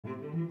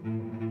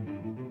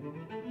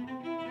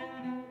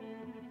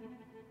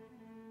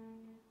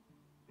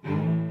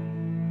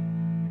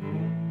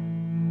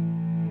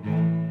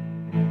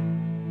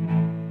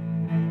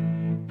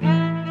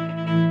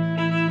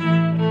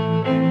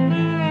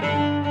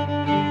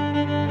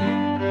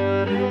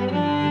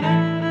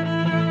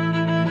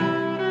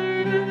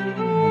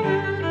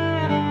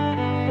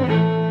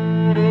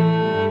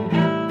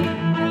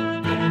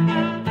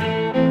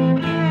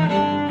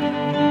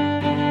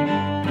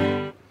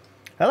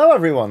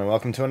everyone, and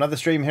welcome to another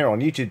stream here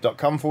on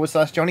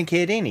youtube.com/Johnny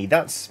Chiodini.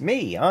 That's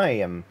me. I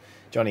am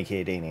Johnny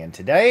Chiodini, and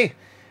today,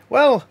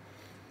 well,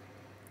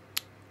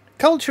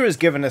 culture has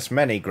given us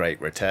many great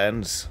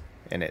returns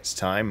in its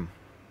time.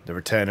 The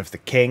Return of the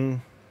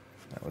King,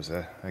 that was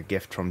a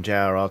gift from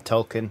J.R.R.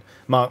 Tolkien.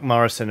 Mark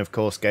Morrison, of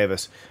course, gave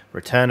us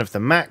Return of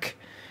the Mac.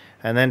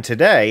 And then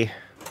today,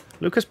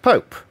 Lucas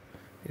Pope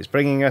is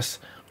bringing us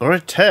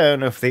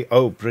Return of the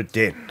Obra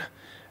Dinn.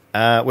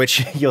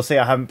 Which you'll see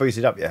I haven't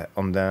booted up yet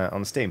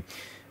on Steam.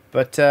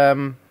 But,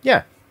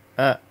 yeah,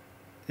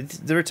 it's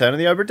the Return of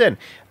the Obra Dinn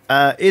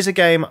is a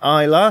game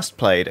I last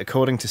played,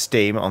 according to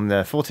Steam, on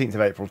the 14th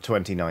of April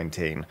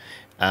 2019.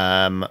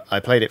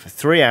 I played it for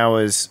 3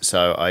 hours,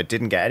 so I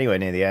didn't get anywhere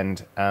near the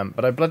end,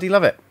 but I bloody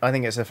love it. I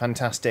think it's a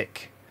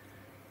fantastic...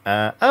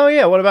 oh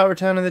yeah, what about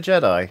Return of the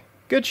Jedi?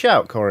 Good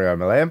shout, Corey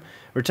O'Malley.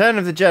 Return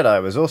of the Jedi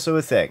was also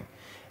a thing.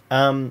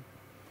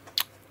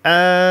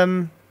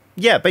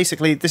 Yeah,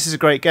 basically, this is a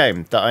great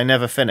game that I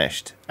never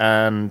finished,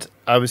 and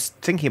I was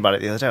thinking about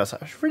it the other day. I was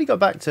like, I should really go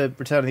back to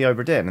Return of the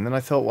Obra Dinn, and then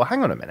I thought, well,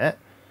 hang on a minute.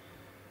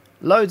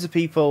 Loads of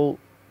people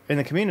in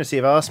the community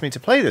have asked me to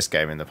play this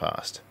game in the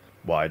past.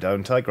 Why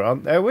don't I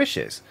grant their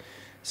wishes?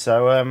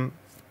 So,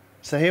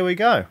 so here we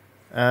go.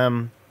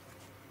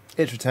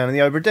 It's Return of the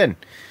Obra Dinn.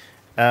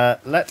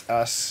 Let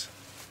us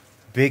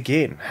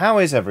begin. How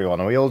is everyone?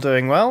 Are we all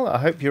doing well? I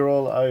hope you're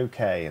all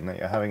okay and that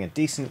you're having a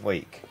decent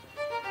week.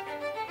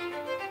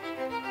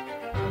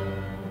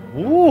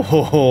 Ooh,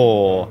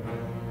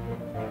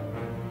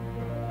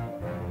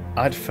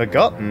 I'd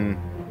forgotten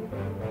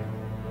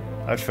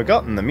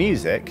the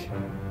music.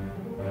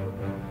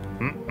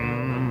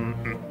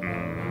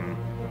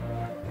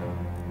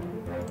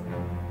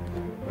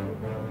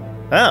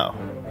 Oh.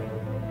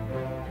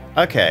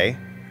 Okay.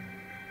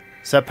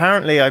 So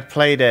apparently I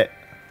played it...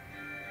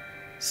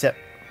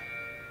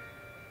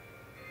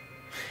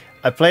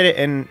 I played it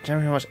in... Do you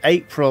know how much?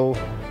 April...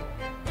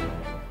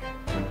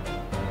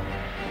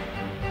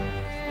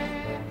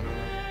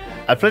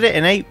 I played it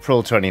in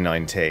April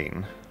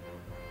 2019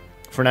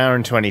 for an hour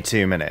and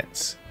 22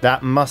 minutes.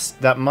 That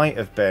might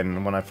have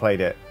been when I played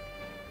it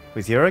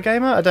with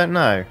Eurogamer? I don't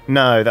know.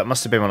 No, that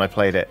must have been when I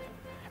played it.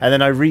 And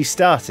then I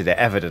restarted it,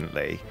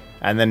 evidently,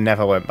 and then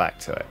never went back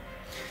to it.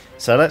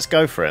 So let's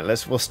go for it.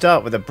 We'll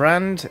start with a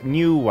brand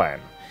new one.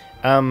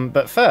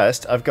 But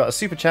first, I've got a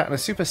super chat and a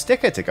super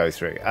sticker to go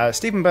through.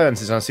 Stephen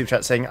Burns is on a super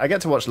chat saying, I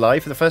get to watch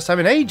live for the first time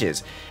in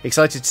ages.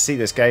 Excited to see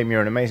this game.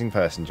 You're an amazing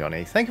person,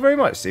 Johnny. Thank you very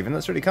much, Stephen.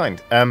 That's really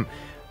kind.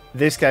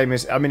 This game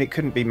is, I mean, it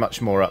couldn't be much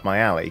more up my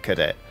alley, could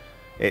it?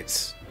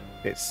 It's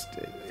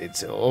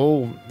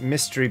all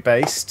mystery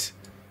based,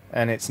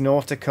 and it's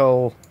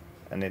nautical,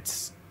 and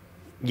it's,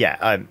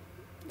 yeah,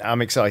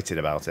 I'm excited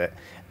about it.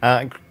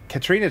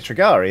 Katrina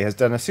Trigari has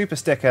done a super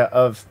sticker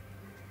of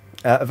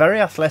a very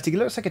athletic, he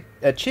looks like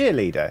a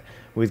cheerleader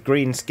with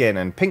green skin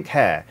and pink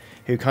hair,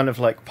 who kind of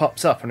like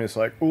pops up and is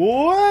like,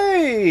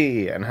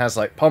 "Oi!" and has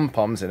like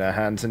pom-poms in her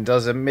hands and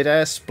does a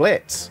mid-air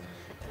split.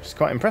 Which is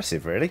quite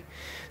impressive, really.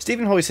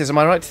 Stephen Hoy says, am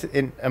I right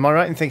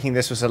in thinking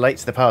this was a late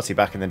to the party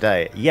back in the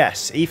day?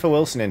 Yes, Aoife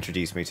Wilson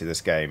introduced me to this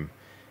game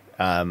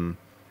when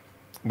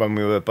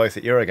we were both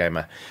at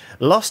Eurogamer.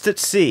 Lost at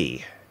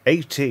Sea,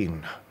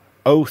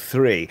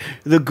 1803.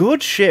 The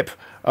good ship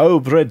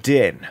Obra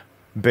Dinn.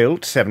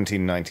 Built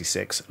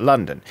 1796,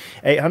 London.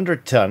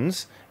 800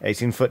 tons,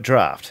 18-foot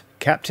draft.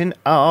 Captain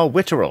R.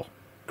 Witterell.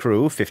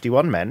 Crew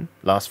 51 men.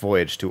 Last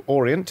voyage to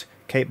Orient.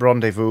 Cape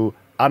Rendezvous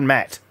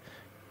unmet.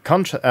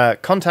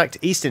 Contact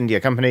East India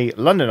Company,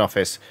 London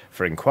office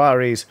for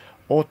inquiries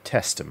or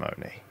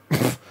testimony.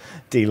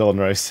 D.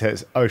 Lawnrose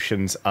says,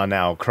 oceans are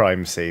now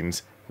crime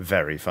scenes.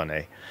 Very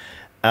funny.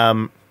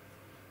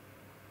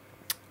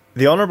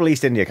 The Honourable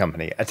East India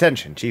Company.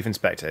 Attention, Chief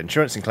Inspector,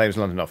 Insurance and Claims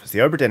London Office. The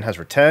Obra Dinn has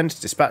returned.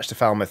 Dispatch to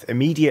Falmouth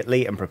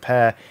immediately and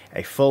prepare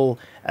a full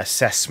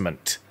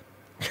assessment.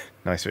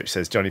 Nice, which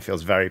says Johnny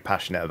feels very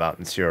passionate about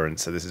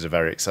insurance, so this is a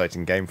very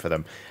exciting game for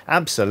them.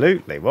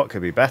 Absolutely. What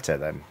could be better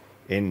than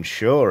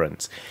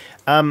insurance?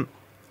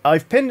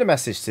 I've pinned a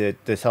message to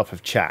the top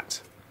of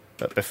chat,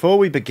 but before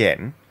we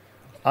begin,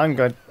 I'm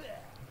going...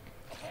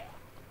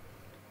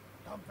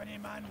 Company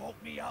man woke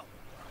me up.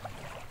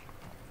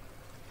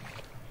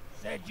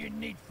 Said you'd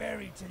need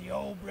ferry to the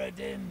Obra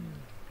Dinn.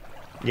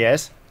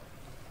 Yes?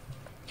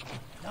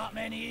 Not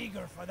many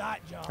eager for that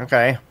job.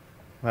 Okay.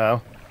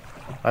 Well,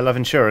 I love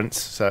insurance,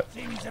 so...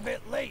 Seems a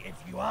bit late if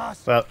you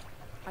ask. Well...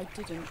 I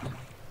didn't.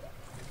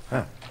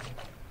 Huh.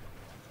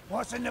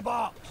 What's in the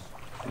box?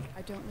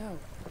 I don't know.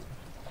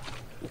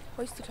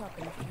 Hoist it up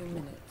in a few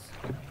minutes.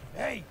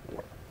 Hey!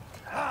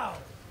 How?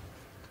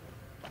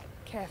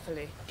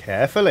 Carefully.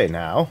 Carefully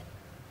now.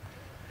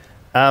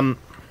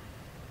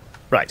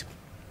 Right.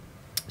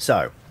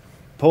 So,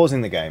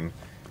 pausing the game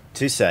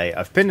to say,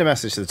 I've pinned a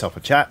message to the top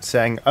of chat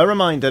saying, a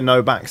reminder,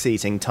 no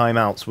backseating,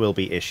 timeouts will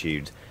be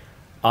issued.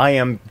 I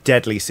am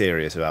deadly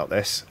serious about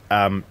this.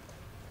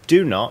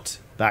 Do not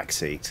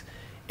backseat.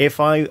 If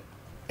I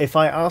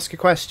ask a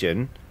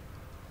question,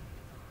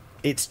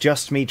 it's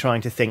just me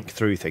trying to think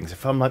through things.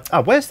 If I'm like,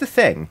 oh, where's the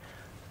thing?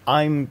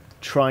 I'm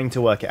trying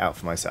to work it out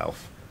for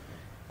myself.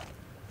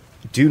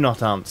 Do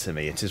not answer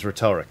me, it is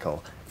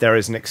rhetorical. There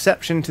is an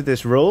exception to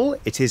this rule.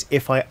 It is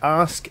if I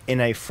ask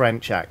in a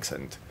French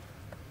accent.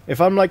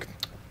 If I'm like,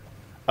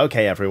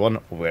 okay everyone,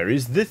 where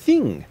is the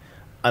thing?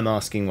 I'm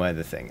asking where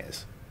the thing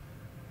is.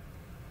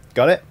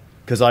 Got it?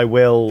 Because I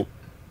will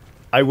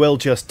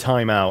just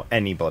time out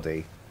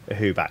anybody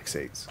who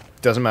backseats.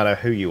 Doesn't matter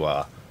who you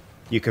are.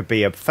 You could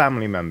be a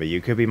family member,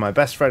 you could be my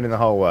best friend in the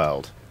whole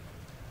world.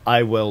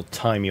 I will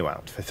time you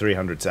out for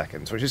 300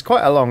 seconds, which is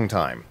quite a long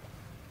time.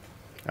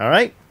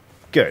 Alright?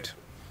 Good.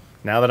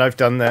 Now that I've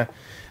done the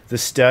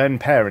stern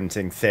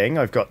parenting thing,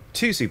 I've got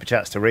 2 super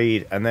chats to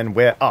read, and then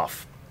we're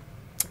off.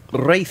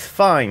 Wraith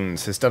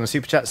Finds has done a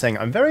super chat saying,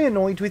 I'm very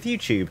annoyed with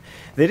YouTube.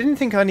 They didn't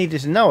think I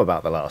needed to know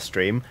about the last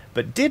stream,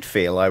 but did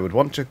feel I would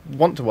want to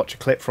watch a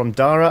clip from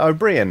Dara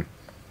O'Brien.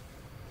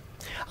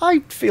 I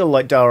feel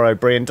like Dara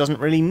O'Brien doesn't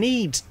really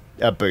need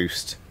a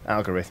boost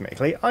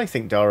algorithmically. I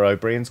think Dara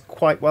O'Brien's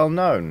quite well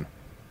known.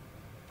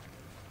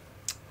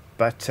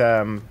 But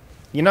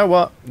you know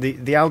what?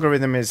 The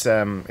algorithm is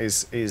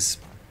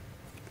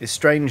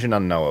strange and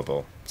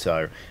unknowable.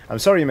 So, I'm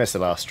sorry you missed the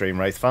last stream,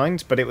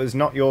 Wraithfind, but it was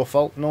not your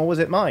fault, nor was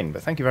it mine.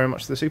 But thank you very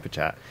much for the super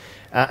chat.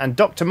 And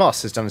Dr.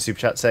 Moss has done a super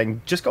chat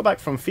saying, just got back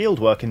from field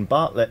work in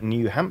Bartlett,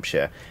 New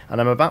Hampshire,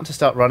 and I'm about to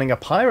start running a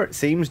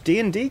pirate-themed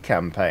D&D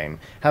campaign.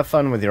 Have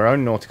fun with your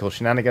own nautical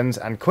shenanigans,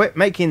 and quit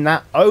making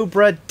that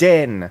Obra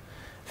Dinn.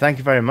 Thank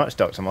you very much,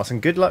 Dr. Moss,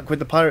 and good luck with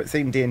the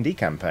pirate-themed D&D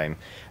campaign.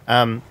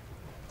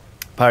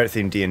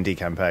 Pirate-themed D&D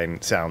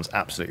campaign sounds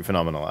absolutely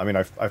phenomenal. I mean,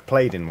 I've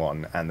played in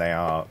one, and they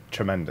are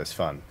tremendous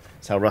fun.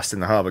 That's how Rust in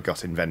the Harbour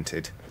got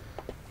invented.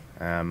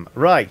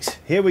 Right,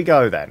 here we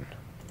go then.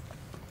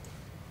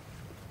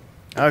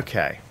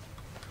 Okay.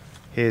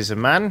 Here's a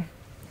man.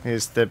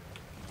 Here's the...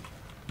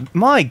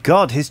 My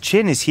god, his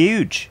chin is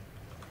huge.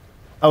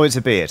 Oh, it's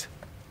a beard.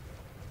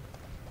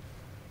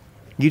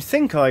 You'd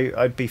think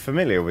I'd be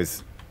familiar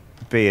with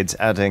beards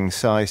adding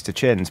size to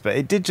chins, but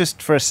it did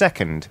just for a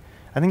second.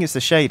 I think it's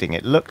the shading.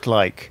 It looked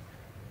like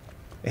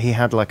he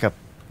had like a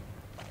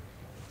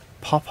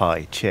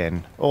Popeye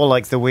chin, or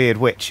like the weird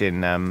witch in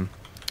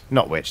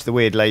not witch, the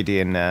weird lady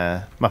in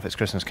Muppets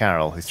Christmas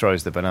Carol who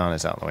throws the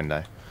bananas out the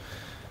window.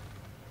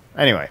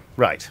 Anyway,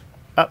 right,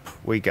 up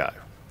we go.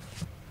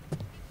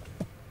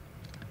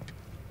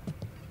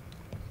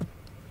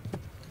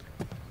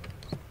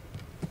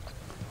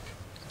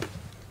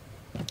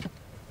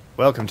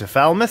 Welcome to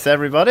Falmouth,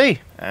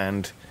 everybody,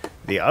 and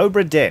the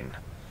Obra Dinn,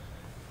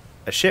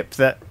 a ship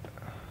that,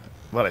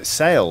 well, its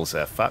sails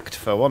are fucked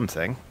for one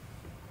thing.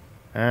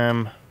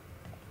 And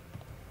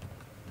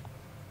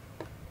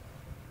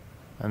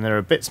there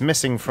are bits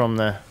missing from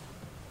the...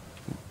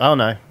 Oh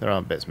no, there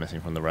aren't bits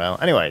missing from the rail.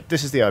 Anyway,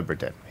 this is the Obra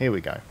Dinn. Here we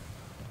go.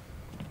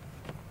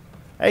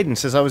 Aiden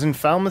says I was in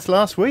Falmouth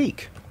last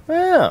week.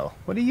 Well,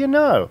 what do you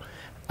know?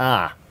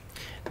 Ah,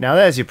 now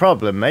there's your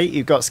problem, mate.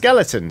 You've got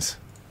skeletons.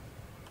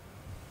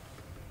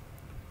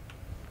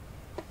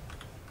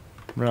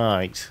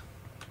 Right.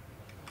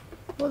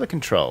 What are the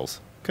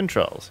controls?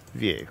 Controls.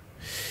 View.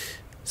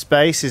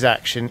 Space is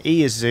action.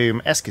 E is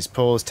zoom. ESC is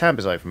pause. Tab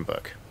is open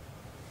book.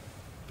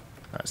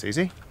 That's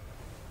easy.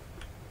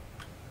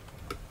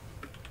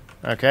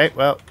 Okay,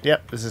 well,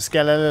 yep, there's a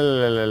skeleton.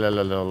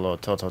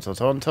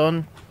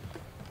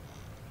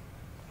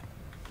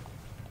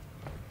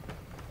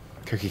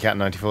 Cookie Cat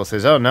 94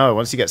 says, oh no,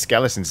 once you get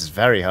skeletons, it's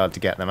very hard to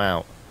get them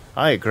out.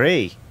 I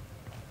agree.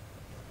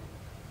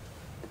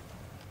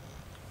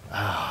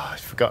 Ah,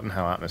 I've forgotten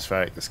how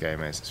atmospheric this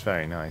game is. It's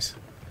very nice.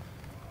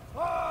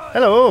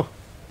 Hello!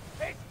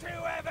 It's too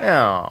heavy.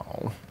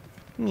 Oh.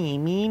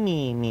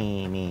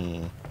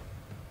 Me.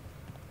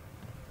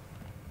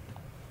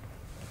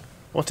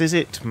 What is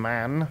it,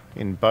 man,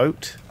 in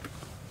boat?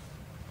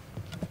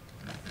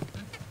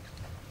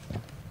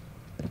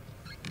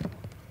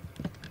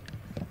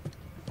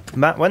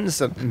 Matt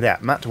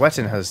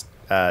Wetton has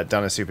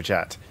done a super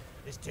chat.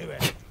 It's too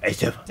heavy.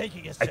 Take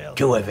it yourself.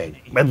 Too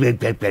heavy. Matt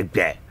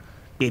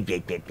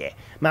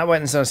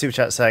Wetton's done a super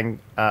chat saying,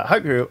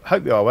 hope you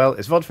are well.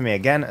 It's VOD for me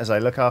again as I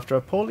look after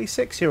a poorly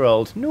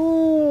 6-year-old.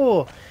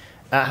 No!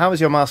 How was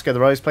your Mask of the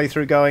Rose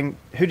playthrough going?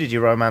 Who did you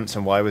romance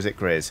and why was it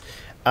Grizz?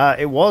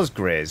 It was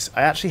Grizz.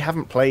 I actually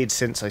haven't played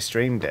since I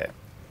streamed it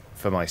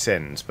for my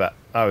sins, but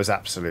I was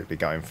absolutely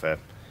going for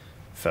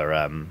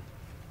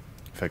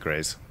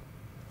Grizz.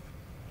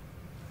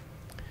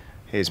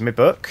 Here's my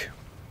book.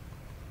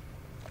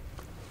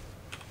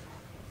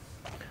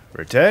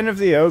 Return of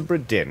the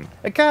Obra Dinn,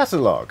 a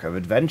catalogue of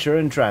adventure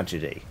and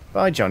tragedy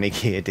by Johnny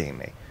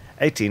Chiodini,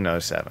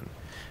 1807.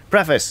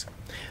 Preface.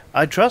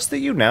 I trust that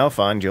you now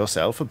find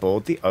yourself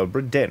aboard the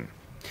Obra Dinn.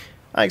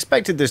 I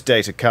expected this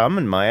day to come,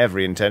 and my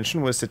every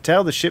intention was to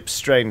tell the ship's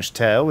strange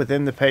tale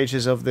within the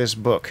pages of this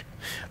book.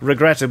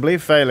 Regrettably,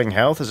 failing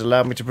health has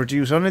allowed me to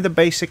produce only the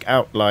basic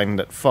outline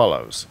that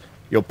follows.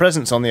 Your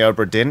presence on the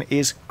Obra Dinn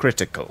is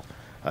critical.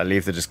 I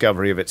leave the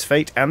discovery of its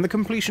fate and the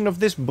completion of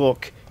this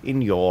book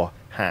in your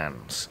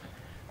hands.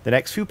 The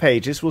next few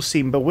pages will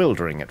seem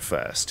bewildering at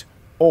first.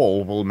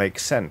 All will make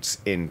sense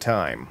in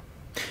time.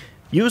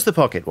 Use the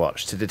pocket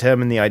watch to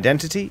determine the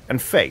identity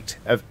and fate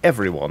of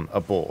everyone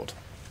aboard.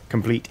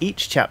 Complete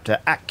each chapter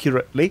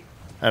accurately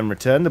and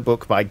return the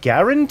book by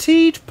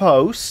guaranteed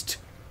post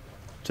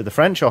to the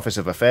French Office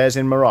of Affairs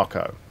in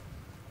Morocco.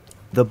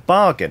 The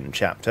bargain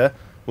chapter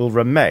will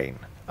remain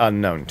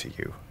unknown to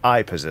you.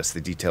 I possess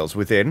the details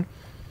within,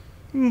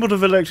 but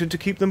have elected to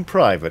keep them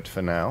private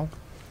for now.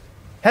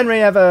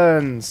 Henry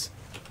Evans!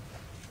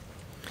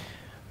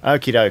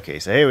 Okie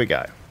dokie, so here we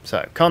go.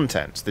 So,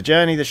 contents. The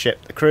journey, the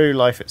ship, the crew,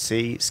 life at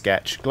sea,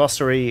 sketch,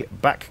 glossary,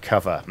 back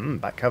cover.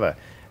 Back cover.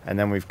 And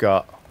then we've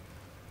got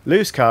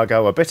loose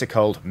cargo, a bitter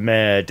cold,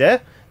 murder,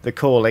 the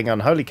calling,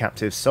 unholy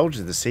captives, soldiers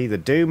of the sea, the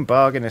doom,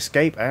 bargain,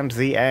 escape, and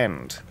the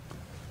end.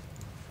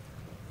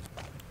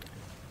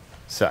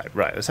 So,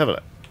 right, let's have a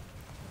look.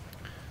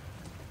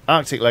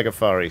 Arctic leg of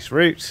Far East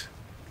route.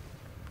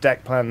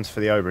 Deck plans for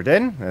the Obra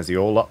Dinn. There's the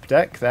all-up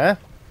deck there.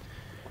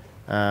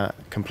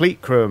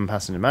 Complete crew and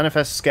passenger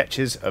manifest.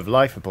 Sketches of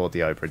life aboard the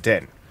Obra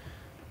Dinn.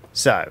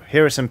 So,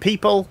 here are some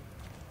people.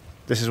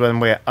 This is when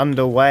we're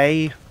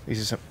underway.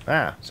 These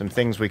are some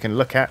things we can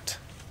look at.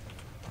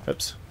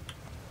 Oops.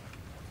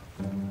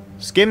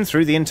 Skim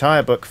through the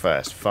entire book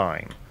first.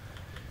 Fine.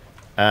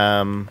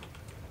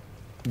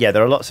 Yeah,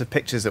 there are lots of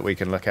pictures that we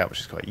can look at,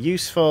 which is quite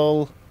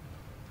useful.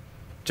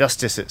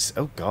 Justice at...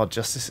 Oh, God,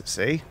 Justice at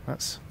Sea.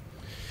 That's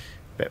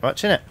a bit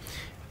much, isn't it?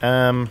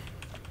 And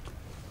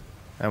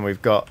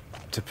we've got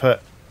to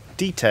put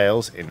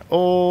details in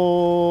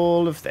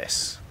all of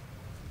this.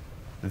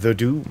 The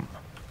Doom.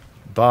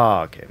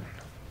 Bargain.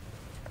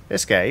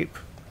 Escape.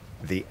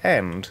 The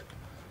End.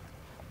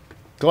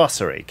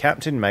 Glossary.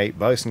 Captain, mate,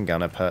 bosun,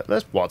 gunner,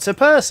 what's a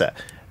purser?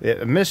 The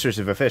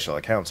administrative official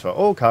accounts for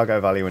all cargo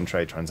value and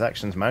trade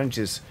transactions,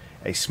 manages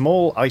a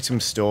small item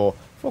store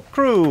for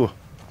crew.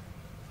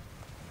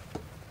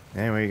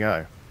 There we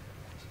go.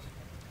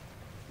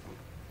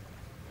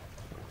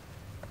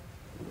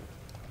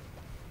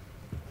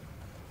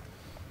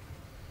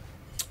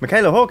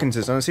 Michaela Hawkins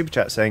is on a super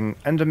chat saying,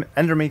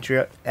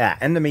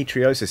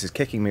 endometriosis is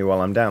kicking me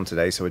while I'm down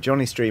today, so a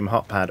Johnny Stream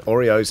hot pad,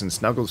 Oreos and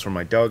snuggles from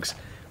my dogs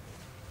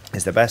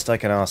is the best I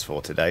can ask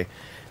for today.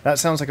 That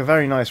sounds like a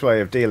very nice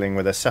way of dealing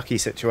with a sucky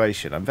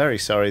situation. I'm very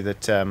sorry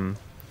that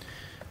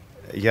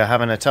you're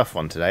having a tough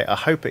one today. I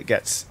hope it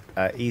gets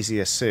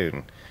easier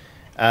soon.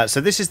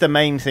 So this is the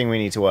main thing we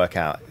need to work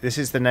out. This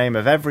is the name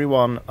of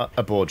everyone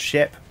aboard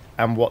ship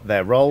and what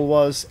their role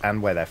was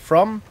and where they're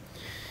from.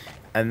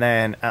 And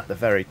then at the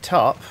very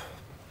top,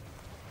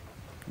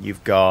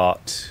 you've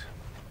got...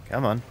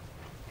 Come on.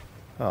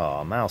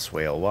 Oh, mouse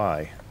wheel,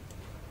 why?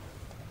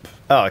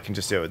 Oh, I can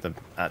just do it with the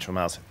actual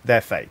mouse. Their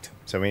fate.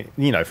 So,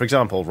 for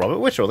example, Robert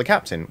Witcher, the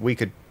captain, we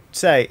could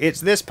say, it's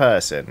this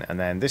person, and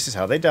then this is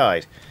how they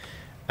died.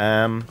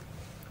 So,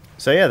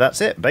 yeah, that's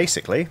it,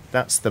 basically.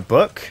 That's the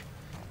book.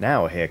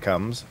 Now here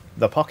comes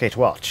the pocket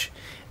watch.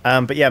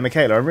 But, yeah,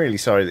 Michaela, I'm really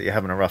sorry that you're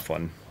having a rough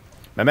one.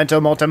 Memento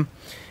mortem.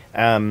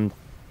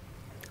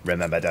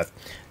 Remember death.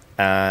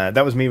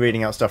 That was me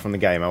reading out stuff from the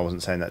game. I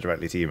wasn't saying that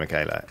directly to you,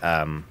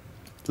 Michaela.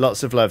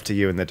 Lots of love to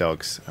you and the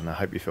dogs, and I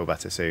hope you feel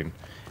better soon.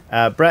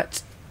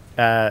 Brett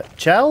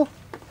Chell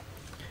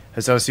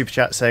has done a super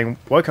chat saying,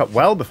 woke up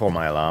well before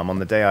my alarm on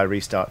the day I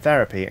restart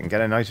therapy and get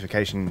a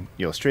notification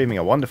you're streaming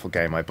a wonderful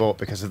game I bought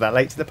because of that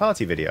late to the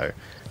party video.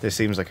 This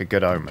seems like a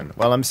good omen.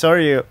 Well, I'm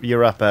sorry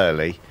you're up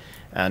early,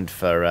 and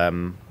for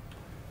I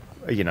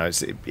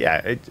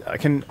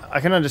can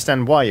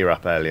understand why you're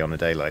up early on a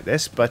day like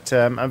this, but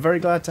I'm very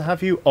glad to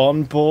have you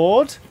on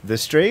board the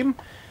stream,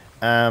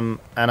 and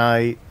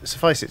I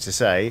suffice it to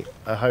say,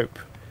 I hope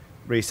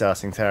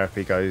restarting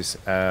therapy goes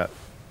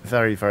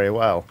very, very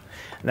well.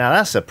 Now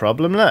that's a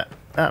problem, look.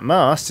 That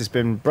mast has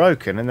been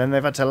broken and then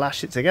they've had to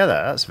lash it together.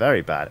 That's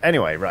very bad.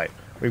 Anyway, right.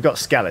 We've got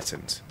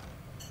skeletons,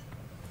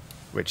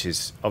 which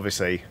is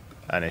obviously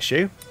an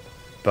issue.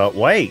 But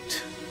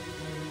wait.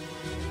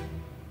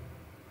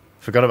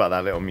 Forgot about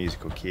that little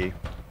musical cue.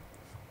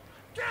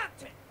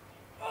 Captain!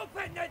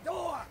 Open the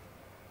door!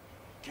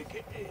 Kick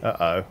it in.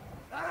 Uh-oh.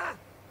 Ah!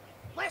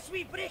 Lest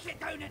we break it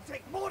down and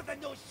take more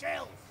than those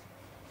shells!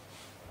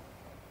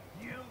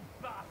 You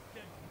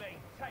bastards may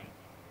take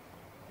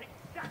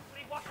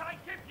exactly what I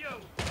give you!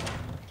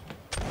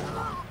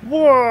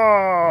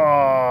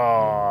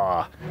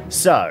 Whoa!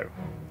 So,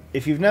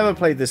 if you've never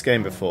played this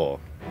game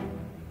before,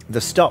 the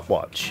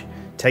stopwatch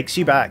takes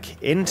you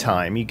back in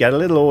time. You get a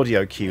little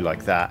audio cue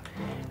like that,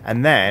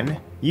 and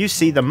then you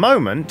see the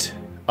moment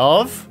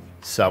of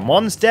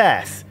someone's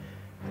death.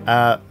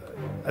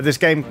 This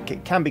game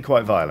can be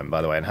quite violent,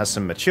 by the way, and has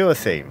some mature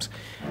themes.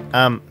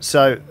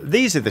 So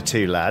these are the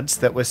two lads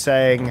that were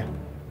saying,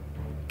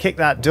 kick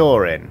that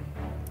door in.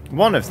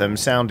 One of them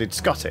sounded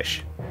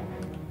Scottish,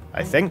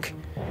 I think.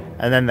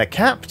 And then the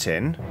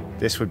captain,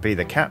 this would be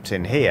the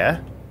captain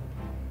here,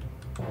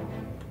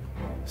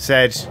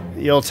 said,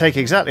 you'll take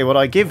exactly what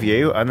I give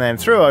you, and then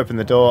threw open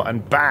the door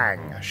and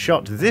bang,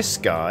 shot this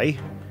guy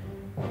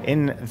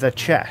in the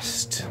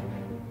chest.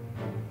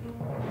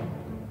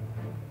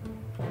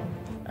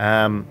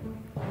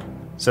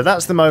 So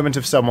that's the moment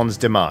of someone's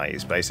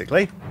demise,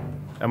 basically.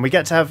 And we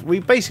get to have...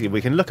 we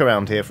can look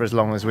around here for as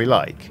long as we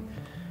like.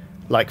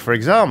 Like, for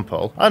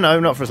example... oh, no,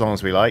 not for as long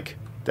as we like.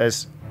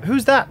 There's...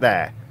 who's that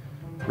there?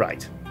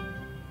 Right.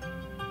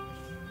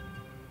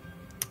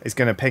 It's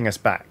going to ping us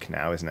back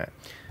now, isn't it?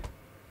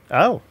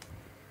 Oh.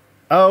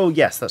 Oh,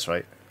 yes, that's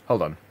right.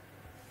 Hold on.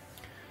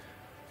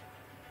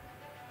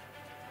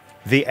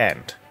 The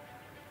end.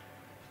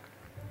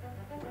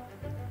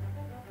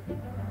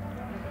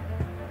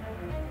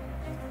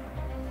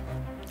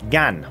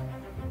 Gan.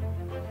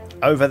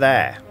 Over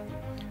there.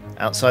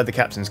 Outside the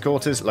captain's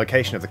quarters,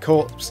 location of the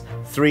corpse.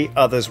 3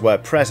 others were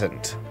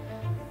present.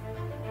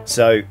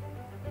 So,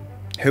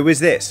 who is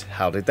this?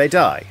 How did they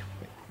die?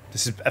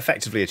 This is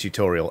effectively a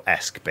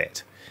tutorial-esque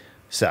bit.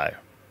 So,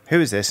 who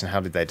is this and how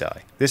did they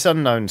die? This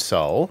unknown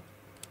soul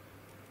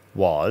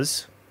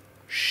was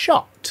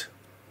shot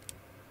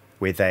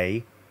with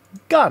a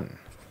gun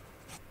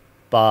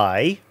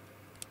by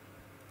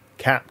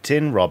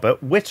Captain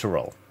Robert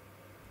Witterell.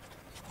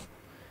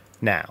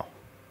 Now,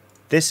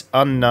 this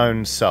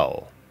unknown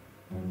soul,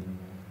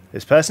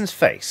 this person's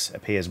face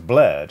appears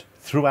blurred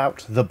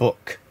throughout the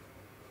book.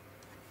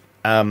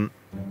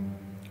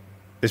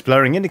 This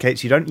blurring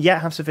indicates you don't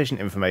yet have sufficient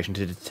information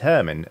to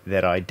determine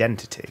their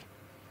identity.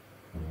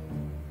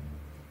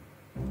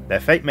 Their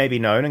fate may be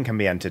known and can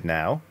be entered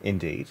now,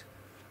 indeed.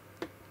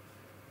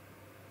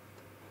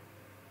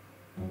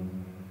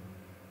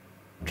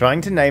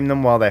 Trying to name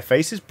them while their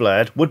face is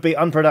blurred would be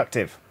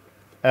unproductive.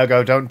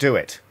 Ergo, don't do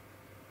it.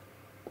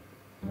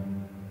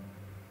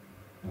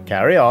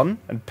 Carry on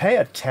and pay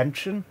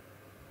attention.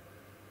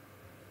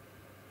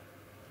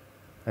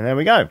 And there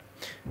we go.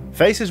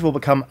 Faces will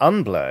become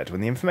unblurred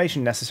when the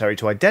information necessary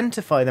to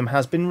identify them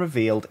has been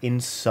revealed in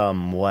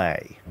some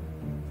way.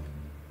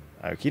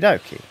 Okie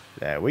dokie.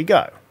 There we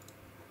go.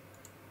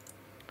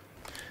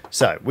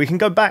 So, we can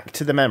go back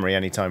to the memory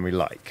anytime we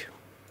like.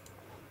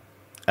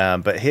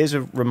 But here's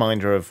a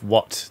reminder of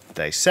what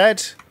they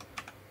said.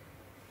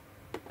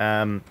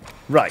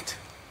 Right.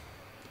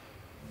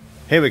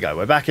 Here we go.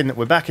 We're back in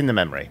the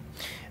memory.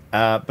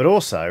 But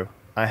also,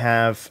 I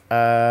have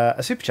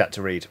a super chat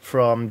to read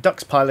from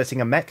Ducks Piloting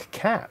a Mech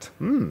Cat.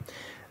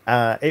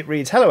 It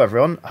reads, "Hello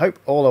everyone, hope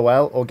all are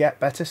well or get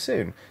better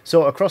soon.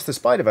 Saw Across the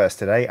Spider-Verse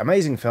today,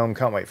 amazing film,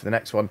 can't wait for the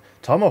next one.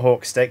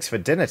 Tomahawk steaks for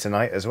dinner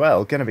tonight as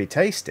well, gonna be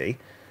tasty.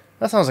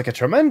 That sounds like a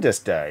tremendous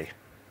day.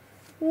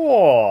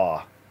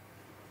 Whoa."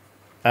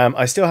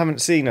 I still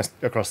haven't seen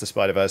Across the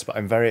Spider-Verse, but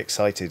I'm very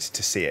excited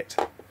to see it.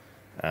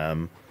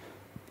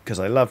 Because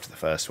I loved the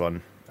first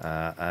one.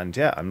 And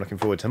yeah, I'm looking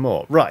forward to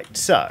more. Right,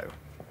 so...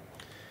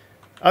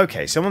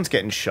 okay, someone's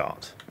getting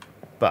shot.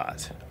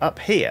 But up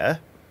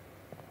here...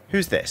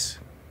 who's this?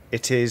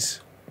 It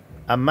is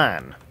a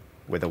man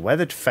with a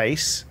weathered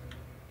face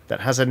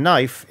that has a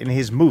knife in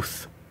his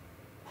mouth.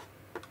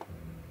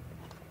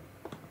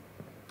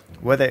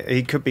 Whether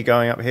he could be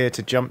going up here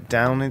to jump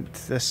down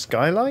into the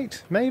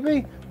skylight,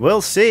 maybe?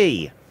 We'll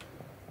see.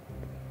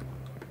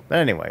 But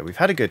anyway, we've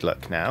had a good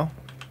look now.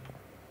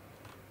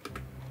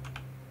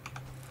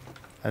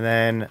 And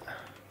then...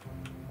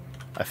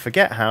 I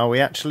forget how we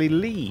actually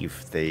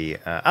leave the...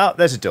 oh,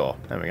 there's a door.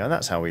 There we go.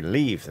 That's how we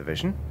leave the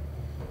vision.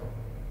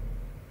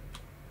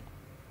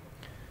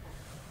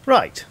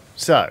 Right.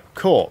 So,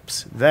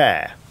 corpse.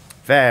 There.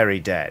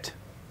 Very dead.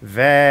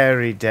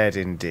 Very dead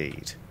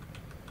indeed.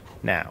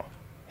 Now...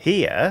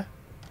 here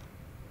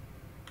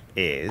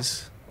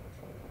is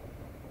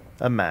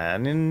a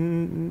man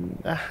in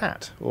a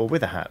hat, or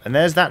with a hat. And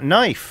there's that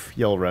knife,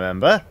 you'll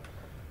remember.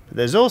 But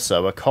there's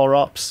also a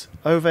Korops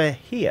over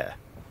here.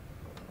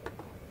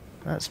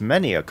 That's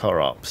many a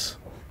Korops.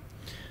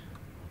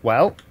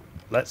 Well,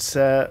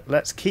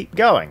 let's keep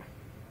going.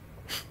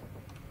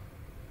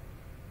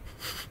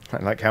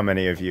 I like how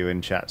many of you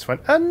in chats went,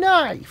 a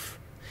knife!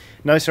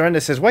 No Surrender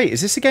says, wait,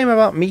 is this a game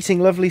about meeting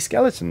lovely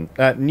skeleton,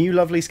 new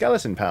lovely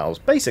skeleton pals?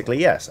 Basically,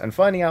 yes, and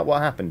finding out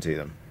what happened to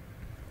them.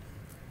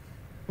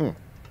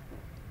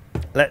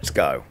 Let's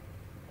go.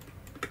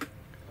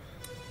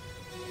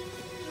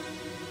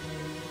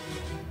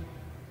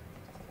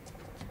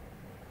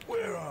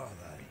 Where are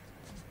they?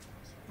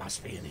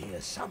 Must be in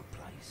here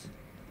someplace.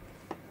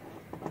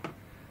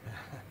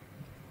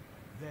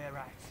 They're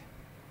at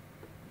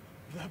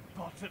the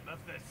bottom of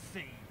the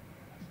sea.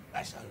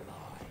 That's a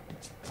lie.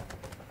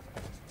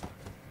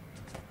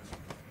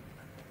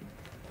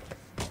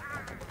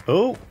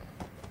 Oh.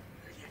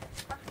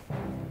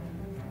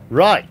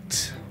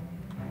 Right.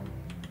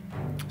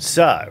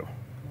 So,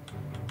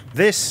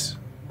 this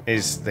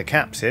is the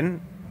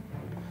captain.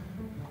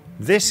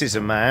 This is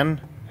a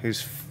man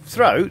whose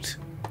throat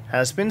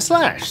has been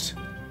slashed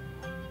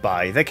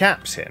by the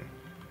captain.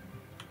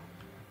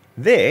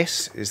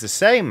 This is the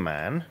same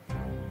man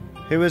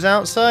who was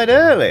outside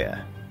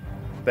earlier,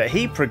 but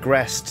he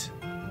progressed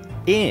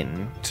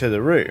into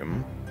the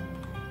room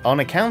on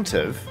account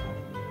of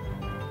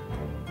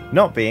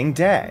not being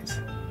dead.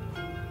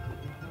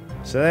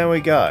 So there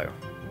we go.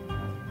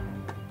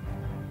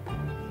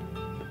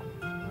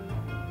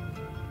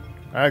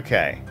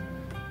 Okay.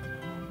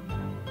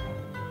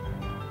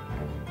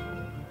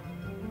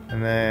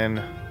 And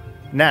then...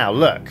 now,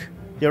 look.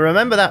 You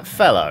remember that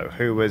fellow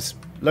who was...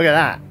 Look at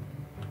that.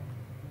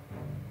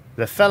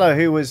 The fellow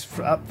who was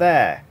up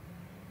there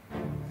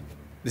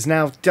is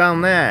now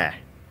down there.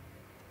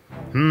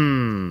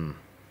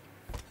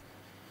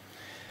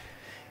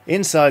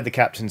 Inside the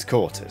captain's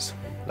quarters.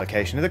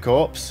 Location of the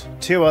corpse.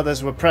 2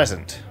 others were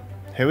present.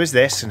 Who is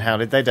this and how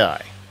did they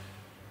die?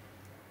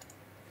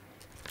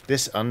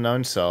 This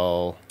unknown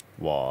soul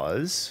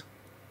was...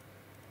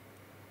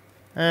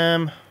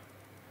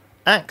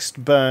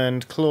 axed,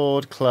 burned,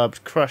 clawed,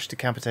 clubbed, crushed,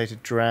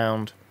 decapitated,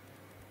 drowned,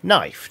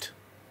 knifed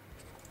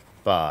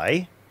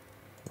by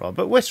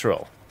Robert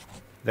Witterell,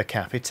 the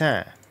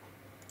Capitan.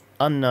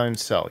 Unknown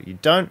soul. You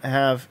don't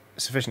have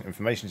sufficient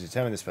information to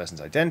determine this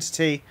person's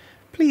identity.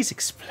 Please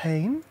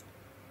explain.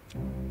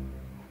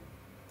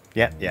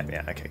 Yeah,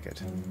 okay,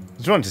 good. I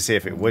just wanted to see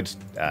if it would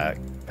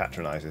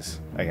patronise us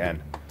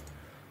again.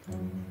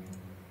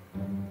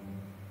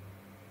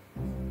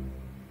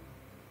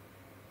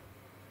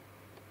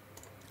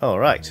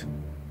 Alright.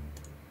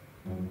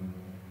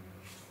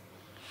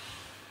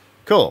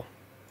 Cool.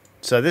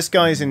 So this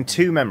guy's in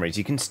 2 memories.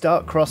 You can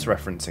start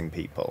cross-referencing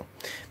people.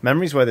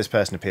 Memories where this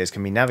person appears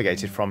can be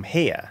navigated from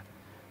here.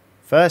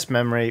 First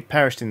memory,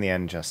 perished in the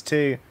end, just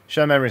 2.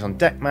 Show memories on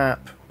deck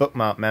map,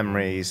 bookmark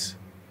memories.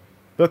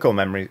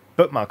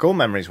 Bookmark all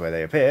memories where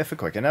they appear for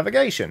quicker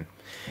navigation.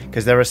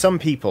 Because there are some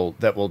people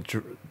that will...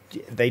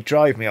 they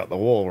drive me up the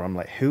wall where I'm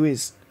like, who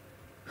is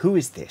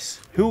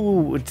this?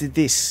 Who did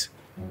this?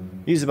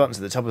 Use the buttons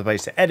at the top of the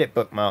page to edit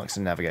bookmarks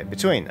and navigate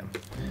between them.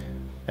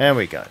 There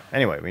we go.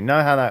 Anyway, we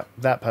know how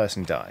that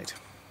person died.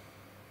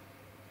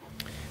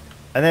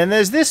 And then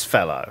there's this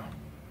fellow.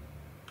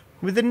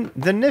 With the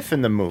niff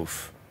and the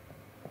moof.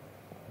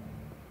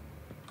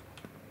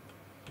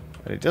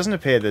 But it doesn't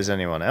appear there's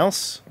anyone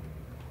else.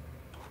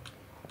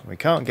 We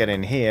can't get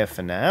in here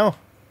for now.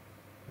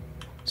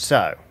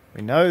 So,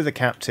 we know the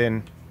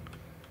captain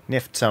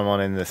niffed someone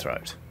in the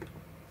throat.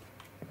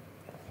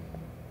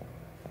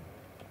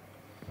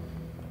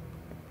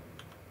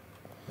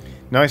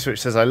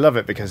 Nicewitch says, I love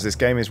it because this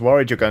game is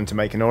worried you're going to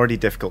make an already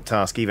difficult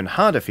task even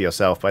harder for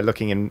yourself by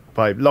locking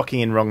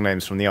in wrong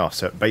names from the off,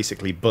 so it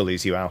basically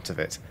bullies you out of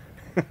it.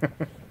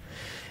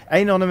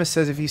 Anonymous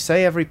says, if you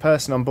say every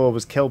person on board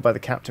was killed by the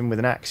captain with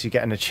an axe, you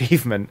get an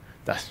achievement.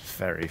 That's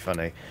very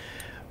funny.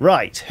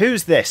 Right,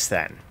 who's this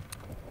then?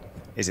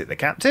 Is it the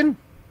captain?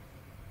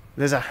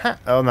 There's a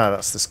hat. Oh no,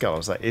 that's the skull. I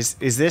was like, is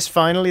this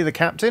finally the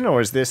captain,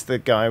 or is this the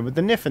guy with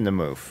the niff and the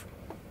moof?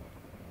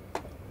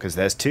 Because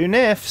there's 2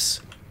 niffs.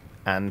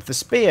 And the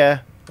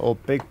spear, or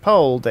big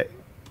pole, that...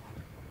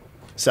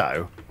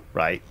 So,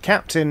 right,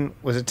 Captain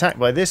was attacked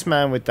by this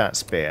man with that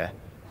spear,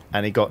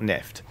 and he got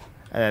niffed.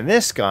 And then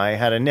this guy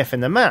had a niff in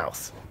the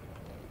mouth.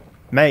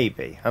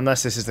 Maybe,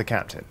 unless this is the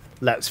captain.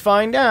 Let's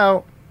find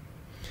out!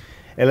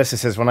 Alyssa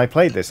says, when I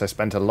played this, I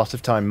spent a lot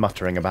of time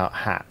muttering about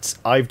hats.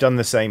 I've done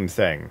the same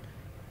thing.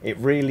 It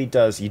really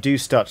does. You do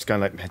start just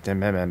going like...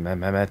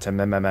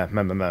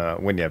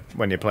 when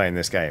you're playing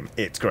this game.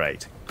 It's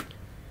great.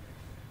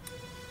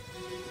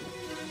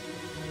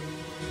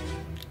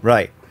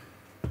 Right.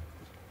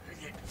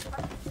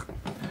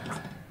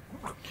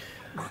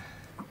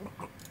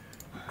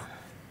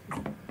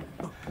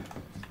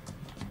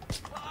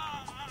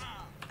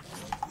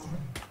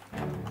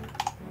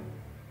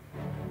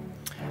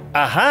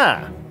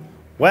 Aha!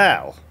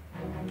 Well.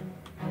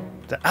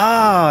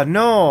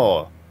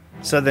 No!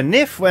 So the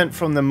niff went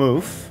from the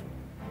moof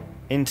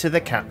into the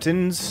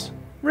captain's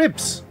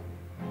ribs.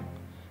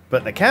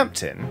 But the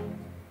captain,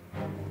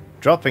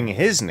 dropping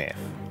his niff,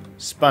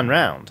 spun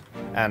round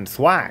and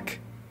thwack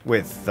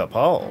with the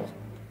pole.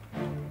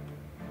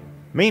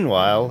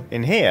 Meanwhile,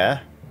 in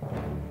here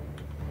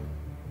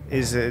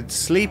is a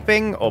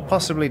sleeping or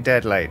possibly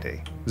dead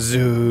lady.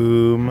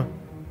 Zoom.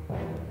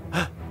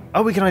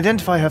 Oh, we can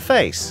identify her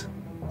face.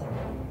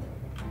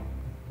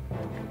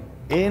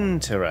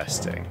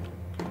 Interesting.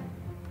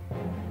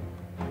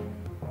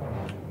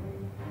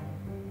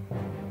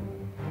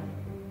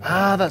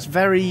 Ah, that's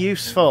very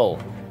useful.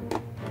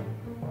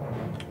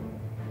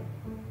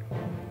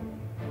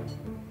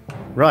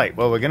 Right,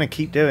 well, we're going to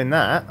keep doing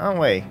that,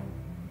 aren't we?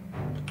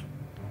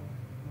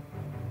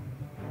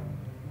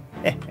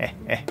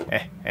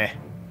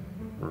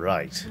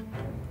 Right.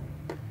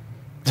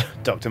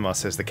 Dr. Moss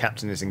says the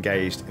captain is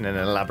engaged in an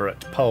elaborate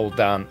pole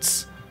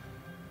dance.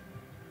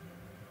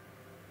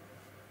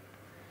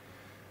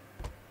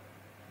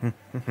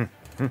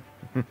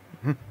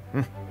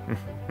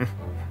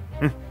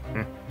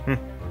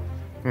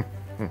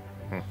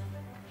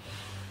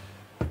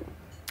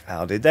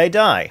 How did they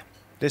die?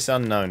 This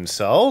unknown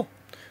soul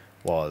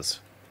was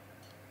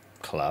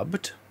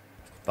clubbed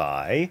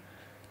by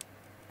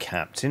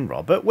Captain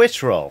Robert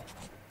Witterell.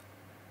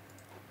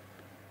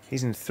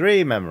 He's in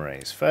 3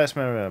 memories. First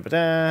memory,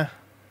 there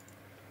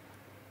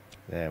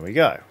we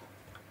go.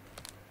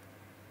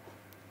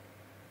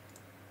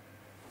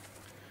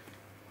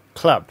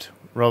 Clubbed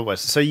Robert Witterell.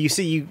 So you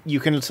see, you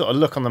can sort of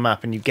look on the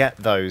map and you get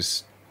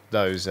those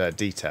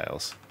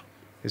details.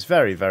 It's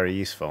very, very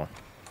useful.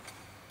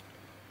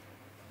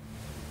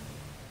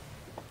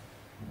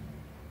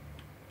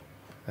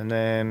 And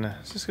then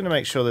just going to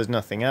make sure there's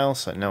nothing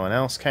else, like no one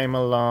else came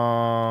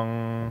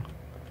along.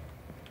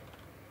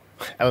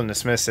 Eleanor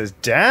Smith says,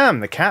 damn,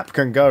 the cap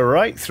can go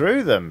right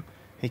through them.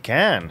 He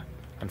can.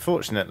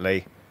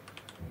 Unfortunately,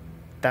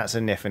 that's a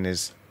niff in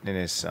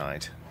his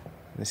side.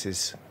 This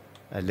is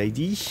a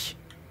lady.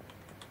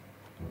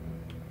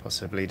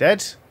 Possibly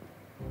dead.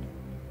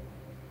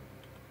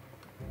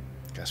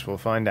 Guess we'll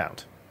find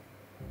out.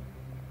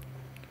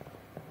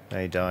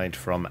 They died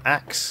from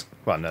axe.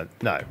 Well, no,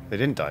 they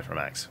didn't die from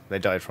axe. They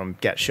died from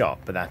get shot,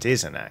 but that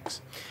is an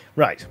axe.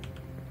 Right.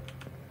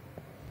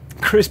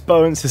 Chris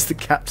Bowen says the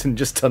captain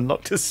just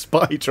unlocked a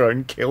spy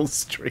drone kill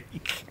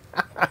streak.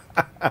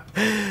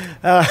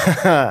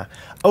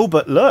 Oh,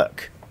 but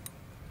look.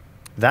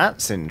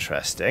 That's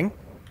interesting.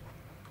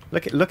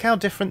 Look how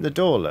different the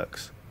door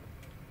looks.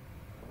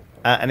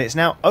 And it's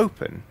now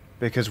open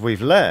because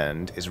we've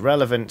learned is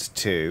relevant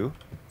to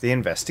the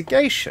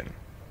investigation.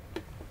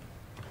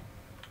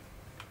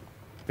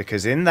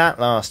 Because in that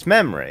last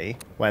memory,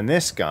 when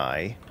this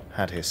guy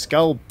had his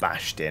skull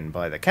bashed in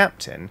by the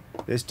captain,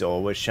 this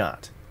door was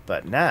shut.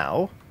 But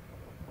now,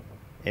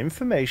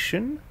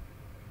 information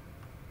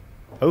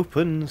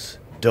opens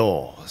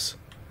doors.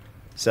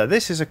 So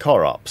this is a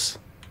Corops.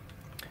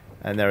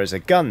 And there is a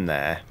gun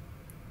there.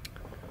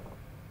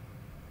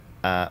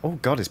 Oh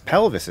god, his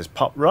pelvis has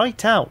popped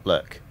right out,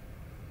 look.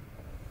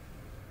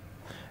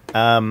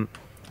 And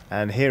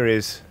here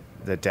is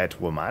the dead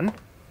woman.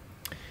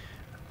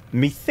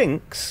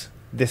 Methinks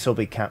this will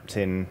be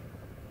Captain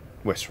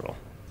Whisrel.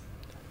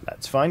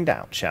 Let's find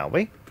out, shall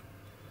we?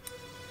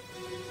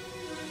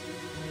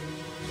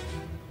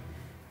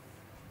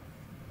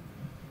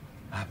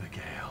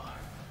 Abigail,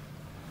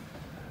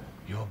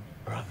 your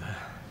brother,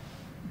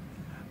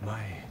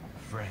 my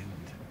friend.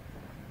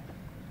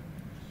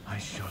 I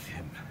shot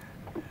him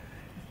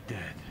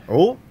dead.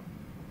 Oh.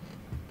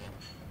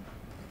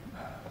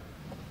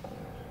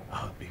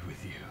 I'll be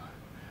with you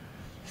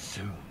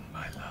soon,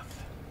 my love.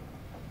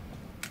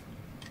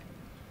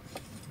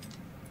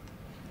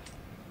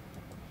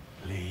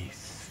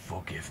 Please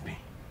forgive me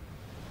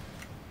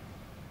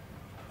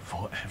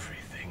for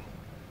everything.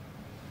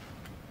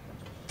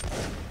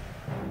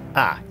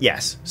 Ah,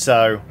 yes.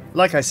 So,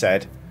 like I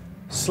said,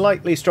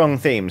 slightly strong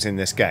themes in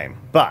this game.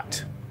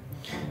 But,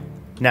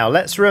 now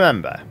let's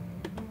remember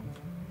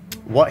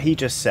what he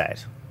just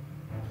said.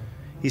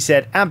 He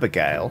said,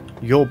 Abigail,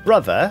 your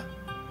brother,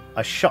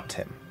 I shot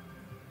him.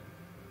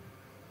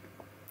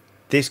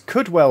 This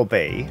could well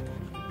be,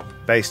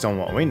 based on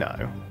what we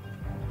know,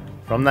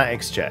 from that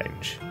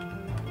exchange,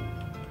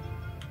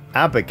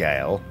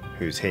 Abigail,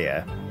 who's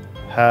here,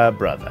 her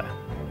brother.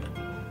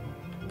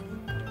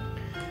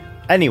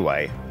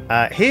 Anyway,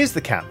 here's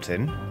the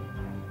captain.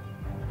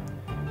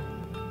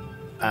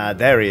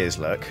 There he is,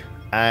 look.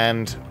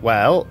 And,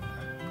 well,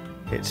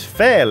 it's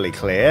fairly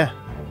clear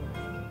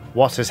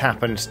what has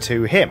happened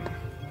to him.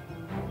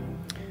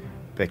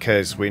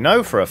 Because we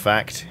know for a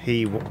fact,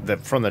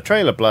 from the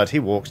trailer blood, he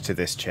walked to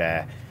this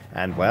chair.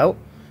 And, well,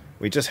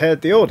 we just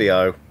heard the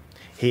audio.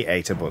 He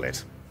ate a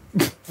bullet.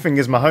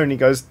 Fingers Mahoney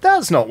goes,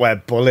 that's not where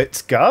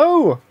bullets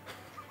go.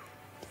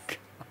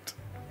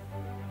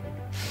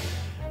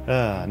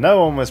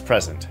 No one was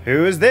present.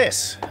 Who is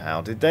this?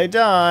 How did they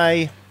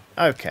die?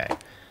 Okay.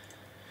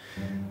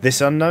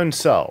 This unknown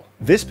soul.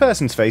 This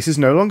person's face is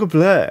no longer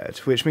blurred,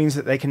 which means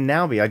that they can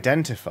now be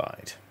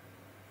identified.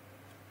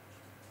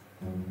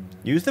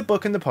 Use the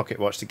book and the pocket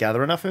watch to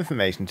gather enough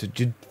information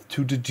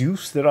to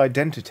deduce their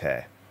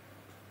identity.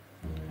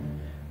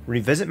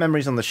 Revisit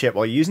memories on the ship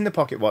while using the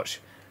pocket watch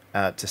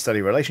to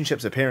study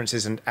relationships,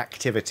 appearances, and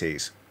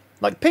activities.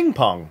 Like ping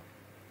pong.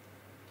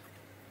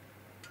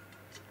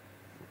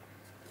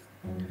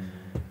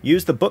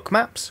 Use the book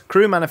maps,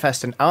 crew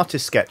manifest, and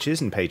artist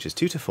sketches in pages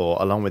 2 to 4,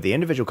 along with the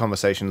individual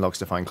conversation logs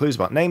to find clues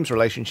about names,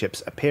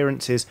 relationships,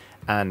 appearances,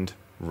 and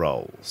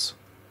roles.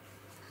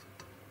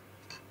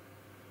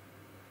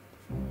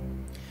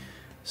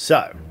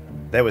 So,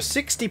 there were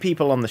 60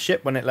 people on the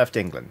ship when it left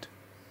England.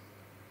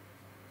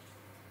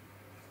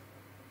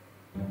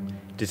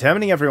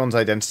 Determining everyone's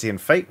identity and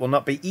fate will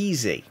not be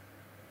easy.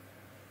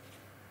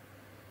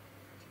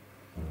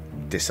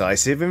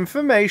 Decisive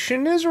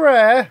information is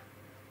rare.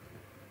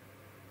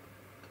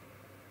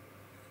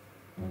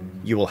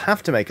 You will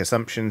have to make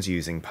assumptions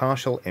using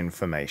partial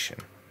information.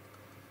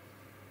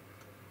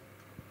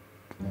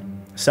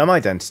 Some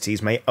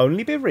identities may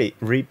only be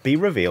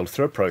revealed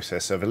through a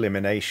process of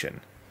elimination.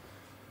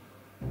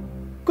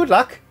 Good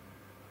luck!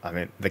 I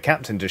mean, the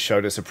captain just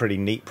showed us a pretty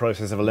neat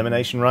process of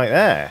elimination right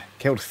there.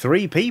 Killed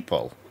 3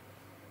 people.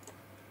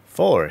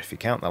 4 if you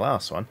count the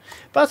last one.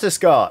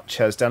 Butterscotch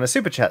has done a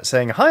super chat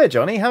saying, hiya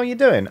Johnny, how are you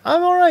doing?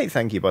 I'm alright,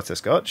 thank you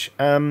Butterscotch.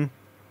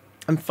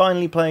 I'm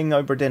finally playing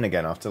Obra Dinn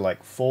again after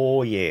like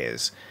 4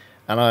 years.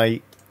 And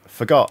I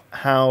forgot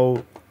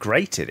how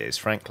great it is,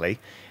 frankly.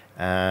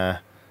 Right,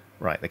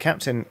 the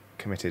captain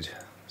committed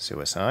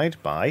suicide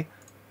by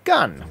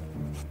gun.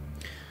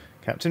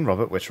 Captain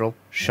Robert Wittrell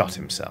shot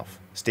himself.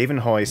 Stephen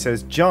Hoy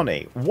says,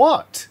 Johnny,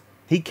 what?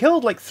 He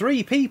killed like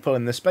 3 people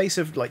in the space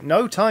of like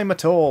no time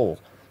at all.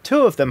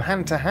 2 of them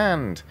hand to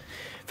hand.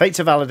 Fates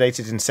are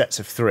validated in sets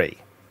of 3.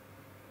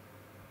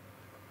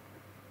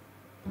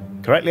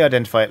 Correctly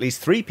identify at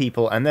least 3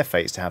 people and their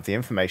fates to have the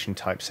information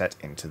typeset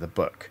into the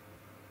book.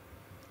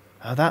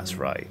 Oh, that's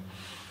right.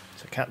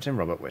 So Captain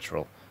Robert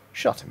Witterell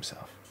shot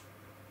himself.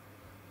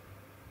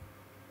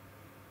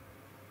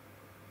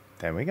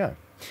 There we go.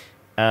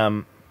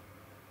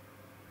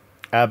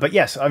 But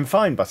yes, I'm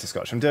fine,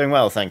 Butterscotch. I'm doing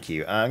well, thank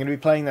you. I'm going to be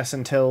playing this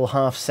until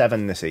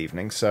 7:30 this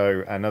evening,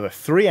 so another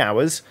 3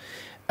 hours.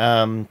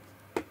 And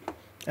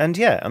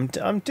yeah,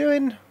 I'm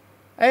doing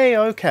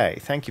A-okay.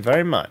 Thank you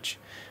very much.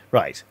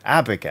 Right,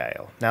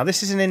 Abigail. Now,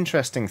 this is an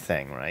interesting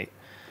thing, right?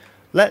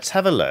 Let's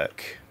have a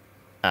look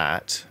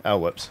at... Oh,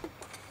 whoops.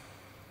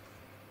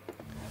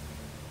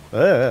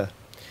 I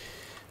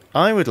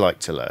would like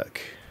to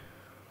look...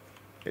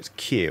 It's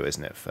Q,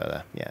 isn't it,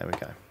 further? Yeah, there we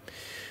go.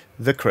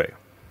 The crew.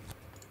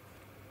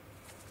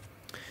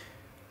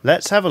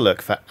 Let's have a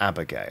look for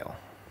Abigail.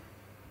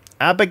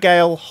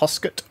 Abigail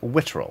Hoscott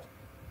Witterell.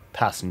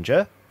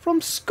 Passenger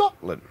from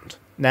Scotland.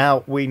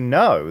 Now, we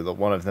know that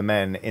one of the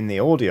men in the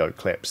audio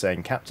clip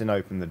saying Captain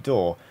opened the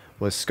door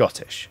was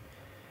Scottish.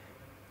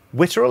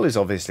 Witterell is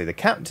obviously the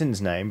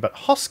captain's name, but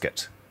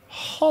Hoscott.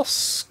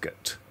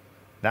 Hoscott.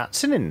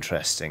 That's an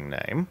interesting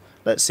name.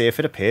 Let's see if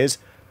it appears.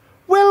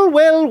 Well.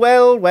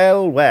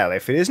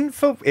 If it isn't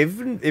for...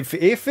 If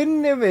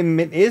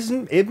it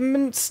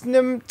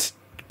isn't...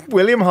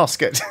 William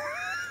Hoscott.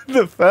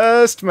 The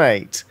first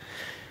mate.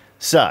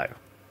 So,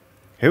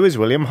 who is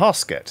William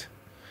Hoscott?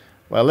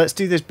 Well, let's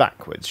do this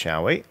backwards,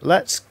 shall we?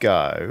 Let's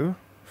go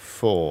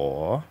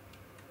for...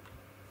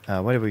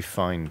 where did we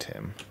find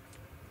him?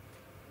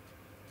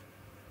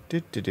 The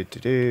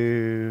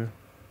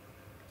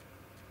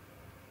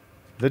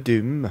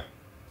Doom.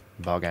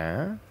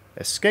 Bargain.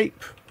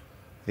 Escape.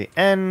 The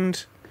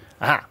end.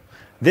 Aha!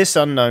 This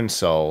unknown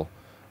soul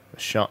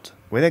was shot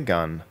with a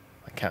gun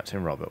by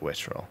Captain Robert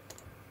Witterell.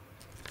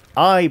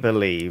 I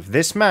believe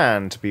this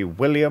man to be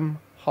William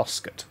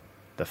Hoscott,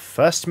 the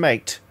first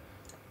mate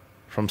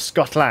from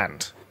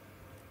Scotland.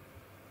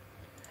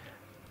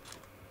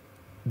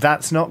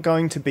 That's not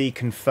going to be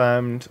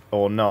confirmed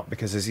or not,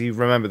 because as you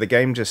remember, the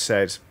game just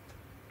said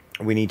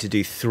we need to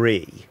do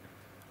 3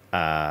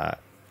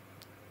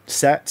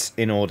 sets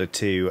in order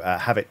to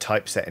have it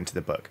typeset into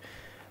the book.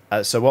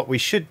 So what we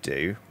should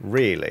do,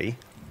 really,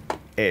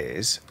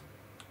 is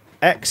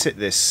exit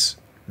this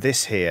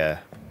here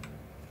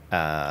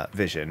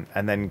vision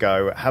and then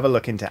go have a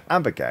look into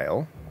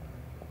Abigail.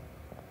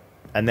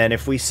 And then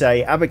if we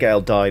say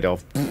Abigail died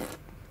of,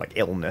 like,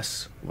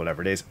 illness,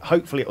 whatever it is,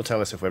 hopefully it'll tell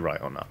us if we're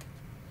right or not.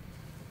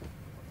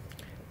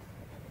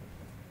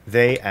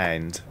 The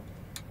end.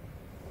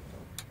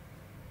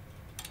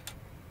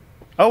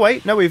 Oh,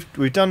 wait, no,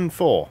 we've done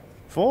 4.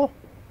 4?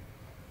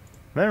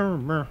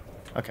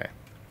 Okay.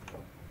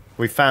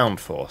 We found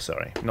 4,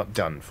 sorry. Not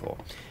done 4.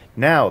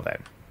 Now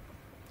then.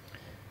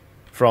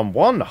 From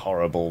one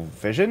horrible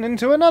vision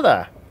into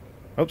another.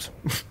 Oops.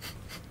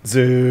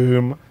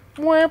 Zoom.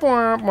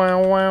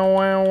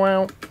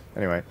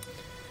 Anyway.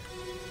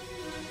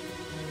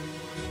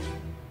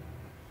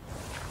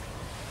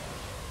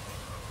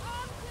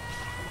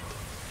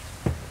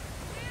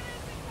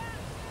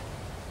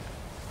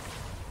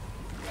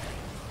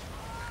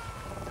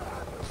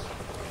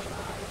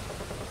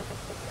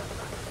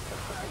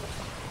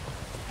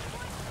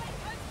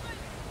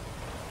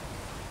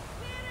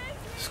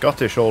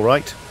 Scottish, all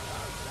right.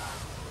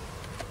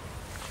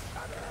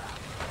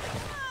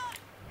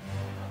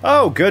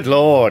 Oh, good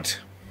lord.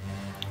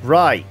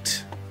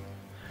 Right.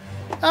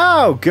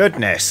 Oh,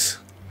 goodness.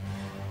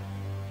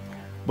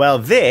 Well,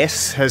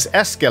 this has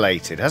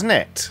escalated, hasn't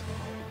it?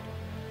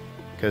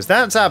 Because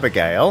that's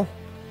Abigail.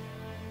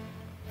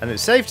 And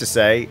it's safe to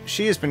say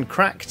she has been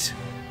cracked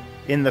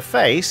in the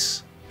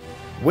face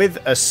with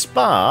a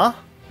spar.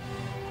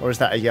 Or is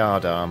that a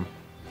yardarm?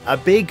 A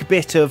big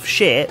bit of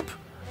ship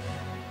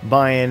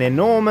by an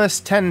enormous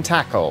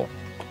tentacle.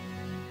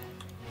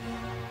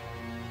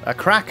 A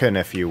kraken,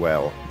 if you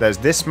will. There's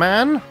this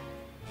man.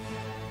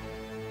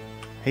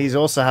 He's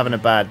also having a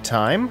bad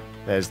time.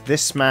 There's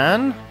this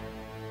man.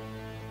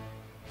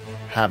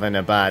 Having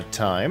a bad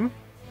time.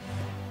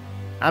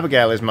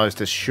 Abigail is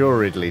most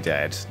assuredly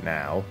dead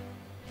now.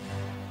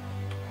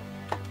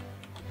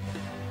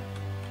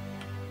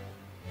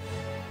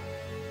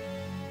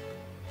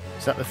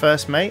 Is that the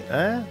first mate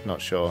there?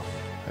 Not sure.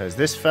 There's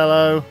this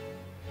fellow.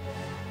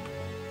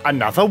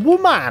 Another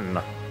woman!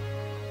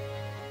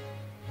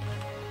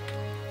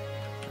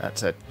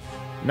 That's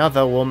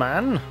another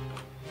woman.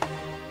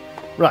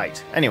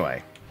 Right,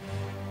 anyway.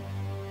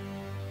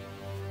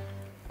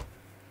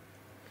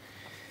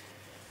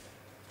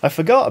 I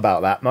forgot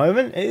about that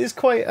moment. It is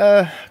quite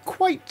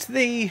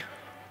the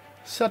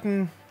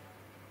sudden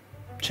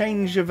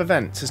change of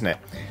events, isn't it?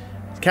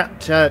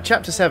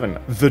 Chapter 7,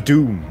 The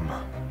Doom.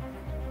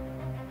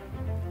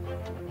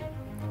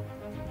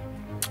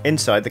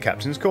 Inside the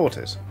captain's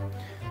quarters.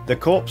 The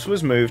corpse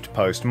was moved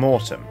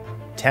post-mortem.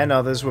 10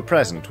 others were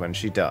present when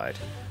she died.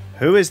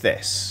 Who is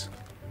this?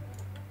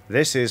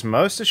 This is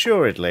most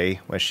assuredly...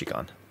 Where's she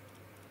gone?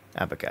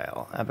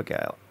 Abigail,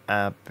 Abigail,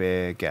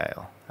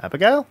 Abigail,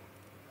 Abigail,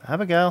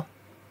 Abigail.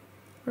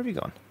 Where have you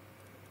gone?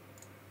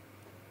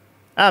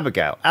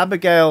 Abigail,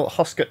 Abigail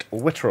Hoscott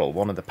Witterell,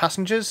 one of the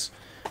passengers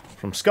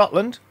from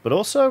Scotland, but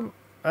also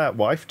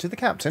wife to the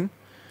captain,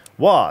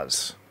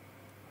 was,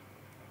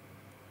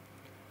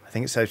 I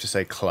think it's safe to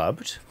say,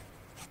 clubbed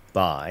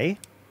by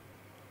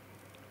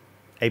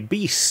a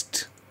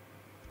beast.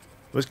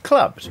 Was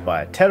clubbed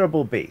by a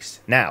terrible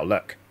beast. Now,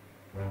 look.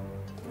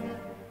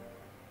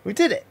 We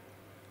did it.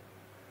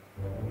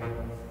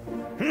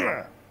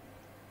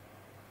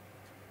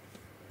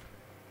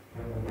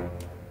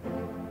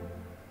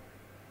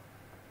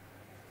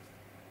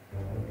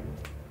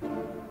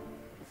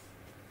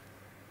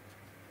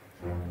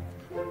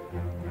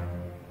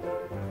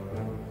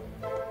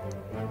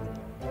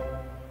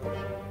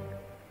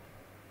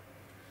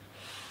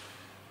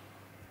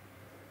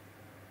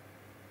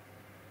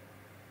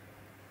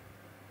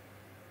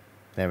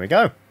 There we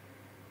go.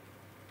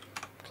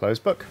 Close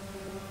book.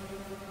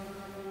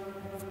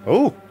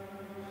 Oh!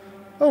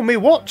 Oh, me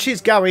watch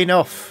is going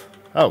off.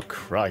 Oh,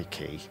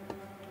 crikey.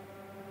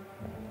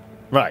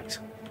 Right.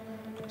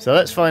 So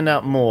let's find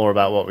out more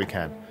about what we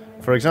can.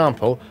 For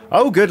example,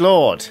 oh, good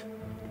lord.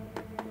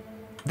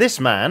 This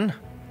man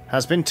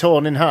has been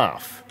torn in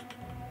half.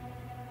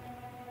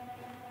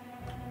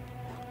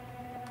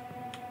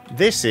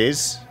 This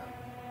is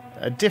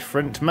a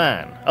different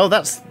man. Oh,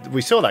 that's...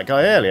 We saw that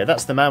guy earlier.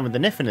 That's the man with the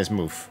niff in his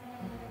moof.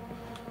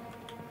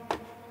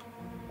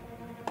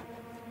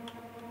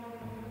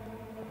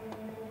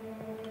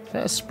 Is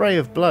that a spray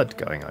of blood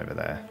going over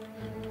there?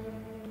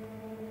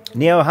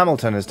 Neo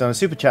Hamilton has done a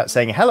super chat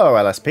saying, "Hello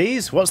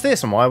LSPs, what's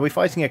this and why are we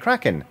fighting a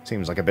Kraken?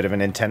 Seems like a bit of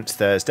an intense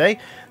Thursday."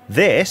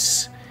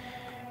 This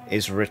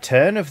is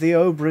Return of the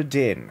Obra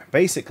Dinn.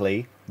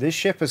 Basically, this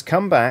ship has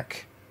come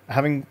back,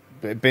 having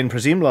been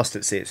presumed lost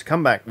at sea. It's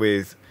come back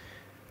with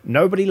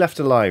nobody left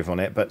alive on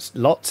it, but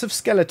lots of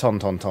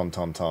skeletons,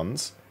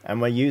 and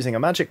we're using a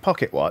magic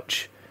pocket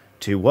watch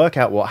to work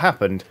out what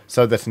happened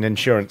so that an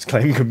insurance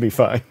claim can be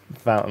filed.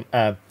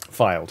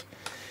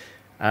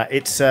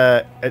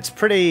 It's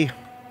pretty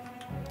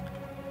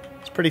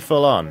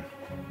full on.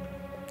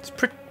 It's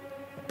pretty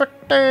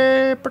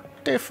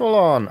full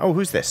on. Oh,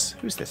 who's this?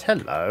 Who's this?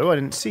 Hello, I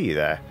didn't see you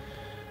there.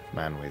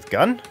 Man with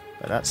gun.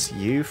 But that's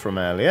you from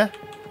earlier.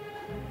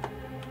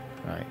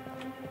 Right.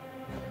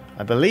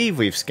 I believe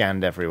we've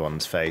scanned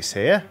everyone's face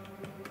here.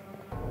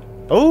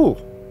 Oh!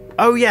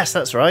 Oh, yes,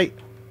 that's right.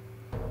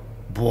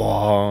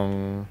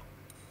 Bwong.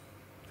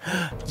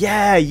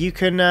 Yeah, you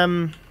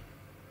can,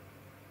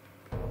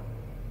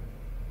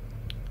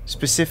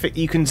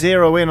 you can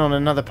zero in on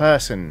another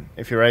person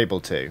if you're able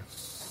to.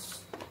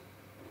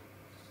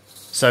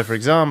 So, for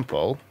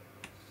example...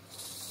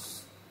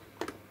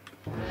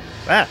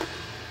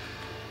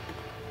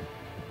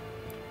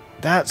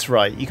 That's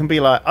right, you can be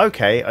like,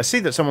 okay, I see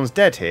that someone's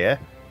dead here.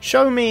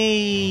 Show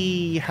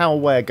me how,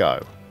 where,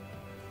 go.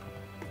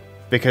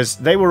 Because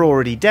they were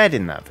already dead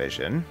in that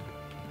vision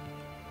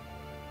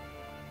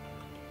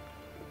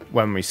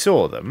when we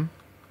saw them.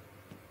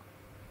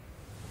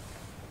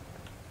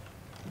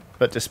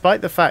 But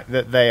despite the fact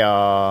that they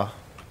are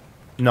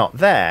not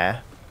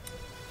there,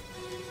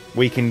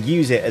 we can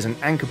use it as an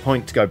anchor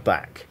point to go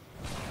back.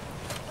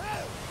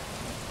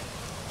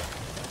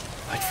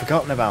 I'd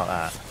forgotten about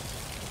that.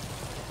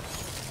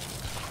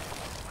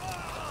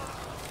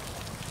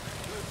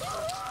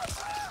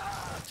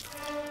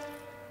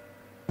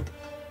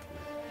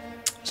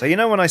 So you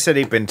know when I said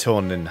he'd been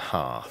torn in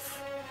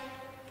half?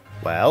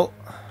 Well,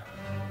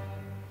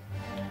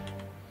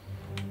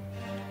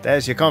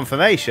 there's your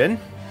confirmation.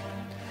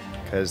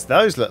 Because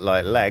those look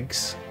like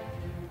legs,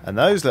 and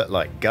those look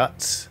like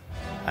guts,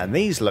 and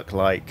these look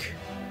like...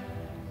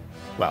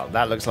 Well,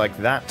 that looks like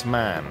that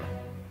man.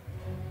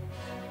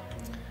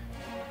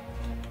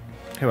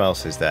 Who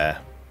else is there?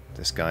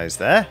 This guy's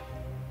there.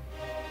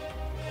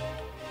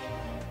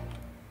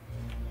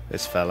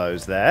 This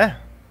fellow's there.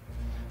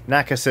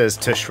 Naka says,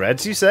 "To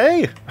shreds, you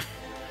say?"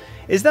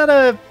 Is that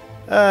a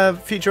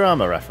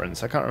Futurama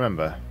reference? I can't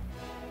remember.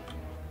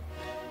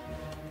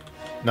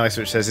 Nice,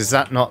 which says, "Is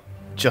that not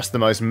just the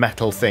most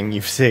metal thing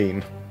you've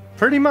seen?"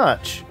 Pretty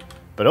much.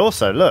 But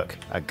also, look,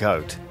 a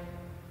goat.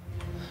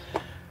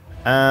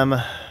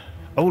 Oh,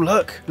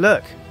 look,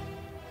 look.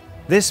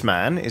 This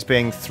man is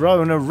being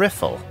thrown a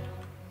riffle.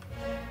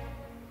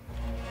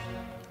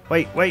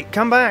 Wait,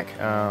 come back.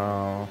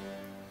 Oh.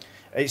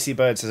 HC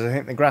Bird says, "I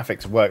think the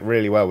graphics work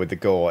really well with the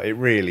gore." It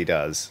really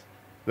does.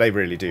 They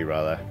really do,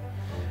 rather.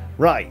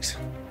 Right.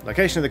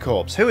 Location of the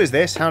corpse. Who is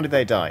this? How did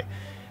they die?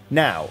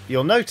 Now,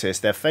 you'll notice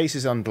their face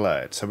is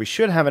unblurred, so we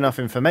should have enough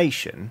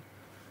information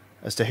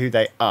as to who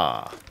they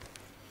are.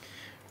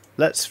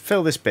 Let's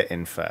fill this bit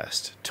in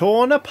first.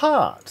 Torn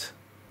apart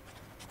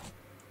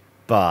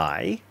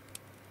by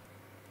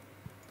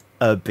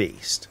a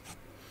beast.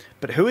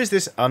 But who is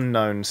this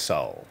unknown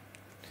soul?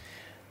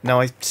 Now,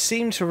 I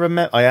seem to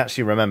remember... I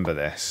actually remember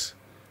this.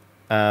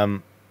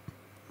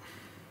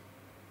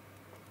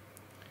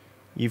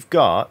 You've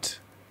got...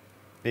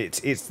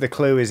 It's the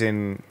clue is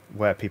in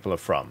where people are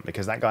from,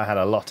 because that guy had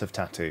a lot of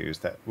tattoos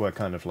that were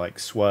kind of like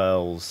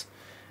swirls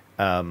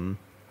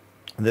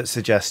that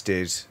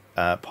suggested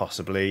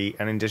possibly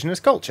an indigenous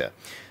culture.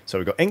 So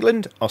we've got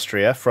England,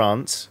 Austria,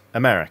 France,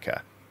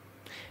 America.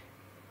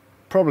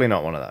 Probably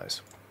not one of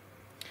those.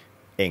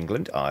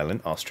 England,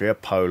 Ireland, Austria,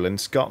 Poland,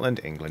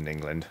 Scotland, England,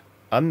 England.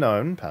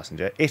 Unknown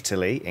passenger,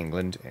 Italy,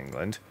 England,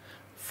 England.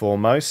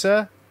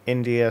 Formosa,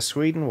 India,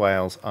 Sweden,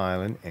 Wales,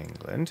 Ireland,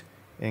 England.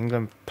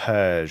 England,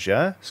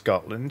 Persia,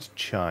 Scotland,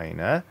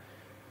 China.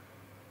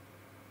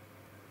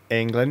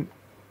 England,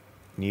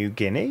 New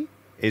Guinea.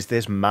 Is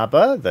this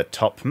Maba, the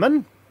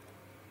topman?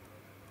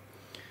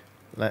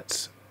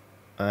 Let's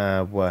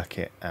work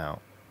it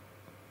out.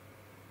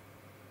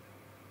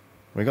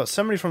 We got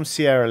somebody from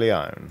Sierra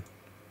Leone,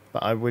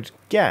 but I would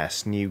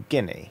guess New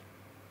Guinea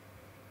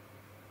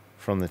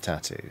from the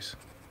tattoos.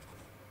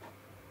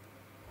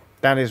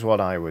 That is what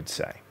I would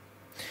say.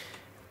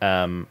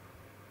 Orthogonalist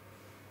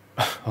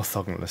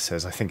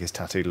says, I think his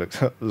tattoo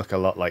look a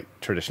lot like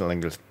traditional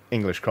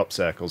English crop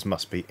circles.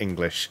 Must be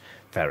English.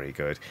 Very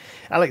good.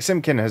 Alex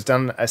Simkin has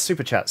done a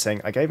super chat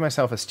saying, I gave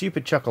myself a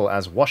stupid chuckle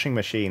as washing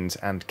machines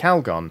and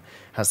Calgon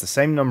has the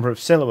same number of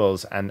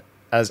syllables and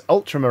as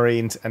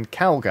ultramarines and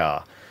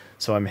Calgar.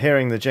 So I'm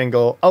hearing the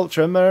jingle,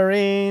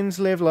 Ultramarines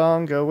live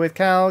longer with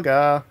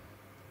Calgar.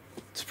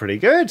 It's pretty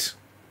good.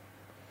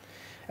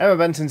 Emma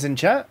Benton's in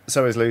chat.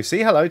 So is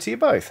Lucy. Hello to you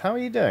both. How are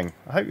you doing?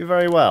 I hope you're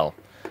very well.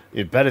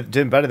 You're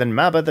doing better than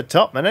Maba the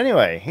Topman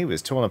anyway. He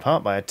was torn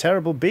apart by a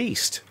terrible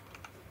beast.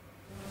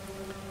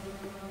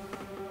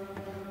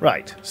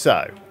 Right,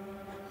 so.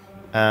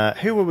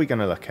 Who were we going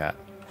to look at?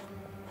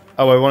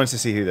 Oh, I wanted to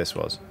see who this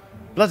was.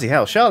 Bloody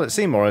hell, Charlotte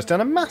Seymour has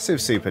done a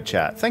massive super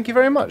chat. Thank you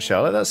very much,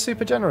 Charlotte. That's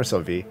super generous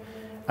of you.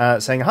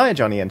 Saying, hi,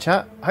 Johnny and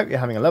chat. Hope you're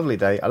having a lovely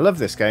day. I love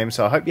this game,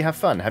 so I hope you have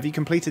fun. Have you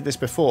completed this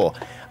before?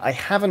 I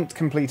haven't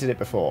completed it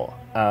before.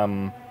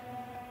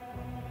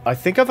 I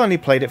think I've only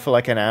played it for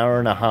like an hour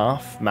and a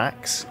half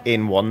max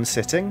in one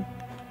sitting.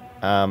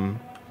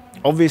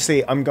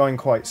 Obviously, I'm going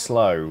quite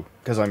slow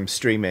because I'm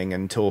streaming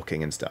and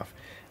talking and stuff.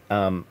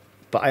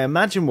 But I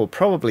imagine we'll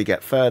probably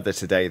get further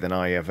today than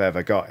I have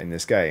ever got in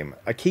this game.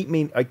 I keep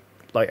meaning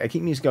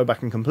to go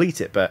back and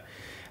complete it, but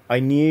I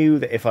knew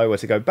that if I were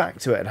to go back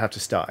to it, I'd have to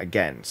start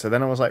again. So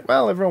then I was like,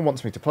 well, everyone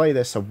wants me to play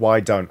this, so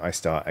why don't I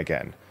start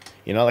again?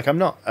 You know, like I'm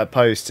not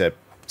opposed to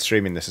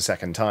streaming this a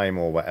second time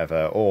or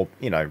whatever, or,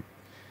 you know,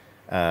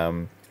 I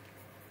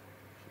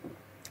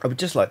would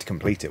just like to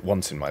complete it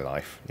once in my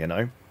life, you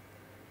know?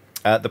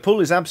 The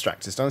Pool is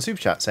Abstract has done a super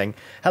chat saying,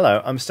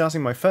 hello, I'm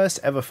starting my first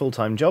ever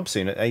full-time job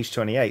soon at age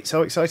 28.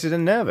 So excited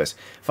and nervous.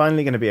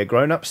 Finally going to be a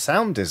grown-up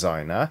sound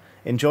designer.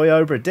 Enjoy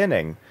Obra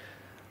Dinning.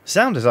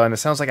 Sound designer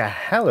sounds like a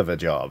hell of a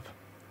job.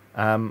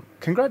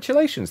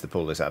 Congratulations, The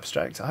Pool is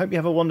Abstract. I hope you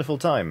have a wonderful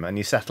time and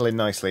you settle in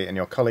nicely and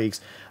your colleagues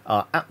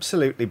are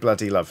absolutely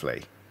bloody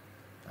lovely.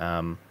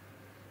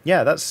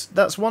 Yeah,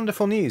 that's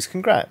wonderful news.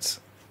 Congrats.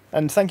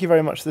 And thank you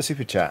very much for the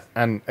super chat.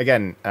 And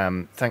again,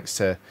 thanks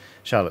to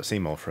Charlotte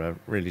Seymour for a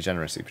really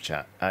generous super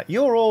chat.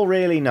 You're all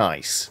really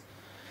nice.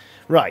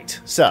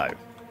 Right, so.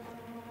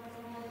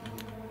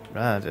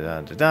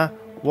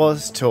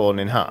 Was torn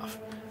in half.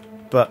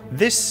 But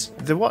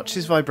the watch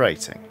is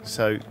vibrating.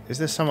 So is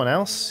there someone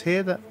else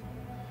here that...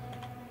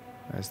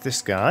 There's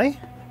this guy.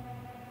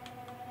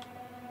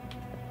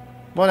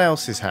 What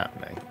else is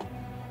happening?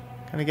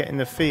 Kind of getting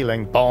the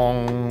feeling,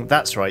 bong.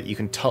 That's right, you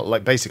can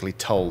basically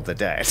toll the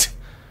dead.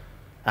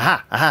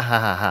 Aha, aha, ha,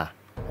 ha, ha.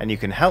 And you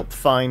can help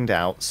find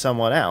out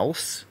someone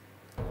else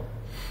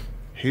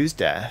whose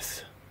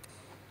death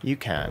you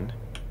can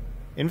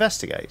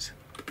investigate.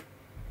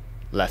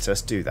 Let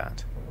us do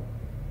that.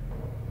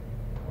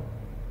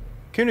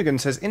 Coonigan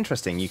says,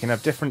 interesting, you can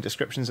have different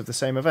descriptions of the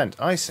same event.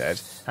 I said,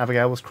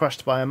 Abigail was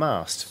crushed by a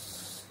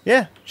mast.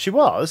 Yeah, she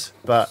was,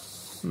 but...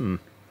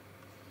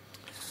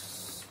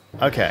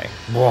 Okay.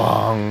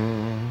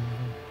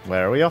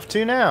 Where are we off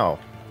to now?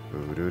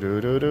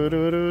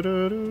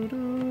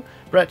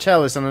 Brett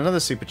Chell has done another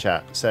super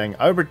chat saying,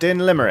 Obra Dinn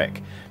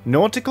Limerick.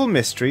 Nautical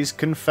mysteries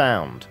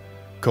confound.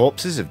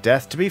 Corpses of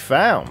death to be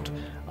found.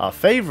 Our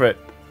favourite...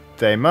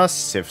 They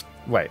must sift...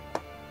 Wait.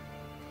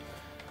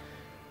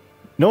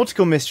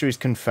 Nautical mysteries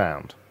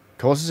confound.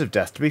 Causes of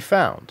death to be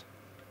found.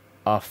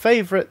 Our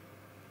favourite...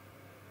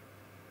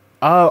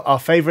 Oh, our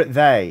favourite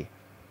they.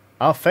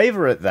 Our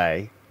favourite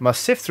they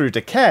must sift through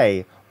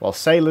decay while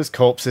sailors'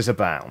 corpses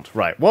abound.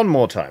 Right, one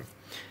more time.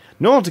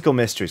 Nautical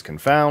mysteries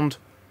confound.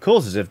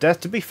 Causes of death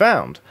to be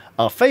found.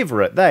 Our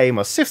favourite they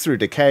must sift through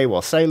decay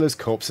while sailors'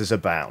 corpses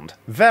abound.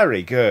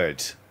 Very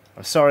good.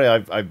 I'm sorry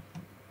I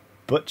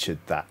butchered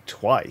that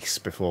twice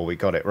before we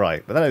got it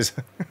right, but that is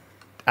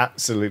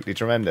absolutely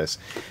tremendous.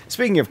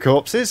 Speaking of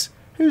corpses,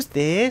 who's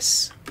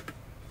this?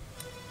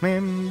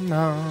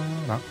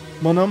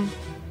 Monum.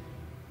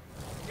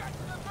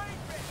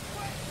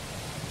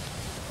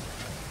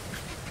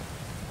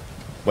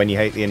 When you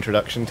hate the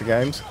introduction to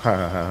games? Ha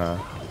ha ha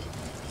ha.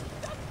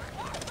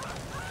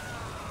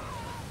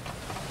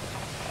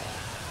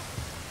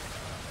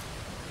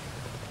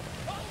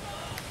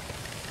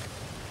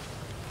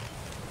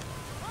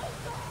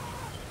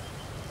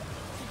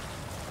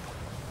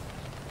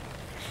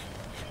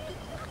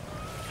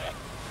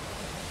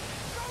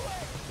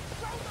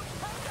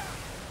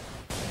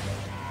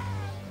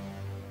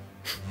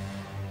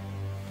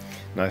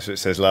 Nice, it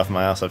says laugh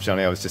my ass off,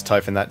 Johnny. I was just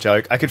typing that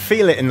joke. I could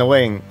feel it in the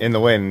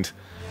wind.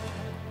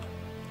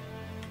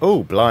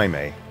 Oh,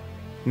 blimey.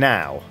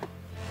 Now.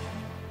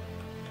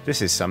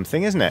 This is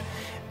something, isn't it?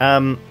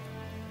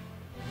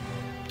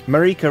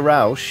 Marika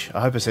Rausch,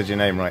 I hope I said your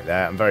name right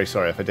there. I'm very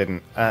sorry if I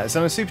didn't. It's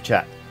on a super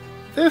chat.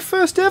 Their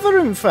first ever,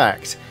 in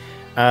fact.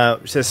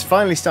 Says,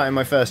 finally starting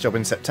my first job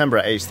in September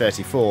at age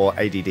 34.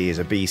 ADD is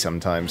a B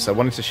sometimes, so I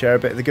wanted to share a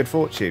bit of the good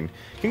fortune.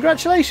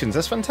 Congratulations,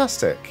 that's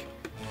fantastic.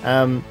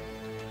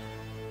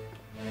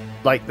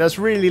 Like, that's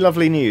really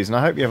lovely news, and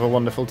I hope you have a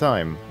wonderful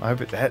time. I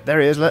hope it...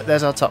 There he is, look,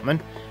 there's our topman.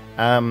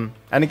 And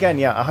again,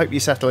 yeah, I hope you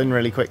settle in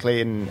really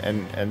quickly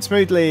and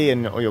smoothly,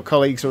 and all your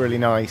colleagues are really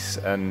nice,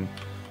 and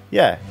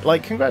yeah,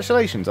 like,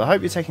 congratulations. I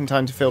hope you're taking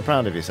time to feel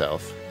proud of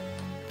yourself,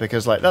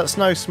 because, like, that's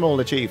no small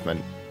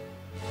achievement,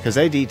 because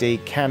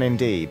ADD can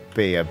indeed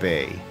be a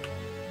B.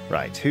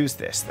 Right, who's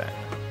this then?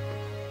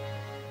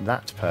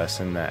 That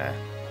person there.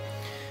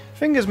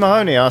 Fingers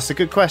Mahoney asked a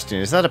good question.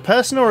 Is that a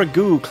person or a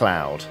goo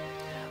cloud?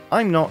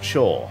 I'm not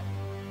sure.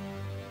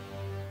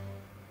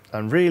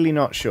 I'm really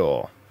not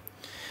sure.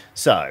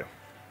 So,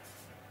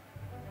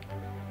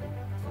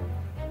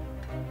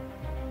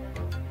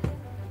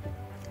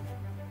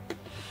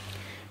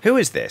 who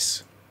is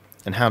this,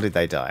 and how did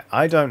they die?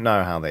 I don't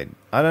know how they.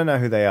 I don't know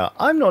who they are.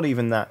 I'm not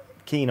even that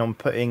keen on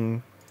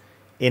putting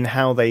in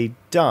how they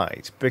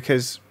died,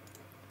 because,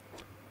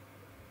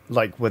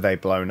 like, were they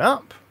blown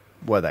up?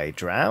 Were they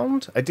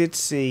drowned? I did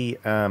see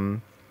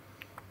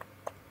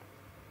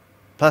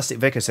Plastic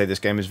Vicar say this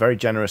game is very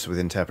generous with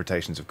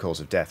interpretations of cause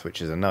of death,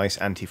 which is a nice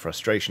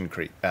anti-frustration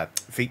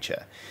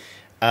feature.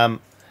 I'm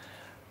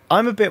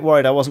a bit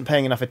worried I wasn't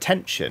paying enough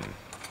attention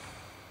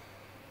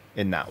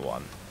in that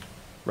one.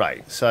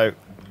 Right, so...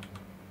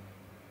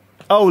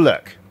 Oh,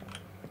 look.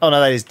 Oh,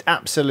 no, that is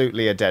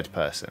absolutely a dead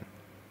person.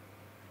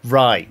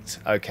 Right,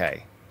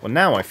 okay. Well,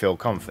 now I feel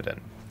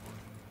confident.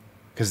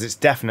 Because it's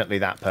definitely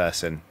that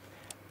person.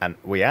 And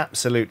we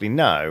absolutely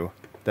know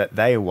that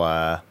they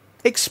were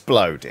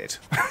exploded.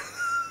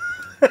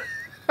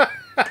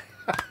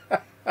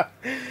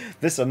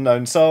 This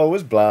unknown soul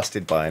was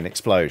blasted by an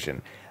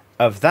explosion.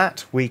 Of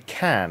that we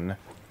can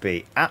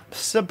be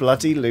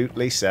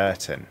abso-bloody-lutely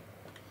certain.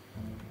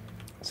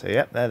 So,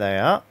 yep, there they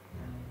are.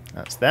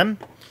 That's them.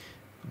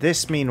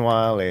 This,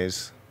 meanwhile,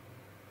 is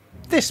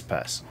this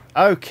person.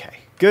 Okay,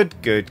 good,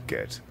 good,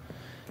 good.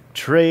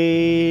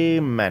 Tremendous.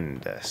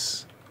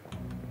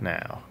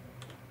 Now,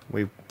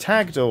 we've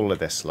tagged all of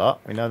this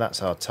lot. We know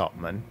that's our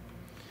topman.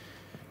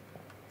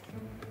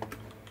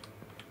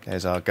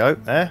 There's our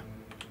goat there.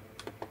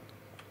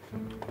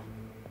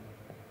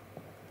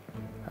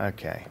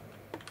 Okay.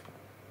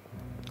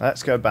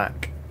 Let's go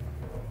back.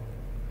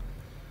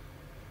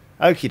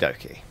 Okie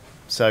dokie.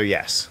 So,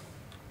 yes.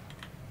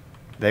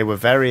 They were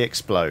very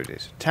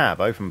exploded. Tab,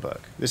 open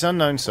book. This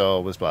unknown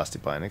soul was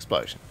blasted by an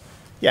explosion.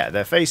 Yeah,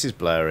 their face is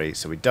blurry,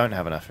 so we don't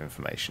have enough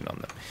information on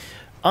them.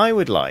 I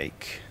would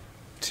like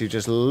to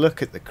just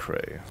look at the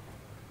crew.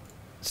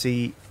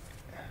 See...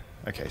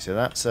 Okay, so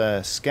that's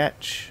a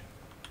sketch.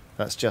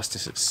 That's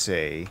Justice at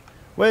Sea.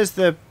 Where's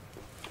the...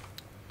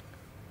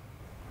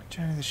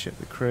 Journey the ship,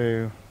 the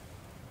crew.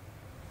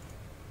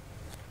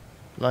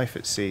 Life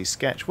at Sea,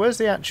 sketch. Where's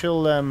the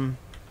actual...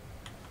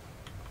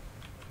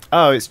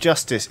 Oh, it's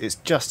Justice. It's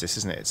Justice,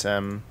 isn't it? It's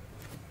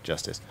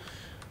Justice.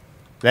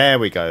 There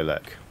we go,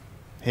 look.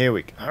 Here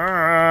we go.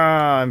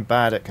 I'm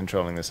bad at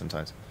controlling this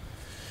sometimes.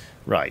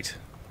 Right.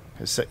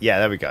 So, yeah,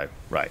 there we go.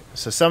 Right.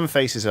 So some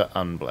faces are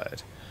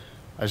unblurred.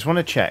 I just want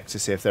to check to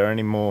see if there are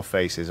any more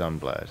faces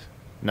unblurred.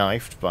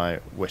 Knifed by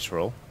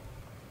Witterell.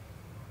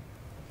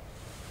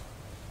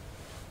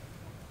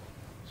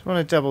 Just want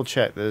to double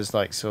check there's,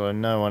 like, sort of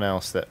no one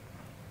else that...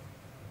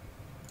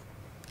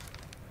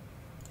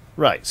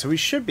 Right, so we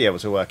should be able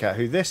to work out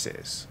who this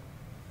is.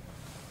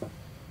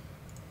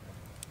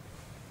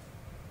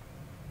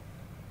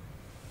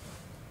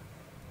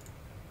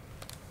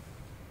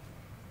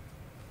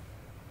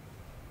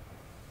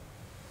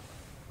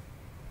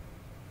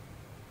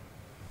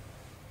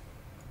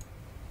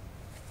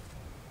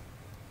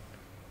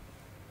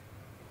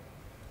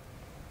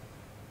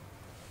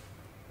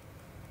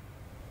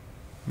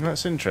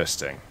 That's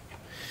interesting.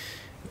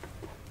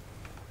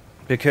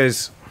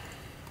 Because...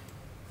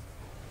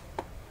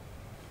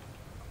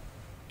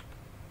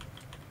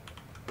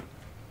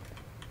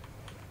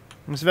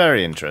 It's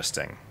very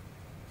interesting.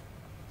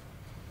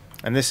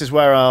 And this is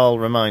where I'll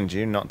remind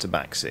you not to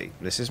backseat.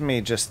 This is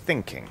me just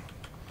thinking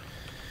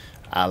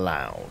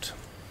aloud.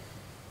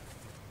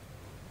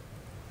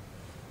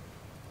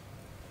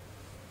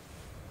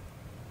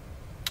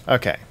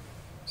 Okay.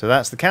 So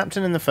that's the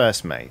captain and the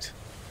first mate.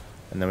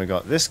 And then we've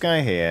got this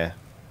guy here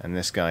and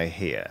this guy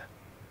here.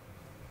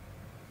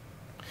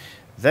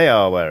 They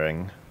are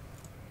wearing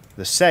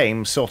the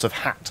same sort of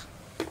hat.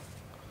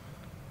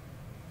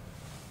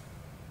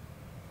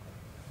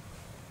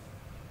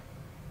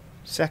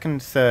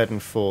 Second, third,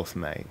 and fourth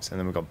mates. And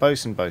then we've got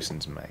bosun,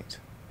 bosun's mate.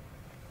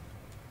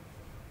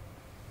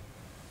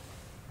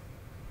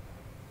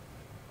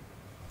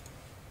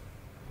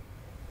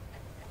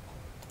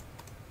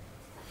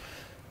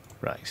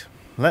 Right.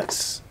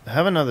 Let's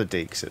have another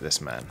deeks at this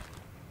man.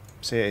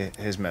 See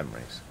his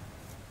memories.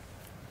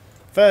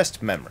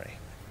 First memory.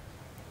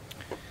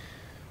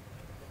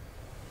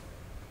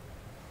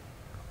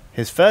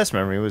 His first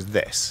memory was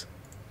this.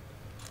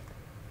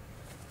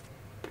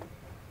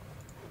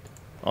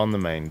 On the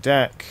main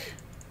deck.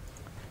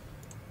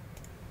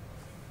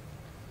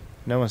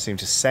 No one seemed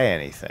to say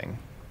anything.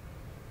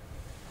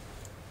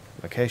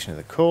 Location of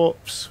the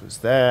corpse was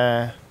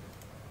there.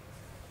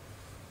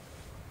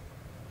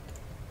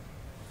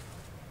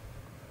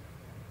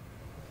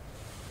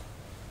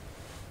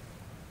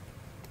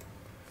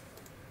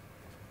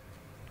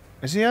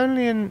 Is he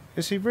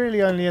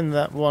really only in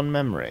that one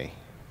memory?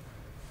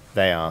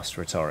 They asked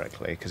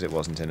rhetorically, because it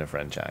wasn't in a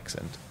French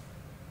accent.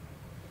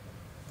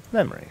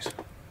 Memories.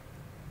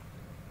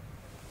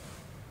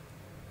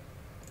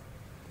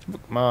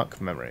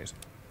 Bookmark memories.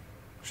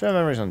 Show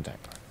memories on deck.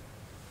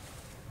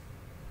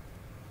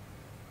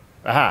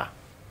 Aha!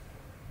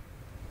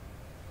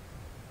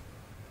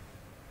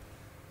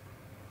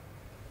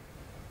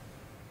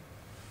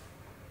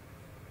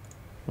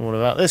 What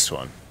about this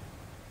one?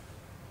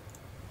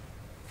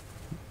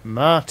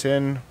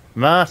 Martin.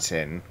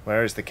 Martin,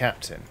 where is the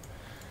captain?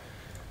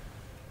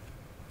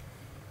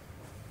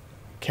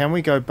 Can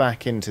we go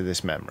back into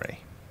this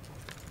memory?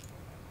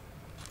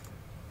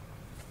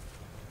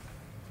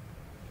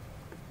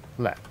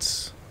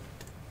 Let's.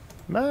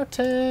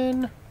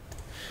 Martin!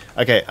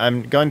 Okay,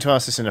 I'm going to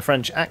ask this in a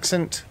French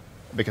accent,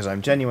 because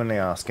I'm genuinely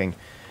asking.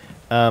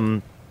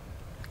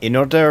 In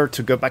order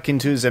to go back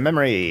into the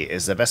memory,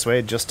 is the best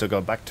way just to go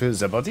back to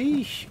the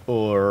body?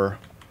 Or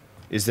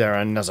is there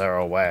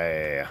another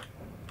way?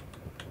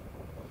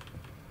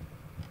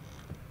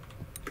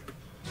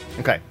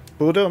 Okay,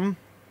 boredom.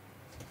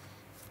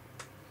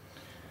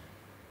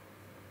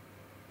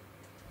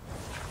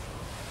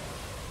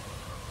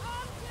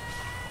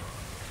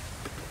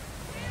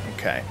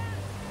 Okay.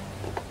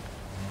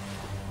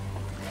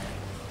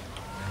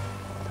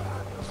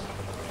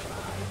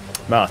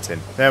 Martin.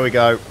 There we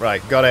go.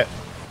 Right, got it.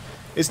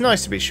 It's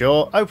nice to be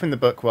sure. Open the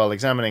book while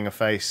examining a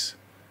face.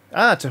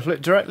 Ah, to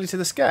flip directly to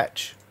the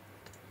sketch.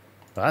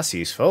 Well, that's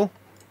useful.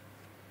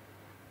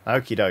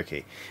 Okie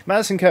dokie.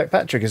 Madison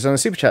Kirkpatrick is on a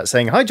super chat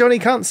saying, "Hi Johnny,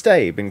 can't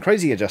stay. Been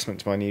crazy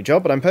adjustment to my new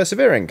job, but I'm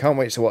persevering. Can't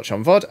wait to watch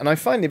on VOD, and I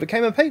finally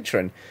became a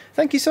patron."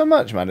 Thank you so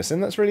much, Madison.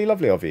 That's really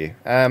lovely of you.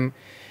 I'm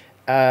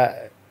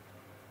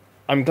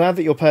glad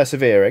that you're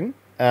persevering.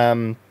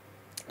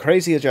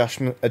 Crazy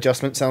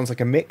adjustment sounds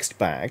like a mixed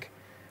bag,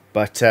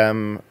 but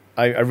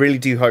I really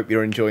do hope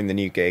you're enjoying the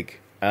new gig.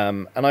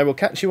 And I will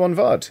catch you on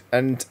VOD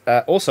and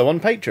also on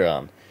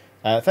Patreon.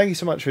 Thank you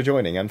so much for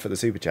joining and for the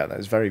super chat. That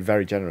was very,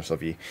 very generous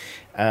of you.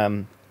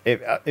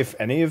 If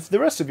any of the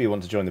rest of you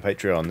want to join the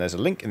Patreon, there's a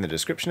link in the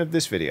description of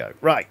this video.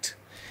 Right,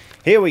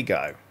 here we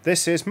go.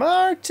 This is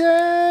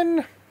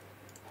Martin.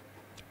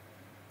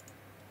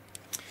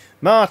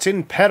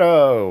 Martin Perot,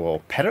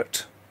 or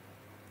Perrot,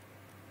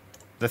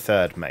 the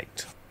third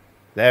mate.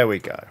 There we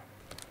go.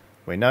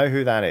 We know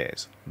who that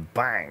is.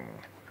 Bang.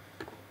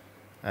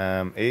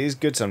 It is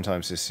good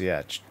sometimes to see,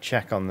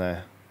 check on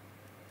the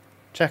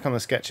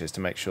sketches to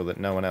make sure that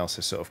no one else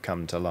has sort of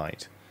come to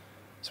light.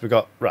 So we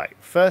got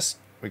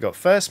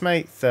first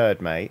mate,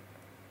 third mate,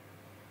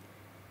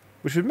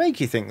 which would make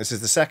you think this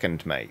is the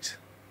second mate.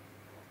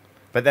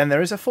 But then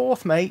there is a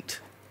fourth mate,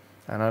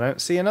 and I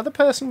don't see another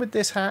person with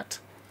this hat.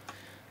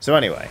 So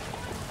anyway,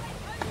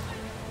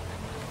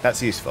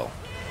 that's useful.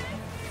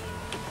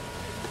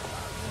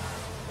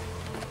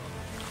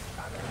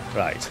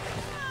 Right.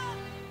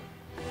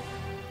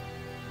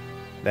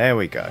 There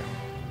we go.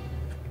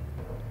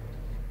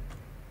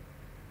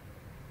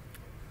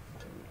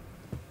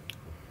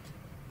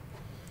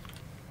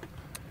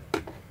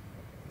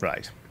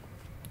 Right.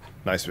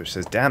 Nice, which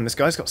says, "Damn, this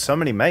guy's got so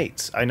many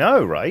mates." I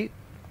know, right?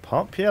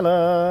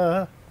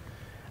 Popular.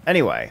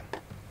 Anyway.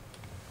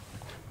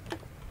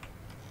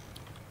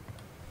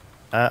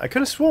 I could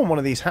have sworn one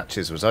of these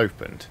hatches was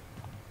opened.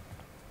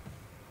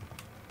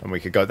 And we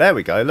could go... There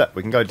we go. Look,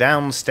 we can go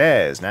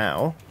downstairs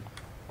now.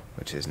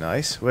 Which is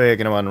nice. We're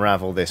going to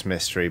unravel this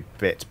mystery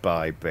bit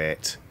by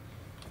bit.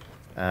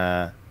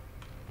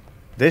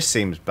 This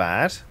seems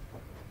bad.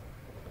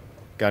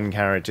 Gun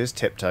carriages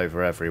tipped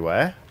over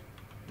everywhere.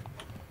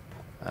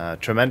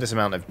 Tremendous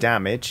amount of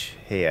damage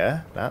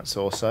here. That's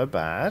also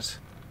bad.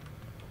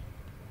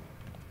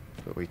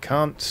 But we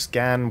can't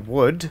scan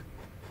wood.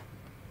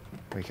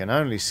 We can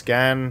only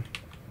scan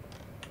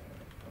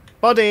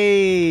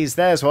bodies.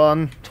 There's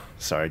one.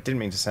 Sorry, didn't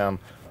mean to sound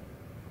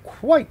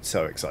quite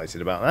so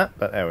excited about that,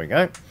 but there we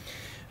go.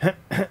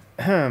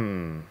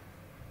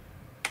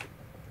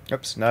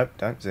 Oops, no,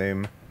 don't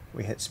zoom.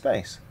 We hit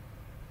space.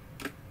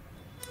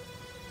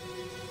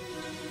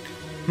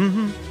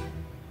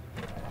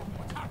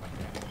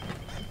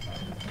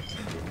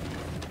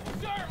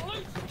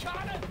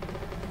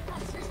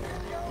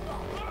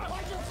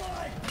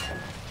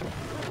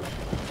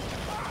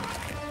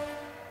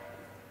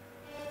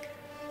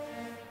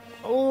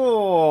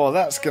 Oh,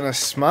 that's gonna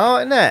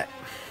smart, isn't it?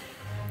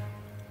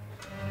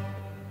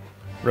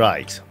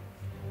 Right.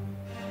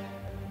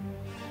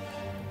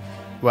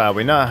 Well,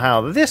 we know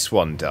how this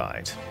one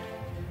died.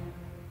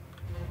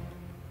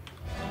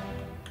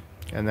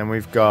 And then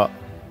we've got...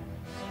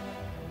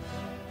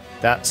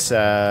 That's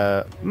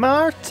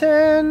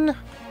Martin.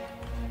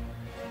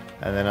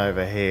 And then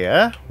over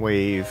here,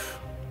 we've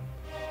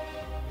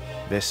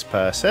this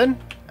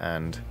person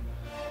and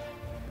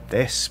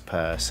this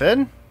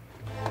person.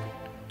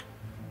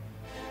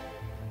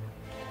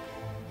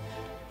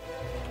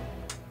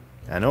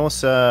 And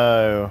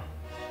also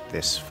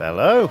this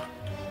fellow.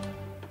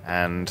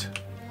 And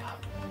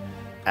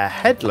a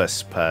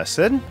headless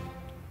person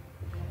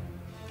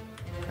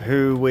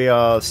who we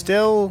are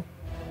still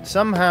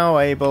somehow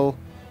able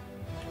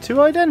to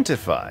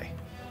identify.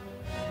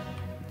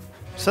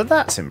 So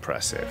that's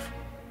impressive.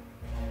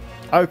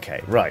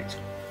 Okay, right.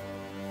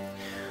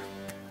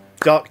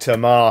 Dr.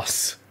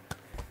 Mars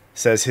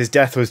says his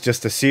death was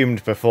just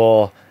assumed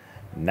before.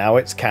 Now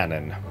it's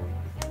canon.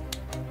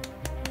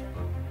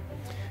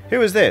 Who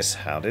was this?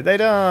 How did they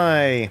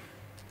die?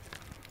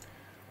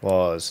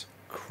 Was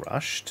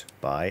crushed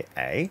by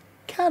a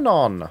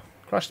cannon.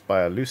 Crushed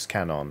by a loose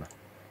cannon.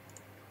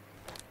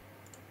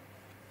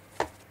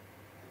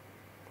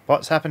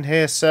 What's happened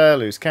here, sir?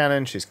 Loose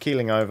cannon. She's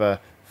keeling over.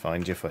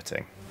 Find your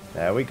footing.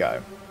 There we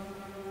go.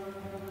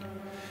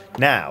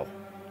 Now,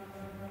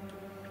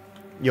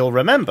 you'll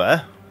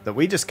remember that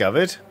we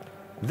discovered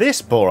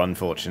this poor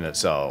unfortunate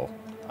soul.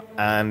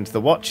 And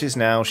the watch is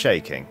now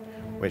shaking,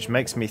 which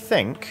makes me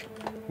think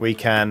we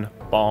can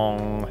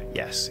bong.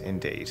 Yes,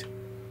 indeed.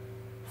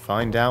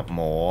 Find out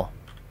more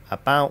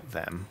about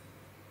them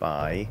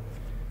by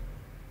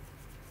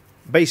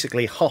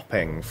basically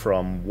hopping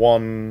from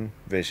one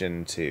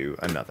vision to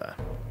another.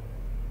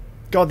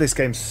 God, this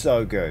game's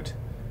so good.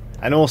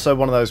 And also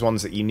one of those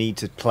ones that you need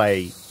to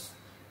play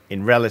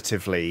in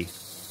relatively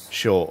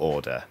short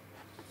order.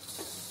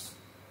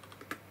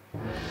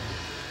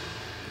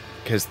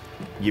 Because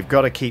you've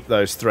got to keep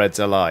those threads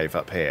alive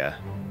up here.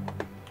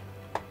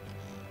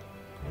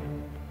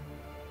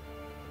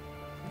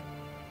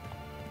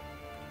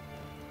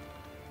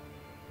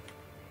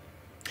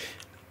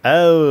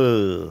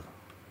 Oh.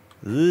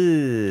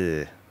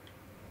 Ugh.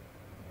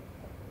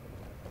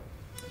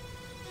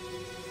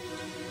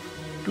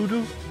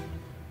 Doo-doo.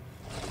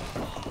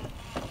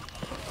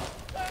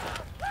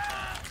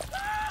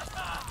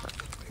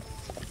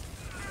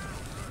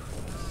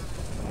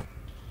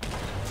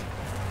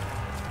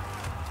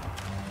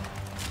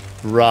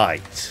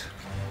 Right.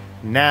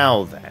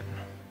 Now then.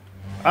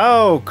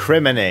 Oh,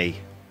 criminy.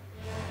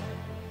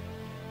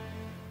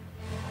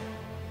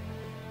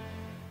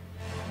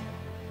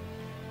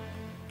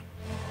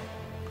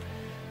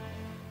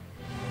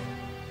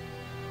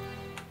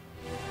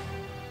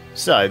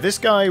 So, this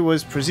guy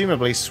was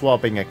presumably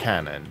swabbing a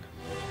cannon.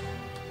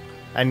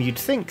 And you'd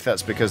think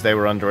that's because they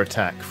were under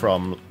attack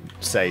from,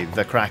 say,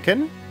 the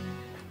Kraken.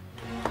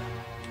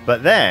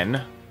 But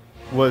then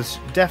was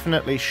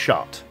definitely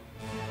shot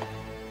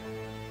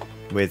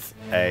with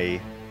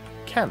a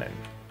cannon.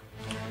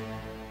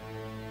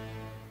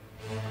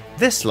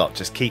 This lot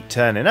just keep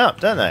turning up,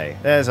 don't they?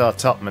 There's our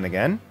topman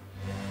again.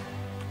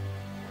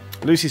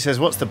 Lucy says,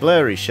 what's the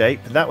blurry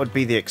shape? That would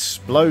be the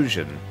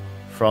explosion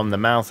from the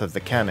mouth of the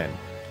cannon.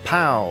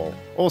 Pow!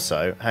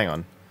 Also, hang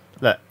on.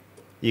 Look,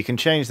 you can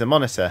change the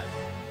monitor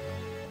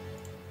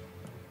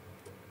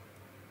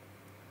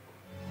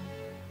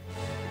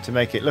to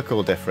make it look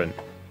all different.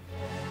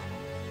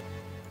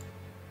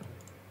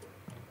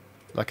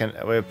 Like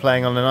we're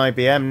playing on an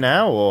IBM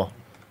now, or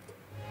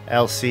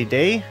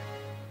LCD.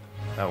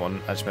 That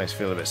one just makes me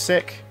feel a bit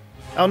sick.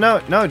 Oh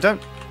no, no,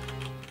 don't.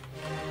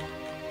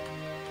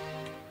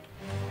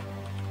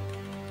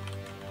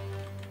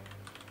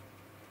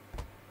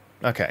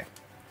 Okay.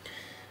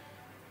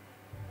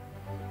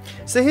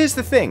 So here's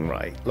the thing,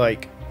 right?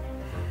 Like,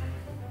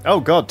 oh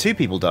god, 2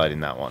 people died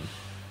in that one.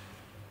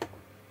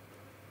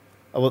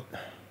 Oh well.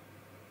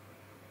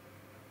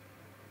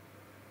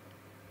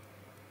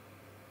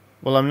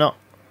 Well, I'm not.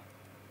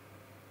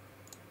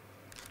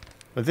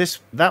 But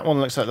that one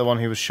looks like the one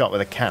who was shot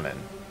with a cannon.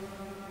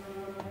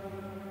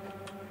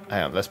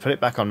 Hang on, let's put it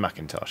back on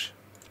Macintosh.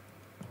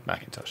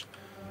 Macintosh.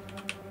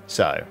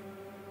 So,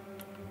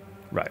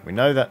 right, we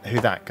know that who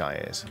that guy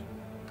is.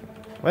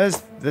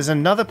 There's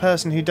another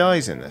person who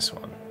dies in this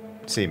one,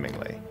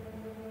 seemingly.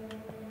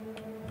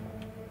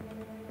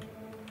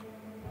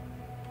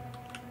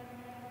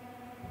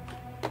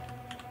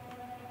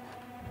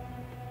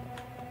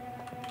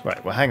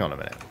 Right, well, hang on a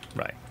minute.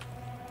 Right.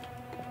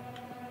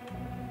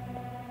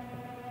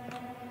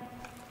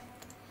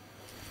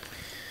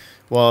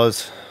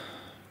 Was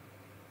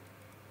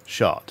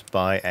shot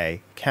by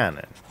a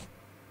cannon.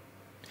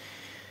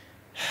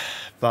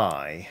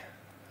 I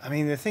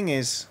mean, the thing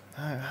is,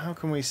 how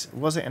can we...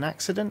 Was it an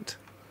accident?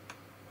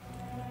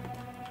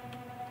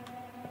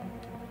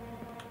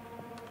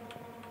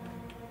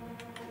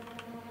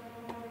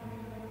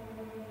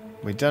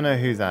 We don't know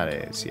who that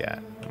is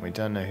yet. And we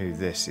don't know who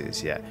this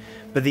is yet.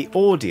 But the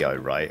audio,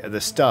 right, at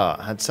the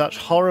start had such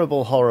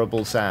horrible,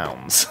 horrible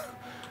sounds.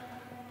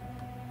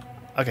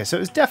 Okay, so it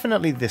was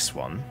definitely this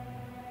one.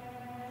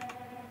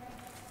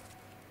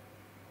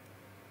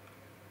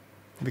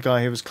 The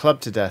guy who was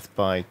clubbed to death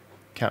by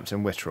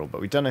Captain Wittrell,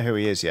 but we don't know who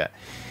he is yet.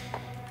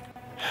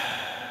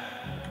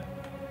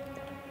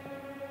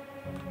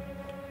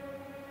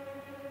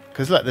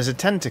 Because look, there's a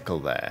tentacle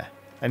there.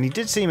 And he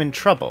did seem in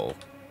trouble.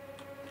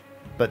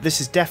 But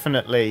this is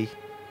definitely...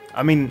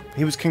 I mean,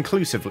 he was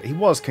conclusively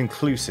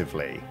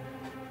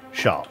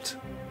shot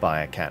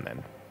by a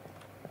cannon.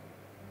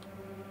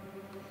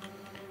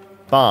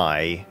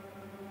 By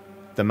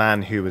the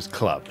man who was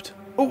clubbed.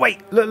 Oh, wait!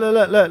 Look, look,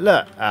 look, look,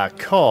 look! A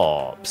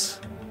corpse.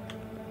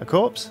 A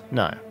corpse?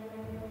 No.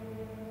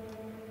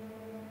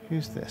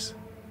 Who's this?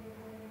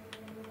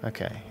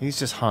 Okay, he's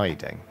just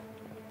hiding.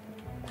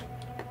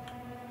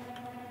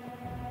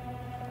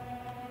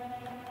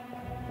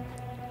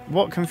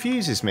 What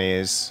confuses me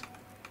is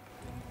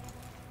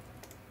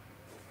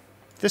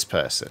this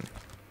person.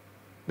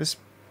 This...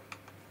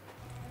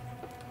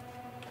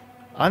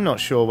 I'm not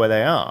sure where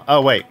they are.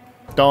 Oh, wait.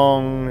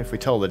 Dong. If we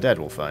toll the dead,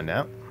 we'll find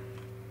out.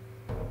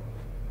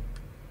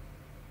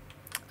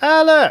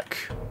 Ah, look!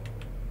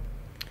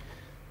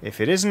 If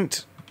it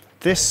isn't,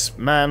 this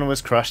man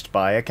was crushed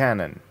by a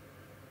cannon.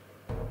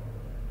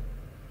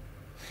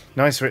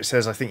 Nice where it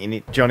says, I think you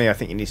need... Johnny, I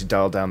think you need to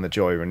dial down the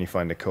joy when you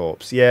find a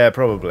corpse. Yeah,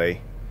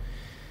 probably.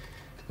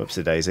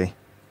 Whoopsie-daisy.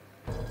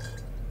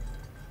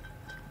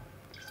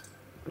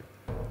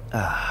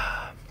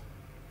 Ah.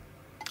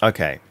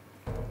 Okay.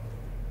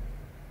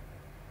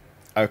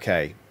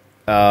 Okay.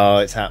 Oh,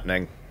 it's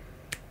happening.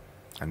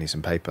 I need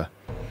some paper.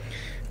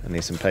 I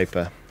need some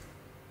paper.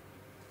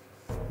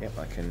 Yep,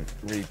 I can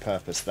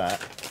repurpose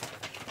that.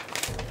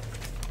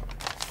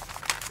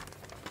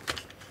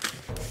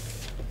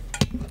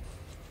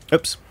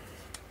 Oops.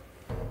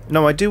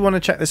 No, I do want to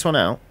check this one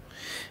out.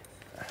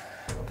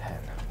 Pen.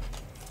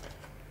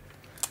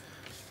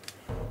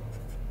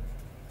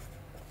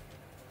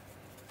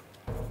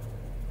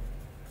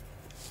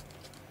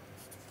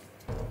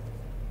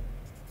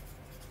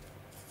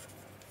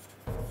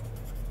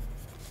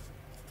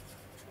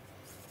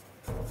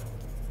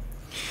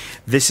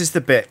 This is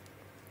the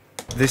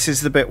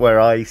bit where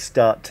I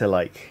start to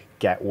like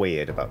get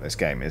weird about this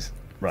game. Is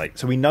right.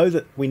 So we know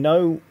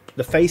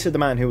the face of the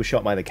man who was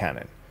shot by the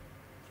cannon.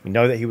 We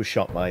know that he was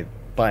shot by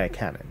a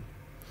cannon.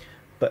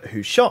 But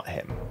who shot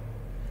him?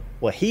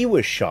 Well, he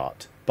was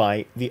shot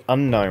by the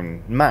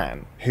unknown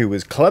man who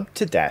was clubbed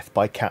to death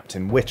by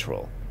Captain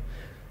Wittrell.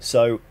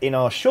 So in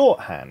our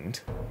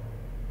shorthand,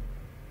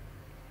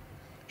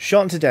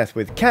 shot to death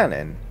with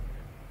cannon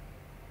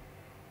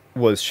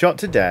was shot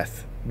to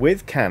death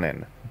with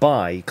cannon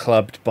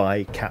clubbed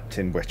by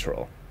Captain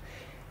Wittrell.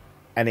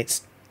 And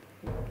it's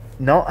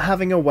not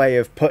having a way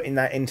of putting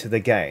that into the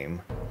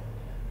game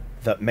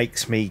that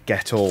makes me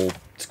get all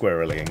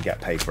squirrely and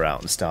get paper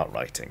out and start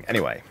writing.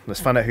 Anyway, let's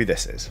find out who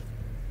this is.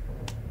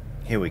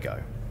 Here we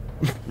go.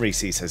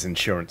 Reese says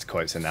insurance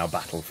quotes are now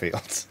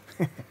battlefields.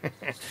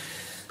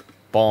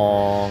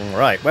 Bong.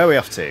 Right, where are we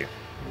off to?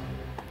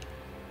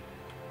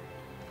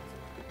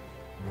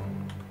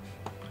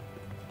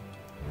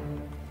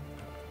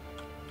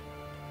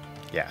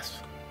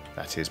 Yes,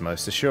 that is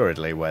most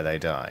assuredly where they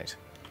died.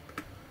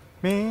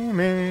 Me,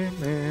 me,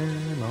 me,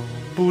 no,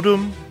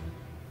 boodum.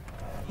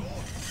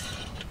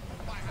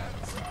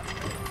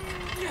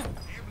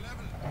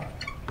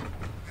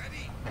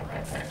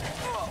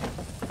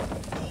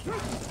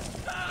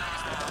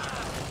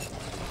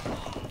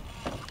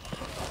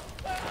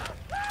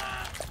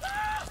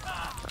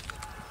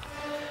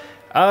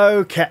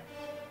 Okay.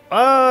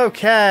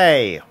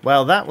 Okay.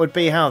 Well, that would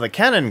be how the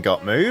cannon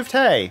got moved,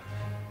 hey?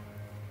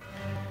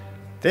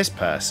 This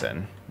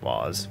person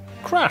was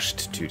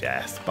crushed to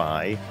death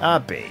by a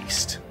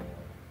beast.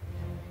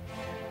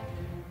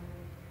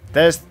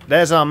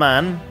 There's our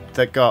man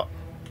that got...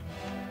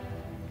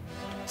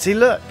 See,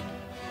 look.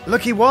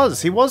 Look, he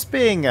was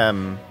being,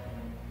 Oh,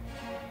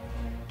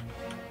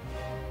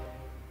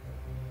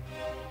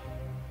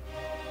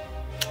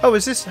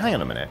 is this... Hang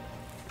on a minute.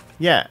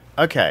 Yeah,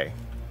 okay.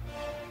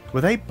 Were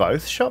they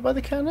both shot by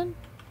the cannon?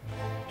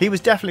 He was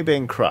definitely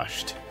being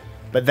crushed,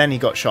 but then he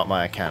got shot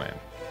by a cannon.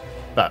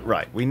 But,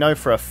 right, we know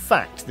for a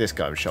fact this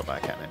guy was shot by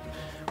a cannon.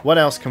 What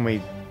else can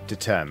we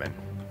determine?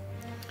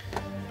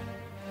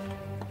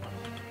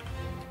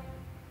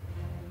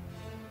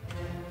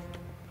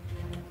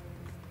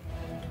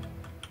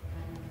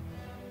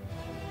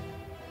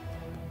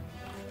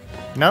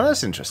 Now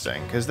that's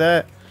interesting, because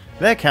their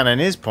cannon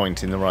is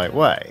pointing the right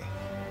way.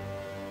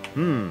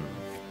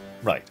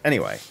 Right,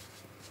 anyway.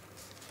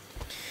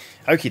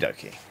 Okie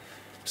dokie.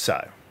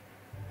 So.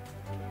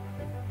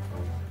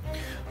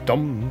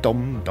 Dum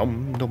dum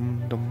dum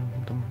dum dum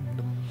dum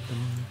dum.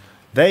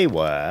 They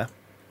were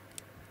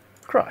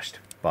crushed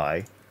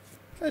by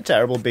a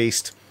terrible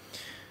beast.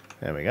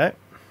 There we go.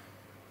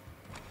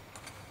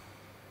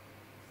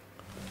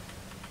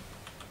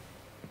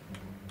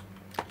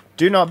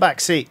 Do not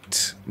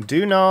backseat.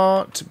 Do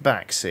not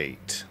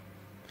backseat.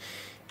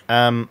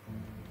 I'm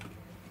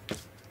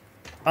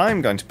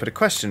going to put a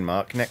question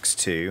mark next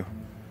to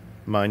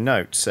my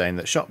note saying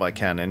that shot by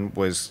cannon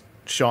was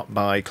shot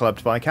by,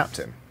 clubbed by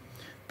captain.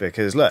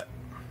 Because look,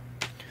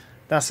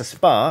 That's a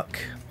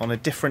spark on a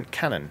different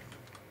cannon.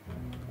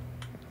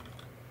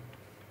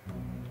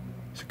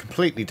 It's a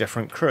completely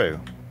different crew.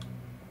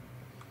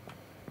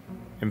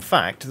 In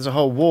fact, there's a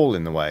whole wall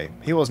in the way.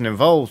 He wasn't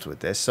involved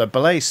with this, so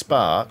Belay's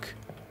spark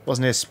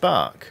wasn't his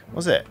spark,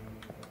 was it?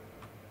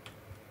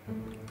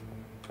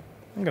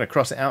 I'm going to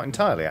cross it out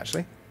entirely,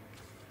 actually.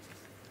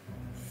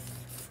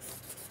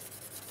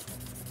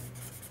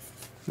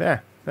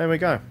 There we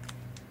go.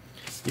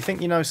 You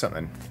think you know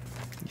something?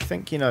 You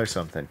think you know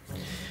something?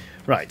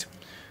 Right.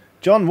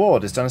 John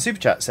Ward has done a super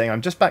chat saying,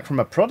 I'm just back from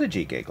a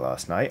Prodigy gig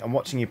last night, and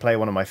watching you play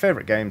one of my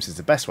favourite games is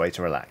the best way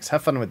to relax.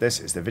 Have fun with this.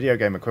 It's the video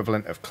game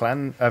equivalent of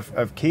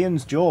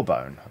Kian's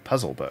Jawbone, a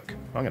puzzle book.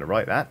 I'm going to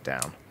write that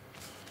down.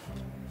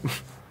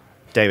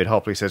 David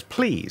Hopley says,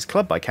 please,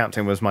 Club by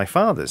Captain was my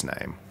father's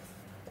name.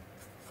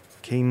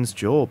 Keen's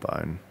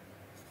Jawbone.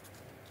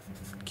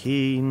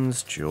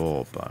 Keen's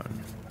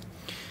Jawbone.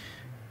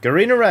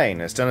 Garina Rain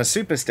has done a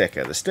super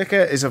sticker. The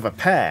sticker is of a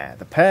pear.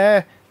 The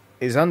pear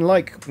is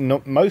unlike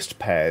most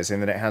pears in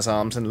that it has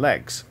arms and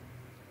legs.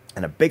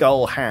 And a big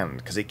old hand,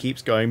 because it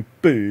keeps going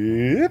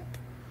boop,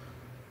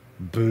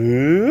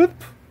 boop,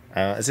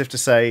 as if to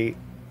say,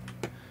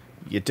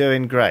 you're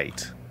doing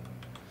great.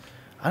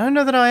 I don't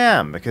know that I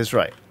am, because,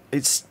 right,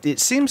 it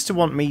seems to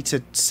want me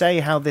to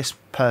say how this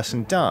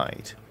person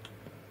died.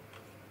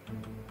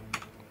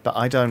 But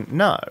I don't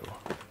know.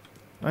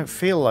 I don't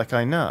feel like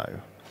I know.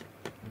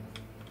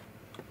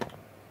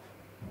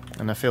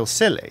 And I feel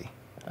silly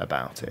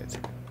about it.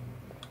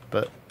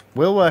 But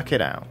we'll work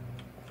it out.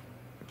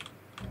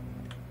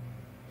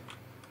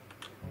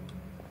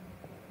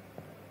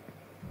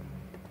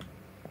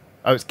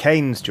 Oh, it's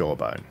Kane's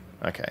Jawbone.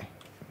 Okay.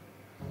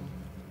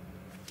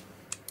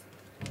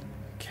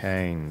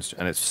 Kane's...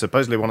 And it's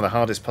supposedly one of the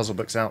hardest puzzle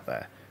books out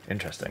there.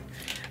 Interesting.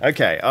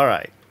 Okay,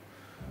 alright.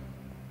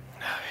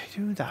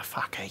 Who the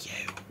fuck are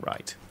you?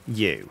 Right.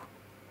 You.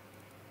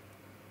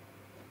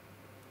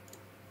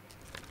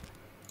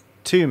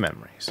 2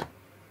 memories.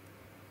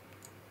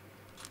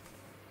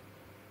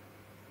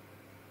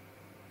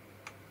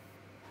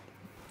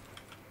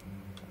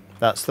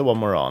 That's the one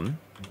we're on.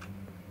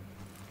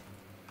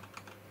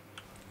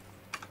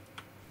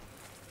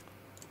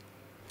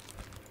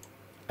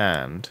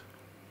 And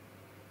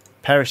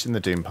Perished in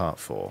the Doom Part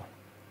 4.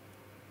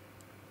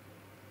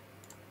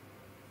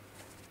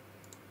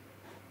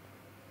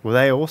 Were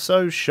they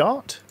also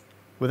shot?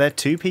 Were there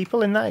 2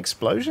 people in that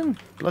explosion?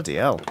 Bloody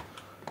hell.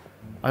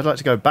 I'd like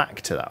to go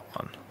back to that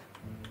one.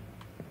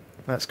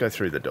 Let's go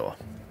through the door.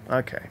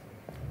 Okay.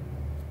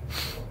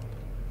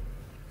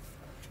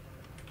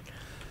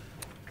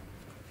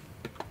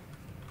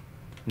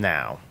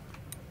 Now,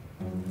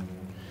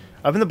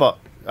 open the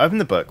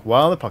book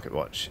while the pocket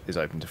watch is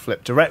open to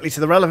flip directly to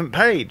the relevant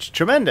page.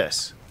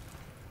 Tremendous.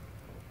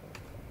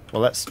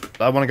 Well,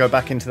 I want to go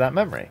back into that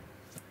memory.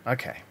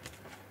 Okay.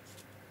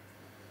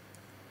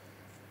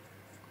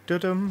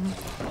 Dum.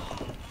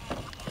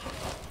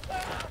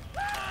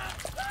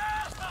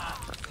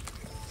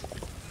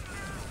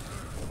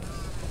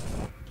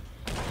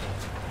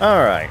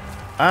 All right.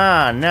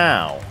 Ah,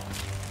 now,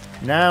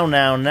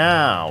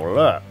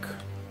 look.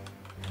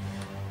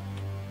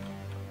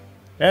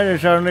 There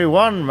is only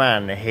one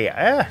man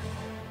here,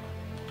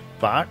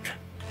 but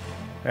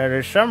there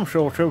is some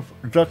sort of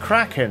the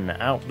Kraken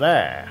out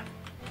there.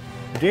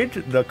 Did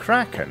the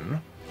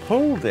Kraken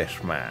pull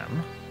this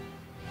man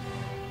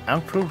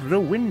out of the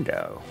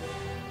window?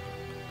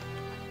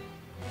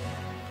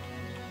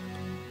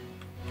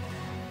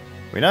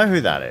 We know who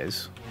that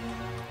is.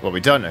 Well,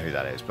 we don't know who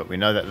that is, but we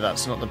know that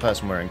that's not the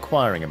person we're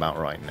inquiring about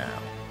right now.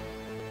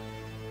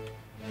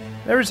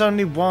 There is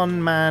only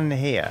one man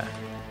here.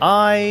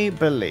 I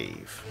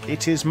believe,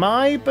 it is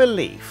my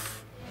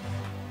belief,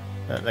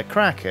 that the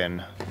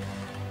Kraken,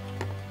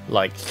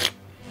 like,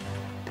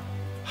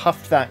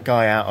 huffed that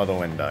guy out of the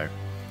window.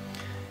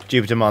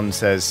 Jupiter Mon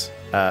says,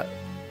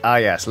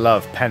 yes,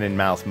 love pen in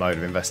mouth mode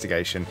of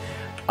investigation.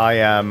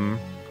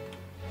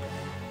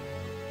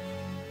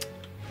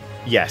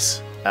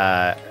 Yes,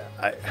 I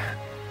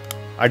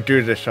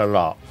do this a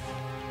lot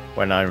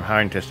when I'm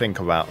having to think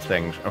about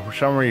things, and for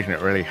some reason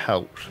it really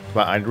helps,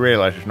 but I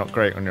realise it's not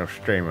great when you're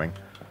streaming.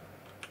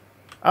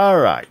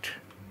 Alright.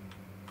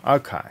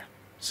 Okay.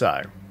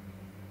 So.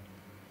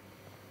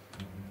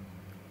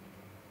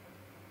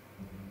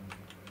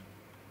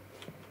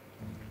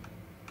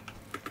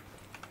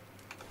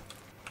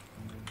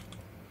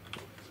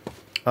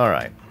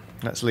 Alright.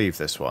 Let's leave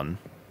this one.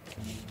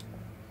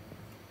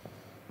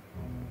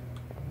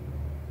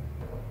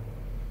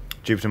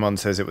 Jupitermon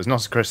says it was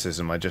not a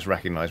criticism, I just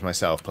recognised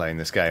myself playing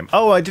this game.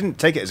 Oh, I didn't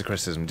take it as a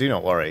criticism, do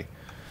not worry.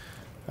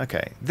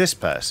 Okay, this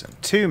person.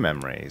 2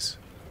 memories.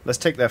 Let's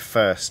take their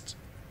first...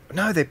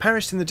 No, they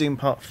perished in the Doom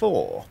Part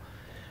 4.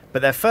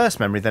 But their first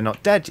memory, they're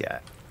not dead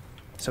yet.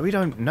 So we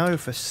don't know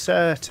for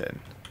certain.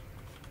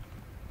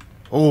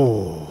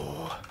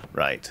 Oh,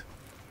 right.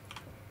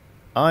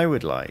 I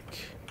would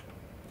like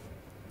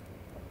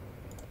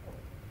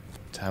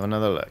to have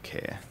another look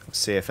here. Let's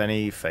see if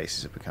any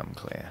faces have become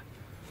clear.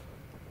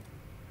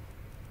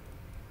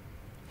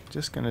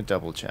 Just going to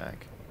double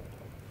check.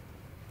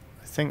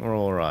 think we're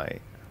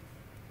alright.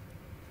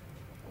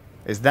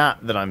 Is that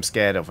I'm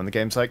scared of when the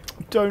game's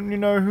like, don't you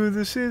know who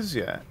this is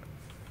yet?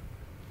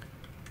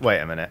 Wait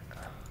a minute.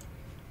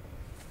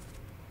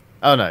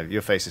 Oh no,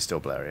 your face is still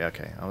blurry.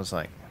 Okay, I was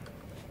like...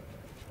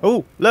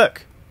 Oh,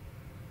 look!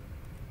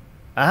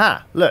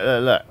 Aha! Look,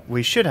 look, look.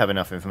 We should have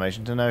enough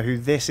information to know who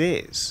this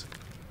is.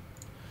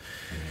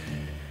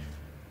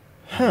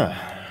 Huh.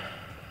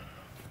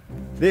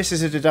 This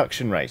is a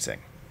deduction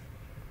rating.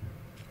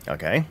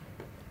 Okay.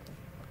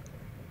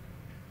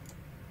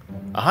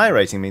 A high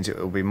rating means it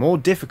will be more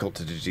difficult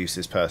to deduce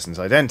this person's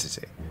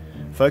identity.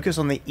 Focus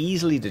on the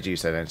easily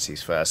deduced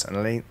identities first,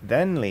 and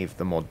then leave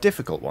the more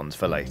difficult ones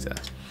for later.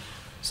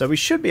 So we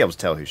should be able to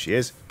tell who she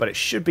is, but it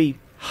should be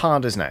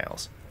hard as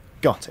nails.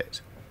 Got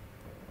it.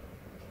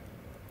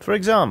 For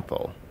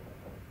example,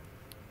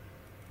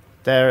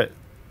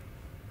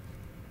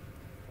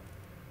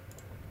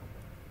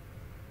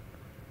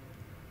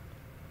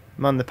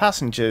 among the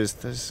passengers,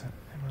 there's...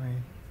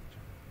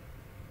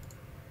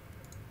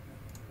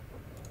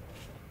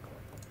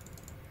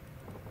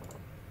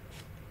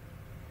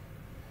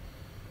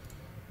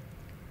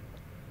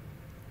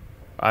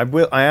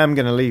 I am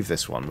going to leave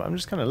this one, but I'm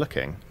just kind of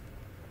looking.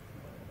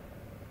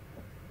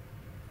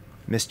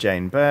 Miss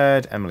Jane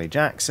Bird, Emily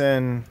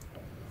Jackson.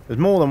 There's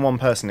more than one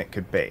person it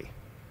could be.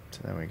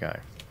 So there we go.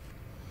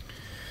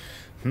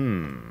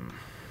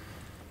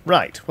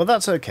 Right, well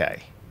that's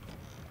okay.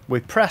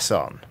 We press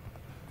on.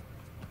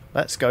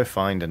 Let's go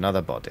find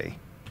another body.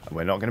 And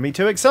we're not going to be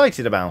too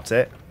excited about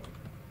it.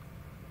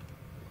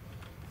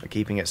 We're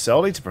keeping it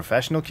solely to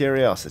professional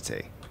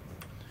curiosity.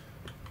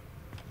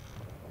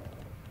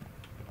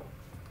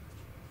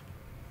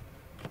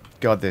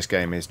 God, this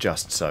game is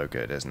just so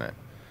good, isn't it?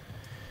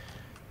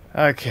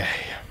 Okay.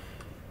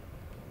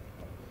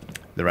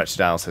 The Wretched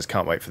Owl says,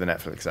 can't wait for the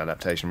Netflix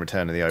adaptation,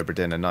 Return of the Obra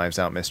Dinn, a Knives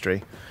Out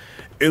mystery.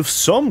 If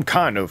some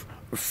kind of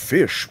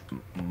fish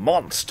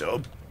monster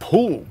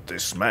pulled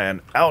this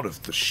man out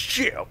of the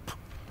ship,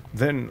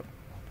 then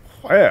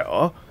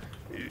where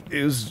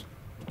is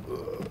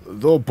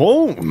the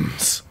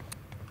bones?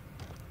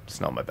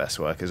 It's not my best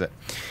work, is it?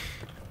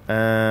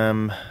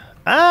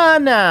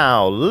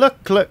 Now,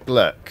 look, look,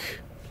 look.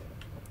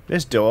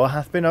 This door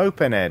hath been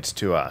opened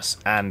to us,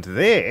 and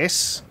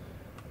this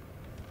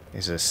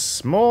is a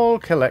small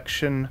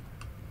collection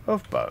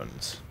of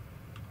bones.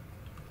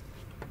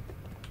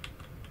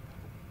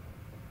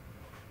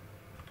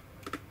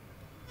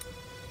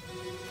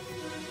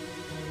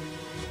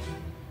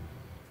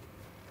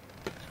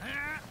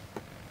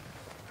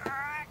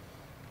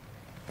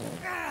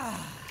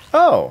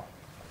 Oh!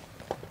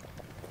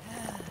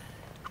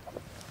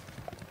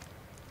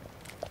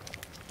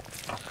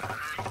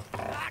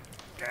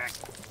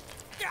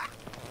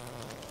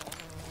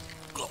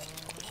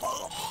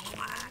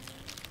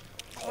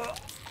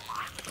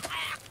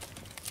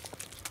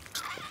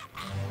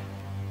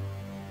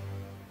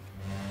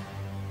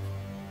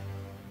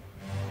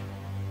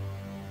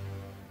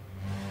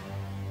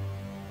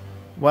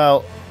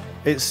 Well,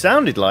 it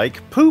sounded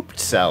like pooped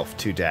self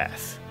to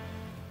death.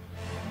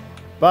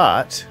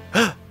 But...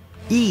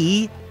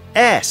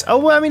 E-S! Oh,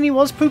 well, I mean, he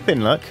was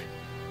pooping, look.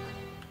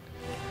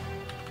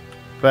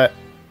 But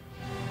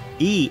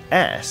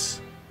E-S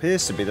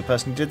appears to be the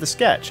person who did the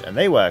sketch, and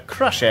they were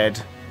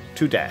crushed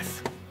to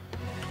death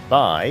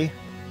by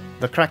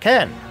the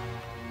Kraken.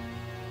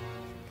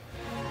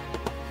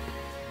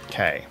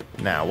 Okay,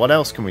 now, what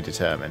else can we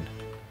determine?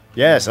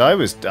 Yes, I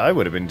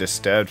would have been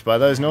disturbed by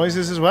those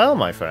noises as well,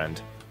 my friend.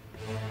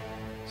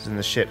 This is in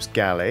the ship's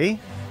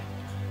galley.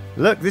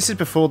 Look, this is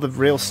before the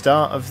real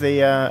start of the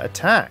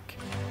attack.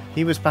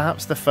 He was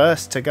perhaps the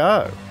first to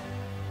go,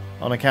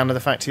 on account of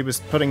the fact he was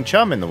putting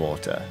chum in the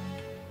water.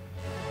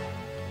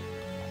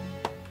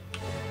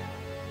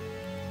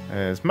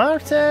 There's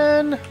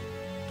Martin!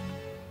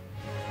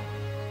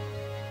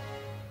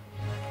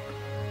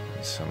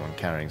 There's someone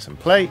carrying some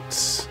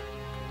plates.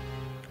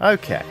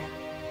 Okay.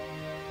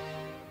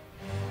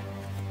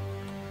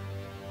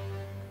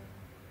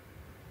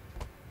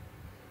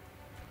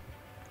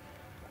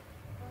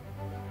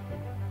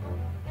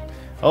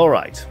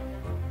 Alright.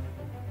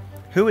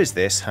 Who is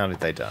this? How did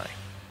they die?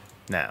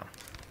 Now,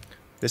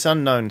 this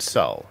unknown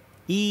soul.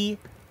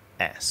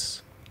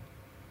 E.S.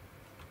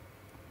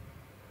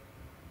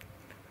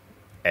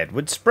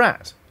 Edward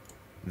Spratt,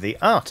 the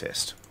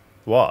artist,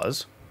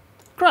 was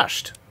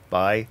crushed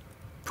by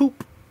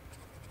poop.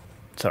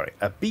 Sorry,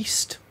 a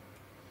beast.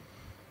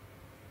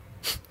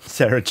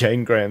 Sarah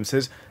Jane Graham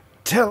says,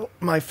 tell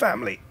my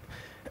family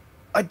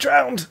I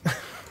drowned.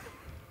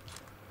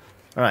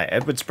 Alright,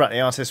 Edward Spratt the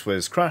artist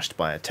was crushed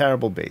by a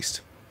terrible beast.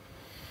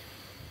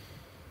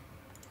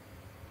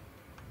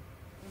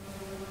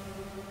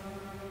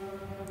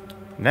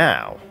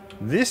 Now,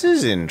 this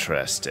is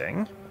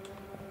interesting.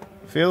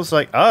 Feels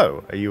like...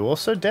 Oh, are you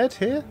also dead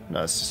here?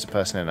 No, it's just a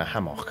person in a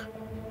hammock.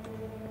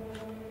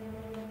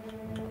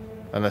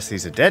 Unless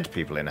these are dead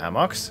people in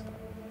hammocks.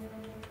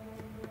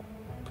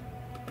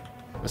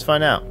 Let's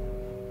find out.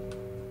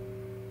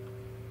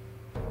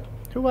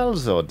 Who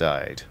else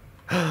died?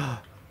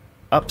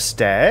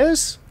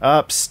 Upstairs?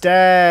 Upstairs!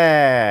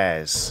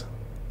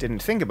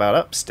 Didn't think about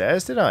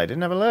upstairs, did I?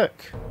 Didn't have a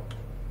look.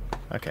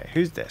 Okay,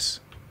 who's this?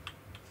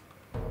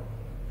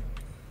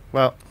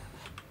 Well,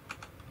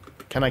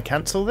 can I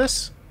cancel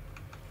this?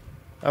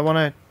 I want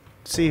to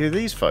see who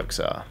these folks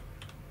are.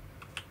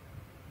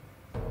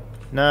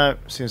 No,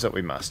 seems like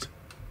we must.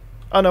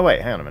 Oh, no,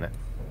 wait, hang on a minute.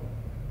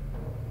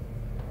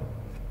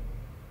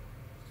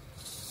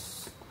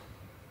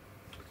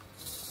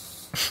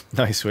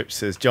 Nice Switch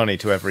says Johnny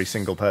to every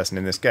single person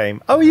in this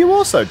game. Oh, are you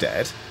also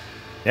dead?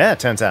 Yeah,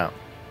 turns out.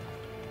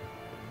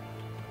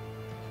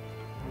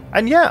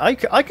 And yeah,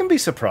 I can be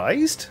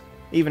surprised,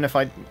 even if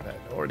I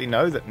already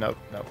know that no.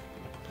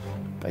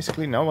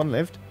 Basically, no one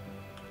lived.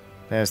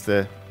 There's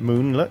the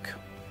moon look.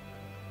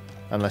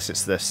 Unless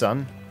it's the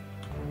sun.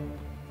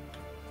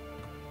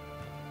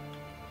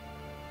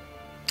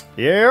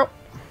 Yep.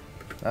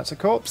 That's a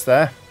corpse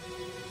there.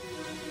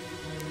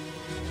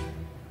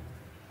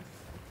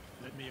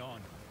 Let me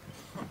on.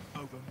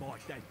 Over my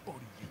dead body,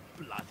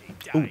 you bloody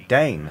Ooh,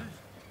 Dane.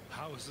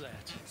 How's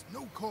that? There's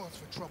no cause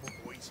for trouble,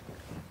 boys.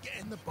 Get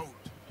in the boat.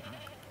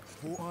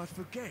 Thought I'd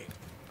forget.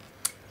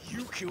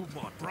 You killed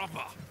my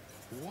brother.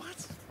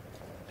 What?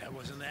 That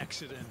was an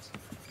accident.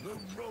 The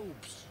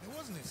ropes. It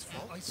wasn't his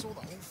fault. I saw the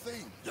whole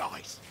thing.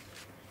 Nice.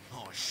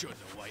 I shouldn't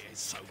have waited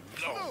so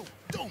long. No,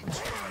 don't.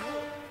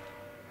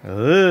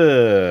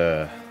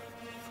 Ugh.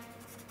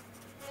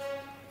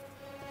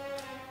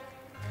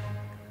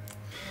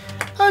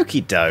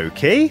 Okie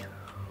dokie.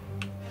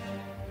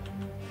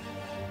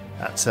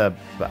 That's a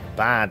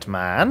bad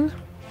man.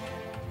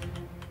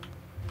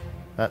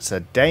 That's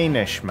a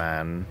Danish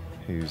man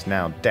who's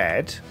now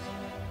dead.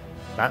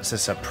 That's a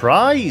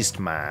surprised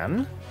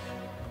man.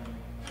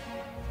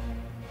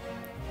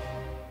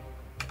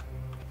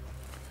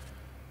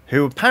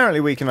 Who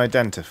apparently we can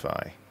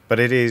identify, but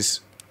it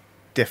is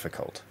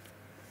difficult.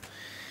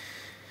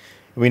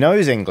 We know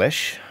he's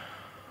English.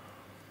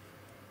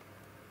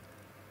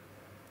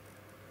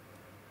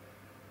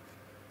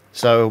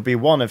 So it'll be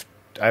one of...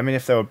 I mean,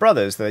 if they were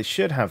brothers, they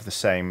should have the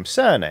same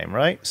surname,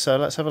 right? So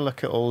let's have a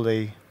look at all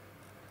the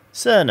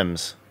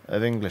surnames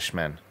of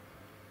Englishmen.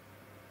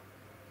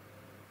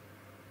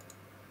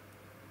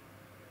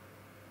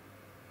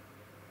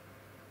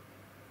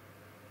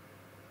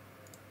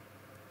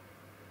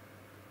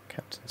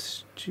 Captain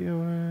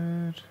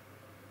Stewart.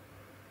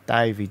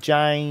 Davy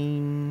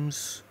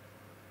James.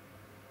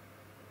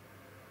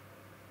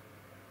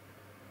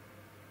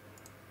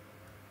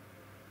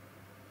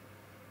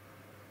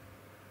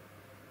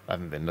 I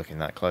haven't been looking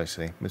that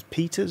closely. Was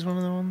Peters one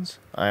of the ones?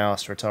 I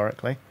asked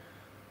rhetorically.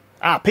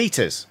 Ah,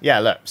 Peters! Yeah,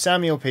 look.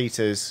 Samuel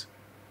Peters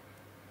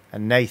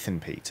and Nathan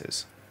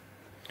Peters.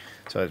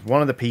 So it's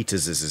one of the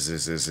Peters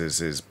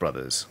is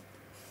brothers.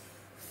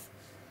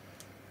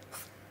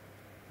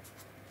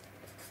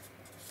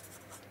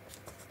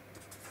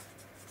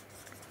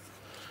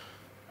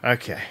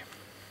 Okay.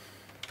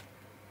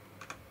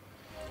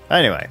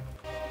 Anyway.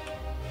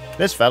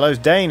 This fellow's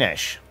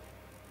Danish.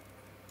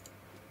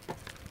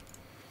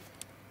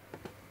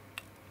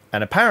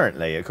 And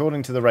apparently,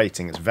 according to the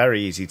rating, it's very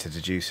easy to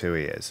deduce who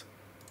he is.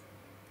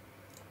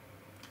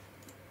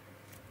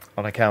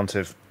 On account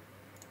of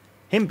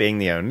him being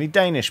the only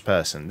Danish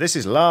person. This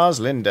is Lars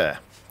Linde.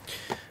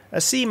 A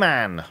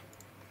seaman.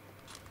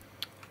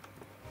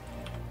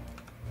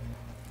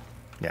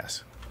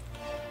 Yes.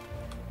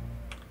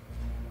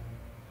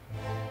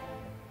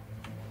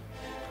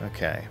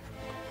 Okay.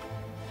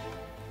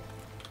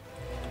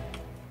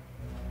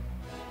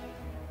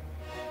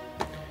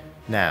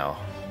 Now,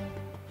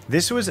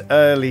 this was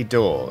early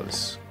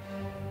doors.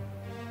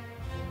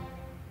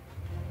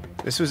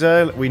 This was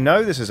early. We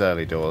know this is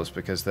early doors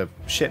because the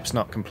ship's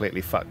not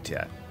completely fucked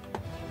yet.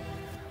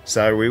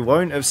 So we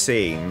won't have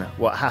seen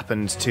what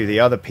happened to the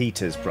other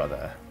Peter's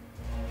brother.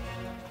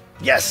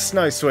 Yes,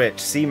 Snow Switch.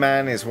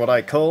 Seaman is what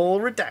I call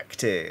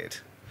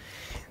redacted.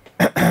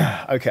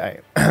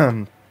 Okay.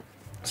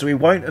 So we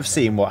won't have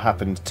seen what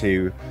happened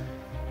to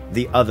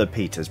the other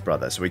Peter's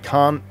brother. So we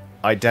can't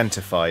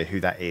identify who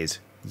that is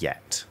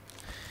yet.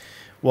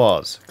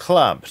 Was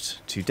clubbed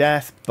to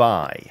death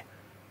by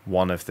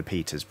one of the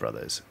Peters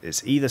brothers.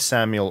 It's either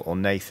Samuel or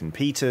Nathan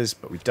Peters,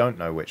 but we don't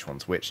know which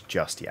one's which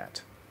just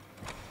yet.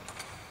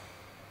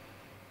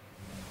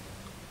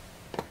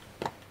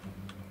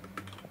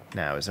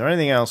 Now, is there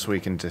anything else we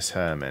can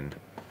determine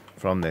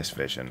from this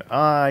vision?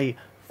 I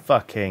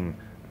fucking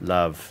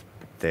love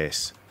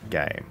this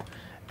game.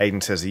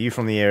 Aiden says, are you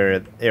from the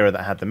era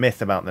that had the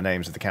myth about the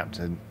names of the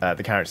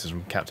characters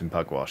from Captain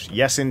Pugwash?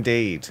 Yes,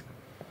 indeed.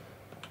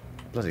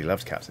 Bloody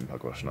loved Captain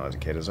Pugwash when I was a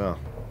kid as well.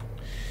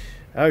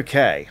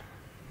 Okay.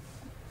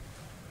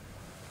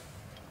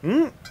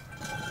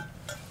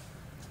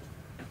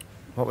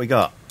 What we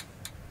got?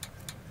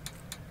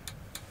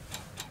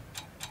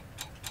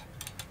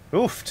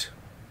 Oofed.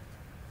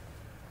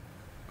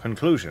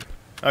 Conclusion.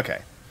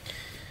 Okay.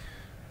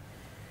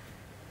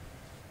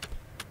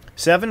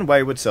 7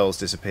 wayward souls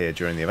disappeared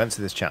during the events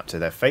of this chapter.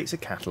 Their fates are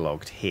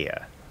catalogued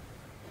here.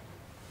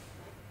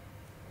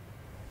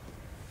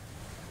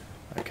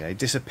 Okay. Okay,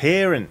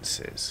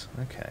 disappearances.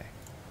 Okay.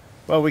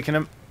 Well, we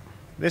can...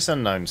 this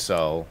unknown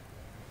soul...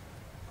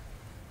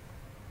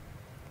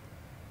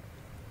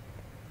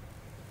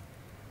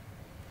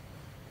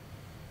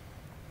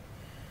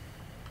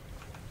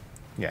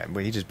 Yeah,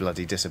 well, he just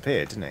bloody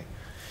disappeared, didn't he?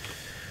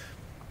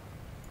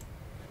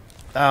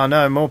 Oh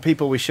no, more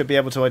people we should be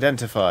able to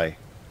identify.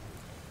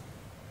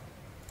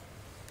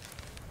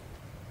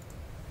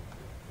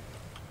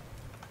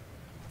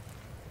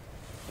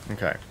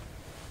 Okay.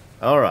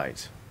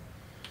 Alright.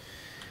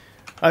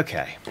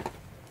 Okay.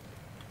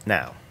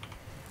 Now,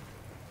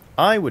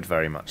 I would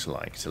very much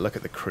like to look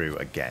at the crew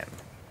again.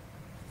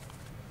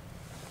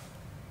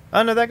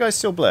 Oh no, that guy's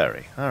still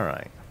blurry.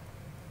 Alright.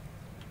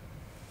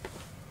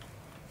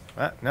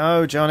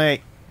 No,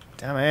 Johnny.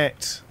 Damn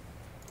it.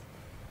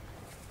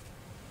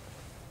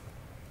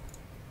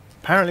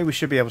 Apparently we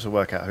should be able to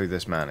work out who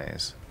this man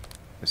is.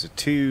 There's a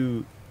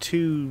two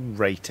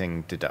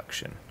rating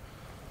deduction.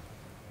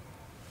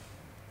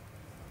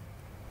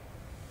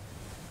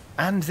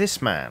 And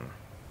this man.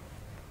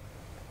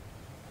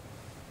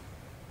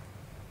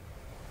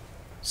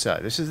 So,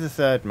 this is the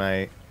third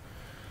mate.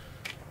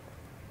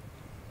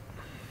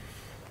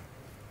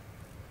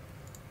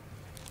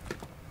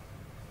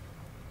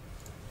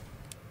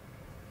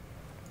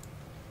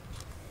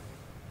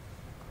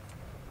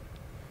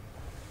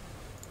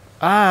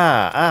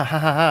 Ha ha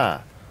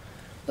ha.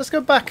 Let's go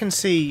back and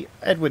see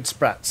Edward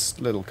Spratt's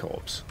little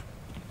corpse.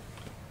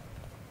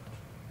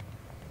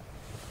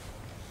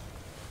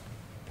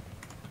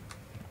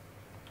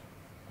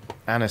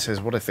 Anna says,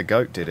 what if the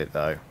goat did it,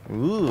 though?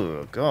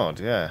 Ooh, God,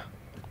 yeah.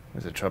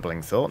 There's a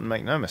troubling thought, and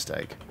make no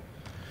mistake.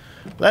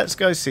 Let's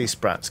go see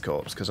Spratt's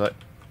corpse, because I...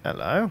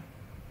 Hello?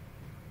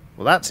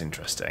 Well, that's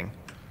interesting.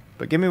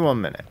 But give me 1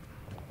 minute.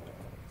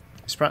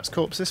 Is Spratt's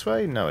corpse this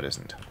way? No, it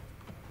isn't.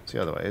 It's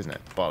the other way, isn't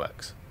it?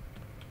 Bollocks.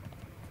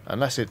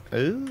 Unless it...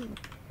 Ooh.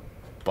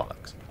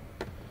 Bollocks.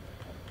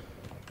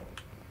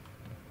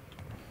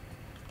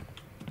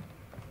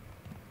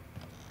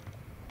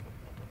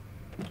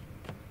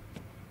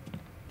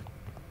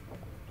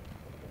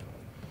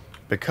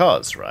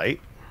 Because, right?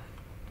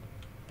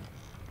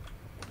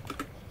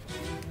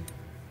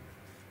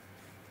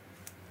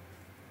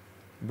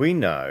 We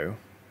know...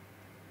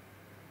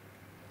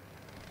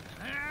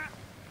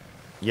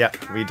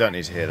 Yep, we don't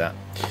need to hear that.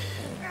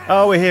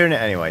 Oh, we're hearing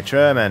it anyway.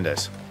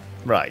 Tremendous.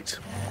 Right.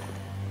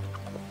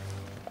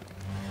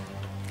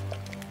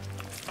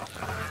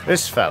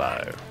 This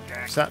fellow.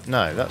 Is that...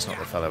 No, that's not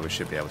the fellow we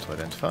should be able to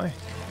identify.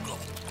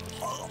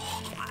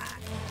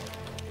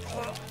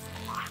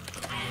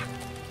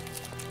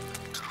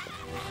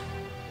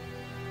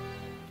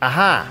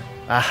 Aha!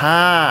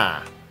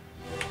 Aha!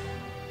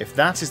 If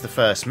that is the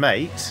first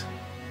mate,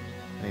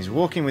 and he's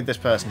walking with this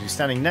person who's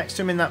standing next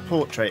to him in that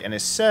portrait and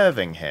is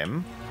serving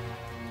him,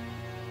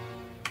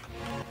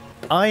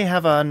 I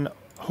have an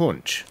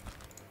hunch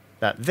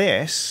that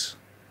this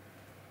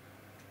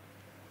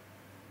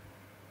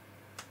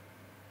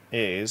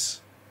is...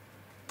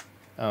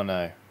 Oh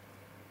no.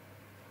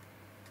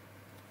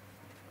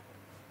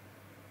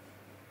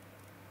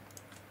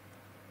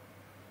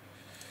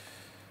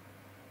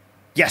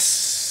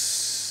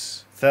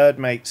 Yes! Third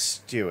mate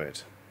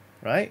steward.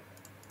 Right?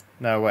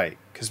 No, wait.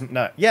 Because,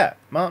 no. Yeah,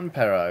 Martin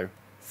Perrault.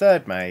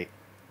 Third mate.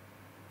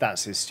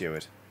 That's his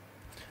steward.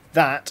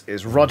 That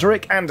is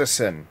Roderick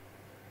Anderson.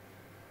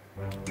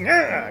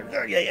 Yeah,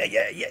 yeah, yeah,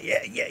 yeah, yeah,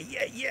 yeah, yeah,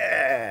 yeah,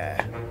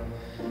 yeah.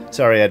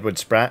 Sorry, Edward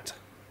Spratt.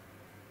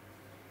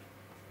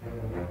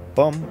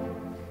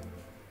 Bomb.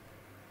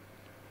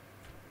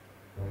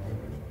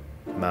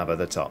 Mabba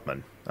the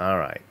Topman.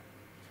 Alright.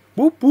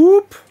 Whoop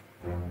whoop.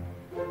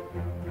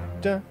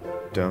 Dum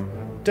dum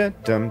dum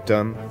dum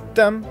dum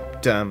dum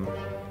dum.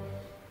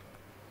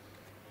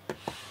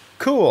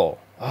 Cool.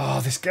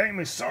 Oh, this game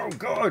is so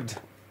good.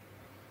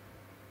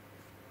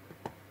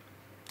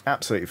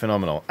 Absolutely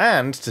phenomenal.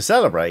 And to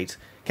celebrate,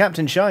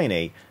 Captain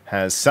Shiny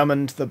has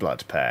summoned the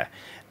Blood Pair.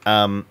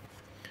 The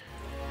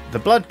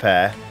Blood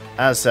Pair,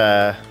 as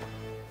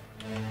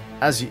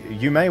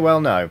you may well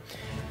know,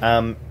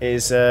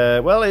 is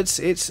well, it's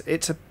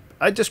a.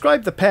 I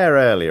described the pair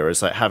earlier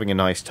as like having a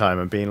nice time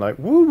and being like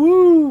woo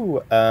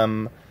woo,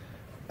 and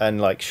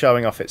like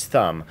showing off its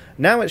thumb.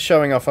 Now it's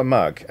showing off a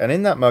mug, and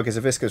in that mug is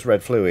a viscous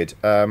red fluid.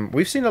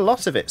 We've seen a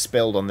lot of it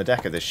spilled on the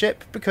deck of the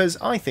ship because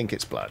I think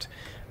it's blood.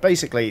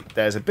 Basically,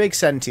 there's a big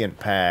sentient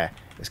pair.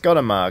 It's got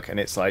a mug, and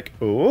it's like,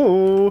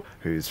 ooh,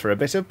 who's for a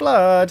bit of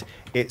blood?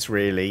 It's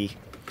really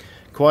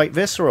quite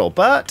visceral,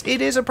 but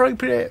it is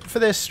appropriate for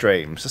this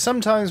stream. So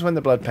sometimes when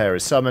the blood pair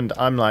is summoned,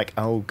 I'm like,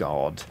 oh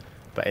god.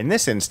 But in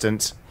this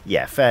instance,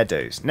 yeah, fair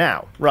dues.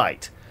 Now,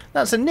 right,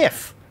 that's a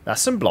niff.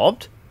 That's some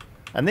blobbed.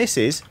 And this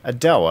is a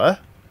doer,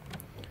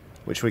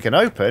 which we can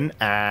open,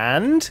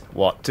 and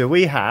what do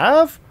we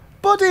have?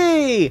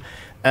 Body!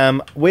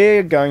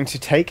 We're going to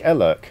take a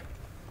look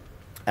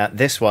at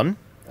this one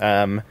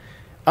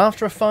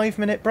after a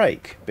 5-minute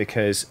break,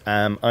 because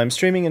I'm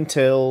streaming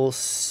until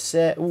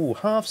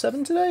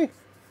 7:30 today?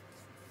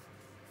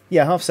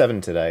 Yeah,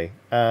 7:30 today,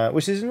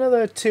 which is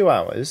another 2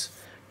 hours.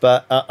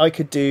 But I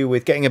could do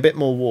with getting a bit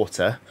more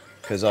water,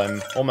 because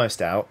I'm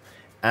almost out,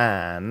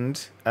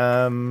 and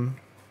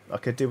I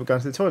could do with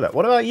going to the toilet.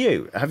 What about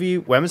you?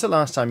 When was the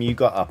last time you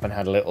got up and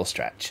had a little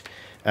stretch?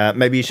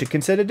 Maybe you should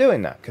consider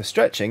doing that, because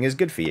stretching is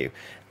good for you.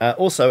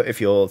 Also,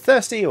 if you're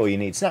thirsty or you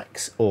need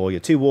snacks, or you're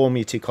too warm,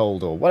 you're too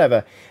cold, or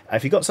whatever,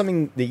 if you've got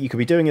something that you could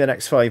be doing in the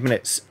next 5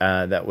 minutes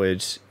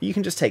you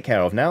can just take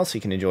care of now so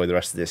you can enjoy the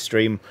rest of this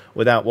stream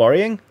without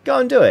worrying, go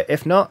and do it.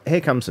 If not,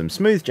 here comes some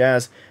smooth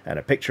jazz and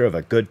a picture of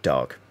a good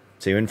dog.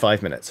 See you in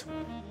 5 minutes.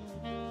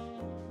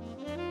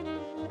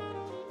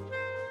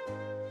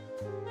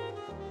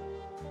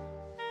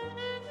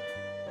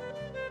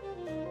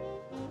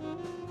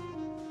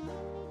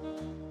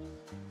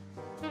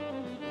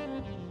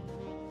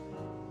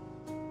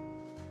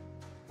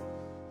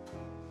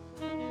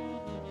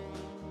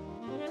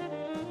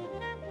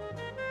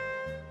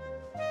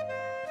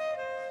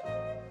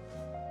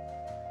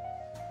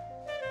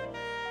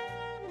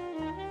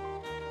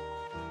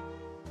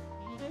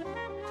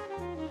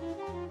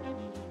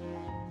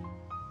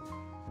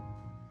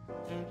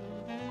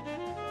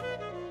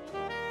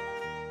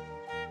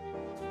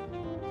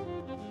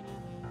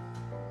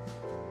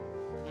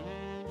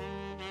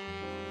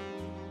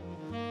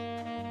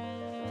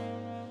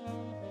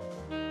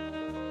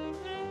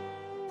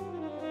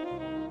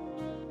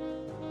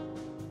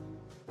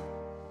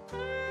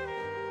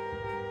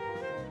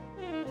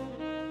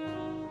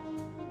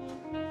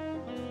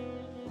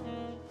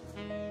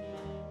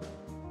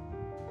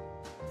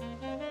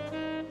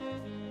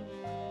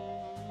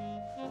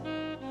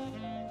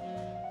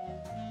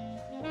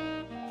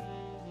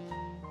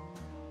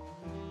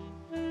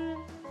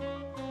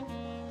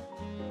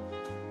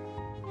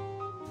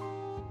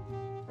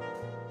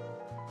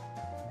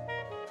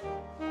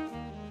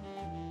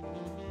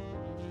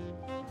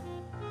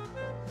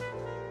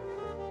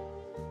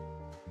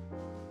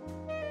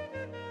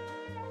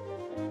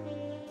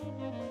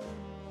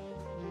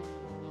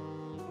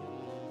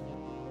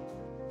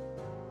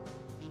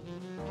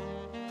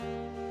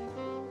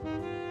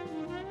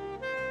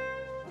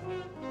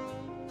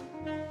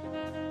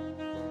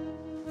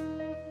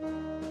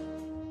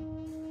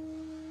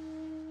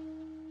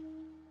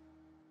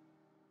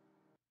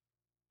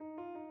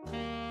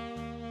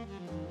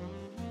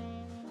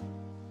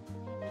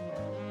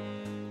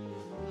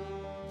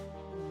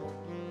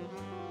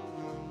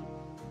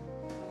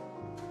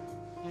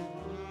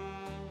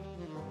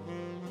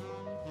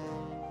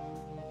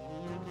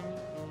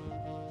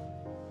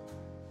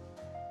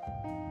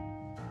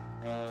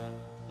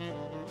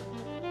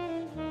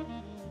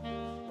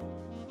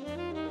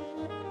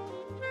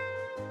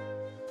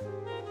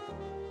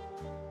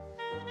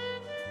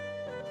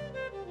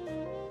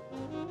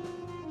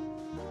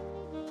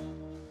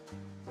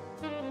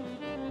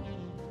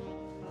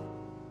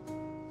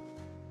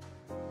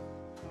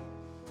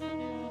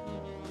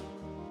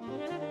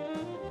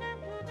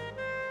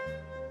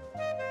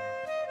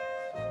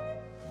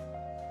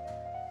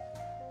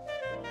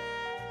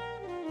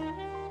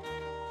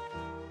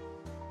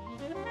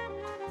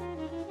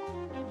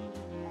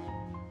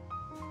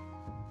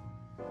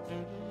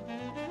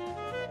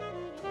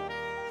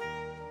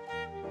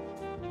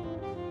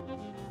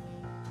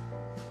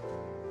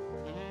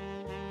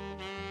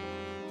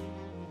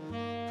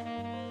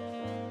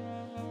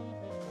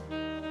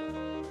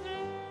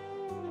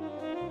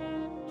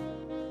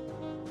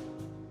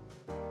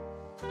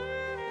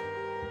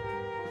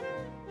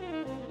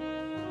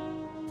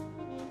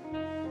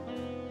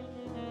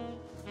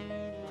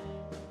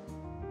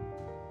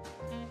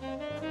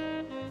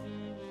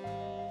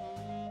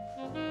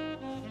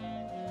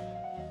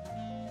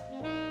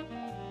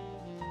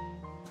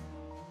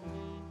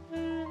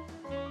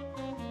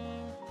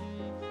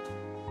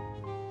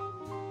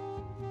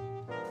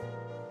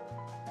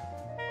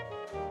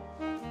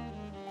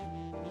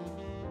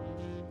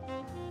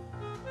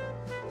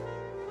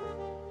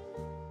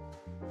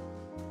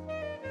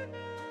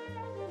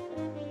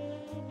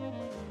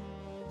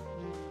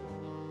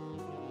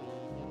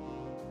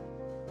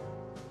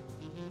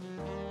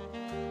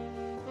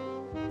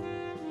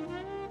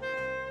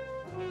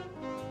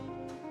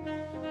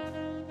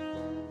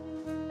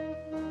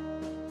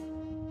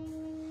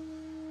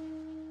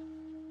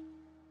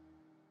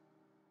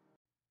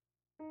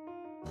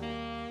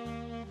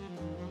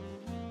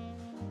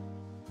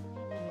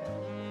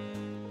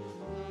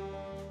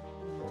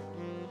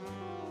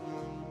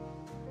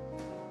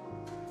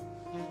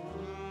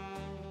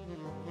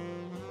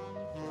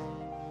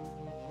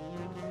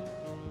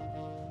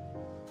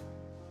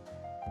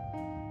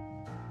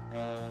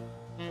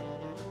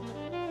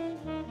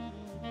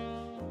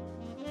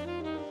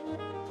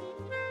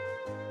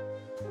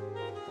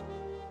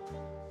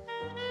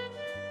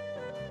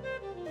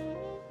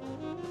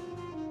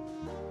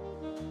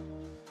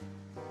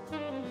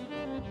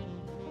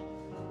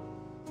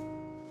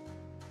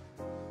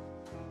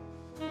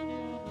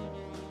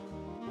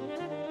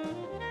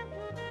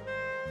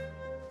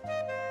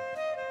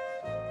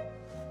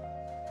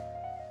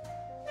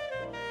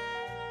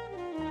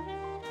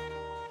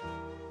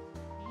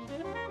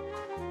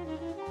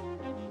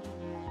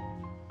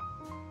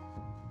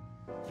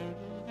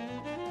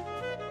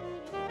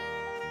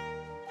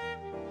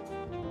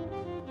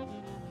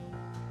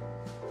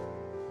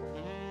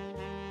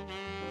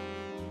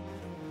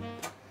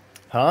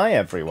 Hi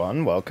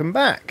everyone, welcome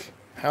back.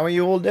 How are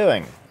you all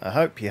doing? I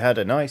hope you had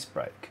a nice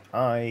break.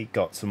 I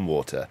got some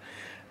water.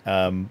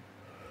 Oh,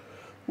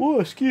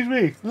 excuse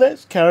me.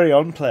 Let's carry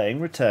on playing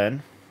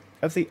Return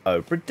of the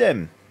Obra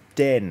Dinn.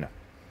 Din.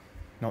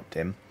 Not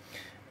dim.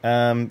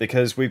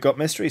 Because we've got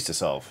mysteries to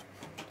solve.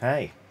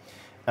 Hey.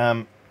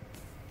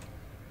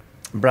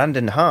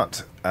 Brandon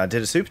Hart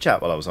did a super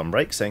chat while I was on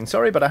break saying,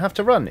 sorry, but I have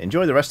to run.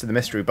 Enjoy the rest of the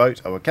mystery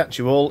boat. I will catch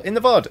you all in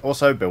the VOD.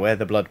 Also, beware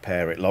the blood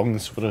pair. It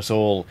longs for us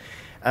all.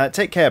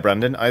 Take care,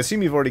 Brandon. I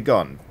assume you've already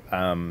gone.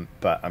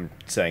 But I'm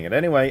saying it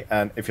anyway.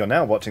 And if you're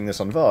now watching this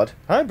on VOD,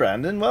 hi,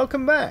 Brandon.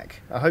 Welcome back.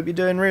 I hope you're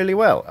doing really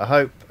well. I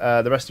hope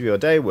the rest of your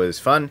day was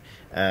fun.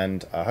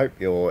 And I hope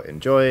you're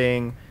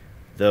enjoying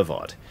the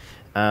VOD.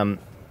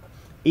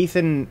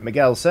 Ethan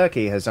Miguel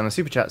Serki has done a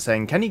super chat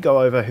saying, can you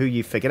go over who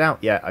you've figured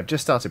out yet? I've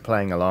just started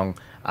playing along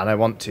and I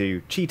want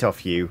to cheat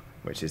off you,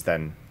 which is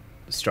then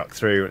struck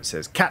through. It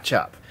says, catch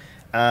up.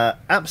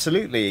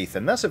 Absolutely,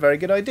 Ethan. That's a very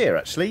good idea,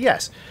 actually.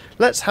 Yes.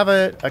 Let's have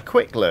a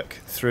quick look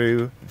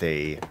through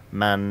the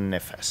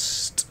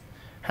manifest.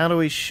 How do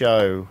we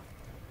show...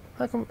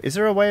 is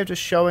there a way of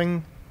just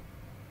showing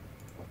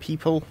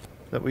people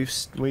that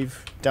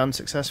we've done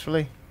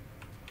successfully?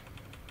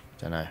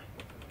 Don't know.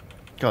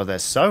 God,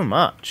 there's so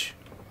much.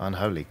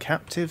 Unholy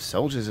captive,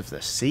 soldiers of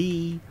the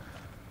sea.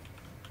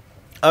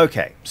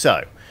 Okay,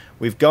 so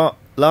we've got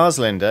Lars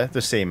Linder,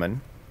 the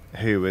seaman,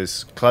 who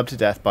was clubbed to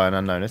death by an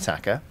unknown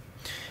attacker.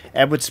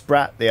 Edward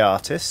Spratt, the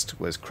artist,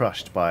 was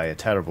crushed by a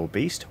terrible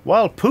beast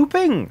while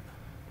pooping,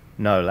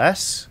 no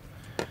less.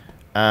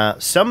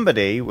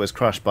 Somebody was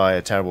crushed by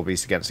a terrible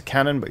beast against a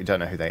cannon, but you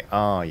don't know who they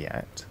are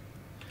yet.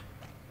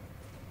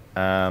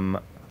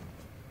 Someone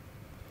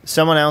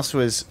else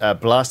was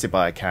blasted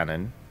by a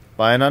cannon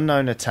by an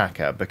unknown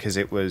attacker because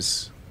it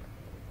was,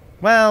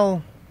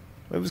 well,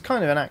 it was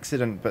kind of an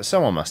accident, but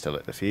someone must have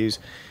lit the fuse.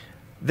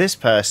 This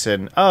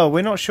person, oh,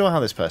 we're not sure how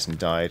this person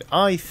died.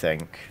 I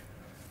think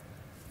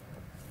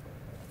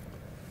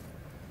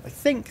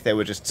they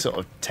were just sort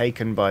of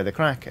taken by the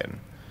Kraken.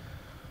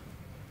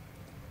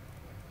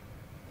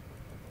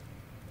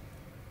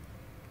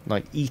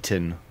 Like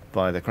eaten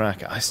by the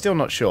Kraken. I'm still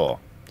not sure.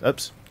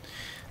 Oops.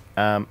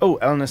 Oh,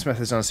 Eleanor Smith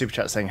has done a super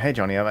chat saying, hey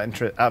Johnny,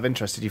 out of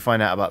interest, did you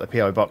find out about the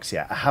PO box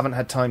yet? I haven't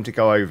had time to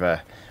go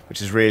over,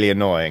 which is really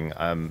annoying.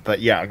 But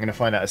yeah, I'm going to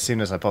find out as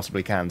soon as I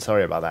possibly can.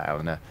 Sorry about that,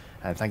 Eleanor.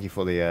 And thank you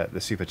for the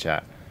super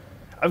chat.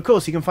 Of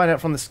course, you can find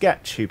out from the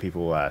sketch who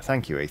people were.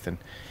 Thank you, Ethan.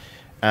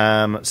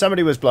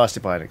 Somebody was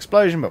blasted by an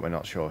explosion, but we're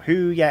not sure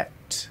who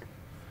yet.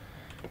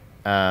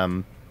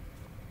 Mabba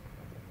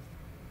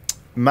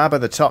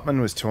the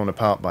Topman was torn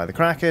apart by the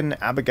Kraken.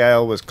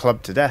 Abigail was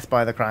clubbed to death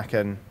by the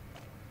Kraken.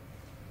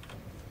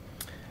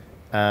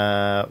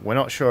 We're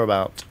not sure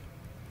about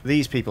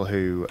these people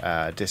who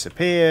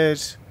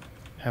disappeared.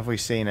 Have we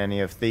seen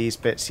any of these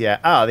bits yet?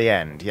 Ah, the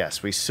end.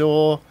 Yes, we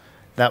saw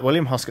that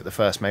William Hoskett, the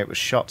first mate, was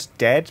shot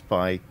dead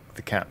by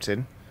the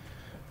captain.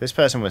 This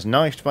person was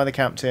knifed by the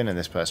captain, and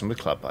this person was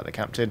clubbed by the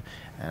captain,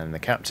 and the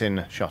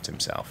captain shot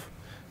himself.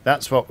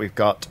 That's what we've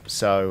got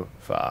so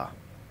far.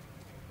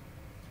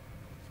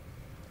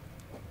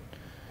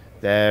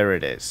 There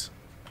it is.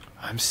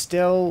 I'm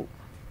still...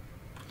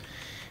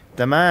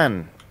 The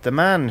man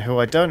who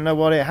I don't know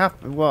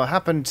what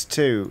happened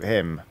to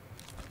him.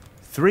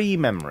 3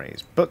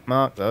 memories.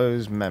 Bookmark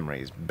those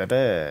memories.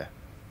 Baby.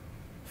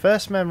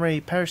 First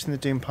memory, perished in the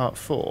Doom Part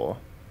 4.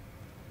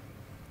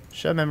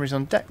 Show memories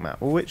on deck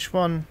map. Well, which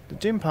one? The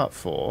Doom Part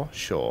 4,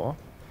 sure.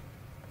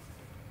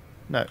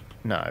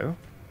 No.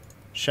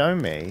 Show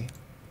me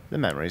the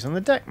memories on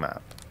the deck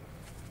map.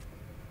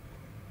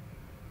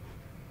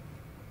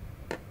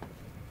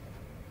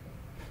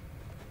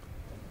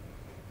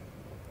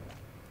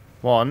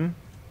 One,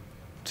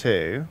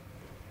 2,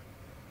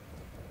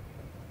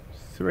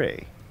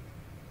 3.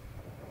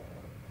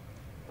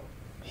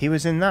 He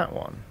was in that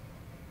one.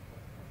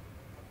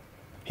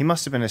 He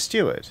must have been a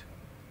steward.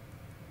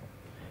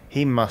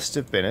 He must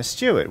have been a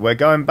steward. We're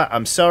going back.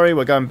 I'm sorry,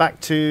 we're going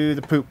back to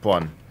the poop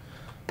one.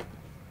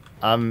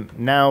 I'm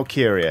now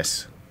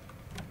curious.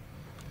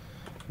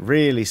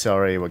 Really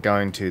sorry, we're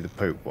going to the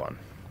poop one.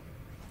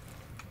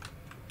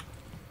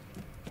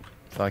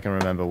 If I can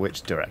remember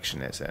which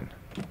direction it's in.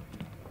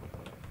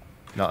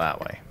 Not that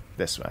way.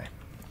 This way.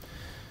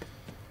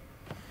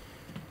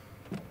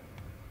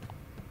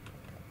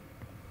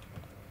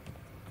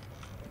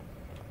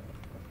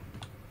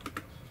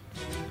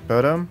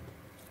 Bodum?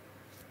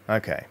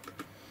 Okay.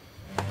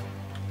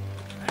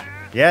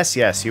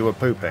 Yes, you were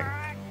pooping.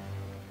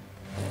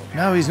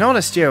 No, he's not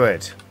a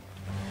steward.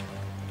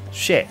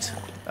 Shit.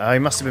 He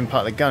must have been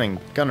part of the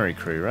gunnery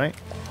crew, right?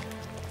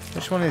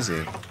 Which one is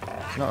he?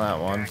 Not that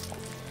one.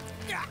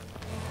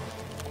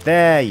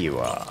 There you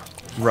are.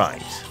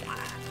 Right.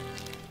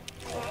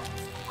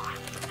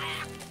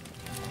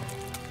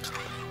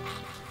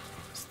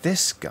 It's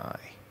this guy.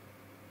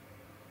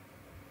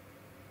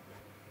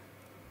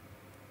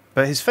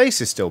 But his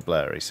face is still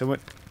blurry, so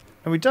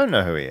we don't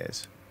know who he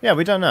is. Yeah,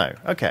 we don't know.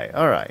 Okay,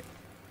 alright.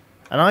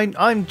 And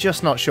I'm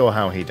just not sure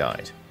how he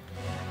died.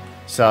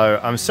 So,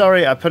 I'm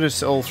sorry I put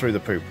us all through the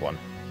poop one.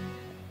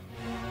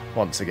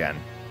 Once again.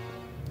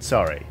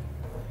 Sorry.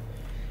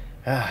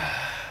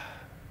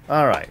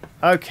 Alright,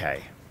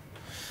 okay.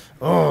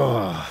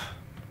 Oh.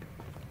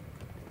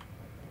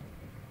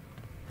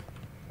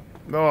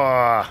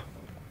 Oh.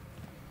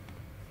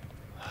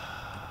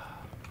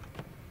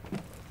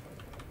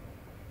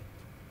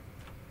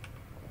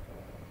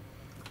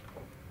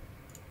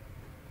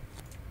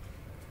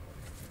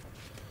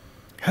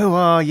 Who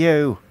are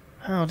you?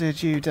 How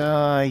did you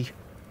die?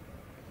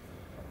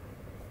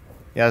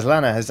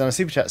 Yazlana has done a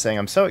super chat saying,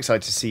 I'm so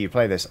excited to see you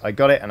play this. I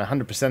got it and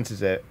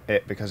 100%ed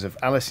it because of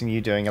Alice and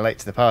you doing a late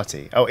to the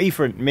party. Oh,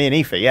 me and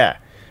Aoife, yeah.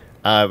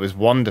 It was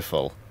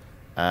wonderful.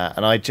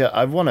 And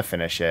I want to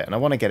finish it and I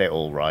want to get it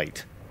all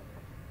right.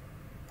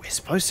 We're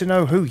supposed to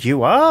know who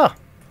you are?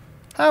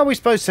 How are we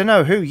supposed to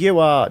know who you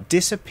are?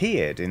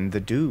 Disappeared in the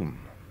Doom.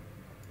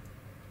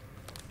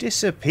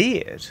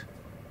 Disappeared?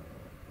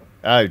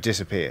 Oh,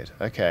 disappeared.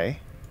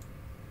 Okay.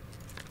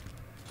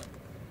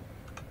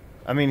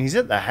 I mean, he's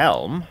at the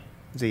helm.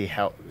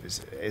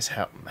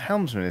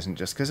 Helmsman isn't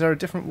just because there are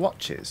different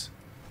watches.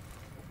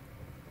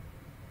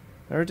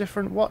 There are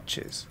different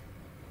watches.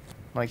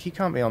 Like, he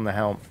can't be on the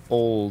helm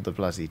all the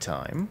bloody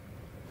time.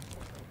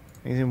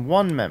 He's in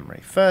one memory.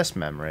 First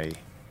memory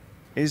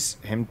is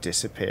him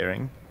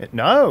disappearing.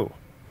 No!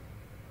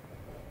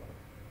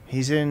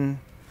 He's in...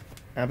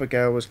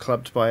 Abigail was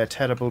clubbed by a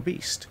terrible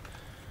beast.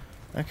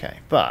 Okay,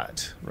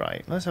 but...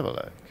 Right, let's have a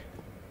look.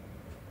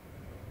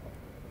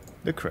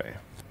 The crew.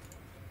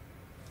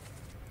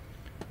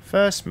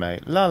 First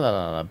mate,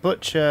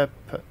 butcher...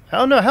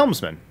 Oh no,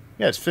 helmsman.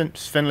 Yeah,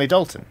 it's Finley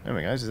Dalton. There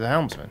we go, this is the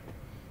helmsman.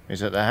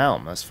 He's at the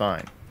helm, that's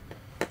fine.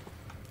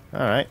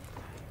 Alright.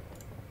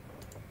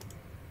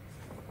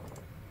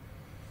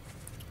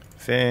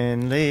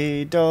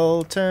 Finley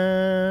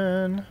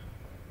Dalton.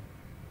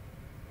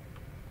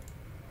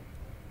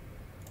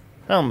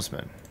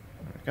 Helmsman.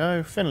 There we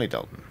go, Finley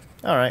Dalton.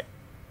 Alright.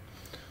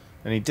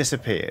 And he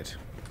disappeared.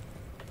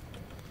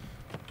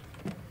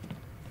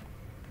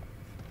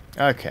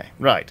 Okay,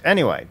 right.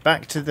 Anyway,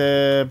 back to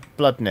the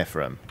blood niff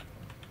room.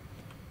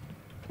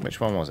 Which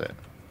one was it?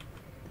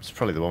 It's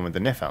probably the one with the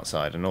niff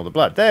outside and all the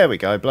blood. There we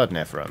go, blood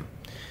niff room.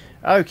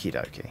 Okie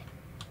dokie.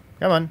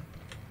 Come on.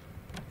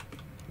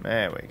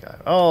 There we go.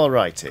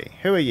 Alrighty.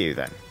 Who are you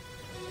then?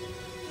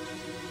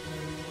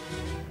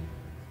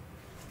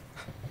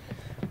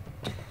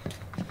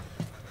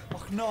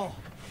 Oh no,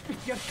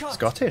 you're cut.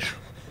 Scottish.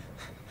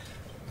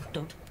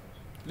 Don't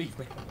leave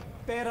me.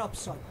 Bear up,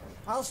 son.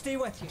 I'll stay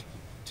with you.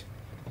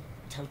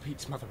 Tell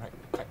Pete's mother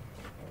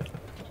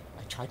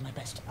I tried my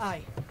best.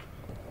 Aye.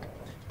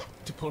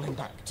 To pull him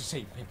back, to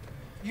save him.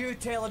 You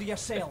tell her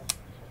yourself.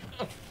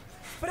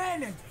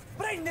 Brennan,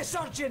 bring the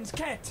surgeon's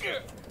kit.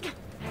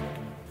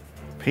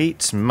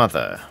 Pete's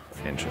mother.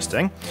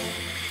 Interesting.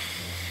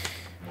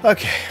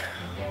 Okay.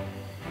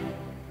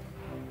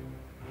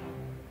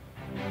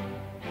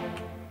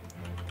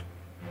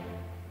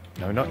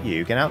 No, not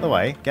you. Get out of the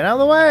way. Get out of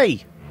the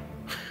way!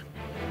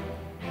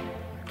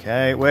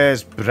 Okay,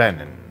 where's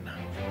Brennan?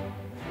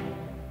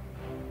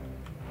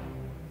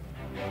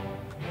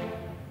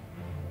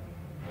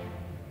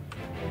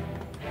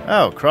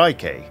 Oh,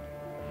 crikey.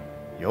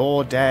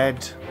 You're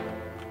dead.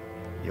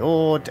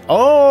 You're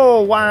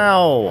oh,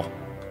 wow!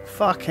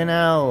 Fucking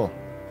hell.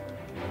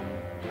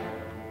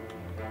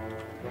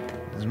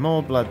 There's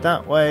more blood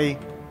that way.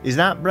 Is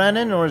that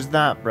Brennan or is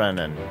that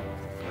Brennan?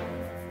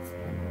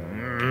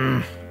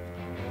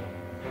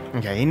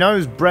 Okay, he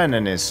knows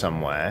Brennan is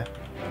somewhere.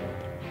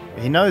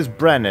 He knows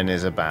Brennan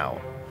is about.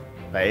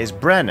 But is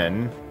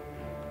Brennan...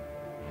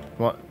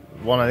 what?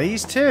 One of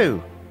these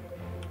two?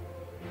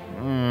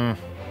 And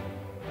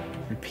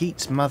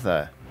Pete's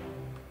mother.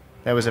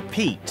 There was a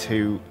Pete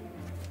who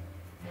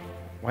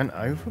went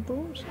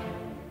overboard?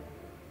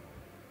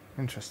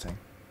 Interesting.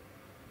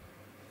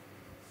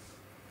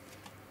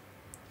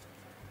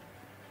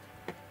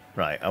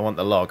 Right, I want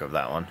the log of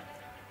that one.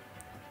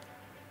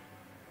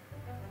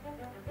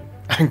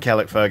 And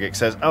Kellic Fergic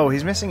says, oh,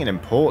 he's missing an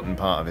important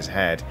part of his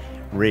head.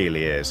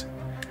 Really is.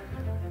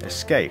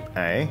 Escape,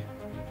 eh?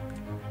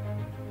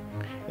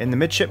 In the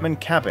midshipman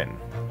cabin.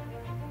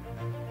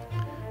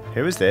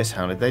 Who is this?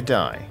 How did they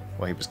die?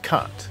 Well, he was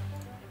cut.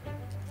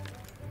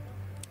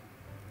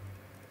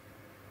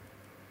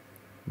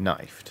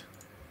 Knifed.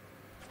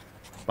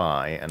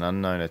 By an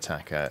unknown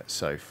attacker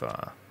so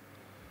far.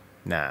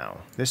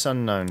 Now, this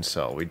unknown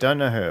soul, we don't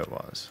know who it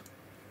was.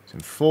 It's in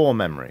 4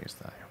 memories,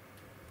 though.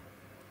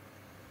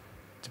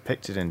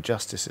 Depicted in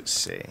Justice at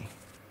Sea.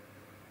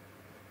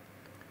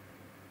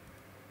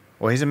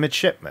 Well, he's a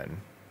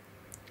midshipman,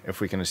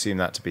 if we can assume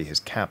that to be his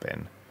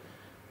cabin.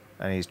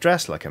 And he's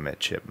dressed like a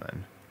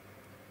midshipman.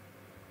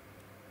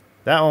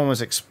 That one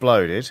was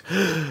exploded.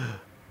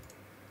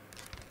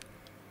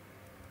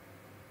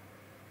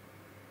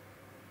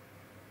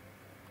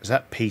 Is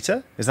that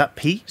Peter? Is that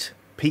Pete?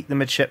 Pete the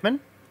midshipman?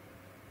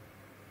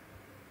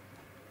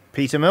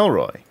 Peter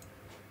Milroy?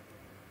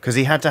 Because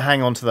he had to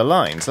hang on to the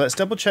lines. Let's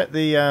double check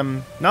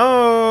the...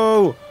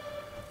 No!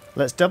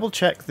 Let's double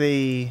check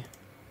the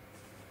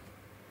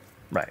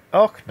Right.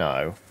 Oh,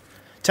 no.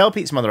 Tell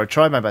Pete's mother I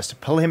tried my best to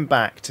pull him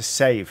back to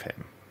save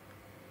him.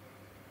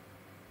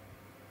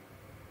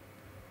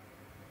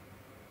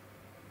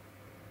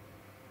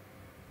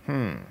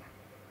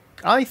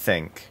 I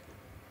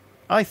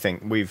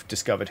think we've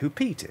discovered who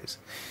Pete is.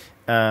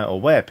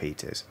 Or where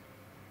Pete is.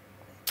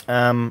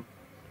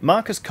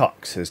 Marcus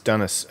Cox has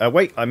done us...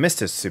 wait, I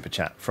missed his super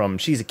chat from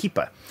She's a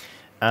Keeper.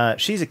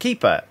 She's a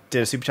Keeper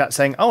did a super chat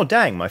saying, "Oh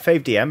dang, my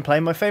fave DM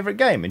playing my favourite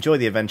game. Enjoy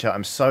the adventure.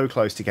 I'm so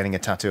close to getting a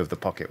tattoo of the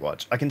pocket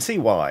watch." I can see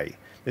why.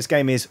 This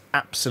game is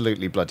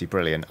absolutely bloody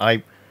brilliant.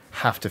 I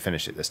have to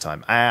finish it this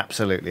time. I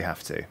absolutely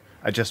have to.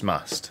 I just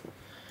must.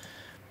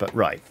 But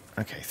right.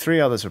 Okay,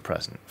 3 others were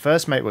present.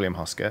 First mate William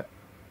Hosker.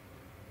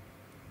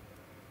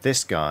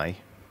 This guy.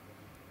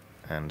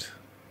 And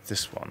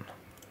this one.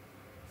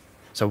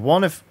 So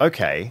one of...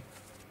 Okay.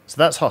 So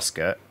that's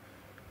Hosker.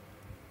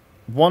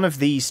 One of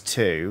these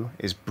two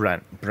is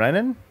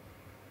Brennan?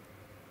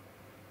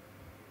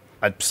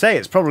 I'd say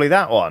it's probably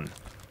that one.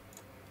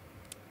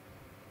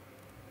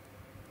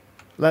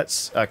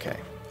 Let's... Okay.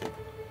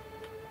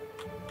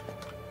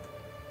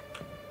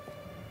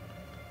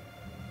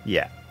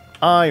 Yeah.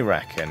 I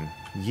reckon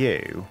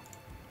you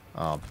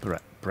are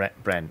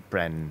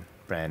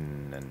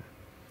Brennan.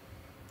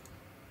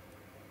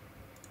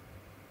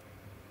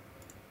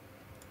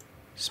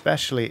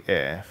 Especially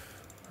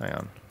if... Hang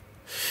on.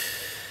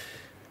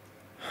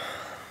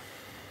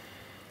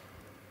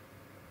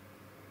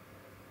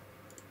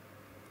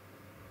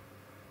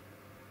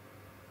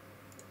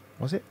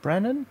 Was it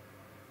Brennan?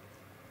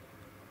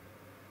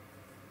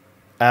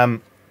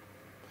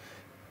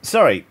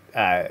 Sorry,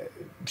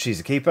 She's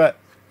a Keeper.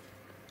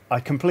 I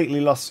completely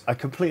lost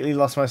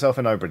myself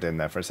in Obra Dinn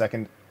there for a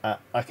second.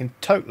 I can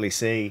totally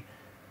see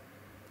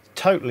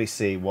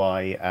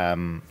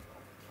why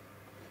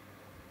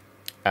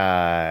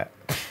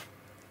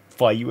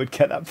why you would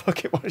get that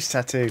pocket watch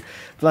tattoo.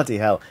 Bloody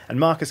hell. And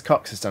Marcus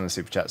Cox has done a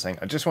super chat saying,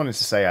 "I just wanted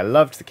to say I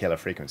loved the Killer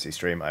Frequency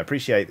stream. I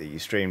appreciate that you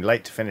streamed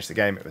late to finish the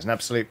game. It was an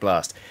absolute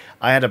blast.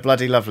 I had a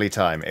bloody lovely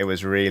time. It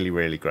was really,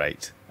 really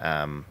great."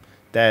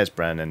 There's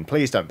Brennan.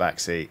 Please don't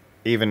backseat.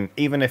 Even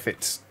if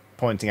it's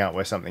pointing out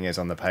where something is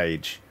on the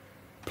page,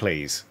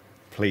 please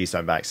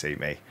don't backseat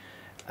me.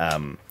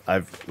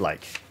 I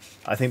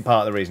think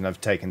part of the reason I've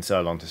taken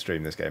so long to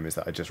stream this game is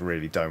that I just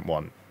really don't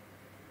want...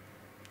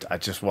 I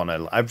just want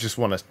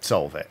to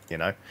solve it, you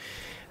know.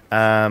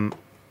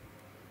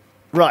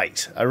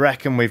 Right, I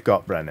reckon we've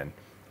got Brennan.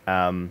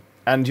 And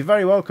you're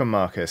very welcome,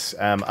 Marcus.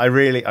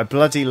 I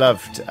bloody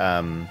loved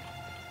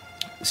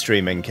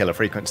streaming Killer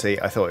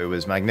Frequency. I thought it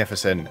was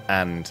magnificent,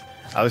 and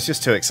I was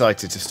just too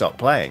excited to stop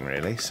playing,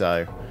 really.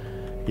 So,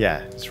 yeah,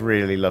 it's a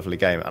really lovely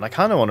game, and I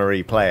kind of want to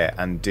replay it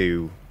and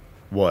do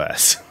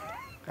worse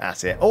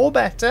at it, or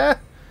better.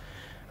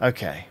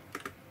 Okay.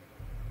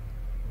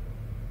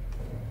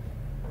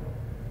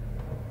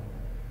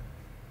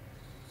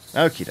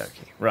 Okie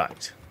dokie.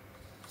 Right.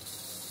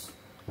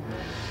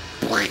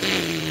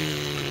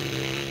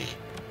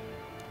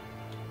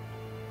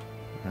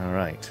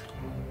 Alright.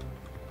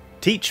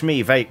 Teach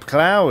me, Vape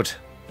Cloud.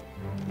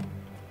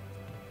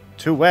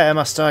 To where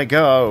must I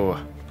go?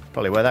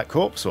 Probably where that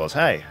corpse was,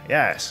 hey?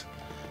 Yes.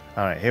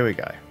 Alright, here we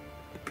go.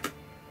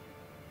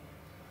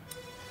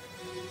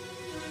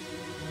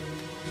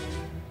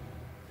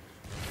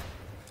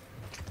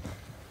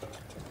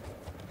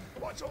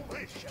 What's all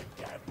this, you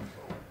damn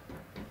fool?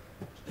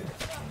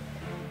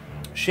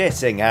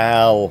 Shitting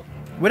hell.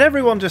 Would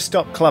everyone just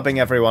stop clubbing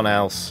everyone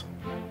else?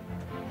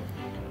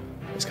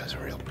 This guy's a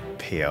real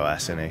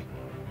POS, isn't he?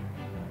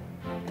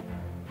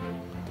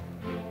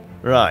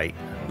 Right.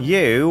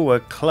 You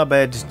were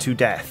clubbed to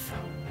death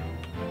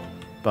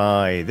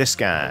by this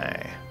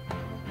guy.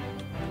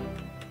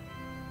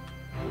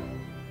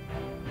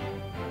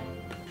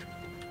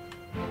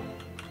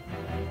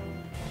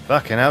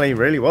 Fucking hell, he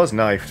really was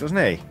knifed, wasn't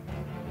he?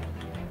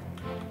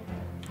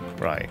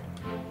 Right.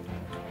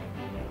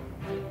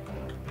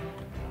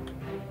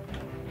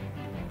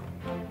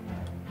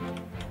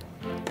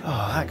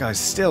 Oh, that guy's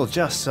still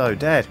just so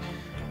dead.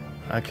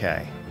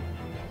 Okay.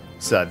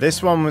 So,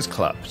 this one was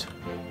clubbed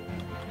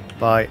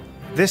by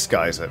this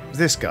guy.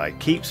 This guy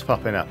keeps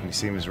popping up and he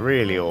seems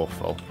really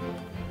awful.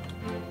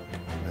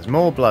 There's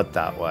more blood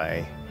that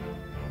way.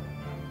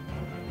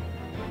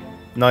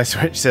 Nice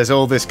Rich says,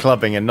 all this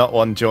clubbing and not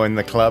one join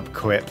the club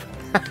quip.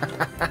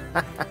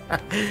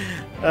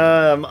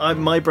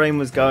 My brain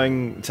was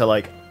going to,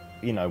 like,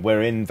 you know,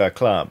 we're in the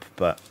club,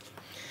 but...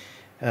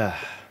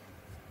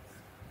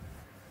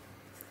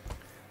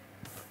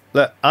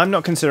 Look, I'm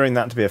not considering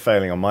that to be a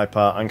failing on my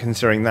part. I'm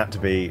considering that to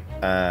be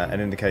an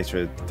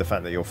indicator of the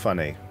fact that you're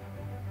funny.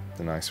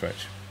 The nice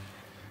switch.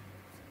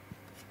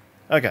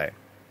 Okay.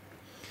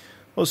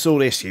 What's all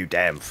this, you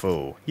damn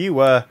fool? You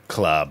were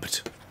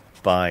clubbed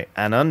by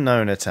an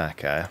unknown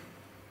attacker.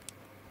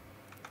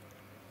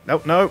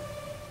 Nope, no.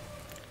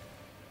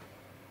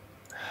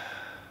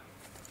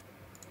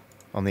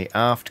 On the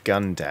aft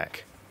gun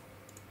deck.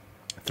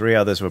 3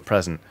 others were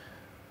present.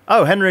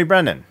 Oh, Henry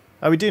Brennan.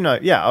 Oh, we do know.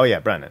 Yeah, oh yeah,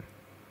 Brennan.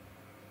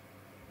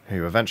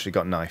 Who eventually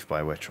got knifed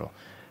by a Wittrel.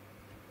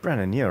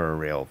 Brennan, you're a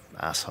real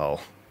asshole.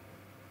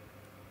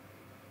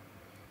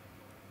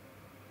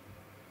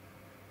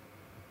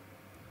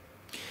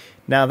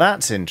 Now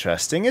that's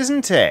interesting,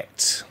 isn't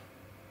it?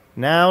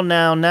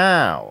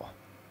 Now.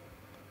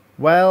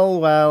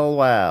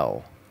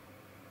 Well.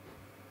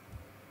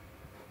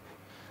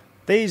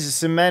 These are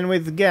some men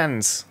with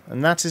guns,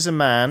 and that is a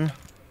man.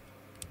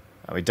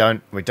 Oh, we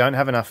don't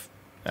have enough.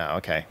 Oh,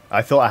 okay.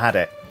 I thought I had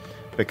it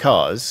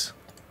because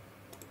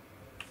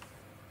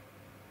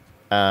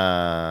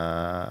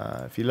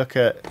if you look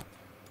at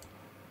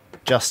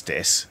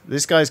Justice,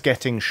 this guy's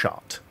getting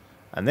shot,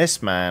 and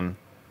this man.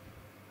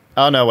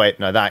 Oh no, wait,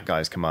 no, that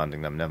guy's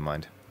commanding them. Never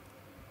mind.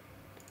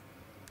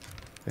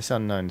 This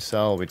unknown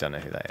soul, we don't know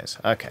who that is.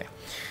 Okay.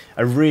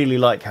 I really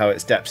like how it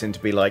steps in to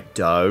be like,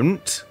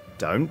 don't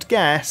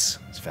guess.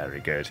 It's very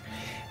good.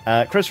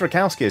 Chris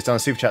Rakowski has done a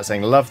super chat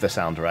saying, love the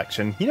sound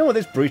direction. You know what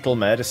this brutal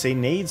murder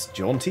scene needs?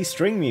 Jaunty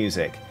string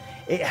music.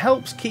 It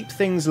helps keep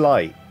things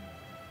light.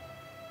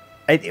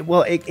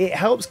 It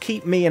helps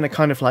keep me in a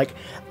kind of like,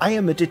 I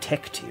am a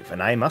detective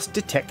and I must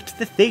detect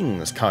the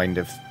things kind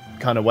of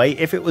way.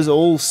 If it was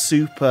all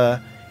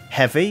super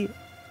heavy,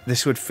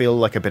 this would feel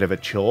like a bit of a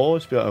chore.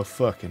 It'd be like, oh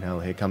fucking hell,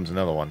 here comes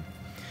another one.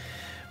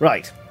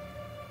 Right.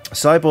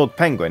 Cyborg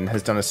Penguin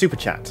has done a super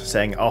chat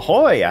saying,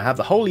 ahoy, I have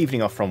the whole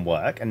evening off from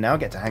work and now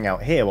get to hang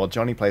out here while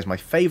Johnny plays my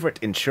favourite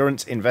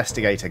insurance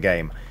investigator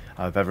game.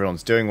 I hope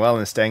everyone's doing well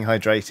and staying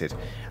hydrated.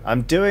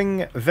 I'm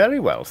doing very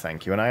well,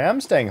 thank you, and I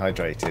am staying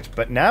hydrated.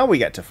 But now we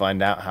get to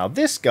find out how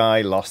this guy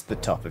lost the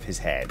top of his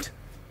head.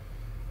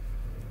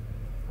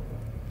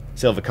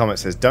 Silver Comet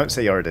says, don't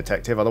say you're a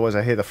detective, otherwise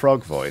I hear the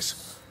frog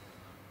voice.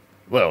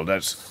 Well,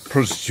 that's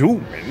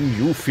presuming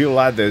you feel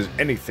like there's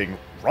anything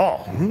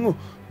wrong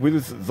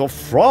with the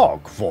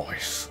frog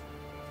voice.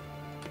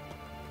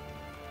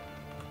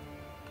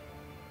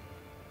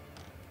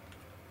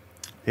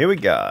 Here we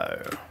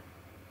go.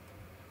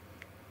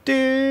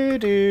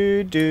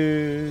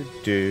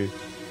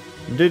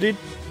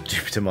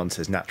 Jupitermon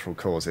says natural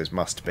causes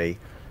must be.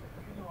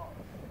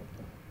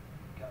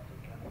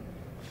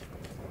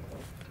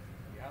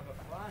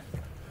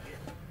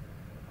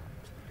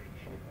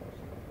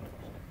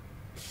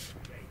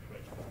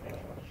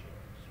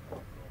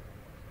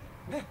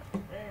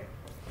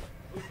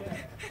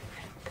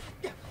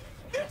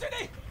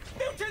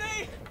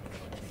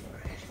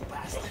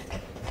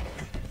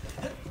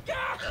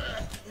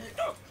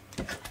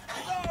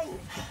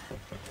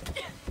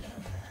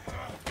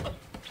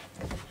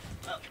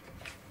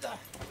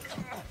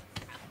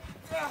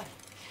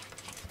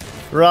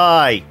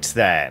 Right,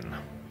 then.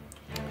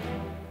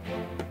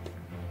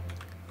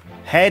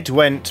 Head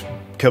went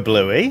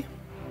kablooey.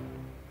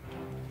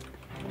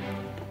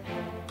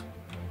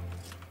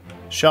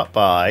 Shot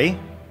by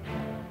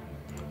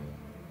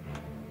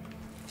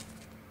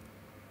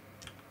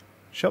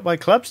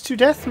Clubs to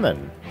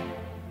Deathman.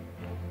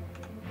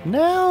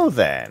 Now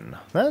then,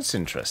 that's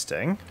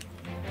interesting.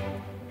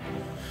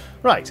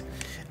 Right.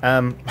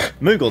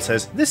 Moogle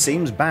says, this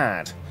seems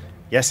bad.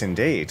 Yes,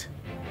 indeed.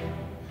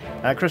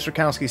 Chris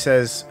Rakowski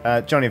says,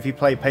 Johnny, if you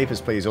play Papers,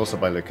 Please, also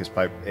by Lucas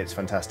Pope, it's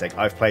fantastic.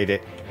 I've played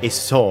it. It's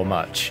so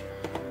much.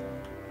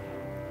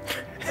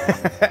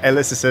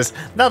 Alyssa says,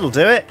 that'll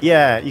do it.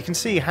 Yeah, you can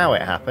see how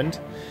it happened.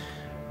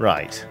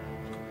 Right.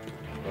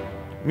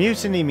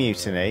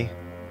 Mutiny.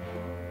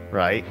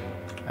 Right.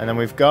 And then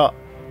we've got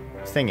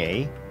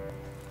Thingy.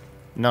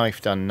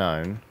 Knifed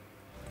Unknown.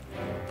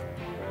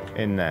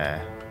 In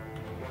there.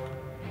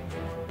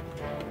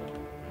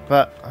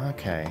 But,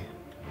 okay.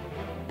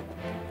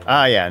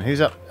 Ah, yeah, and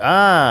who's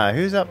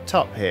up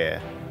top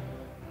here?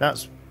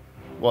 That's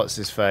what's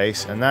his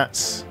face, and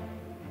that's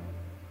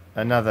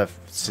another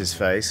his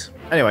face.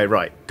 Anyway,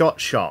 right, got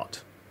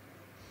shot.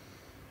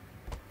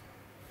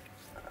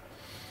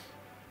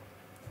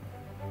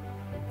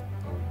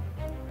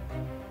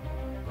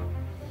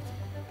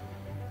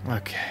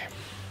 Okay.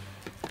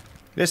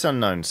 This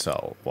unknown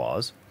soul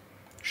was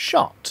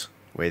shot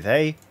with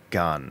a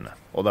gun,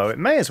 although it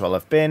may as well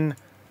have been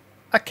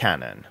a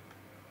cannon.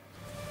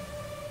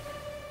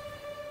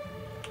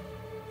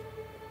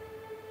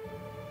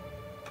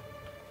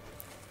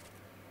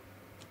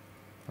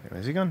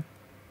 Where's he gone?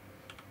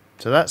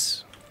 So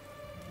that's...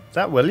 Is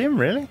that William,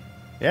 really?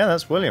 Yeah,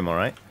 that's William,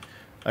 alright.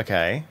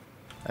 Okay.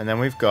 And then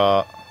we've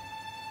got...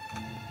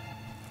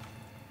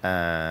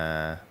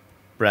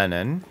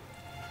 Brennan.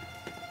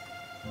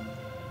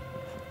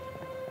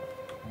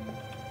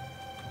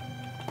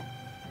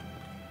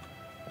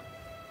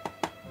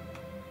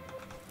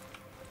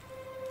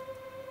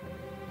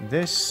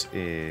 This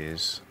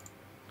is...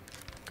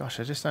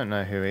 Gosh, I just don't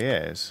know who he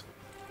is.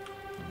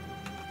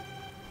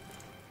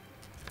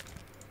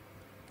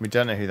 We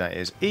don't know who that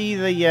is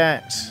either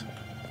yet.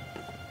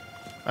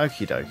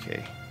 Okie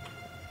dokie.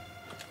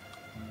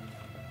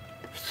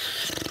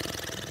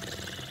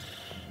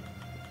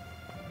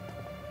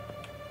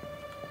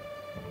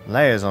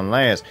 Layers on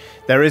layers.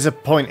 There is a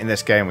point in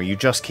this game where you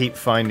just keep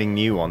finding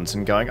new ones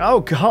and going,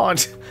 oh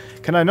god,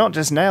 can I not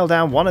just nail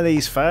down one of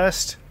these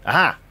first?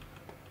 Aha!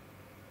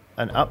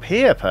 An up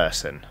here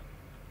person.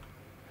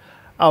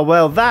 Oh,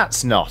 well,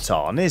 that's not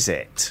on, is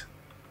it?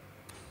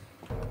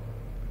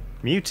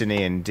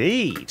 Mutiny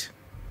indeed.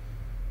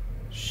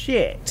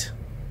 Shit.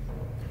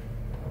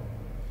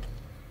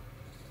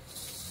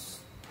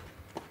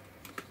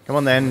 Come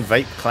on then,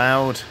 vape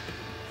cloud.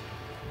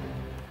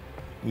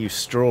 You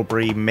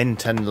strawberry,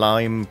 mint and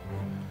lime,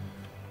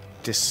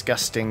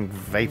 disgusting,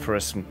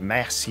 vaporous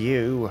mess,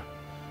 you.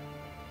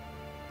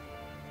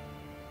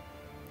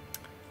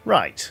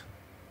 Right.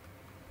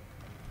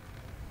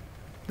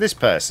 This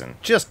person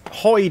just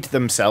hoyed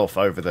themselves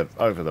over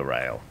the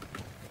rail.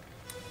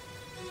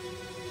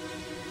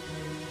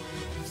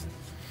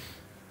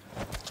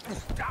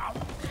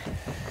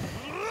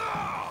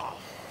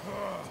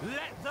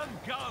 Let them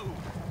go!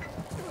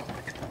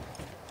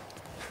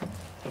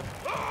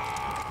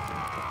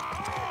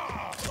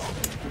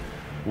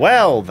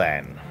 Well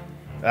then.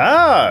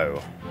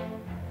 Oh.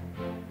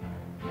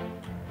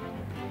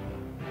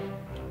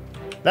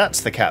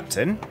 That's the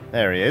captain.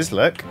 There he is,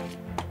 look.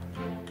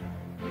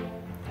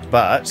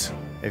 But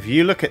if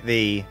you look at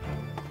the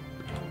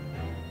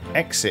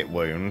exit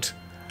wound,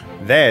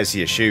 there's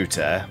your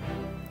shooter.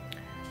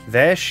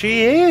 There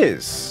she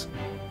is.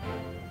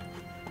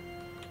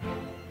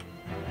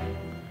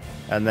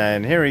 And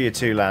then here are your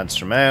two lads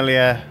from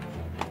earlier.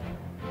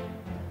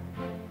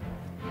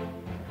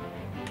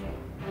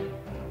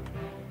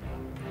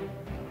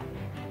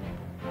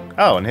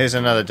 Oh, and here's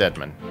another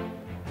deadman.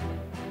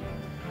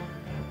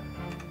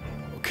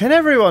 Can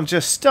everyone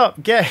just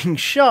stop getting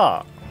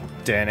shot?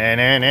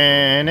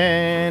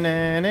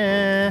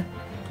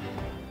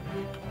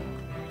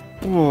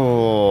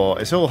 Whoa,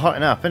 it's all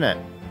hotting up, isn't it?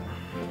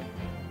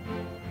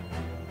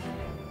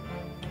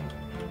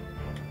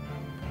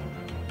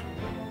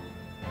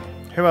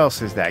 Who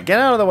else is there? Get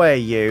out of the way,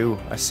 you.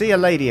 I see a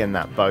lady in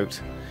that boat.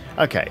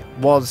 Okay,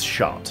 was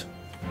shot.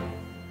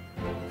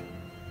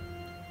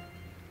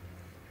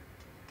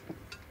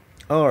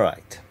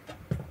 Alright.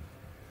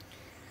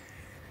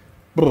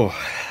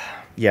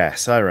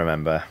 Yes, I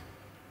remember.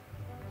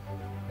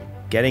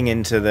 Getting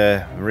into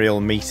the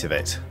real meat of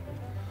it.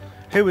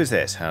 Who was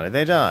this? How did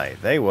they die?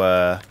 They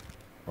were...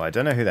 Well, I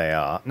don't know who they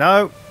are.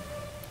 No!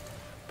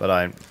 But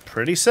I'm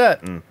pretty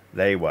certain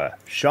they were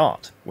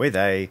shot with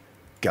a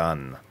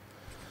gun.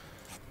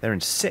 They're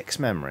in 6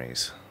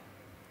 memories.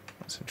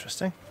 That's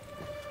interesting.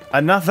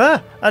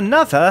 Another?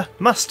 Another?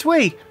 Must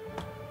we?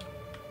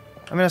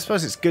 I mean, I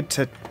suppose it's good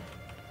to...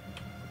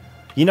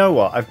 You know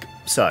what?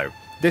 So,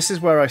 this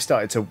is where I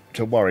started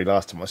to worry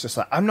last time. I was just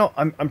like,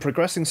 I'm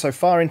progressing so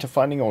far into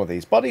finding all of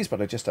these bodies,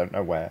 but I just don't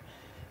know where,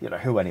 you know,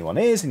 who anyone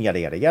is, and yada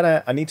yada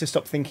yada. I need to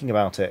stop thinking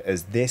about it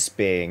as this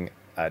being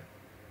a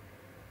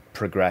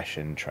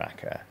progression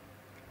tracker.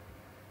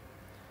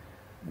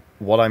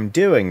 What I'm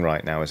doing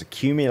right now is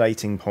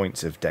accumulating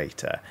points of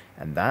data,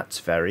 and that's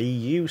very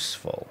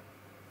useful.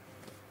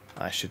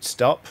 I should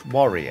stop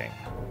worrying.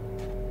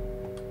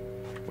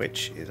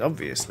 Which is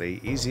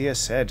obviously easier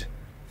said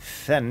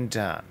than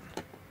done.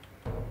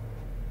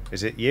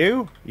 Is it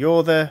you?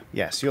 You're the...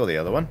 Yes, you're the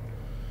other one.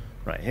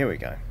 Right, here we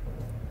go.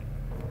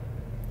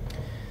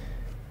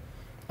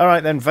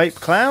 Alright then, Vape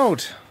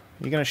Cloud.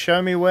 You going to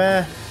show me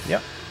where...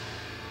 Yep.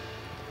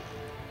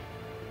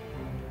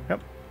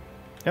 Yep.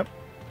 Yep.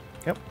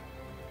 Yep.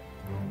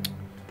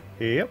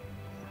 Yep.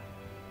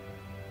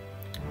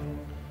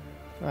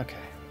 Okay.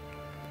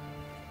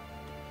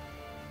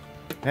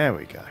 There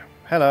we go.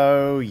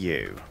 Hello,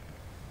 you.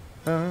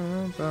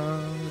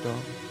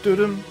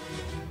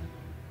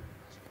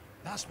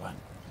 Last one.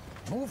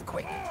 Move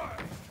quick.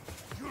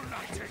 You'll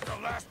not take the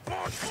last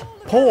punch.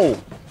 Paul!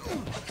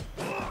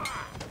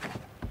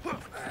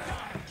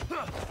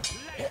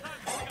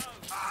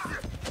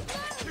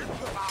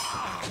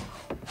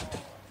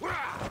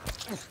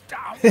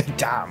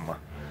 Damn.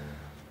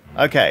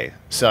 Okay,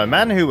 so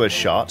man who was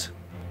shot,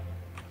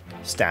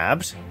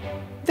 stabbed,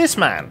 this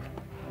man,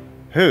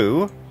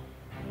 who,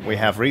 we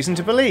have reason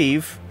to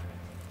believe,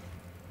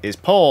 is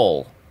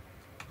Paul.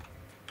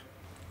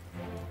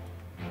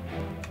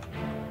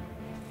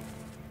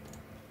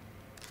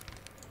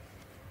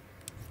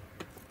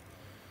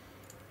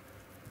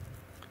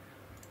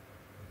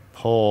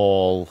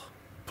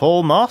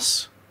 Paul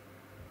Moss?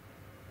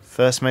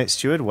 First mate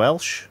steward,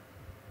 Welsh.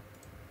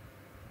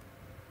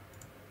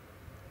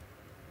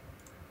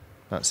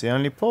 That's the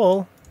only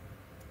Paul.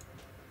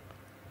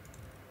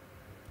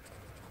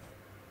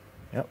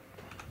 Yep.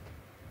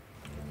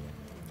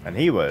 And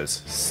he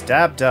was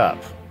stabbed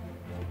up.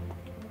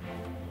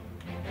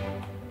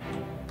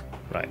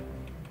 Right.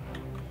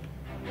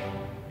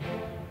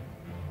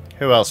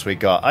 Who else we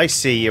got? I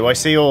see you. I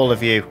see all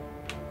of you.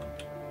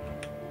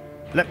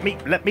 Let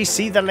me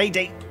see the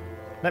lady.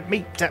 Let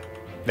me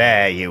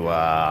there you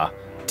are.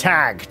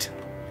 Tagged.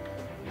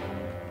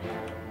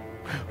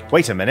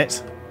 Wait a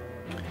minute.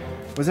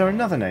 Was there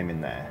another name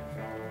in there?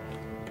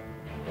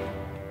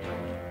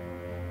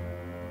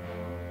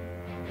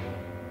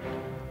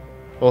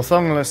 Well,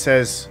 Thongla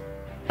says,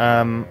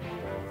 oh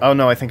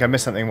no, I think I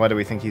missed something. Why do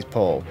we think he's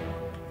Paul?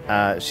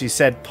 She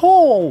said,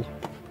 Paul!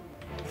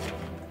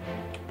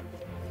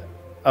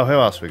 Oh, who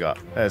else we got?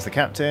 There's the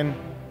captain.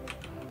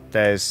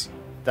 There's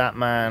That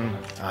man...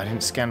 Oh, I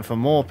didn't scan for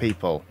more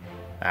people.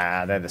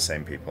 Ah, they're the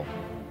same people.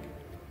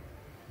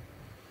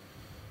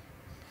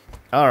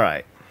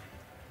 Alright.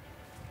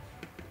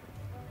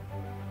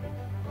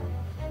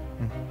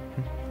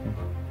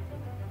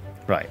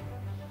 Right.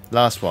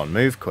 Last one.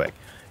 Move quick.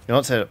 You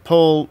want to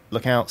pull,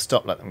 look out,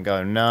 stop, let them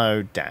go.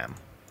 No, damn.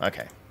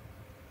 Okay.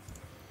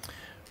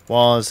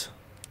 Was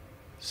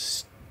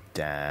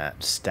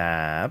stabbed,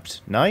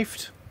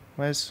 knifed?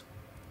 Where's...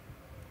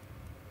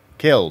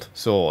 Killed.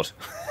 Sword.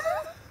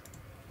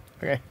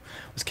 Okay.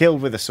 Was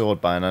killed with a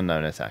sword by an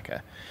unknown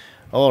attacker.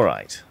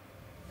 Alright.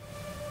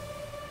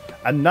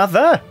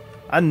 Another?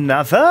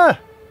 Another?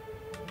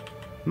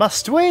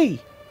 Must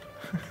we?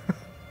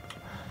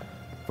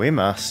 We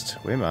must.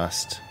 We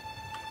must.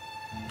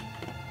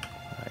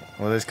 Right.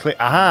 Well, there's clear...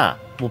 Aha!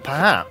 Well,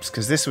 perhaps,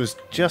 because this was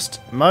just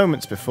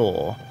moments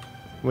before,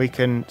 we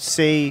can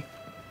see...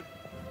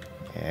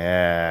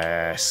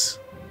 Yes.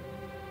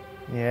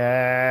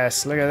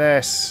 Yes, look at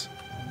this.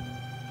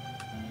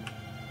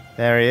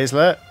 There he is,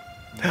 look.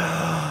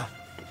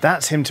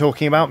 That's him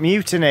talking about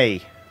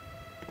mutiny.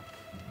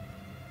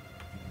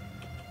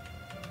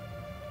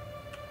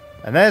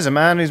 And there's a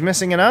man who's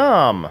missing an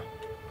arm.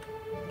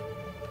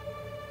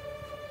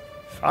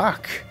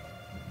 Fuck.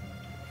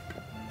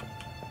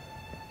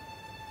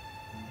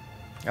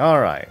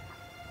 Alright.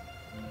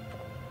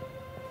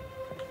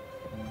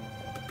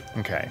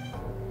 Okay.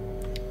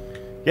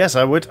 Yes,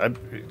 I would...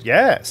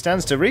 yeah, it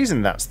stands to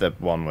reason that's the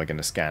one we're going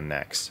to scan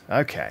next.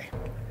 Okay.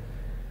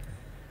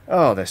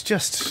 Oh, there's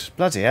just...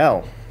 bloody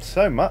hell.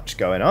 So much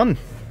going on.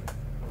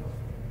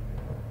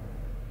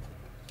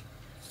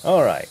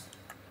 Alright.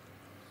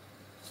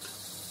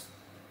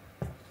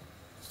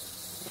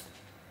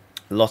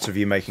 A lot of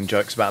you making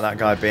jokes about that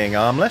guy being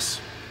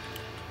armless.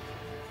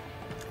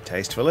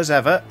 Tasteful as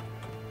ever.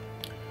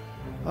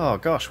 Oh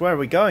gosh, where are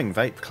we going,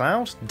 Vape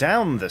Cloud?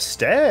 Down the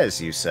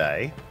stairs, you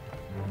say?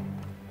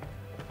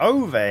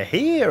 Over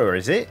here,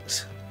 is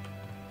it?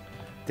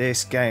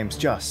 This game's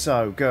just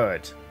so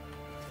good.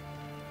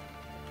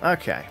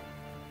 Okay.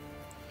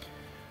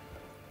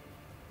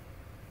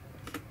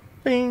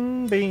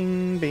 Bing,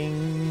 bing,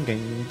 bing,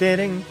 ding,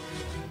 ding.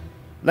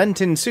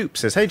 Lenten Soup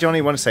says, "Hey Johnny,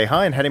 want to say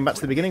hi and heading back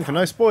to the beginning for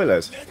no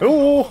spoilers."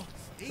 Oh,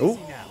 Easy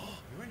now.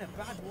 You're in a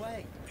bad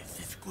way.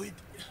 Mr. Squid,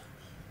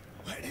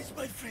 where is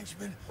my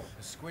Frenchman?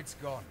 The squid's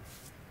gone.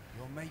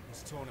 Your mate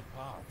was torn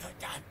apart. But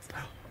that...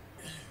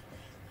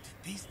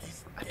 This...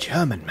 a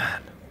German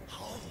man.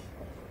 How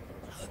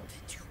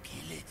did you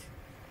kill it?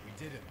 We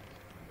didn't.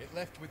 It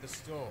left with the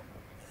store.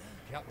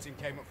 The captain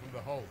came up from the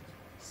hold.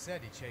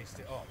 Said he chased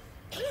it off.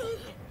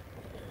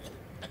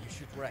 You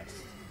should rest.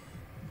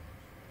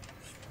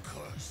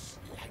 Curse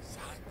like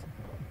that.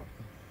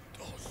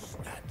 Does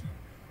that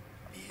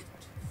it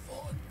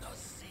for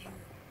nothing?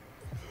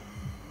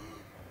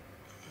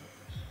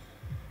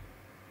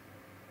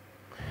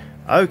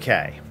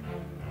 Okay.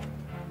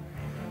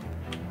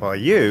 Well,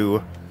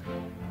 you...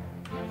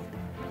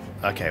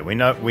 Okay, we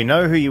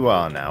know who you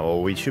are now,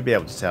 or we should be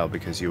able to tell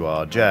because you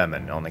are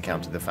German on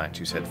account of the fact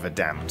you said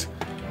verdammt.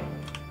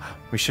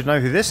 We should know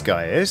who this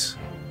guy is.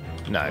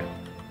 No, I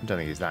don't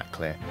think he's that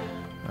clear.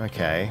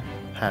 Okay,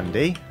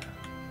 handy.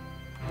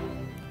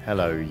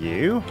 Hello,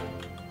 you.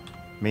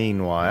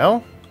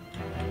 Meanwhile...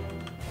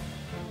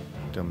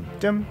 Dum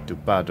dum do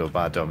ba do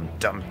ba dum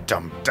dum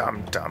dum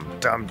dum dum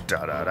dum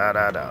da da da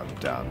da dum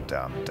dum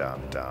dum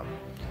dum dum.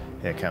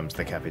 Here comes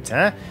the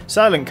Capitaine.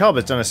 Silent Cobb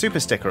has done a super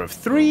sticker of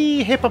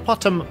 3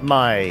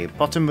 hippopotami,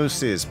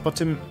 potamuses,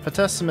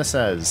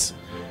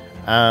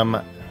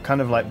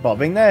 kind of like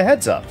bobbing their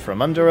heads up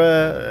from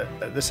under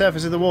the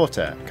surface of the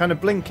water, kind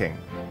of blinking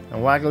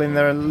and waggling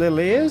their little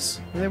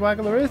ears. Do they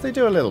waggle their ears? They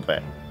do a little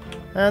bit.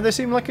 They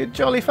seem like a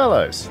jolly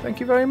fellows.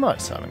 Thank you very much,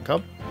 Silent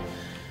Cobb.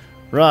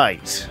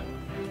 Right.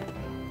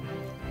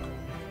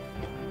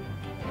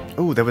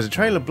 Oh, there was a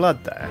trail of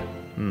blood there.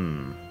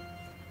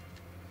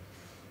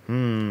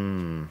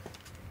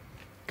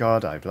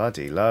 God, I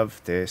bloody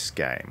love this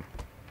game.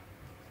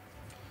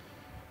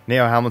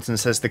 Neo Hamilton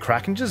says, the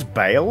Kraken just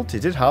bailed? He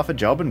did half a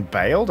job and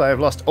bailed? I have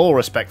lost all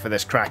respect for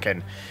this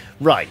Kraken.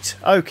 Right,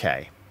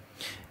 okay.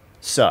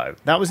 So,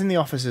 that was in the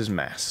officer's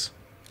mess.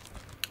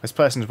 This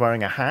person's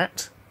wearing a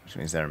hat, which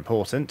means they're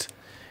important.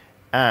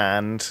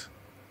 And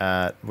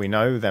we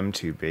know them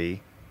to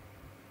be...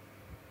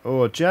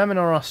 Oh, German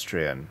or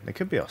Austrian? They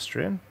could be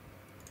Austrian.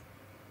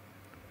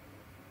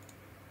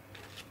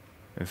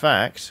 In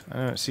fact,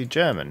 I don't see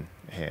German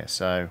here,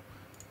 so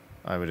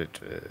I would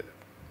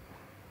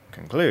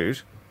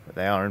conclude that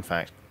they are, in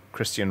fact,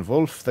 Christian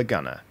Wolf the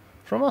Gunner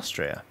from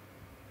Austria.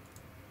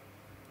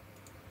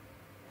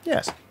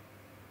 Yes.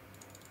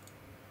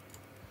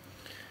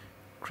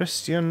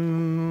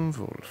 Christian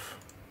Wolf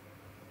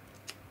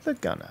the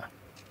Gunner.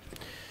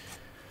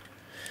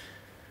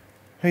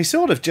 He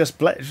sort of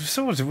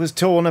was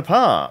torn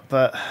apart,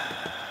 but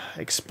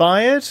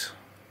expired?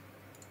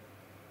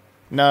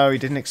 No, he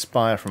didn't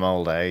expire from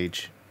old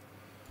age.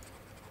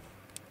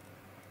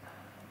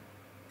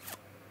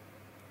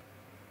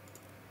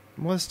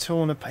 He was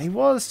torn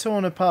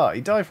apart.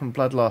 He died from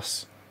blood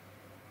loss.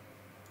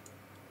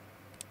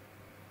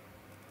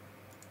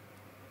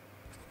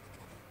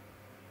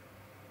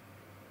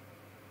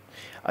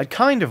 I'd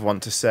kind of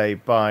want to say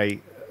by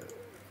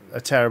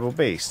a terrible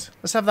beast.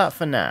 Let's have that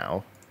for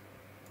now.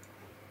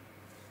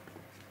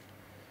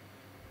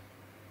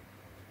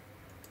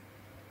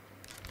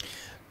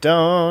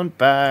 Don't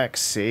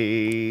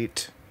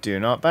backseat. Do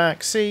not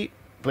backseat,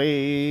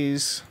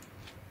 please.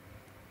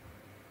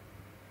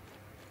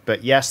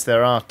 But yes,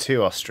 there are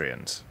 2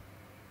 Austrians.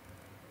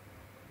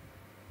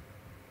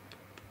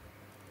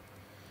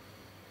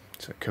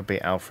 So it could be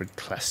Alfred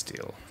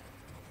Klestiel,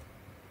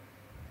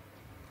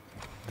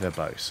 the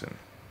bosun.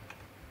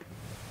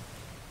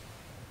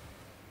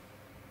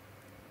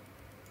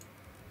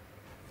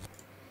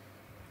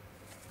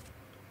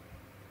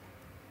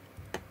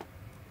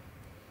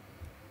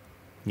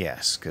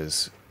 Yes,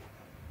 because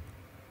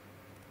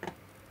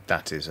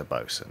that is a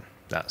bosun.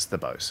 That's the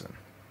bosun.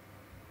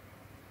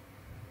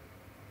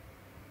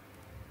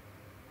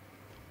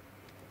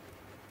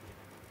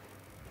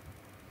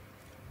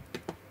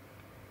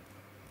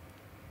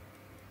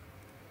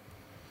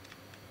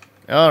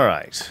 All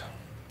right.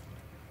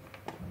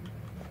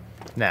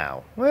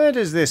 Now, where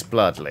does this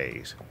blood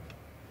lead?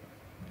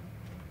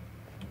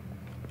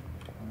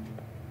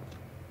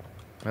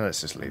 Well,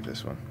 let's just leave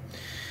this one.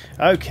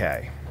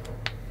 Okay.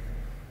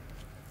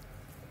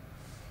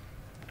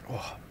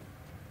 Oh.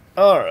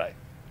 All right.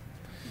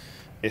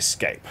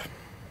 Escape.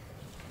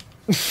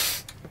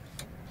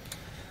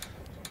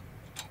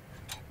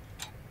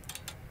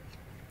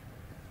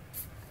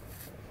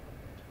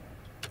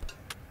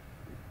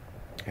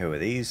 Who are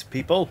these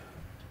people?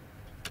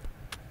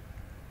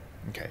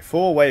 Okay,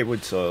 4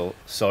 wayward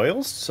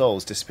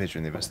souls disappeared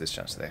during the events of this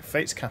chapter. Their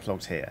fates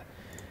catalogued here.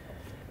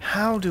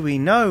 How do we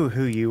know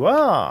who you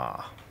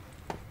are?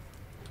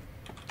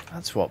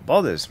 That's what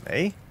bothers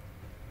me.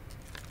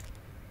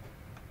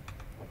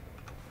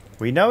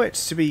 We know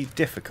it's to be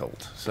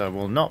difficult, so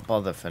we'll not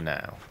bother for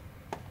now.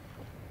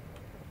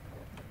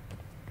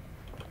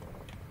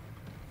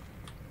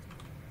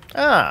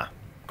 Ah,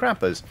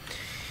 crappers.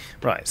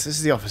 Right, so this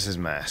is the officer's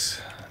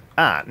mess.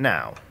 Ah,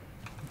 now.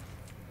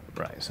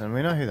 Right, so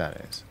we know who that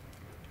is.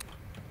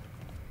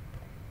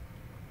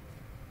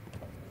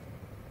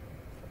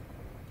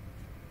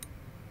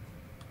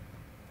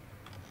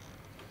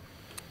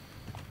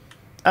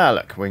 Ah,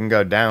 look, we can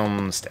go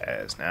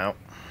downstairs now.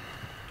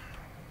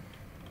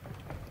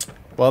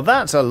 Well,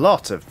 that's a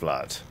lot of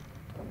blood.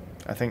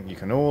 I think you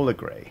can all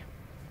agree.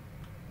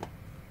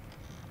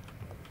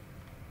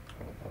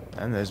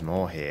 And there's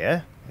more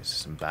here. There's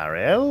some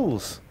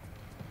barrels.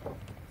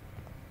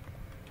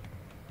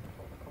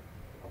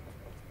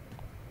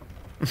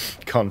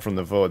 Con from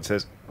the forward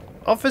says,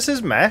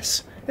 "Officer's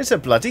mess? It's a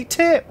bloody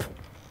tip."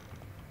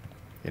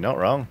 You're not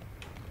wrong.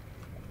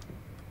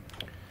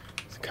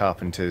 It's a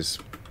carpenter's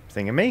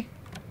thingamy.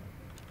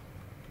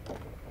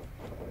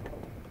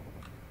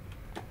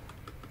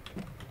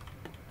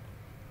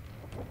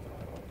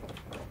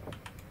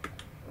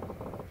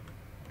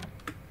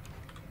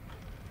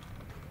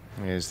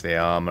 Here's the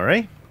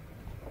armory.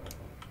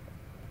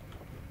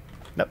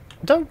 No,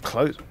 don't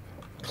close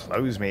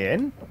me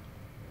in.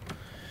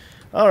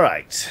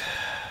 Alright.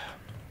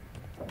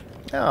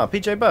 Ah,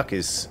 PJ Buck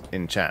is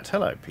in chat.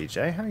 Hello,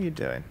 PJ. How are you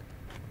doing?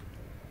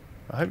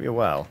 I hope you're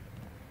well.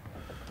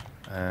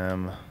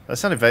 That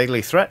sounded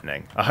vaguely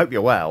threatening. I hope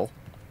you're well.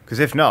 Because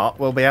if not,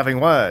 we'll be having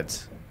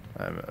words.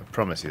 I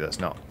promise you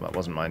that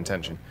wasn't my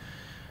intention.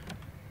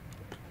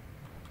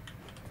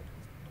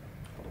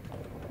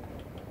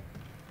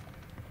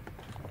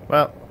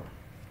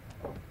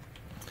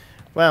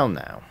 Well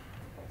now.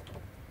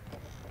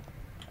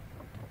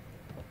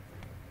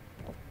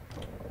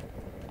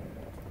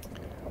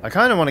 I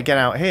kind of want to get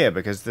out here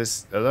because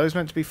are those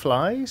meant to be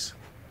flies?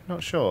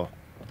 Not sure.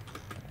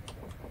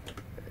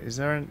 Is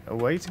there a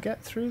way to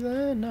get through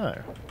there?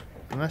 No.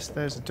 Unless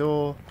there's a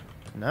door.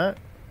 No.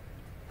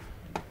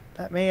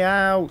 Let me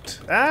out.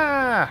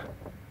 Ah!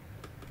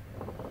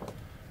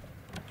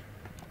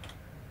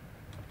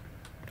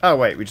 Oh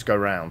wait, we just go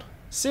round.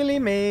 Silly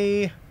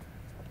me.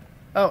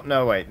 Oh,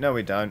 no, wait. No,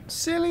 we don't.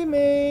 Silly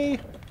me.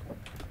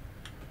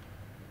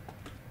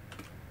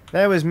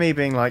 There was me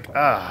being like,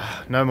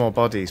 no more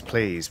bodies,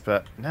 please.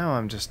 But now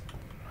I'm just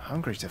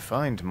hungry to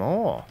find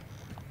more.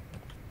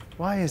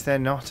 Why is there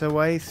not a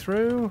way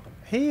through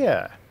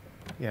here?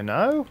 You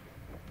know?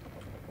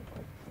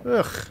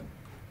 Ugh.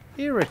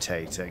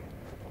 Irritating.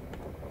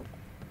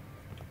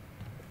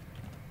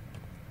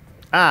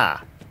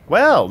 Ah.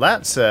 Well,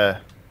 that's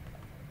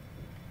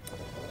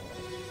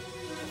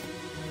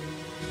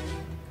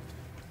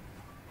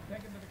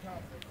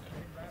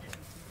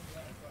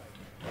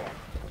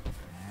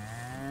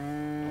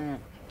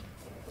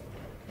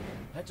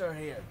Her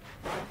here.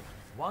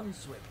 One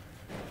swing.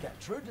 Get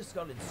through the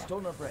skull and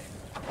stone her brain.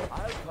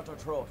 I'll cut her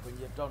throat when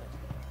you've done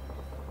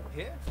it.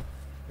 Here?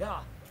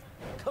 Yeah.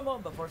 Come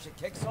on before she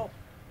kicks up.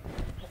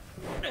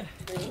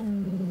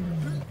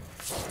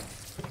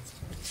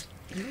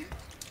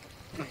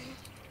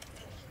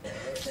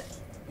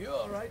 You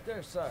all right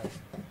there, sir?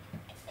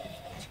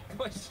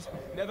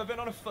 Never been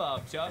on a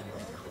farm, Chuck?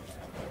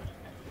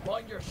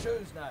 Mind your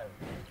shoes now.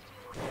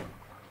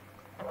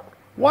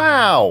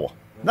 wow.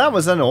 That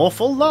was an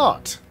awful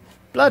lot.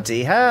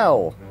 Bloody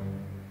hell.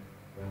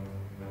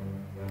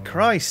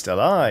 Christ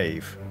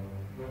alive.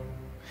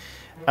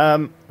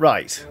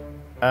 Right.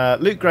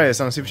 Luke Gray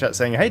is on a super chat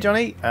saying, "Hey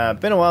Johnny,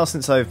 been a while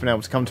since I've been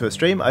able to come to a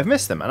stream. I've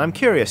missed them, and I'm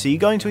curious. Are you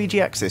going to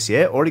EGX this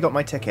year? Already got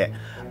my ticket.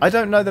 I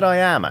don't know that I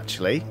am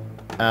actually.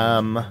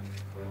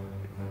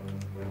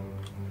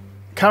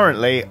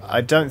 Currently,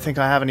 I don't think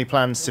I have any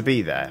plans to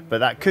be there, but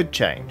that could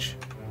change.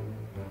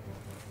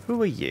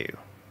 Who are you?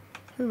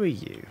 Who are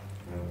you?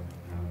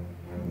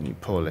 You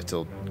poor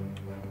little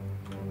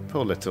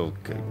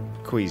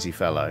queasy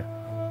fellow.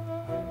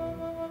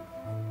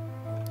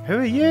 Who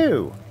are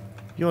you?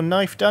 You're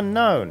knifed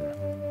unknown.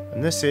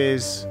 And this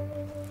is...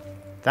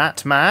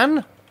 that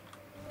man?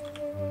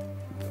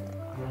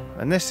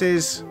 And this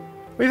is...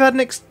 I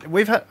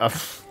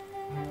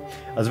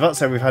was about to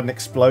say we've had an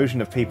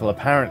explosion of people.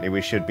 Apparently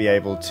we should be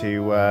able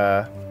to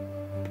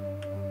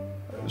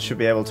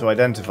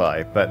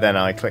identify, but then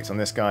I clicked on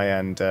this guy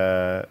and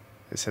it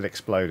said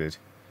exploded.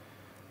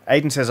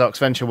 Aiden says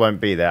Oxventure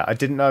won't be there. I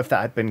didn't know if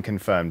that had been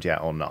confirmed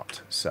yet or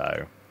not.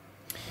 So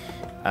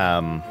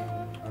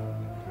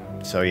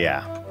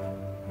yeah.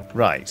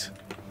 Right.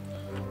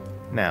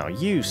 Now,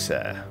 you,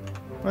 sir.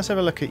 Let's have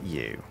a look at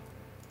you.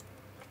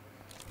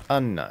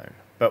 Unknown.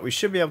 But we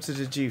should be able to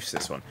deduce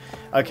this one.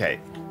 Okay.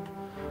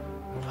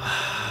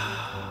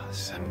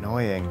 This is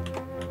annoying.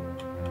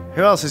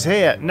 Who else is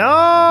here? No!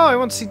 I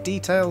want to see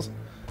details.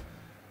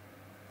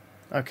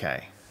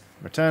 Okay.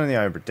 Return of the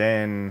Obra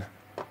Dinn.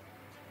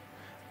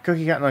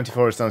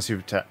 CookieCat94 has done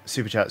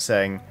super chat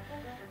saying,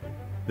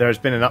 there has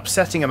been an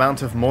upsetting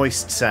amount of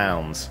moist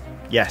sounds.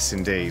 Yes,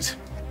 indeed.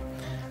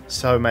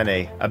 So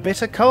many. A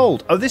bitter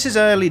cold. Oh, this is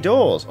early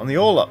doors on the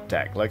all-up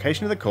deck.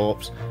 Location of the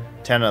corpse.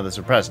 10 others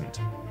are present.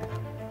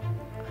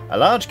 A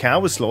large cow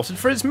was slaughtered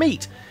for its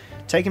meat.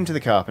 Take him to the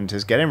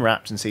carpenters, get him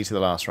wrapped and see to the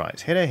last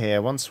rites. Hit her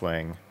here, one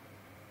swing.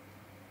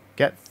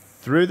 Get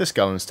through the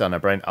skull and stun her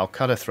brain. I'll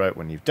cut her throat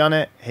when you've done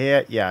it.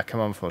 Here, yeah, come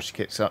on before she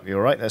kicks up.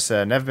 You're right there,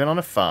 sir. Never been on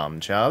a farm,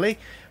 Charlie.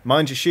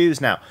 Mind your shoes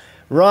now.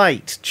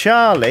 Right,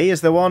 Charlie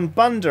is the one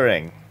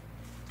bundering.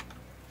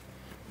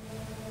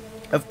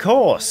 Of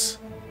course.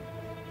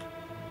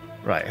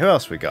 Right, who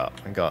else we got?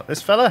 We got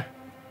this fella.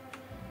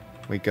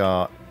 We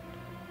got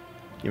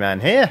your man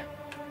here.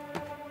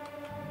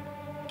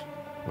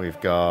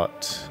 We've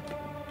got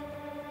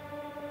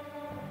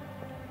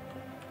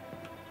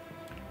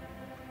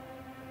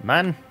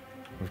man.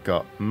 We've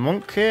got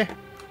monk here.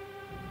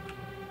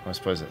 I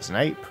suppose that's an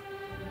ape.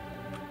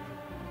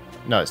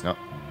 No, it's not.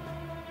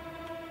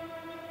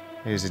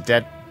 Here's a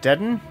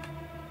deaden.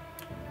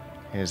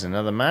 Here's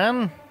another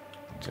man.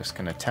 Just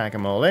going to tag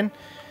them all in.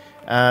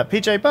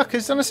 PJ Buck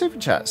has done a super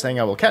chat saying,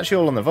 I will catch you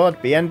all on the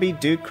VOD. BNB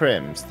do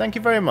crims. Thank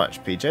you very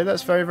much, PJ.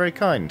 That's very, very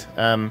kind.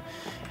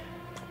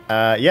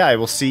 Yeah, I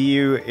will see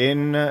you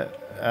in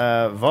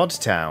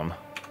VOD Town.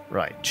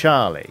 Right,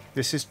 Charlie.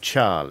 This is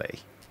Charlie.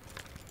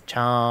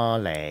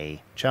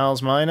 Charlie.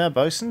 Charles Minor,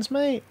 bosun's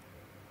mate?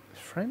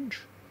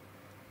 French?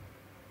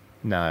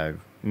 No.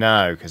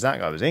 No, because that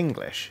guy was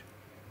English.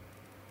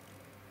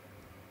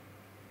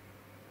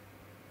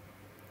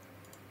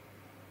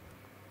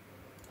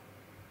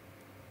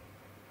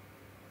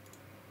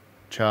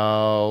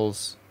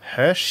 Charles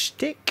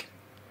Hirschstick?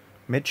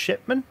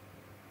 Midshipman?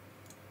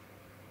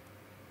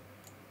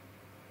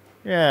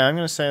 Yeah, I'm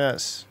going to say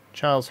that's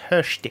Charles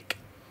Hirschstick.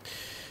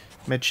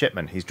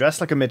 Midshipman. He's dressed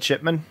like a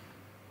midshipman.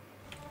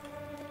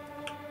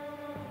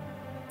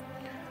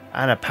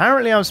 And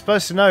apparently I'm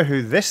supposed to know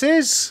who this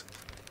is.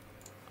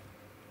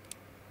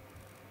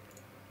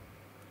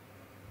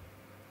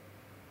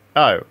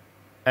 Oh.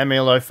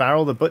 Emil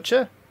O'Farrell the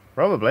Butcher?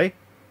 Probably.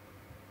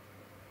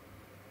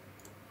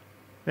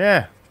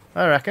 Yeah,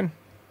 I reckon.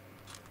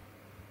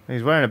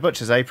 He's wearing a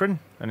butcher's apron,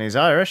 and he's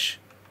Irish.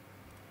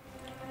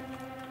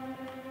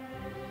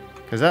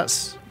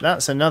 Because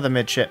that's another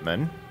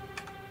midshipman.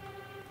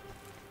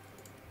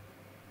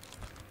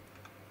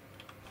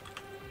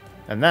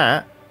 And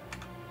that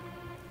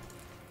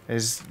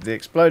is the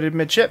exploded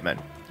midshipman.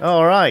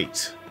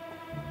 Alright.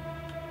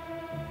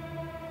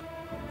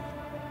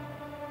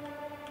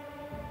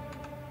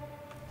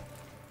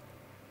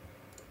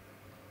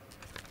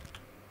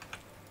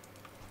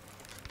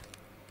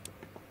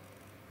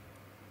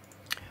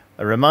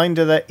 A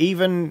reminder that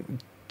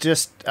even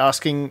just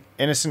asking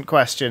innocent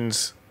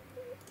questions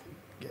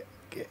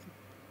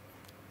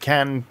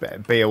can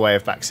be a way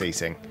of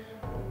backseating.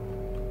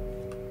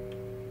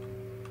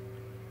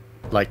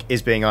 Like,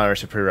 is being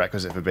Irish a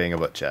prerequisite for being a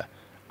butcher?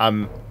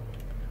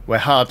 We're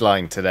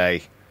hardline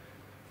today.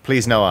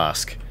 Please no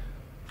ask.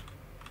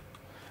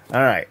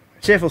 Alright.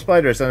 Cheerful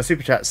Spider has done a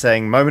super chat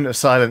saying, moment of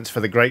silence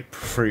for the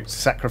grapefruit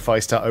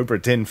sacrificed to Obra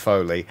Dinn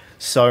Foley.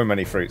 So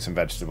many fruits and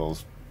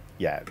vegetables.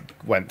 Yeah,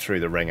 went through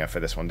the ringer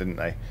for this one, didn't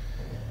they?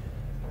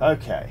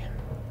 Okay.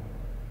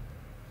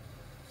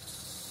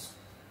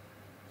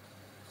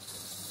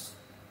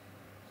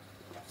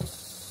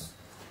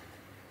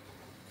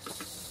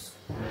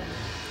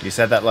 You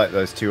said that like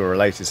those two were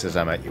related, says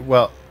Emma.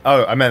 Well,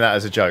 oh, I meant that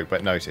as a joke,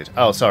 but noted.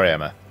 Oh, sorry,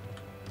 Emma.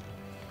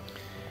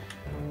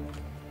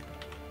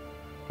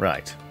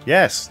 Right.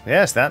 Yes,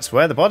 yes, that's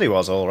where the body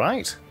was, all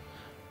right.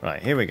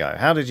 Right, here we go.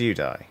 How did you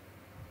die?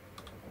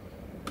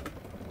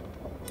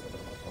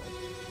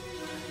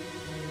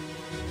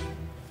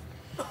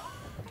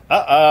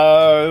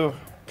 Uh-oh!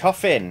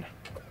 Coffin!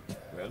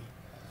 Well,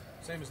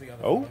 same as the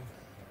other Oh. fellow.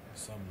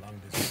 Some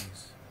lung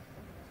disease,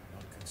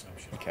 not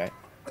consumption. Okay.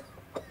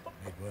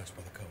 Made worse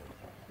by the cold.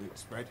 It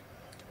spread?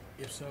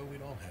 If so,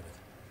 we'd all have it.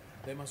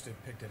 They must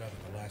have picked it up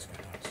at the Alaska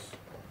house.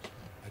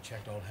 I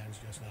checked all hands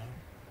just now,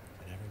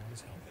 and everyone is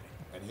healthy.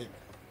 And him?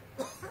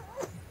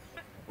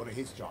 What are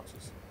his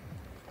chances?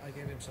 I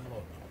gave him some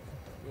laudanum.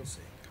 We'll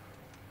see.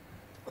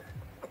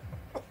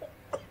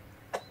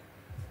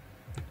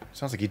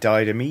 Sounds like he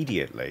died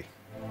immediately.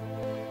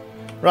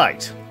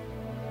 Right.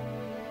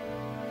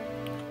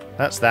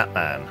 That's that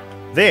man.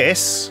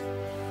 This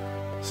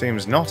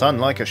seems not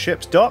unlike a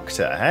ship's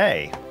doctor,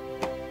 hey?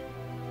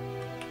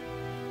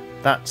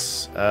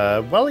 That's,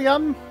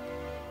 William?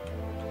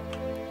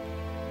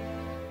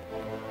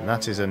 And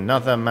that is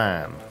another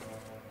man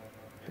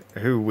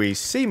who we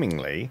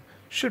seemingly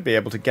should be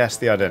able to guess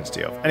the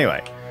identity of.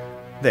 Anyway,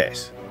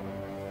 this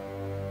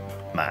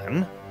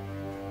man.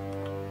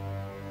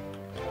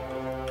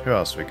 Who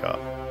else we got?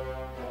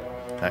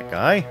 That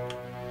guy.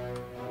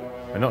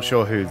 We're not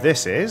sure who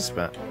this is,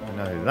 but we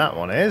know who that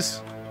one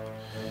is.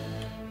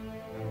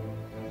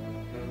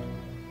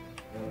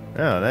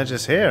 Oh, they're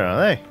just here, are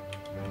they?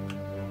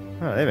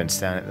 Oh, they've been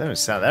sat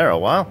there a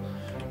while.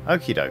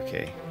 Okie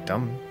dokie.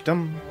 Dum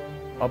dum.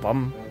 Bum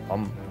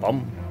bum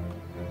bum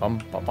bum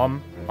bum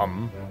bum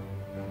bum.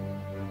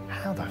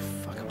 How the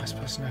fuck am I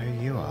supposed to know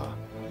who you are?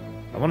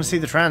 I want to see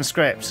the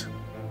transcript.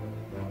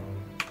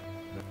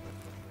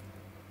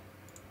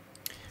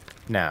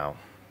 Now,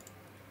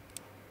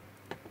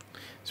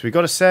 so we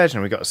got a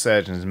surgeon, we got a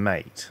surgeon's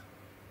mate.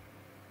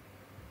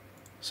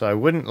 So I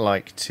wouldn't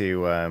like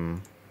to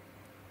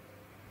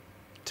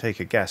take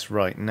a guess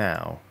right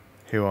now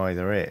who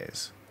either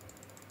is.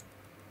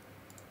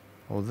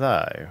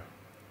 Although,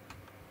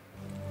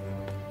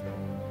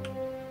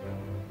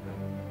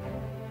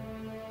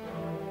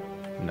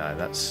 no,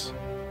 that's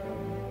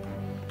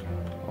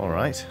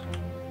alright.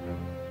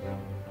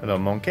 Hello,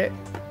 monkey.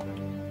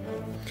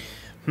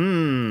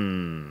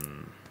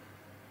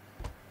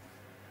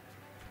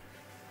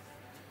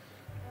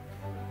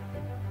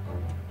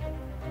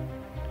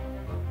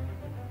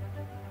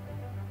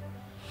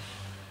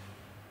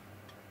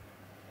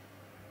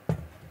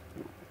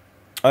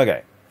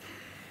 Okay.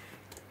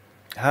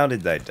 How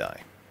did they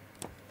die?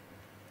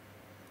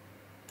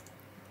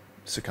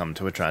 Succumb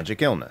to a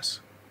tragic illness.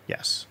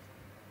 Yes.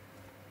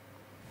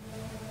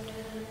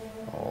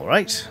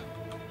 Alright.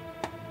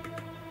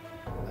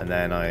 And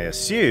then I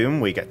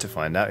assume we get to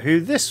find out who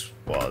this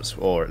was,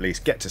 or at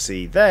least get to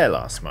see their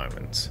last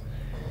moments.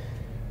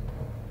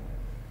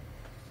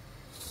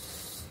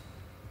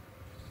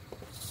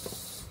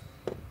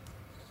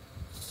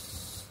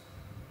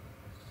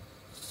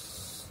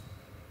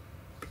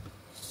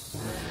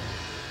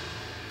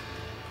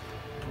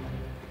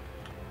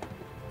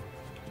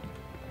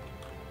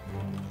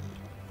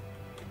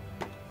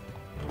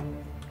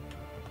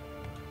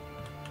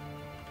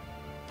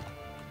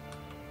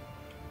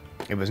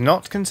 It was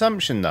not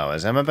consumption, though,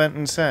 as Emma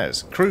Benton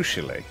says,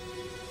 crucially.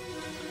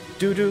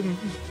 Doo-doo.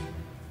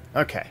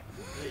 Okay.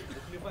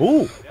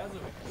 Ooh!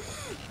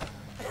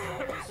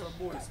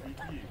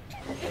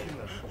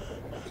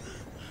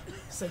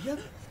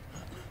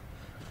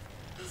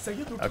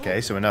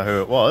 Okay, so we know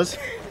who it was.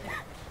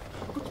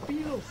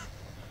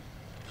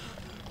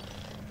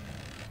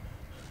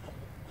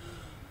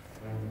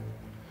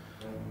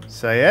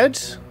 Syed?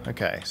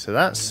 Okay, so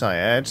that's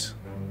Syed.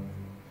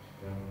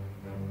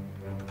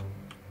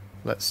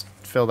 Let's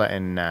fill that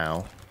in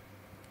now.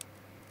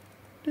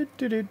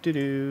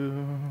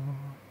 Do-do-do-do-do.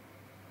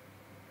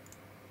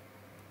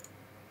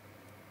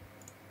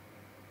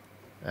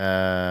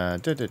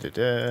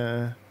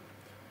 Da-da-da-da.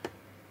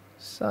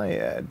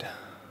 Syed.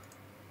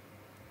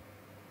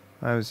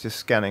 I was just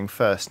scanning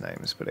first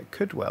names, but it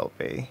could well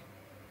be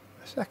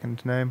a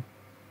second name.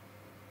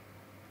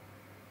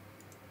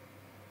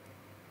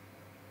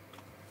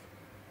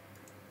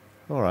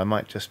 Or I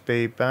might just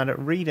be bad at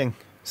reading.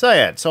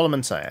 Syed,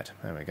 Solomon Syed.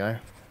 There we go.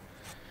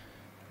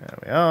 There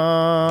we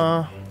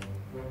are.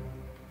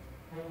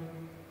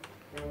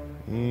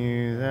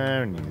 You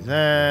there and you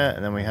there.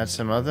 And then we had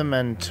some other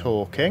men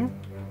talking.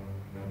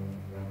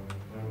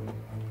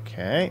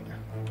 Okay.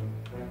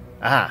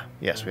 Ah,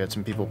 yes, we had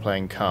some people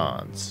playing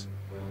cards.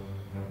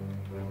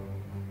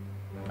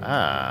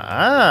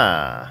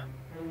 Ah.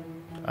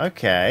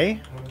 Okay.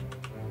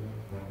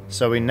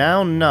 So we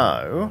now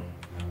know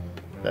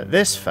that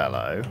this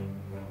fellow,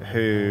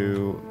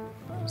 who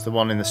is the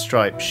one in the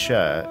striped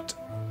shirt,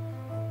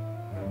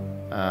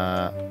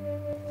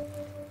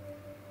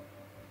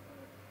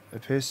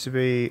 appears to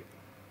be...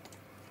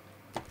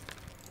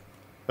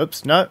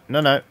 Oops, no,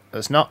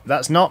 that's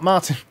not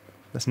Martin.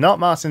 That's not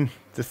Martin,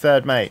 the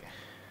third mate.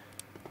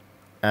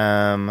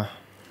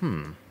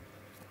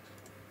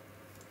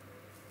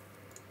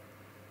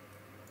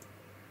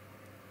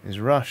 Is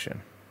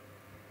Russian.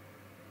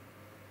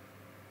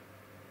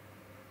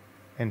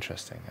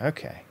 Interesting.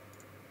 Okay.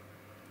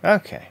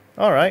 Okay.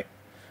 All right.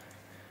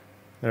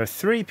 There are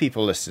 3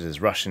 people listed as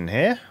Russian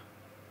here.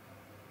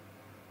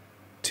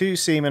 2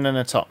 seamen and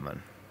a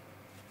topman.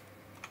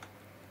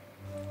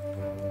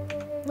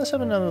 Let's have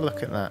another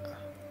look at that.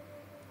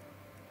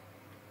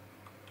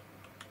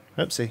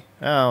 Oopsie.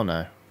 Oh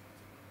no.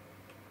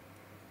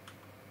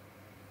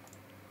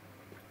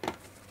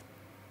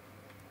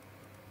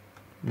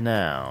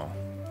 Now,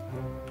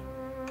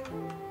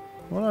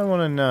 what I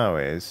want to know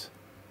is,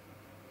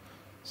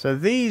 so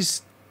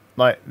these,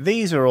 like,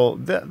 these are all,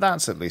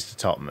 that's at least a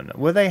topman.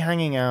 Were they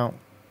hanging out,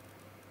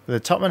 were the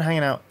topman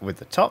hanging out with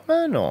the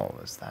topman, or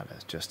was that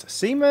just a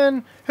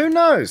seaman? Who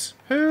knows?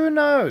 Who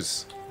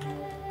knows?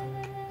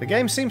 The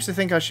game seems to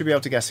think I should be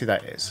able to guess who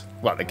that is.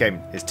 Well, the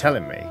game is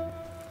telling me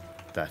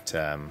that,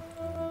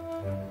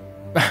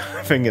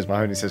 fingers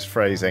my only says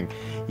phrasing.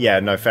 Yeah,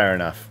 no, fair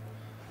enough.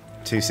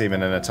 2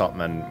 seamen and a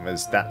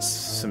topman, that's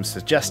some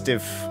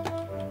suggestive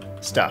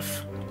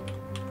stuff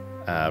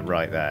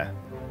right there.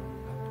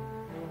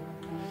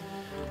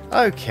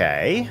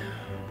 Okay.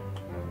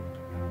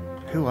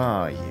 Who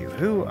are you?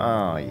 Who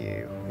are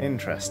you?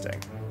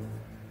 Interesting.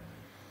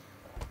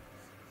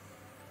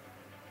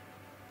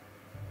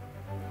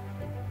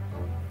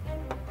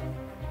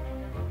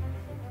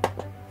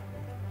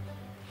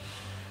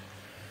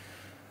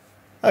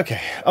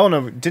 Okay. Oh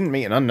no, didn't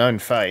meet an unknown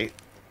fate.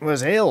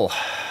 Was ill.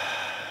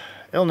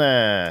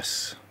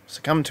 Illness.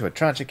 Succumbed to a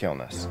tragic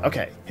illness.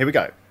 Okay, here we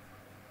go.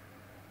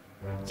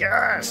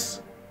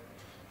 Yes!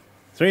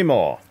 3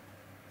 more.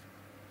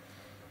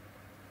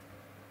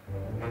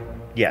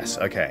 Yes,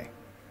 okay.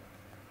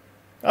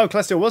 Oh,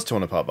 Celestial was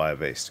torn apart by a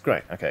beast.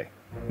 Great, okay.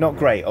 Not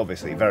great,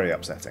 obviously. Very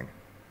upsetting.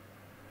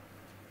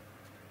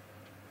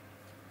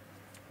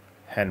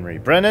 Henry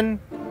Brennan.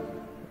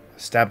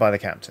 Stabbed by the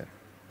captain.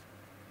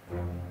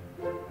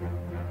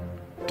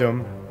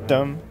 Dum,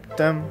 dum,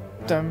 dum,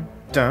 dum,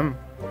 dum.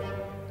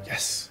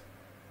 Yes.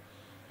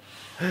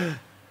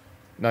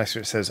 Nice,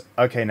 it says,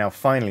 okay, now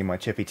finally my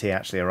chippy tea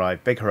actually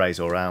arrived. Big hoorays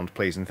all round,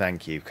 please and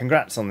thank you.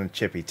 Congrats on the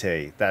chippy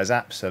tea. That is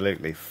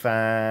absolutely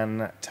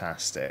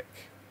fantastic.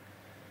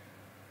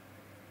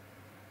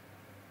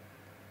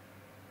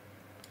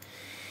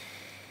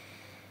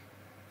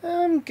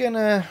 I'm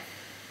gonna...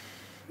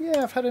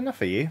 Yeah, I've had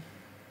enough of you.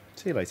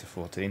 See you later,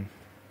 14.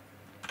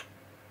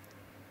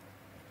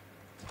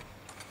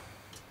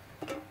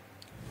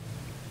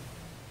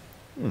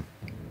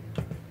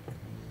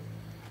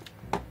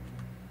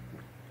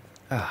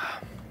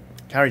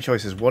 Carry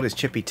choices. What is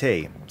chippy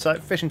tea? So,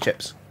 fish and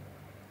chips.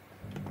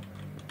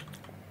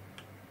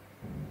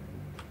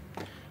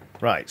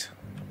 Right.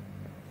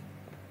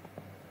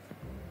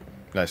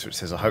 No, so it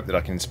says, I hope that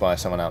I can inspire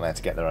someone out there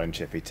to get their own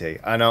chippy tea.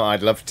 I know,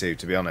 I'd love to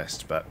be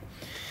honest, but...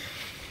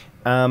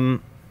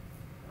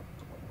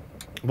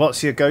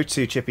 what's your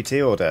go-to chippy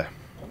tea order?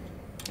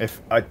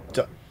 If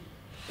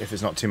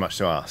it's not too much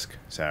to ask,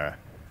 Sarah.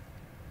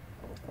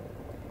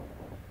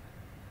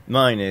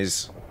 Mine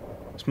is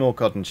small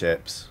cotton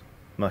chips,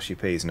 mushy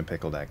peas, and a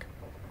pickled egg.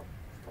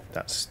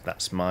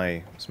 That's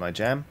my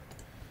jam.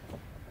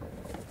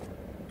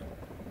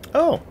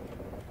 Oh,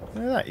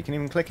 look at that! You can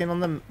even click in on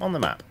the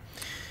map.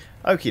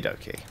 Okie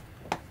dokie.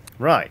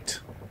 Right.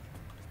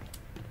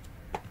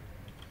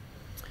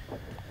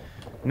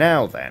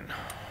 Now then,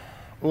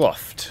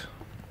 Woofed.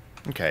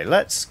 Okay,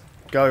 let's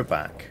go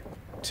back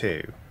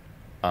to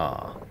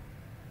our...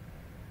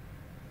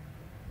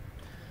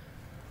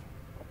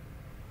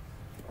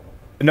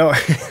 No,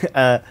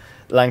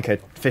 Lanka,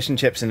 fish and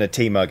chips in a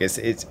tea mug.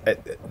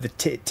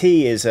 The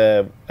tea is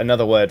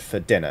another word for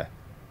dinner.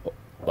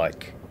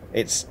 Like,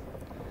 it's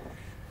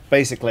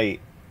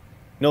basically,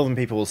 northern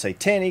people will say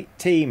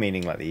tea,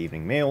 meaning like the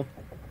evening meal,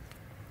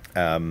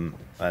 and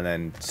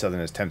then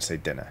southerners tend to say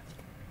dinner.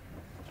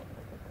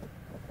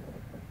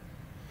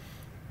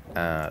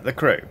 The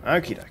crew,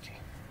 okie dokie.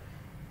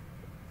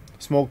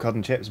 Small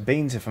cotton chips,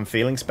 beans if I'm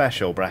feeling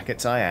special,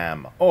 brackets I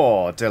am.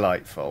 Oh,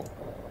 delightful.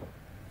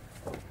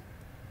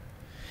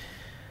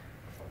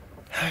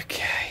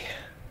 Okay.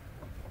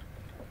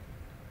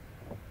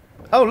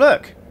 Oh,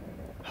 look.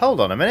 Hold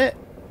on a minute.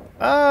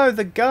 Oh,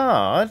 the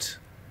guard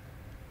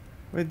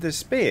with the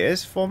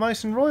spears,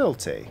 Formosan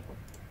royalty.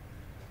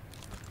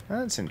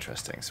 That's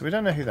interesting. So we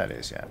don't know who that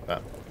is yet,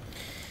 but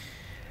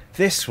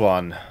this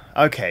one.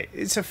 Okay,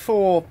 it's a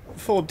 4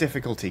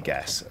 difficulty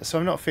guess, so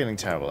I'm not feeling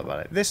terrible about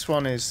it. This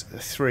one is a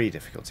 3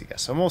 difficulty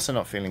guess, so I'm also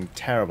not feeling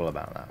terrible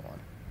about that one.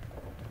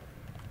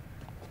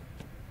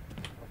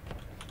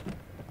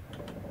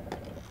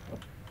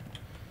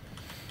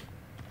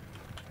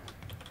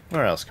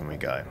 Where else can we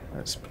go?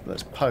 Let's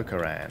poke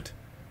around.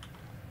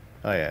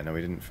 Oh yeah, no, we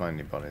didn't find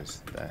any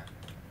bodies there.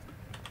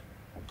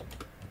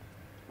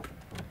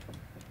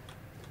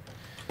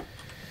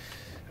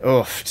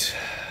 Oofed.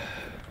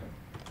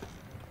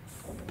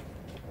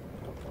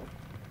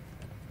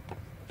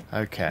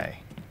 Okay.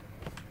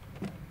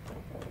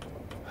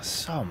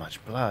 So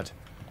much blood.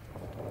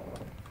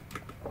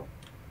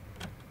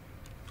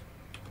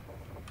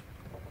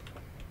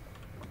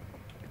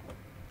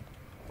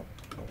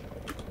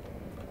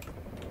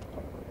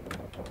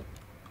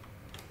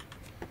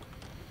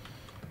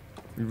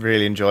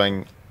 Really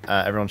enjoying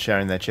everyone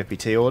sharing their chippy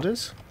tea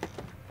orders.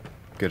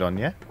 Good on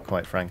you,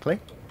 quite frankly.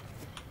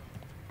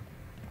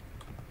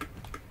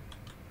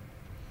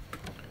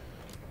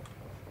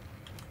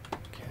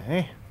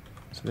 Okay,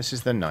 so this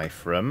is the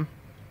knife room.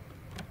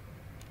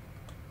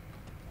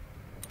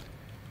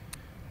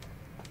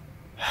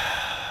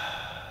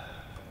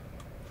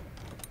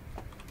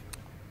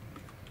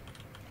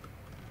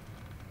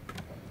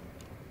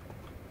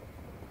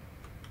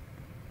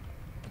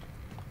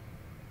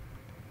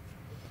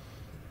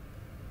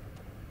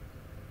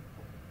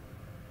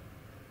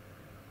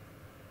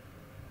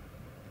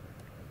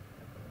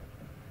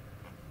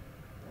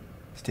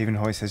 Stephen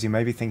Hoy says you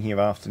may be thinking of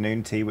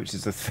afternoon tea, which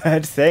is the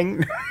third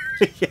thing.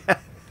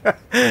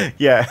 Yeah.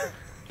 Yeah.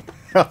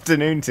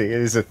 Afternoon tea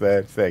is a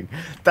third thing.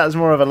 That's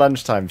more of a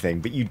lunchtime thing,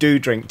 but you do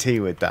drink tea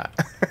with that.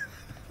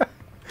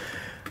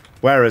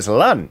 Whereas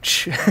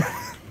lunch,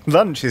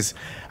 lunch is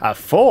a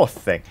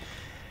fourth thing.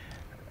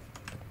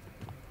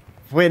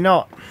 We're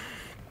not...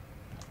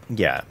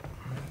 Yeah.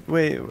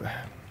 We're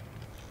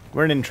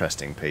an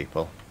interesting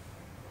people.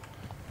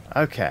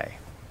 Okay.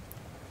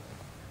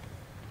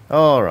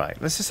 Alright,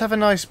 let's just have a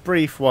nice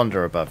brief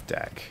wander above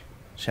deck,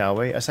 shall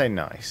we? I say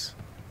nice.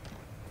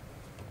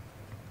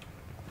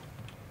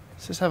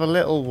 Let's just have a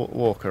little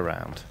walk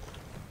around.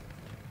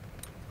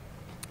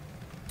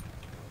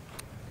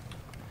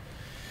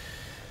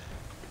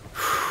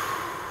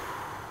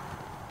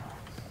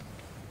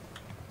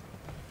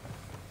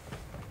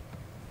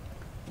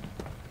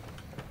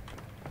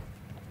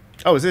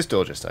 Oh, is this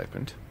door just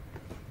opened?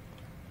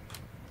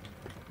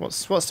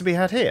 What's to be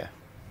had here?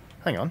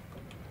 Hang on.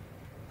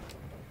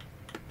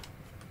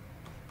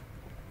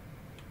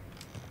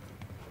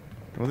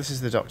 Well, this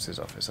is the doctor's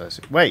office, I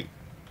assume. Wait!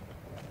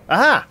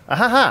 Aha!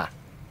 Aha!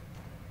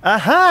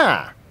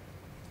 Aha!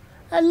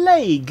 A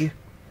leg!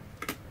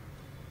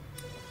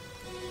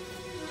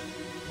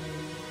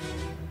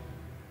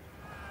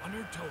 On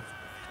your toes.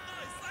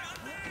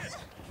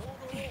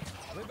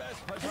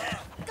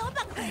 Go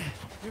back there!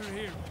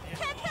 Here.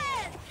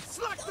 Captain!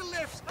 Slack the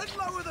lifts and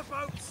lower the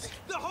boats.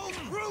 The whole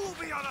crew will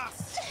be on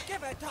us.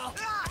 Give it up!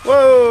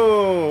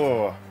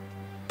 Whoa!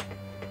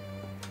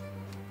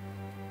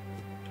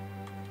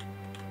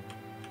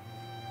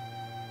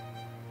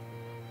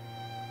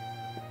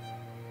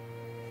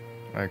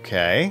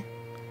 Okay.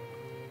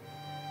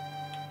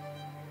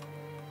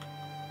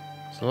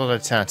 There's a lot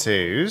of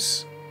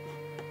tattoos.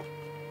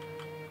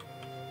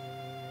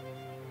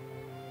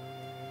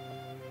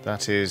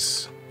 That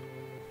is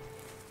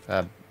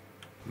a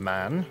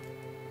man.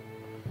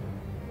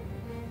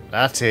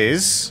 That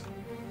is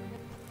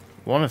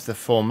one of the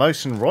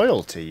Formosan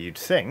royalty, you'd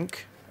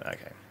think.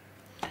 Okay.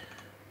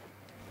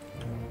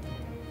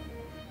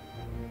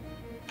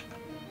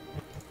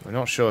 We're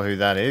not sure who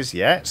that is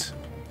yet.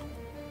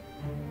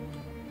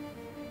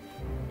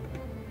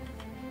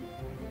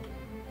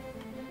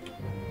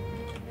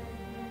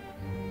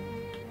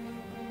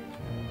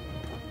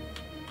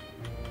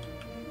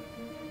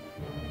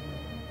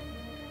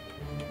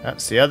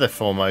 That's the other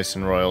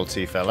Formosan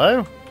royalty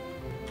fellow.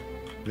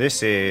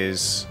 This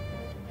is...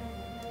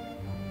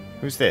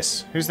 Who's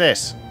this? Who's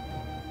this?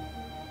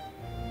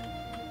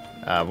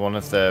 One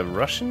of the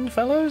Russian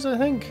fellows, I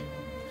think?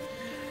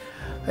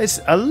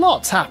 A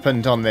lot's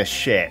happened on this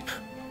ship.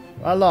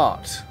 A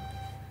lot.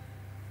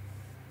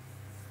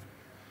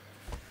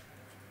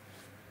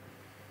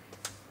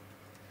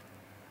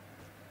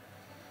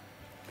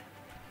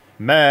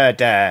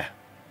 Murder.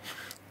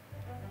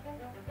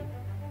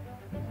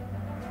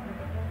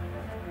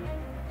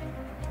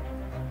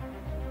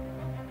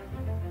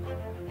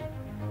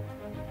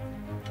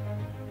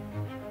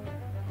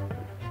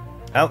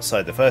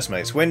 Outside the first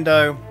mate's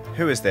window.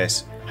 Who is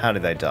this? How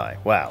did they die?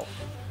 Well,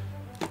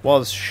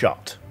 was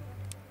shot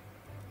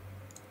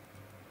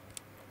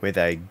with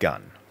a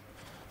gun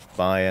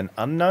by an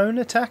unknown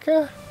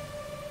attacker?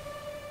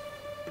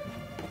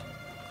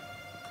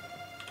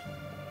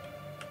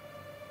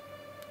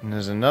 And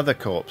there's another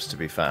corpse to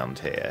be found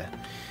here.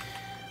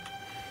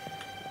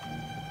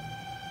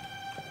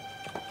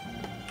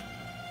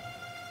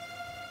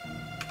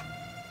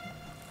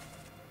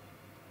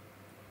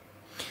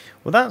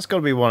 Well, that's got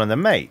to be one of the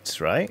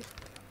mates, right?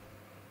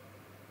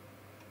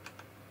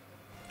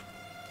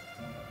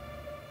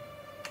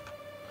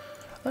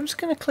 I'm just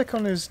going to click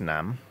on his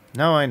nam.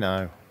 No, I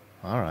know.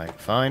 Alright,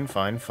 fine.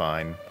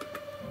 I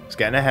was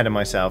getting ahead of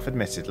myself,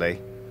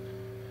 admittedly.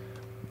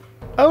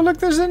 Oh, look,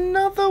 there's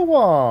another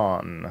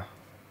one!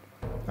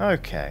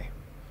 Okay.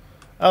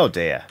 Oh,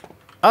 dear.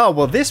 Oh,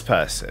 well, this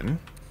person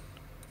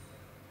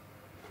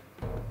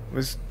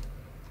was,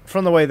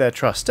 from the way they're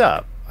trussed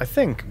up, I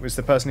think was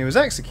the person who was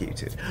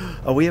executed.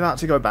 Are we about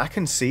to go back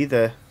and see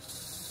the...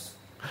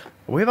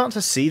 Are we about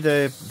to see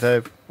the...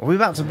 Are we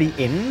about to be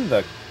in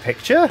the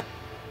picture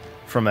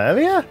from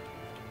earlier?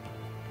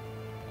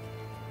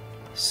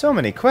 So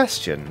many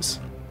questions.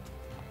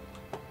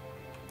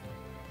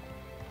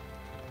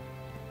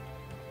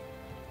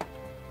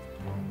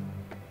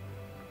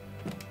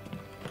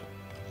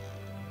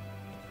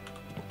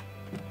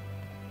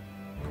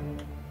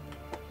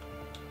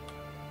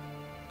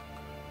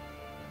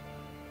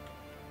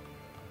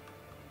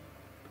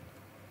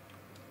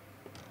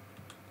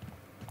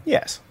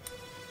 Yes.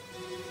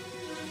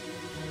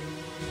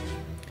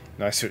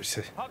 Nice.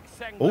 Hok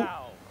Seng Oh.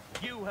 Lao,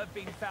 you have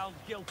been found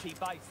guilty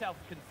by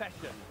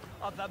self-confession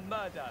of the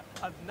murder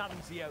of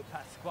Nunzio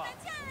Pasquale.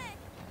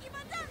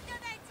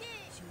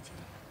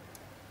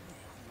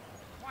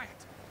 Quiet.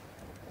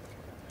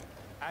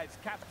 As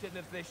captain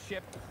of this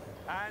ship,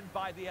 and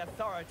by the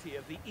authority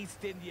of the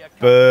East India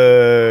Company,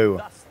 Boo.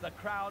 thus the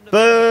crown of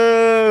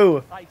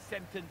Boo! I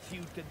sentence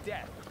you to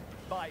death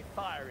by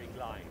firing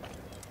line.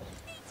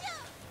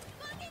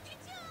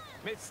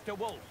 Mr.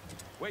 Wolf,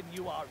 when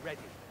you are ready.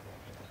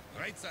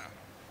 Right, sir.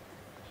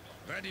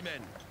 Ready,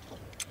 men.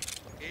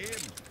 Aim.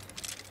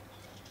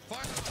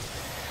 Fire.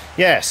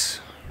 Yes.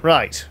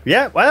 Right.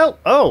 Yeah, well,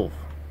 oh.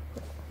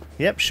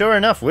 Yep, sure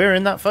enough, we're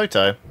in that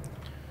photo.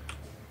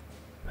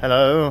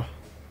 Hello.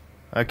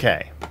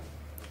 Okay.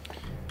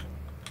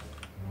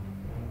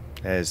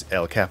 There's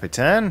El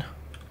Capitan.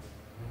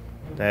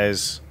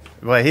 There's...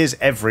 Well, here's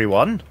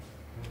everyone.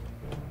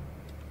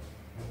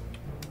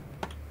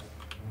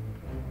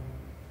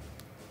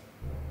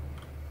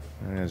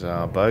 There's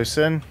our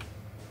bosun.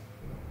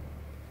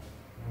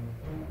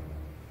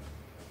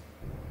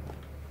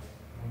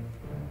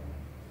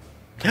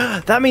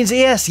 That means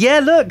ES. Yeah,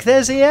 look,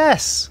 there's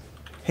ES.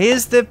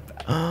 Here's the...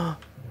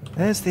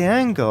 there's the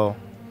angle.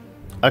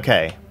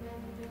 Okay.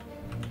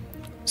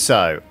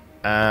 So,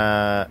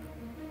 yeah,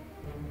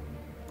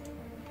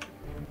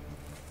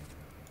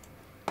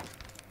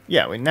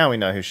 now we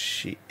know who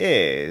she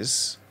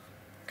is.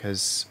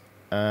 Because,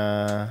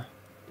 oh,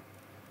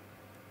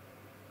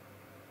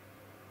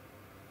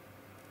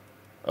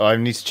 I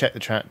need to check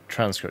the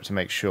transcript to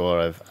make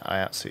sure I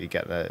absolutely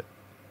get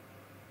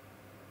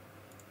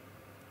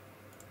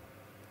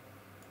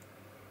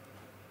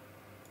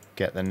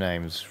the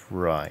names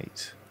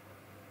right.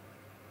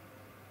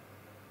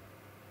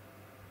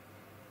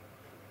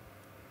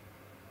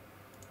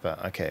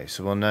 But okay,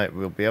 so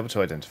we'll be able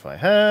to identify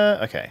her.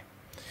 Okay.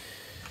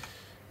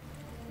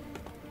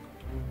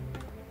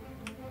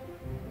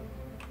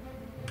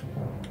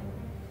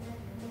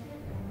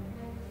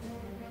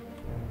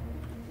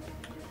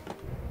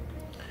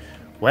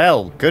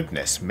 Well,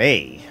 goodness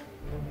me.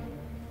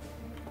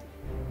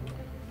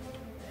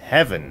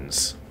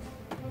 Heavens.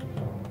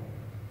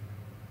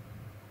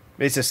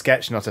 It's a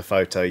sketch, not a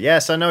photo.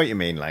 Yes, I know what you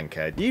mean,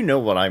 Lanka. You know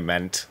what I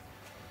meant.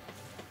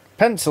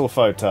 Pencil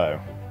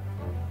photo.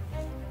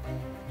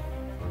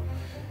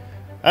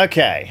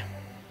 Okay.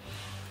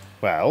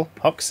 Well,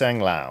 Hok Seng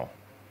Lao.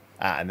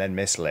 Ah, and then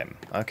Miss Lim.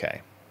 Okay.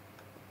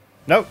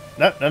 No.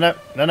 No,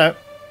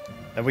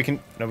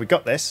 we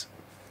got this.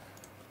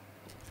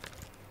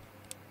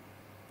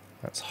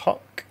 That's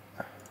Hok.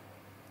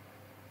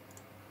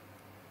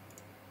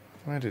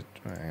 Hang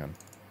on.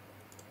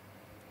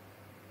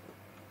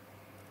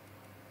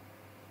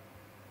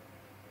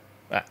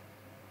 Ah.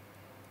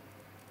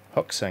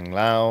 Hok Seng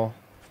Lao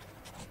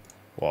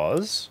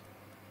was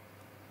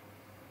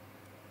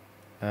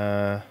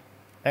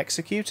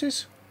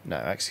executed? No,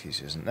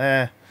 executed isn't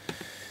there.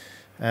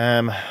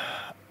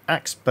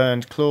 Axed,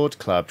 burned, clawed,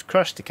 clubbed,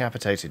 crushed,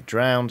 decapitated,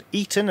 drowned,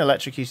 eaten,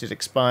 electrocuted,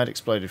 expired,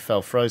 exploded,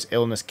 fell, froze,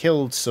 illness,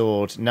 killed,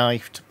 sword,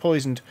 knifed,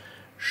 poisoned,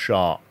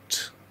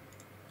 shot.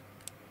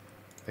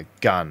 The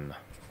gun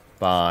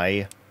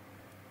by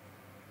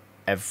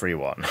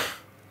everyone.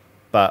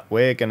 But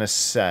we're going to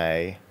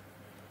say...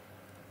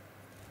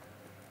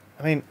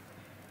 I mean...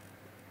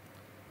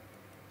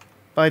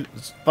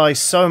 By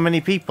so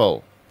many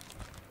people.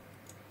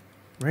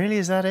 Really,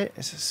 is that it?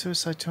 Is it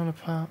suicide torn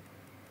apart?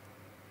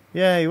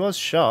 Yeah, he was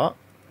shot,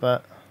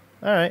 but...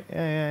 Alright,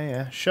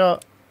 yeah.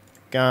 Shot,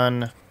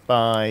 gun,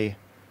 by...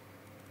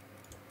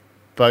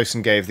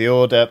 Bosun gave the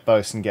order,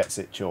 Bosun gets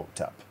it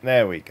chalked up.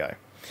 There we go.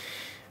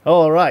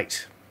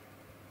 Alright.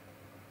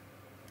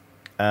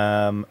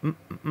 I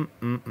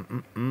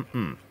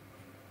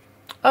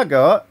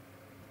got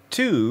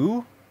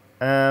two...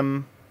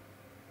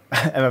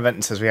 Emma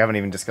Benton says we haven't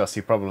even discussed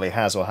who probably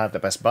has or had the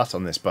best butt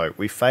on this boat.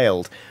 We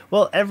failed.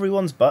 Well,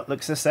 everyone's butt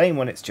looks the same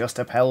when it's just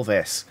a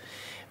pelvis.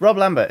 Rob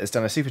Lambert has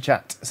done a super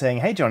chat saying,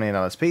 "Hey Johnny and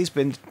LSP's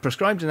been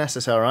prescribed an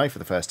SSRI for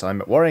the first time,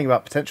 but worrying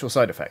about potential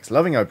side effects.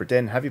 Loving Obra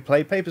Dinn. Have you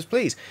played Papers,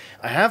 Please?"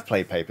 I have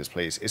played Papers,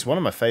 Please. It's one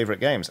of my favourite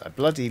games. I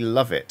bloody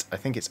love it. I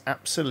think it's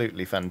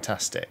absolutely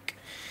fantastic.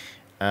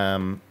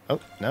 Oh,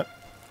 no.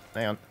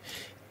 Hang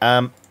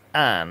on.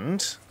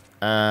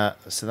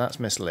 So that's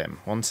Miss Lim.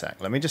 One sec.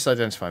 Let me just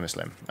identify Miss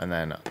Lim, and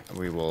then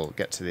we will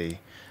get to the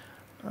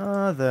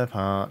other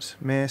part.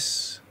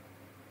 Miss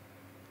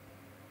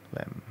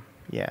Lim.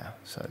 Yeah,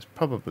 so it's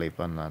probably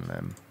Bunlan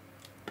Lim.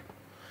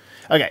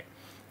 Okay.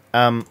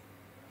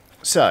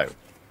 So,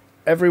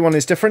 everyone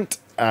is different,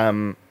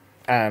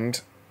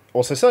 and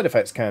also side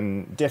effects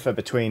can differ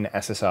between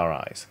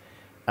SSRIs.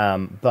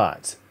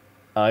 But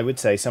I would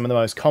say some of the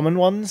most common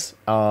ones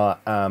are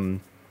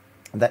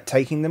that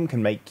taking them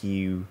can make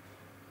you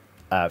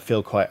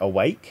feel quite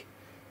awake.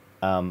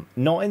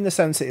 Not in the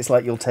sense that it's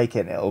like you'll take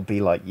it and it'll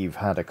be like you've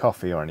had a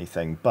coffee or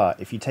anything, but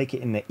if you take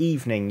it in the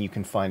evening, you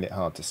can find it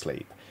hard to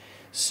sleep.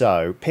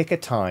 So pick a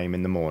time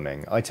in the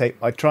morning. I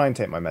try and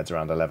take my meds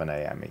around 11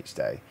 AM each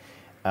day.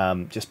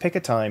 Just pick a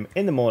time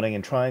in the morning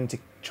and try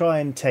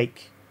and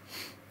take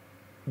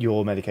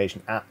your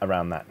medication at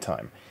around that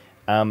time.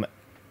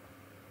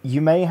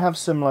 You may have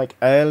some like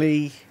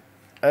early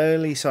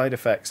side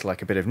effects,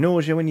 like a bit of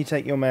nausea when you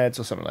take your meds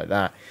or something like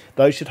that.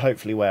 Those should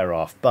hopefully wear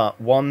off. But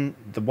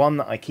the one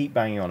that I keep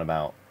banging on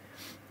about,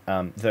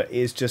 that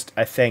is just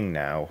a thing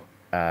now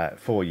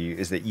for you,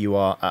 is that you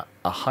are at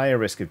a higher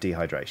risk of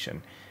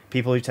dehydration.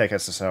 People who take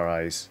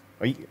SSRIs,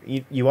 or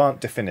you aren't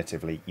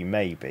definitively, you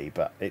may be,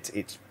 but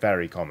it's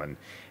very common.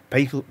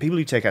 People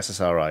who take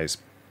SSRIs,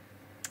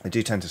 they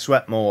do tend to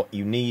sweat more.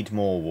 You need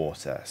more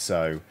water,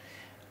 so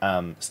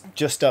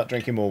just start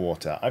drinking more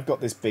water. I've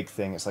got this big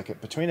thing. It's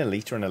like between a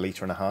litre and a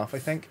litre and a half, I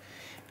think.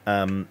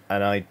 And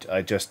I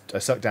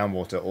suck down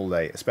water all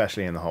day,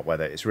 especially in the hot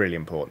weather. It's really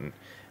important.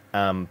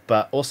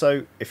 But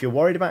also, if you're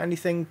worried about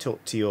anything,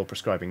 talk to your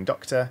prescribing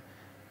doctor.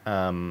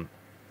 And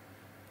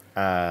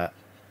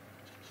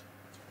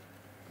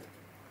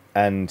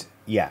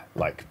yeah,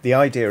 like the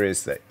idea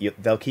is that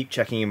they'll keep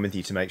checking in with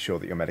you to make sure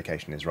that your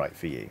medication is right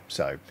for you.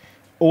 So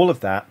all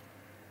of that,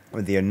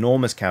 with the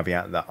enormous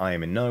caveat that I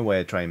am in no way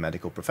a trained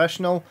medical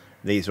professional.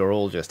 These are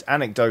all just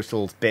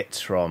anecdotal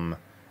bits from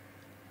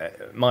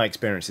my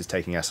experiences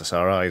taking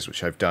SSRIs,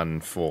 which I've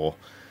done for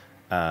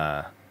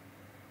 10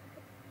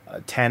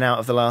 out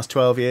of the last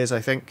 12 years, I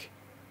think.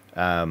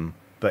 But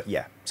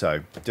yeah,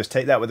 so just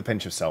take that with a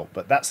pinch of salt.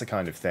 But that's the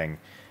kind of thing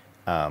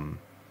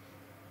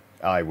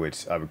I would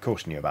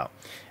caution you about.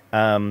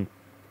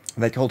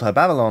 They Called Her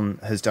Babylon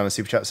has done a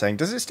super chat saying,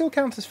 does it still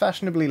count as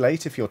fashionably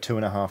late if you're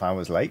 2.5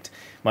 hours late?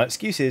 My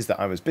excuse is that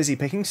I was busy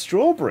picking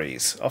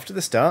strawberries. Off to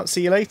the start,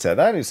 see you later.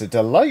 That is a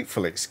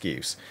delightful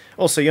excuse.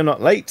 Also, you're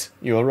not late.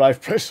 You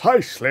arrive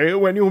precisely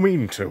when you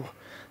mean to.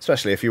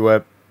 Especially if you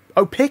were...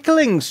 Oh,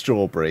 pickling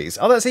strawberries.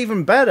 Oh, that's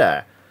even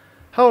better.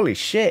 Holy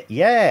shit,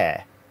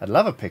 yeah. I'd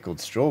love a pickled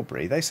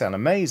strawberry. They sound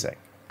amazing.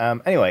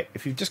 Anyway,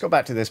 if you've just got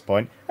back to this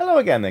point, hello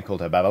again, They Called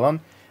Her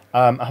Babylon.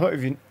 I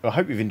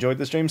hope you've enjoyed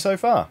the stream so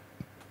far.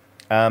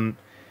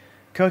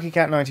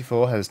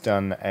 CookieCat94 has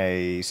done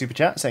a super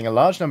chat saying a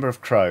large number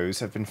of crows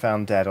have been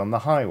found dead on the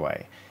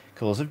highway.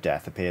 Cause of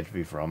death appeared to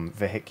be from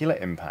vehicular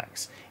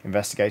impacts.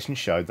 Investigations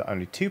showed that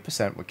only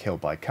 2% were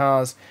killed by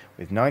cars,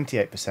 with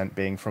 98%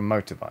 being from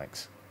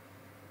motorbikes.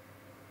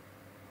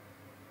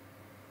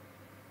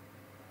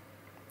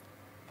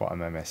 What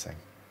am I missing?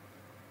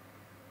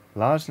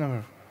 Large number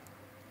of...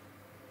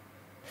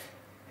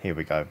 Here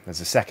we go.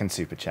 There's a second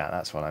super chat.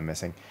 That's what I'm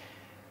missing.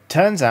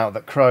 Turns out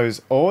that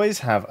crows always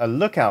have a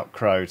lookout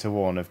crow to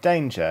warn of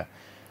danger.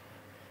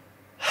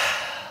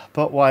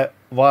 But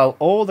while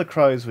all the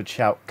crows would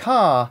shout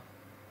car,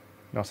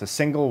 not a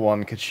single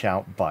one could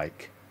shout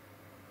bike.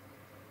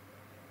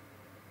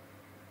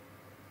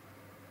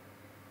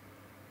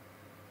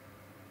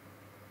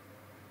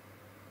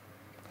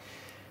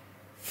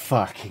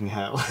 Fucking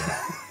hell.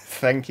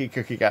 Thank you,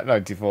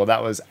 CookieCat94.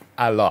 That was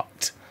a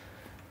lot.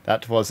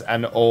 That was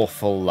an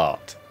awful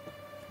lot.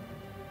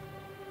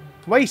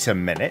 Wait a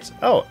minute.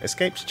 Oh,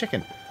 escaped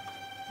chicken.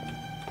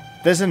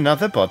 There's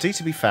another body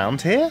to be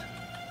found here?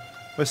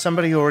 Was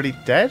somebody already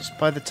dead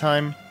by the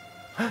time...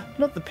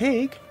 Not the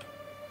pig.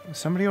 Was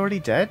somebody already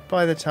dead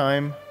by the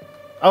time...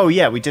 Oh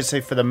yeah, we did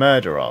say for the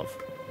murder of.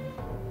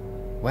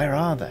 Where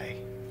are they?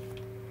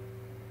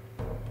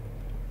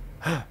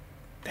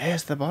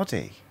 There's the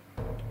body.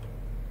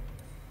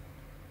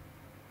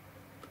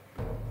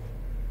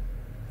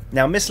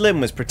 Now, Miss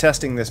Lim was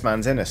protesting this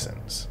man's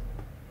innocence.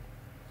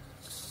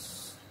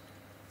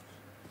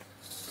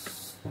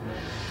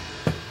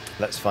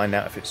 Let's find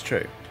out if it's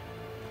true.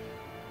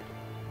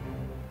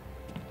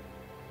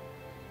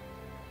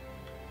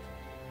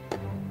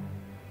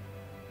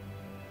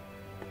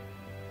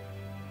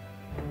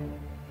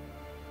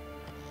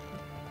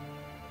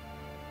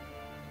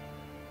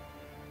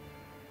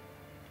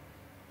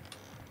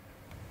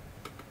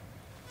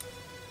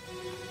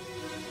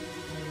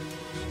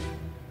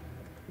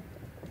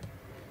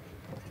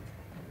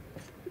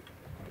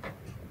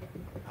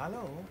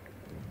 Hello?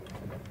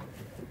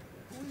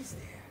 Who is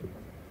there?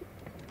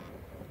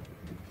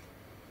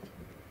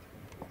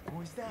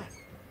 Who is that?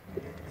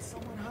 Is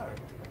someone hurt?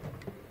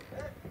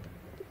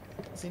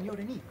 Senor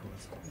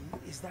Nichols,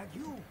 is that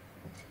you?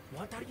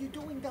 What are you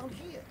doing down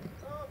here?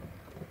 Oh,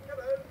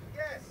 hello,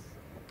 yes.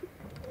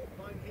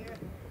 All fine here.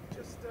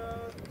 Just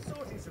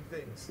sorting some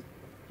things.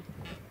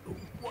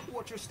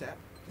 Watch your step.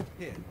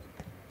 Here,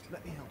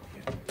 let me help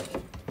you.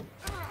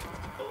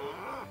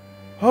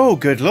 Oh,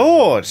 good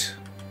lord!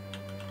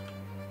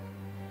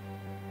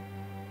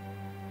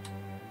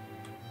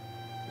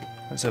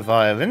 That's a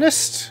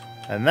violinist,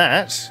 and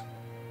that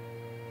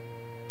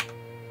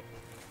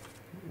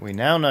we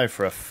now know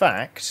for a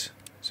fact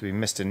to be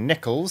Mr.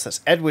 Nichols.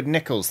 That's Edward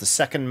Nichols, the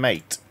second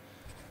mate.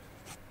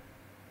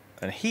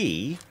 And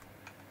he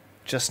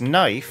just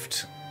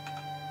knifed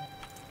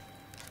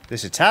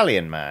this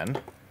Italian man,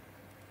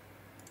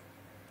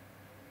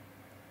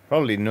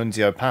 probably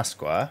Nunzio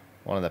Pasqua,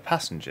 one of the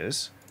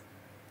passengers,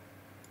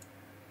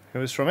 who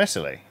was from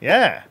Italy.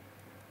 Yeah.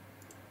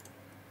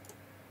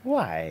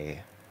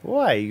 Why?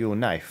 Why you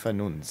knife a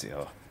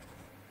Nunzio?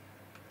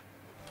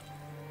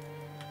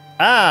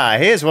 Ah,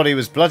 here's what he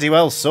was bloody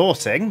well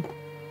sorting.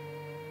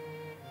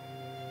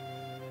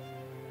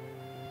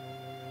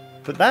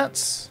 But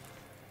that's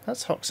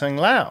Hokseng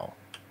Lao.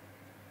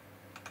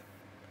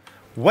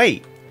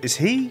 Wait, is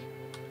he?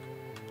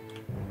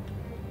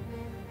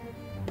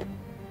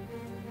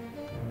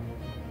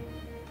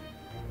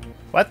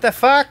 What the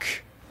fuck?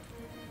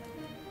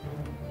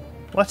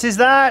 What is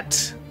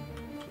that?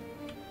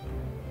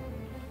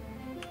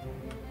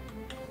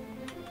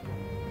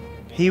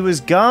 He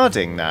was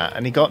guarding that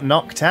and he got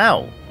knocked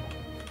out.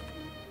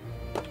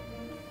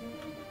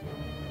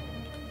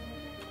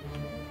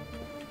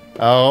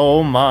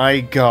 Oh my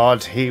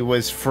god, he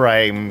was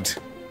framed.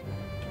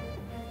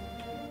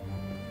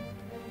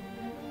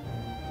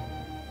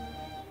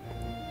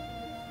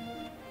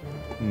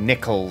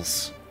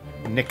 Nichols.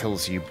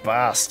 Nichols, you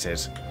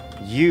bastard.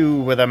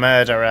 You were the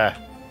murderer.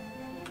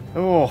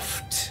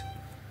 Oofed.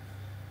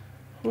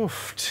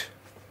 Oofed.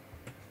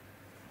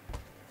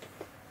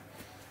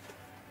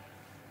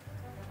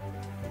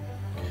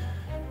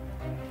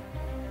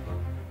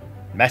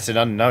 Met an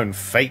unknown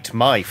fate,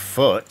 my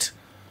foot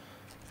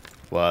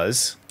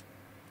was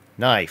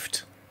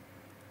knifed.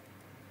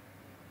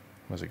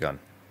 Where's it gone?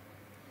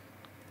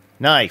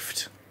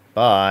 Knifed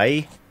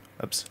by...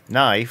 Oops.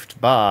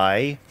 Knifed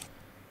by...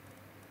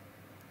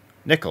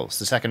 Nichols,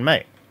 the second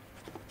mate.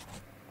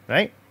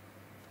 Right?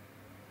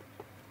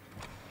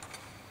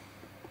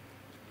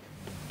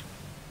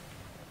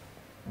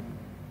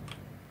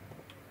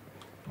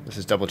 This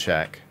is double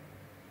check.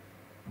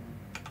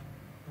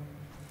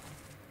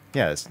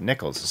 Yeah, it's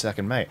Nichols, the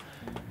second mate.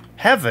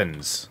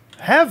 Heavens!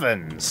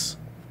 Heavens!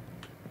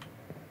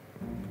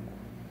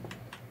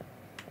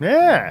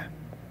 Yeah!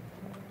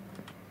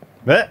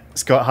 But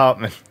Scott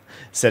Hartman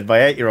said my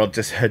 8-year-old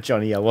just heard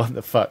Johnny yell, "What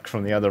the fuck?"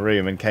 from the other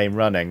room and came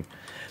running.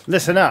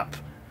 Listen up,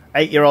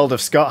 8-year-old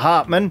of Scott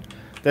Hartman.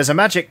 There's a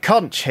magic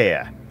conch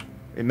here.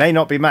 It may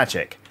not be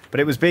magic, but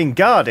it was being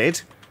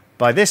guarded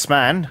by this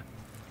man,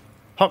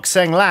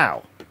 Hokseng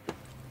Lao.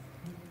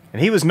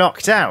 And he was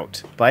knocked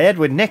out by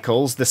Edward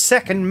Nichols, the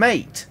second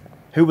mate,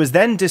 who was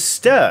then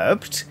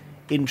disturbed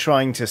in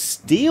trying to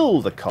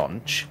steal the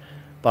conch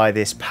by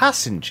this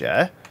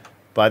passenger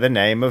by the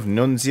name of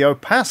Nunzio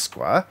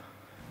Pasqua,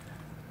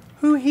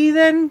 who he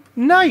then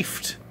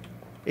knifed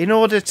in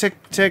order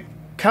to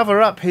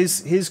cover up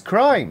his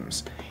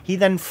crimes. He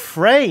then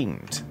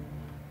framed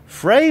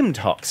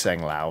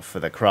Hokseng Lao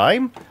for the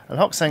crime, and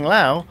Hokseng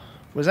Lao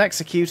was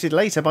executed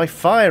later by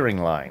firing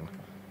line.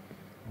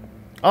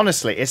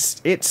 Honestly,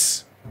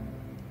 it's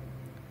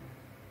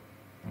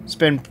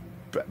been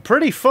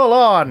pretty full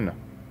on.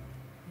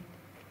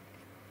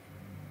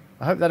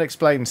 I hope that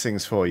explains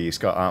things for you,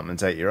 Scott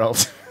Hartman's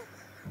 8-year-old.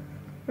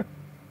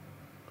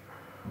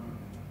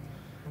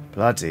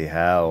 Bloody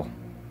hell.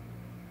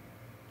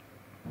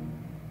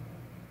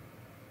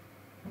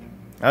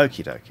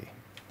 Okie dokie.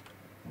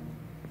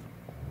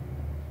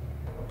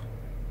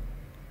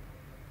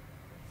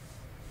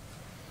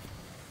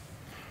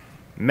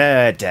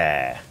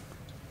 Murder.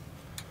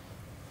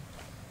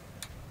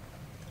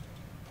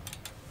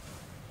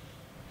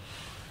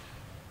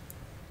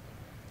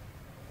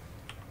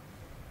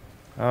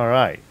 All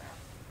right.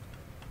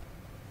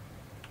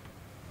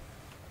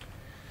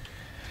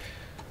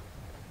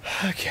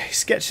 Okay,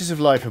 sketches of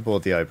life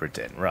aboard the Obra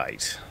Dinn.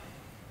 Right.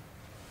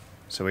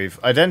 So we've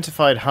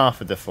identified half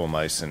of the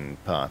Formosan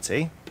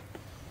party.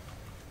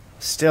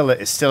 It still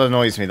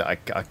annoys me that I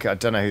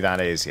don't know who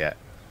that is yet.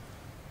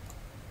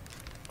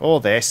 Or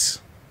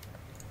this.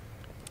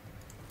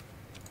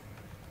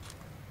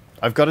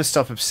 I've got to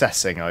stop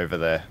obsessing over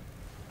the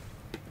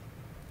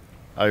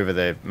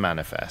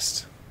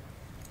manifest.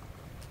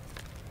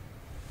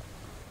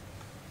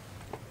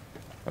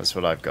 That's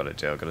what I've got to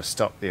do. I've got to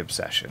stop the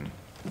obsession.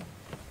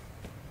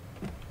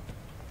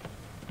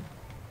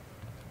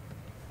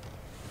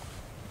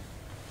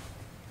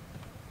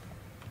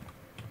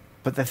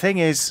 But the thing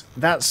is,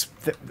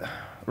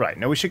 right,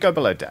 now we should go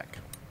below deck.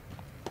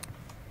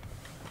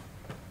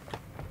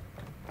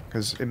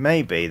 Because it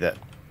may be that...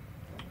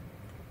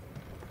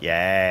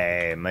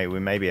 Yeah, we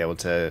may be able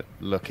to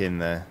look in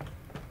the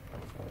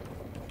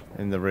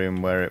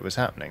room where it was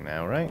happening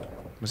now, right?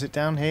 Was it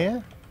down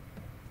here?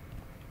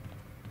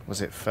 Was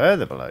it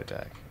further below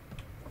deck?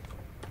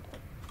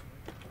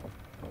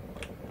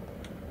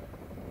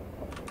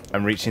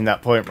 I'm reaching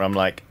that point where I'm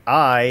like,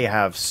 I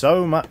have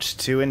so much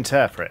to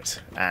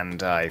interpret,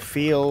 and I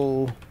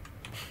feel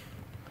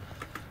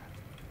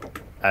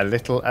a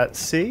little at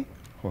sea.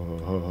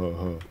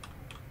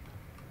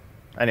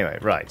 Anyway,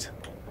 right.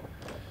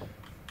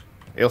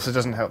 It also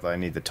doesn't help that I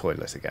need the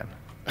toilet again.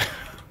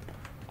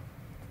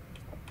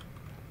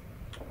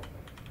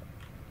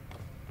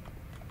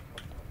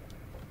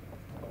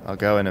 I'll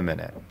go in a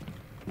minute.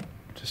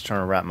 Just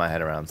trying to wrap my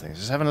head around things.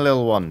 Just having a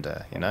little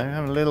wander, you know?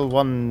 Having a little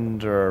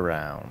wander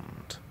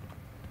around.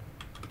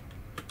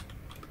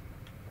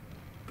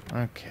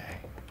 Okay.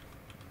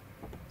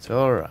 It's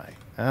alright.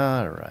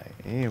 Alright.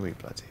 Here we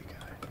bloody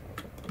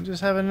go.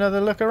 Just have another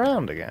look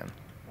around again.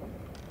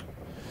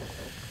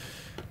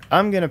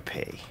 I'm gonna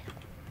pee.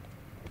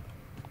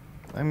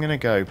 I'm going to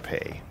go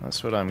pee.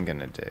 That's what I'm going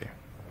to do.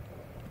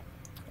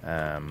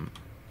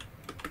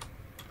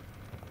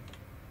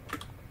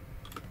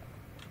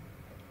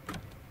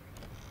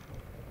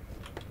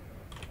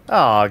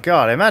 Oh,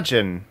 God,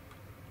 imagine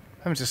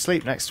having to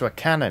sleep next to a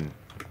cannon.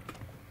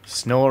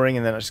 Snoring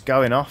and then just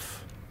going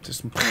off.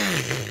 Just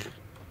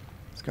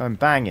going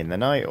bang in the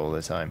night all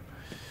the time.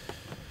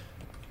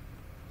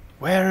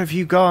 Where have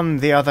you gone,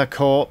 the other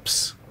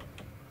corpse?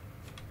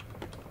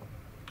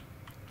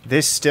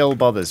 This still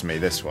bothers me,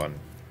 this one.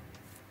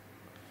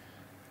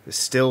 This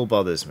still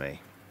bothers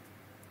me.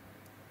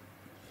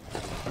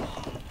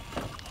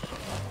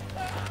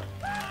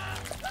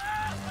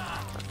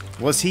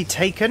 Was he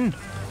taken?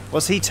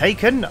 Was he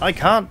taken? I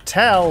can't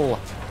tell.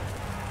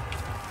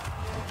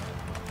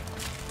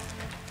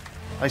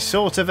 I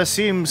sort of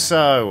assume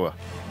so.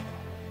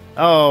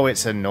 Oh,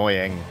 it's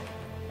annoying.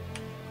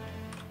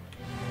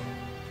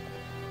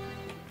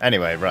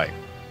 Anyway, right.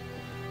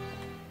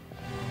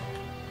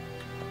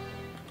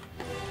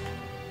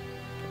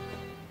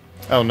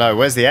 Oh no,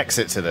 where's the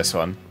exit to this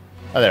one?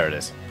 Oh, there it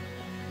is.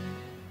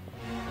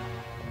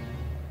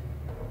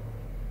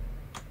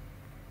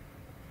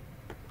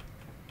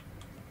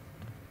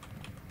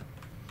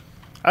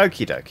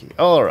 Okie dokie.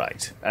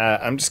 Alright.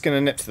 I'm just going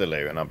to nip to the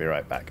loo and I'll be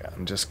right back.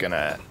 I'm just going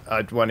to...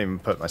 I won't even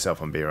put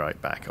myself on be right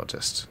back.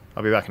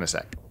 I'll be back in a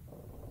sec.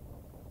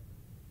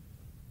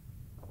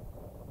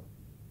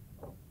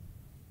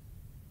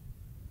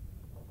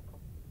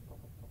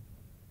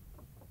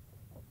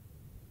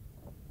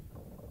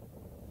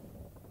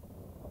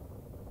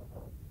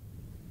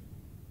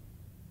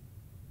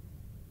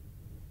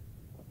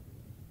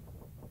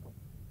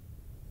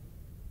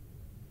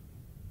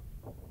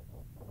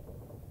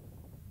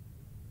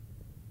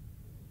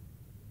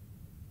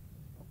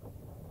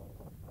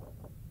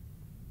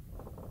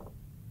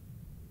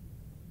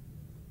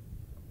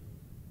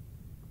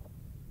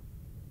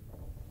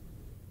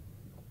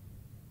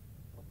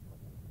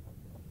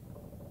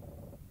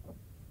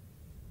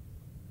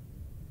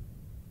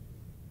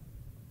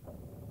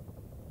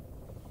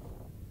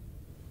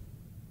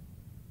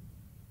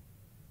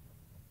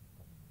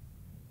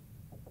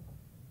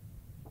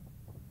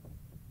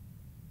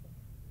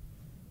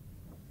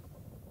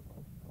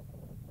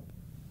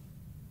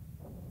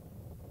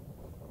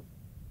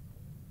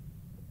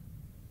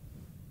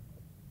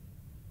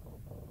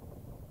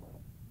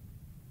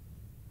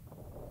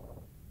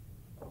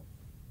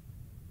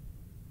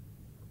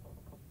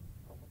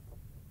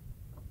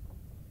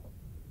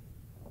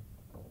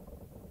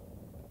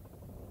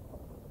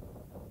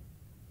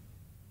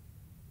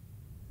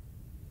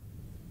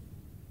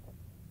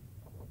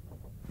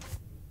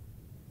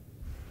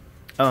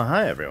 Oh,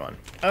 hi everyone.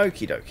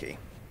 Okie dokie.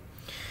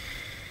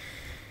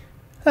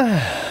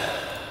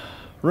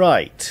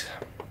 Right.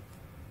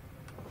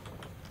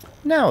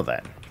 Now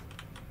then.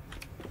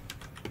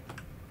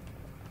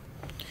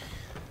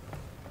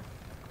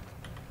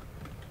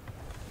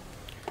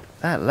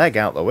 That leg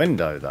out the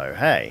window, though,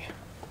 hey.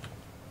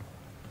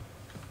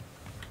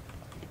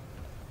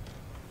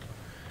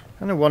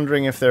 Kind of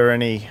wondering if there are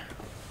any...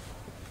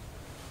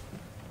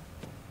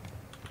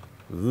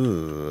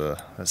 Ooh,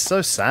 that's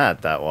so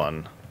sad, that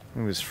one.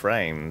 It was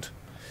framed.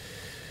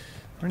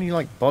 Are there any,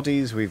 like,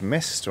 bodies we've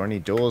missed or any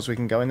doors we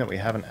can go in that we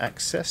haven't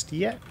accessed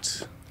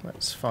yet?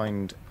 Let's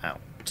find out.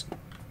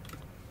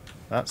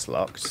 That's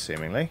locked,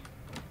 seemingly.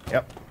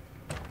 Yep.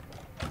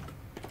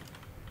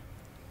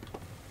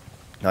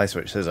 Nice,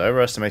 which says, I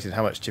overestimated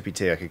how much chippy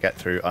tea I could get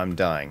through. I'm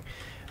dying.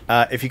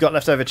 If you got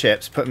leftover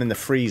chips, put them in the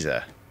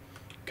freezer.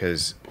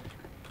 Because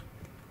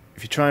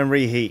if you try and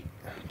reheat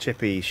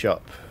chippy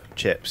shop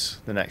chips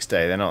the next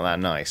day, they're not that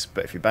nice.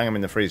 But if you bang them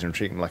in the freezer and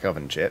treat them like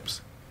oven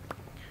chips,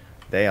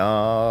 they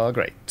are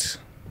great.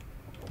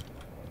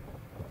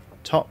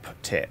 Top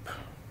tip.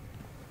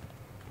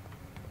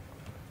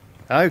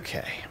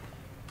 Okay.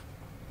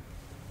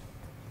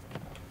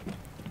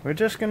 We're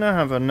just going to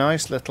have a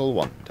nice little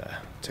wander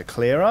to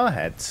clear our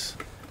heads.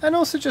 And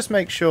also just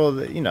make sure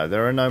that, you know,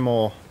 there are no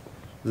more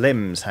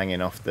limbs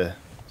hanging off the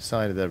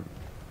side of the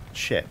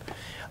ship.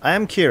 I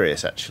am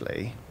curious,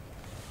 actually,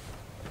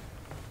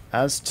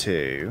 as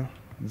to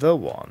the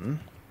one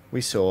we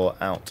saw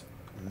out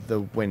the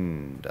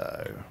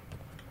window.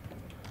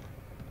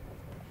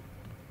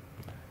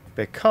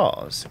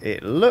 Because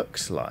it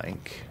looks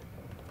like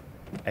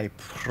a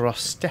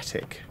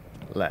prosthetic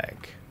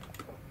leg.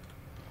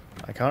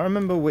 I can't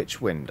remember which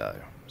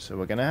window, so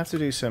we're going to have to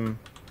do some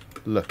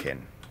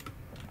looking.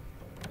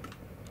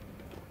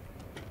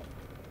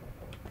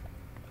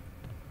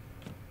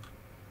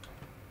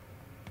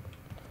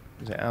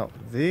 Is it out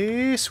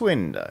this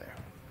window?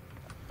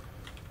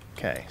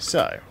 Okay,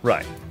 so,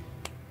 right.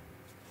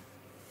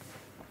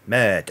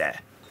 Murder.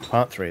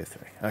 Part 3 of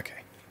 3. Okay.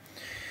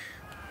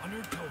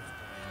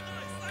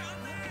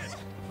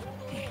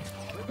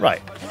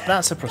 Right,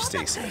 that's a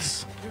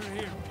prosthesis.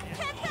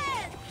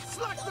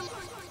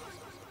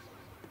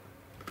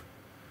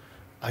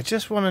 I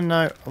just want to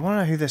know. I want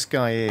to know who this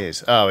guy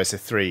is. Oh, it's a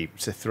three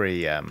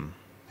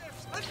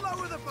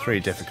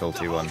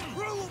difficulty one.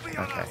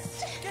 Okay.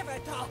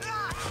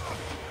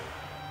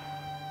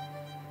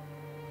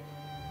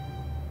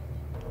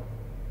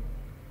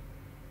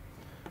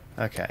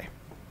 Okay.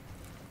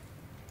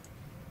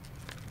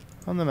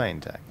 On the main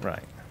deck,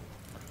 right.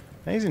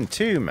 Now he's in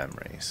 2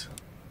 memories.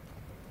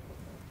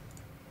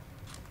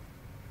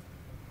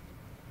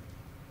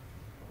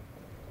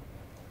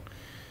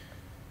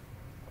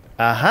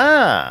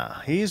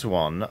 Aha! He's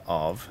one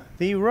of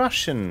the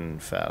Russian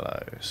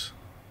fellows.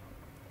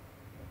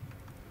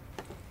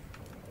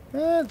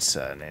 That's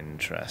an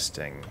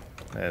interesting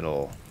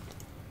little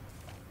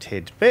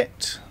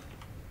tidbit.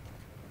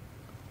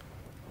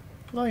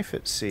 Life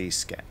at Sea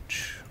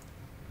sketch.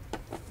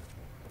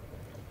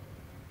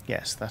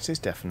 Yes, that is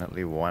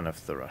definitely one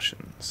of the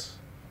Russians.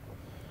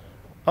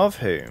 Of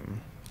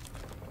whom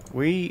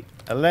we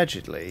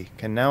allegedly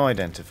can now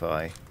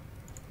identify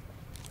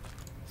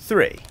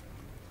 3.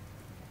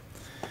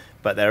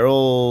 But they're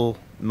all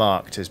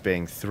marked as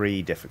being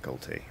 3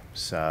 difficulty,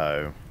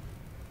 so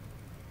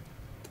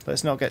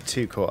let's not get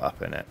too caught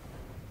up in it.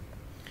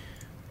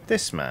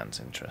 This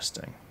man's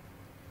interesting.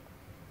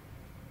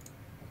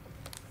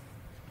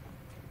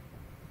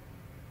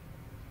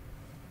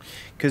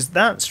 Because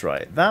that's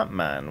right, that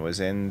man was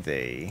in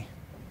the...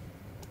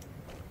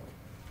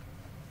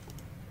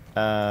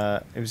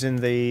 it was in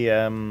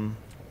the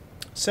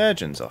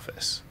surgeon's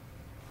office.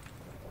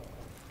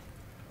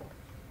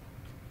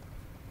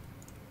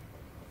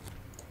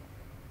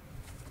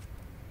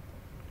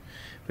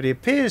 But he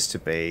appears to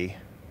be...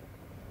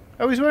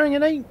 Oh, he's wearing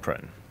an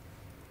apron.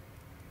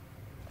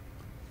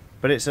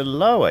 But it's a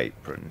low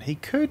apron. He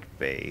could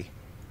be...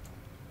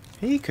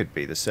 He could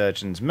be the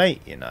surgeon's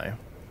mate, you know.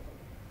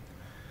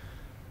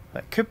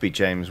 That could be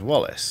James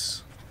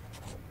Wallace.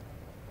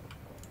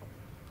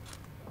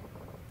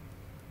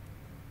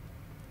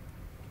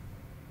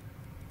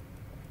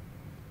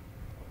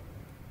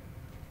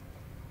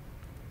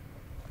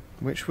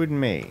 Which would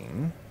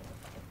mean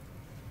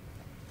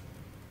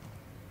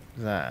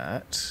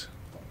that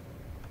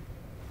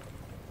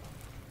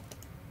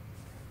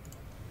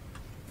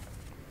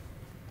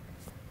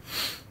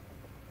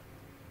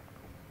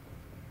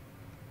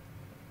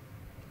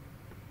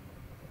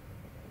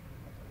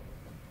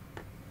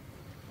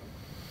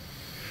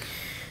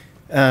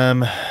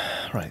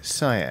right,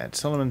 Syed,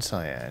 Solomon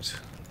Syed.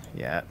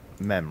 Yeah,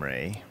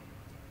 memory.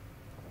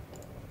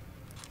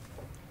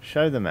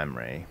 Show the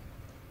memory.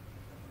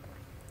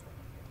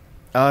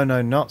 Oh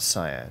no, not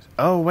Syed.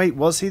 Oh wait,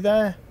 was he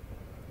there?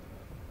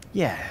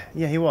 Yeah,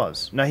 he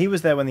was. No, he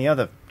was there when the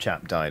other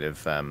chap died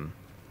of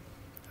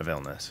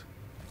illness.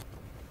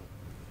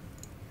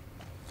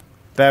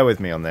 Bear with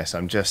me on this.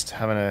 I'm just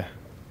having a...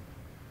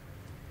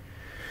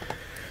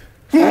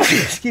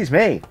 Excuse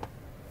me.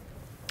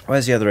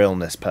 Where's the other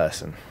illness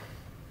person?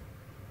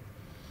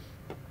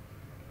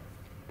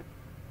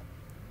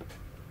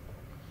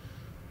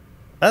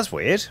 That's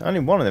weird. Only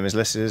one of them is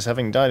listed as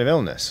having died of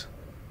illness.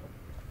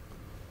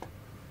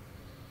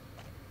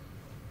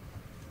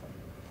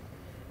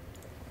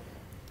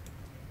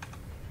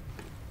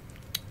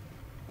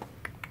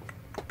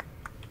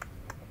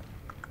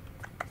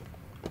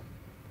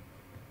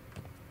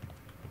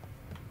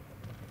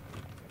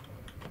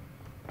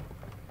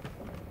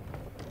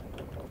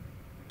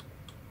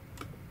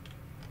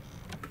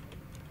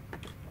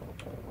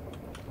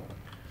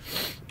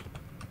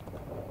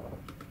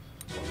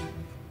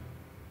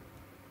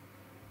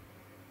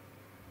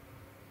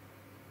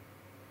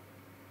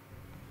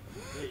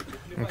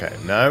 Okay,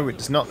 no,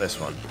 it's not this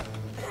one.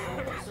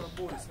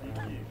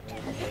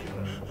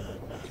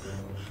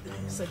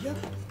 So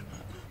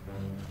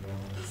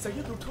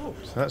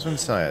that's when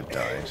Syed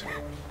died.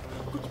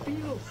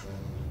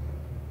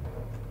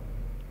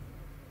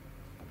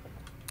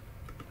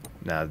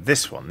 Now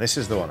this one, this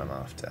is the one I'm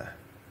after.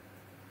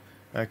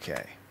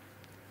 Okay.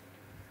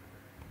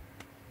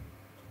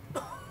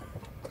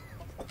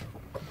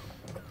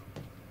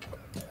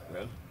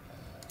 Well,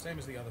 same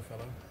as the other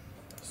fellow.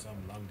 Some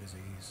lung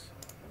disease.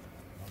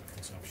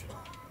 Consumption.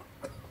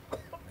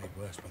 Made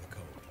worse by the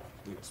cold.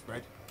 Will it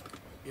spread?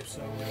 If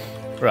so,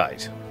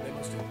 right.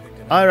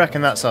 I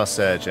reckon that's our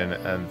surgeon,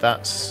 and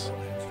that's...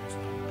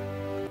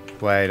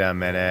 Wait a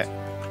minute.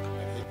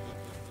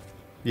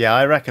 Yeah,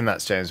 I reckon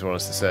that's James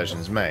Wallace, the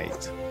surgeon's mate.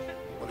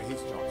 What are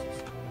his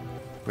chances?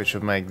 Which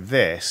would make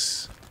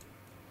this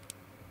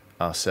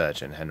our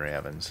surgeon, Henry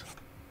Evans.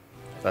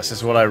 That's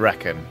just what I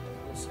reckon.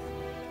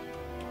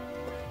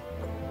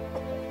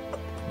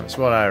 That's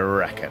what I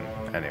reckon,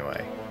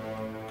 anyway.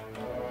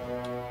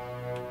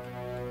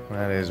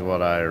 That is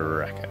what I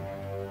reckon.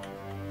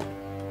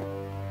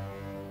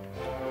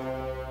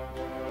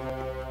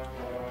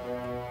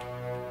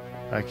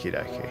 Okie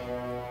dokie.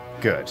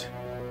 Good.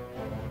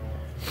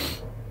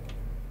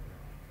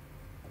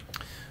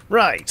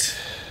 Right.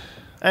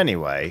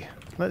 Anyway,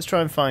 let's try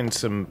and find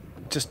some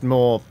just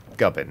more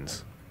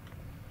gubbins.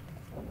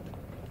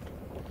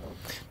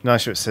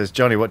 Nice, it says,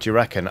 Johnny, what do you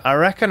reckon? I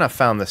reckon I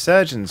found the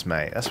surgeon's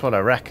mate. That's what I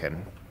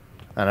reckon.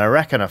 And I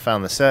reckon I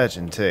found the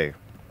surgeon too.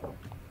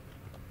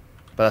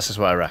 But that's just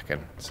what I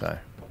reckon, so.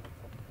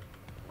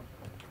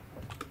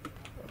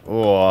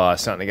 Oh, I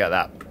certainly get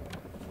that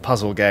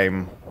puzzle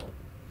game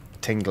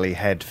tingly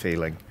head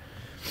feeling.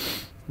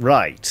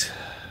 Right.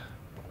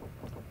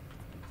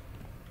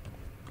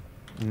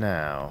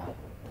 Now,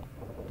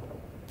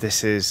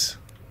 this is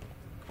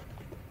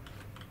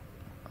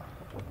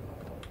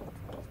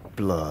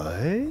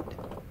blood?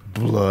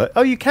 Blood?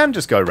 Oh, you can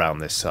just go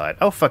round this side.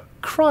 Oh, for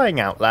crying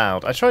out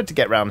loud. I tried to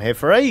get round here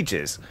for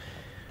ages.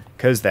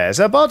 Because there's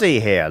a body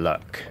here,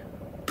 look.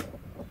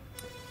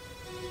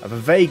 I have a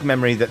vague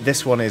memory that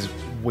this one is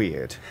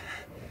weird.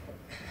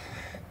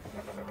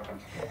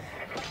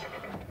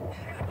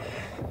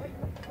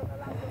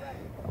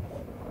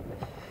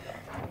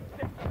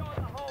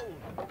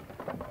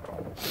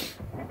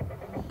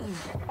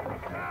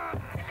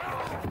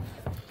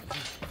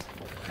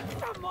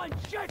 Someone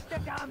shoot the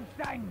damn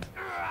thing!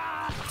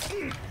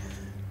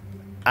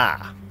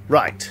 Ah,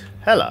 right.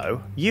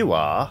 Hello. You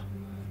are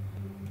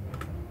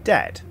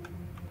dead.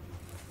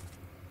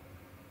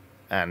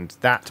 And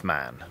that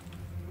man.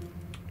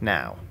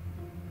 Now.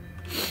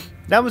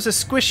 That was a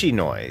squishy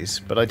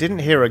noise, but I didn't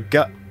hear a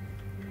gut.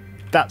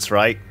 That's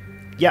right.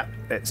 Yep,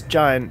 it's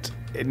giant,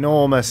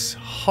 enormous,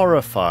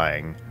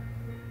 horrifying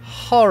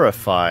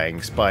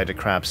spider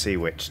crab sea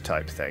witch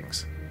type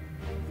things.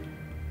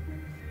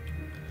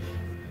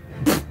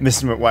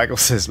 Mr. McWaggle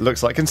says,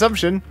 looks like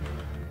consumption.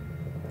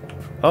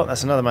 Oh,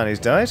 that's another man who's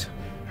died.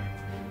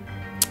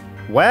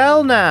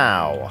 Well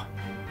now.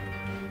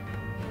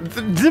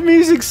 The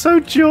music's so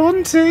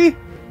jaunty.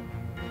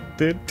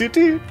 Do do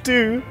do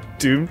do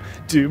doom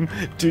doom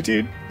do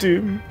do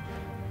doom.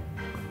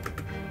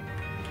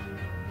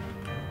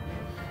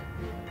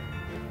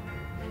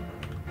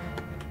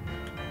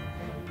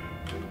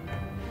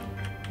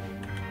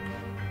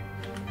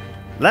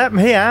 Let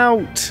me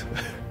out.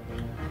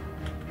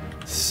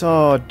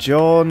 So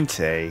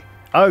jaunty.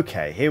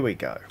 Okay, here we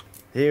go.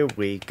 Here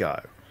we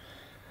go.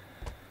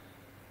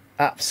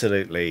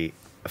 Absolutely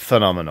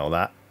phenomenal,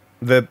 that.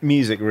 The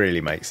music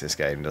really makes this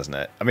game, doesn't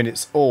it? I mean,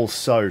 it's all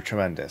so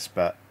tremendous,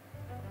 but...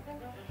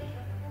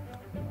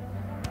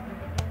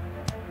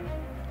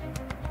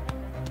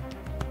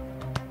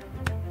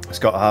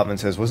 Scott Hartman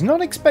says, was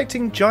not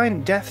expecting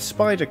giant death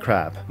spider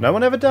crab. No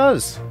one ever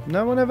does.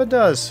 No one ever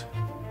does.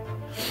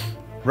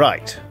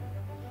 Right.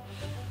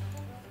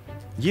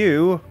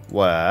 You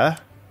were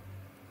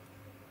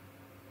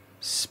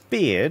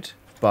speared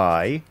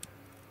by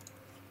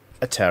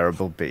a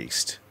terrible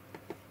beast.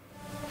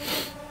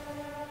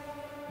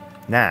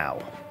 Now,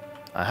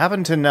 I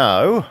happen to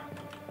know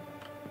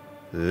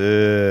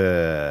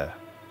that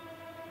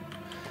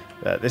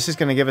this is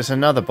going to give us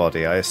another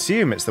body. I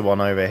assume it's the one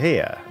over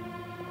here.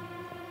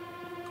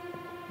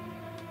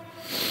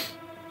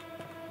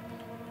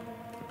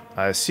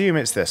 I assume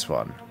it's this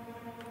one.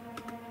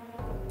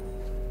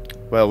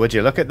 Well, would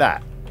you look at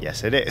that?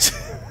 Yes, it is.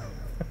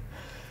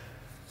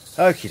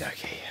 Okie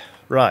dokie.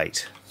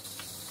 Right.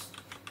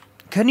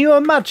 Can you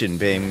imagine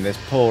being this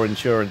poor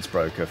insurance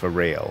broker for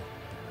real?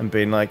 And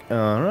being like,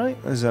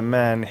 alright, there's a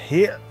man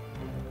here.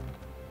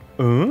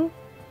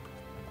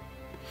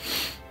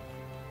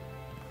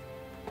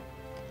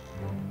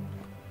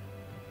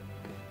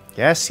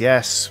 Yes,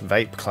 yes,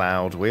 vape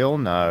cloud, we all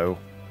know.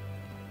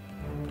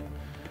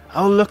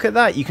 Oh, look at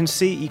that. You can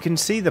see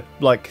the,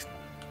 like,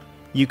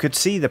 you could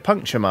see the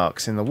puncture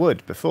marks in the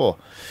wood before.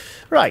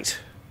 Right.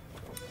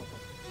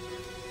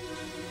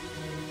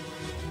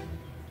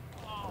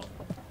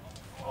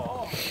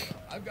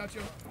 I've got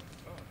you.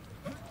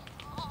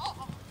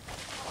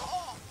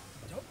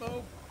 Don't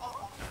move.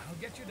 I'll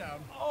get you down.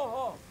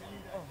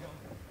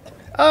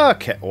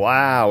 Okay.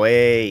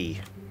 Wowee.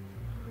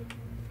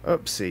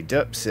 Oopsie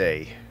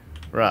doopsie.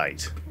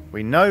 Right.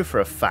 We know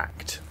for a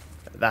fact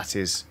that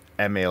is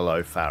Emil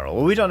O'Farrell.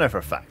 Well, we don't know for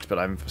a fact, but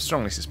I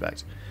strongly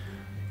suspect.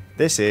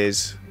 This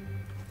is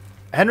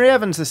Henry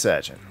Evans the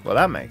surgeon. Well,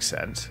 that makes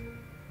sense.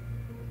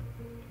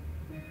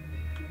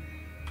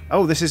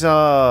 Oh, this is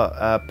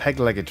our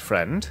peg-legged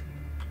friend.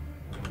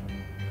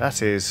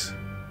 That is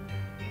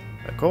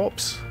a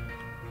corpse.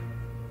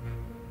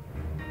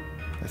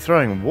 They're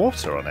throwing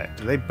water on it.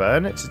 Do they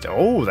burn it?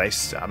 Oh, I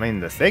mean,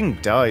 the thing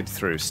died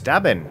through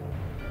stabbing.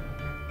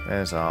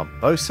 There's our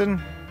bosun.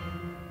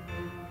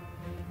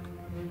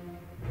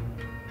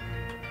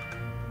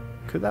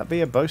 Could that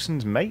be a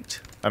bosun's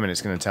mate? I mean,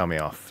 it's going to tell me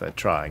off for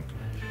trying.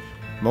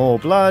 More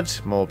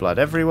blood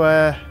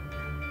everywhere.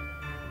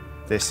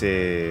 This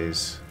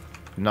is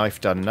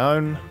knifed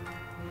unknown.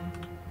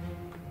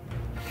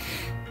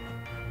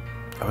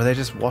 Or are they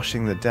just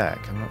washing the deck?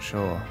 I'm not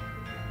sure.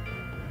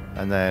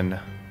 And then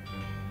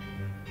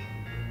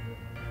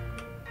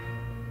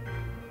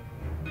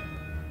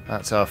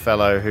that's our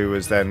fellow who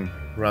was then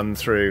run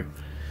through.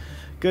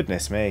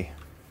 Goodness me.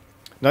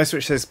 Nice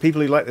Rich says,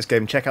 people who like this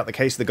game, check out The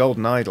Case of the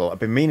Golden Idol. I've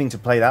been meaning to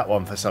play that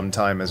one for some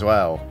time as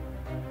well.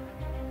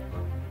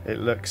 It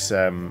looks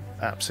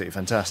absolutely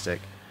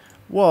fantastic.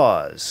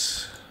 I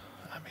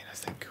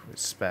think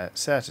it's fair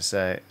to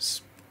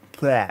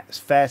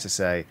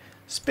say,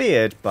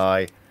 speared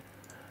by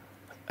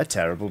a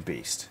terrible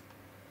beast.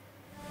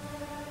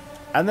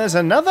 And there's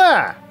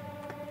another!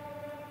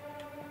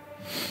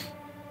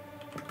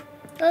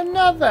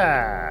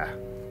 Another!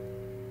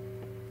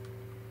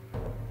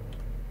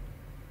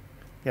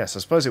 Yes, I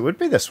suppose it would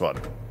be this one.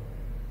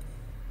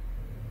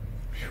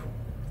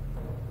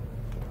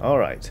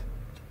 Alright.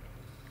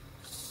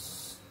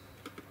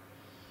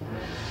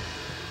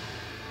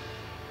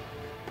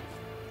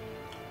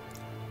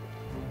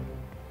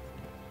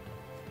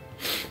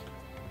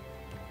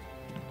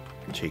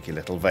 Cheeky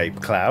little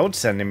vape cloud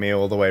sending me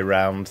all the way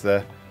round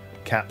the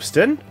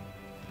capstan.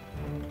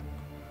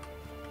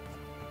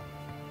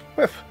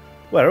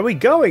 Where are we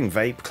going,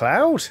 vape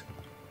cloud?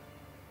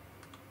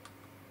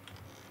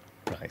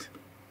 Right.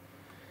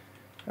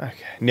 Okay.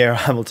 Nero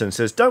Hamilton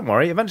says, don't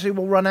worry, eventually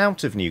we'll run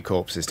out of new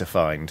corpses to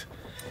find.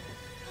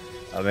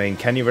 I mean,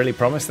 can you really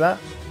promise that?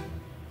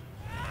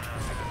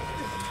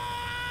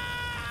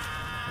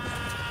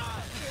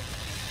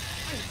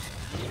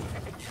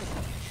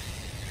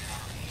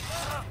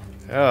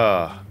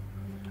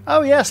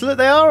 Oh yes, look,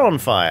 they are on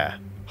fire.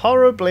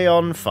 Horribly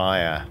on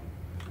fire.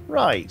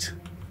 Right.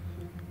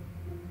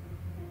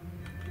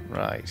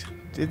 Right.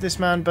 Did this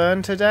man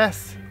burn to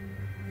death?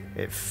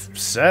 It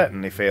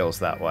certainly feels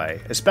that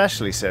way.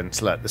 Especially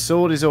since, look, the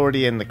sword is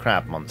already in the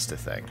crab monster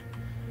thing.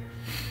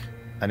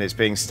 And it's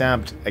being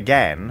stabbed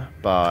again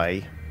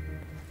by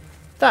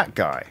that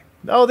guy.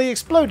 Oh, the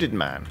exploded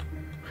man.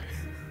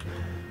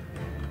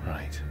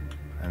 Right.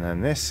 And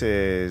then this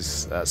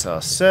is... that's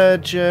our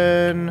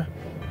surgeon.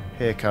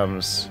 Here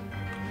comes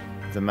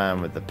the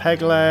man with the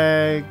peg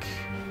leg.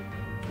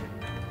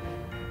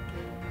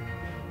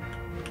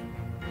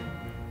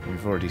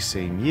 We've already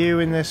seen you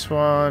in this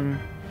one.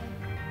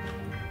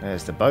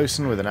 There's the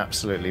bosun with an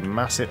absolutely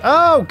massive...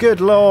 oh,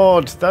 good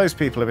lord! Those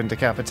people have been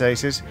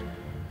decapitated.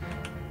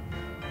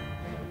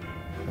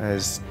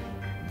 There's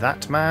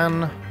that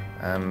man.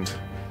 And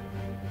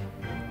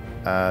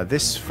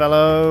this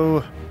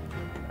fellow.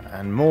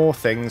 And more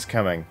things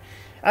coming.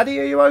 Addy,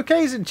 are you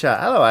okay? He's in chat.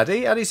 Hello,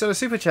 Addy. Addy's on a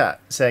super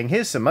chat saying,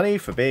 here's some money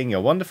for being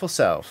your wonderful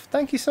self.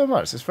 Thank you so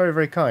much. That's very,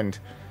 very kind.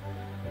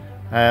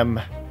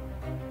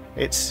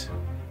 It's...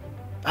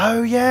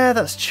 oh, yeah,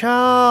 that's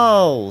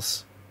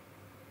Charles.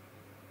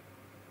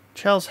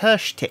 Charles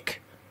Hirschtick.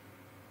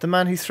 The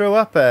man who threw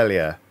up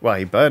earlier. Well,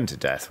 he burned to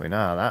death. We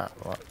know that.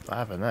 What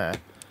happened there?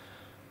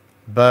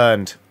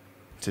 Burned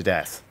to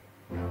death.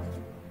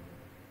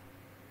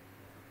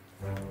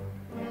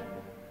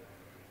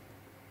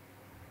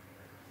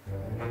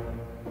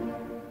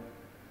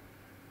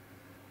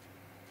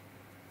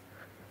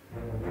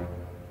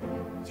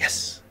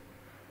 Yes!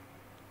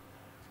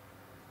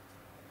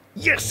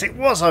 Yes, it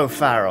was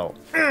O'Farrell!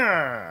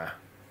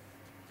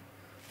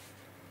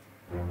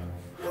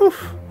 Whew.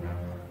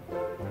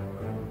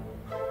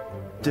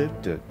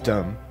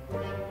 Dum.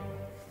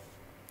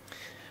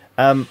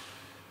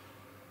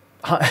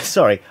 Hi,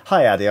 sorry.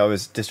 Hi, Addy. I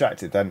was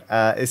distracted then.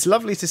 It's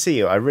lovely to see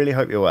you. I really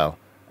hope you're well.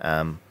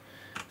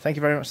 Thank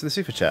you very much for the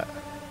super chat.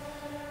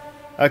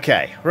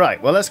 Okay,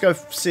 right. Well, let's go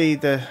see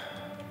the...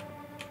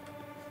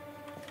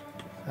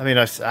 I mean,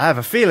 I have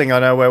a feeling I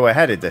know where we're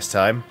headed this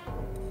time.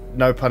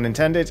 No pun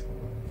intended.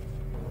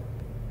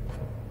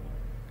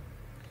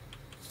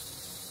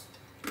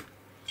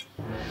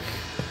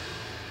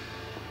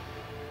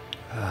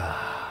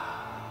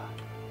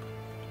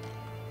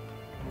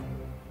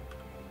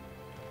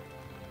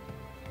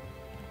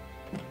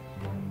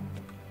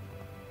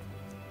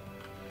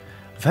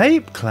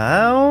 Vape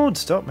Cloud,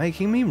 stop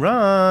making me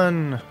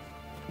run.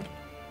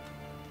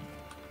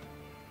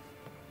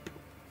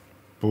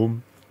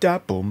 Boom, da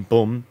boom,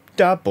 boom,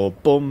 da boom,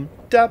 boom,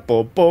 da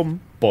boom,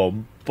 boom,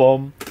 boom,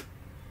 boom.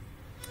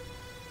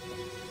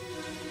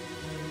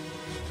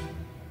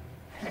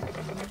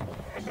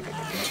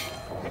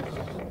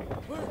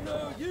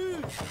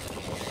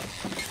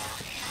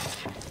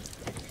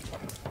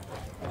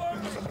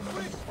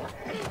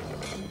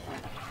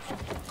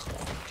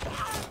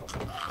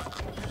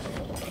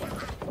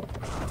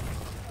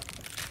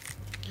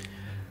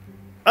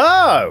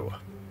 Oh!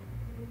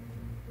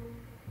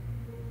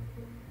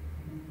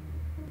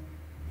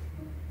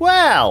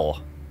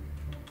 Well!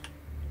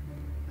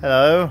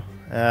 Hello?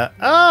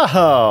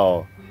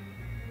 Oh!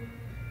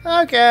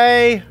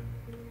 Okay!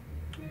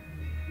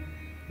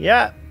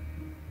 Yeah.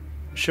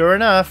 Sure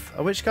enough.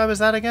 Which guy was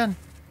that again?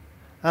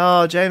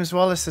 Oh, James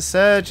Wallace, the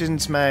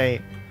surgeon's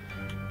mate.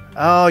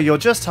 Oh, you're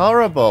just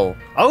horrible.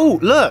 Oh,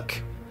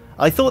 look!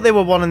 I thought they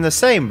were one and the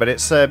same, but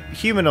it's a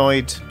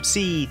humanoid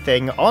sea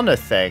thing on a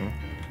thing.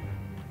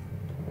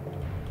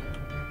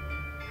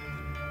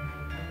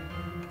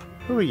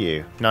 Who are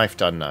you?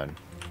 Knifed unknown.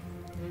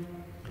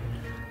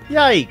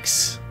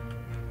 Yikes!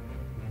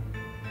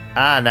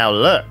 Ah, now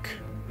look.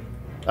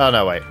 Oh,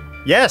 no, wait.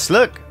 Yes,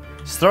 look!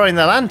 It's throwing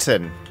the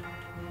lantern.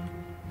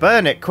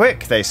 Burn it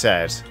quick, they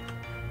said.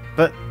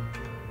 But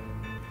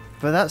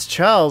that's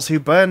Charles who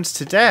burned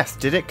to death.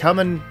 Did it come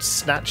and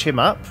snatch him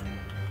up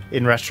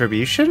in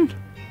retribution?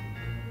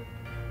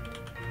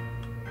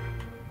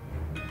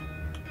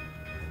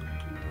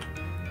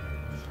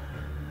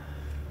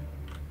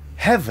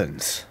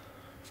 Heavens.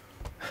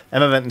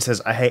 Emma Benton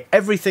says, I hate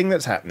everything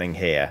that's happening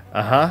here.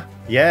 Uh-huh.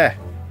 Yeah.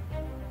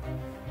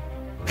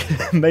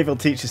 Mayville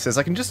Teacher says,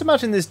 I can just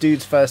imagine this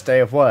dude's first day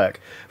of work.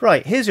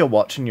 Right, here's your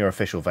watch and your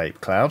official vape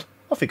cloud.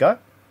 Off you go.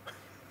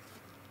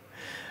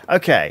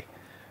 Okay.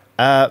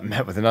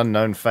 Met with an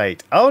unknown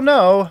fate. Oh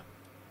no!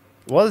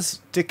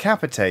 was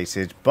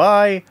decapitated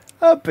by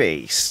a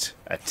beast.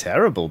 A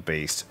terrible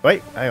beast.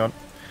 Wait, hang on.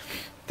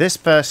 This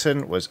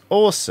person was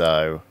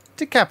also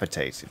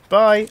decapitated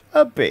by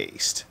a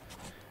beast.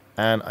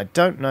 And I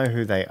don't know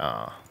who they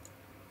are.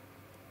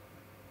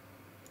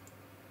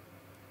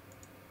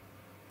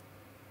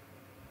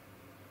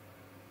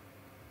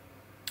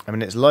 I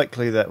mean, it's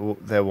likely that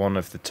they're one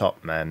of the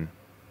top men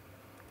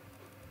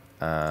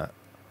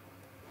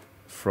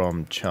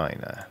from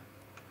China.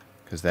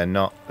 Because they're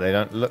not, they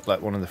don't look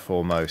like one of the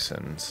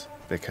Formosans.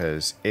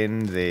 Because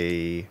in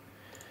the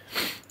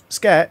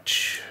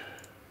sketch,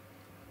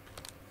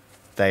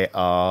 they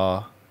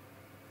are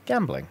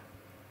gambling.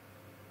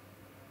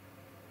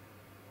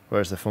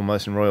 Whereas the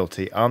Formosan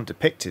royalty aren't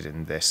depicted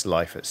in this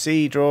Life at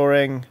Sea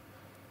drawing.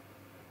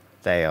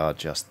 They are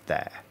just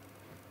there.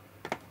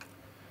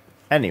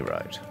 Any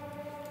road.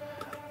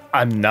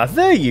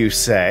 Another, you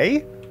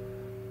say?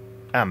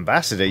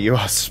 Ambassador, you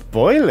are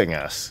spoiling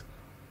us.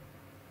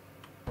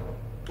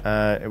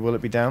 Will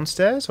it be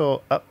downstairs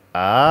or up?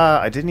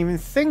 Ah, I didn't even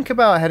think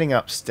about heading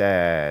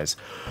upstairs.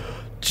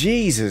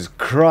 Jesus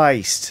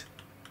Christ.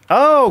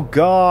 Oh,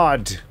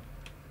 God.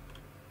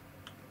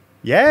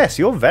 Yes,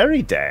 you're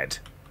very dead.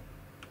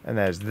 And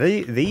there's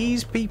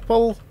these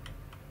people.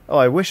 Oh,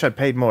 I wish I'd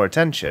paid more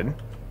attention.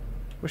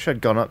 Wish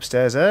I'd gone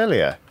upstairs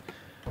earlier.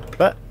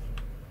 But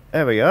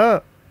there we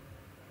are.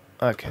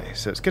 Okay,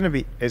 so it's gonna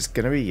be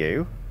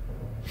you.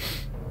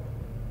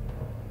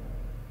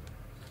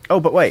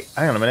 Oh, but wait,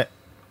 hang on a minute.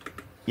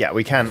 Yeah,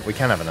 we can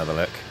have another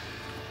look.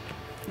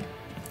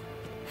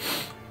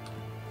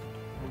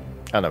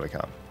 Oh no, we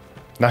can't.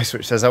 Nice,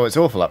 which says, oh, it's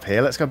awful up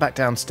here. Let's go back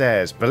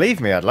downstairs. Believe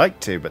me, I'd like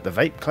to, but the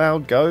vape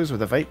cloud goes where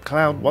the vape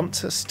cloud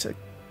wants us to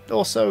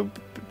also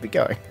be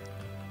going.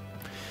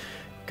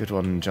 Good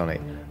one,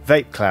 Johnny.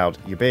 Vape cloud,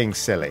 you're being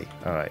silly.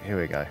 Alright, here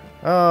we go.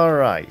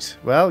 Alright.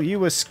 Well, you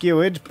were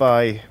skewered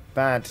by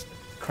bad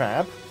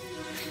crab.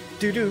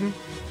 Doo-doom.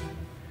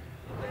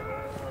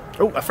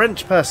 Oh, a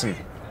French person.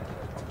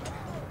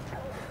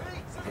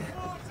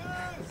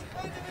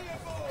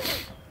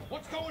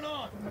 What's going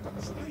on?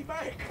 Stay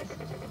back.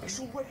 It's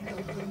already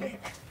going to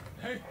Nick.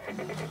 Hey.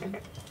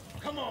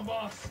 Come on,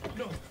 boss.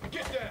 No,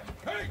 get there.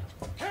 Hey,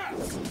 cat.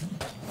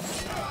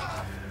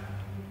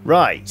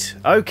 Right,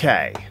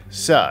 okay.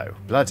 So,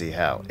 bloody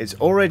hell. It's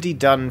already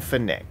done for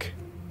Nick.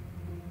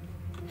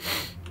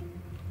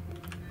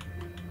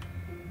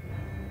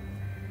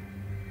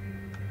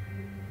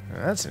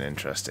 That's an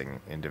interesting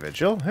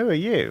individual. Who are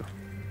you?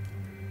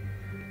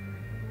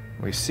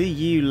 We see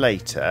you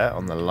later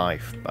on the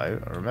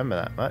lifeboat. I remember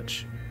that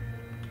much.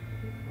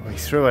 Oh, he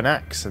threw an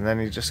axe and then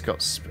he just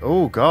got...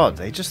 oh, God.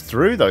 They just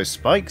threw those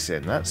spikes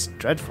in. That's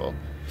dreadful.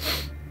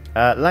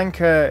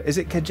 Lanka... is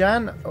it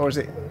Kajan? Or is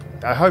it...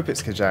 I hope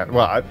it's Kajan.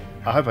 Well,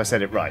 I hope I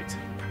said it right.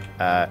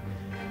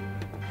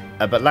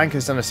 But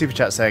Lanka's done a super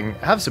chat saying,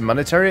 have some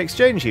monetary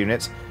exchange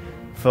units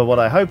for what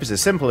I hope is a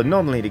simple and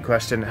non-leading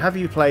question. Have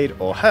you played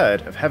or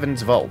heard of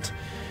Heaven's Vault?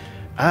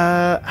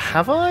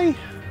 Have I?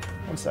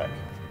 One sec.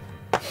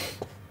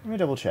 Let me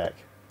double check.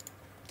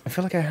 I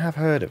feel like I have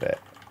heard of it.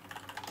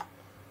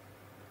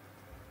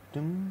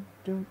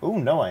 Oh,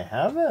 no, I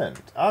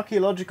haven't.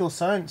 Archaeological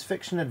science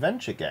fiction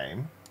adventure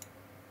game.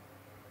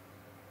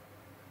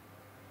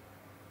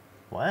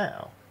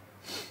 Wow.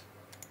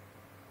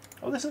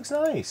 Oh, this looks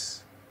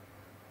nice.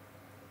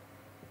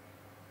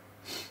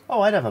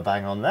 Oh, I'd have a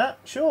bang on that.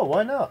 Sure,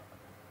 why not?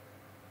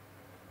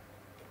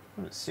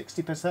 It's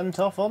 60%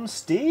 off on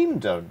Steam,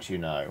 don't you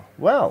know?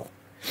 Well,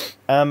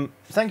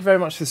 thank you very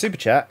much for the super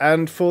chat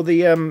and for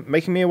the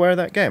making me aware of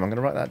that game. I'm going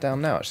to write that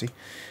down now, actually.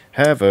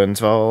 Heaven's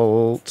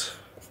Vault.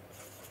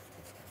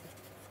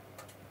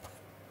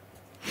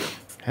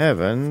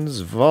 Heaven's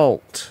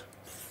Vault.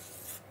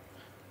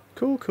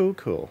 Cool, cool,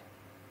 cool.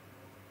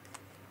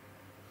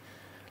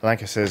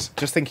 Lanka says,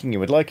 just thinking you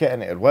would like it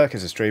and it would work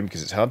as a stream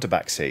because it's hard to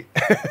backseat.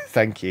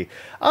 Thank you.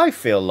 I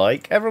feel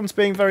like everyone's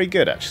being very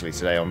good, actually,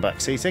 today on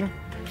backseating.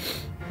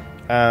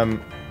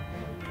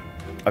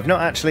 I've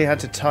not actually had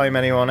to time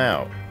anyone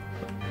out.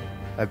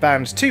 I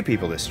banned 2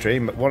 people this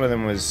stream, but one of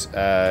them was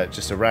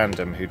just a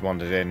random who'd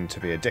wandered in to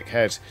be a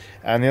dickhead,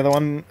 and the other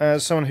one,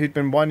 someone who'd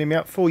been winding me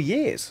up for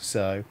years,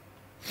 so...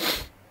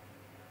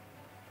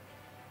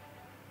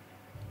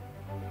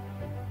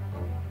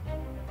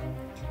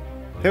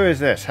 Who is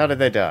this? How did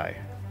they die?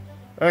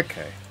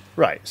 Okay.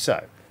 Right,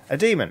 so. A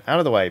demon. Out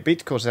of the way. Beat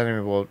to cause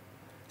enemy wall.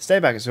 Stay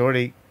back. It's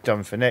already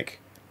done for Nick.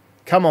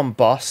 Come on,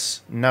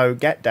 boss. No,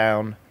 get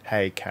down.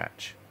 Hey,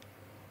 catch.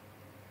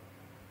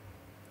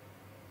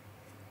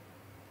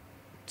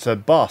 So,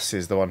 boss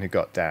is the one who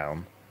got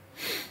down.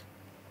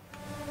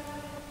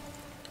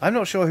 I'm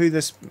not sure who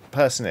this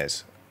person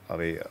is. I'll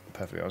be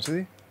perfectly honest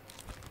with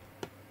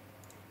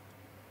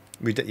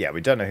you. Yeah,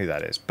 we don't know who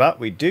that is. But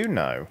we do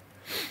know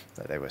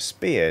that they were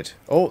speared.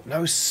 Oh,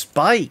 no,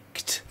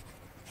 spiked.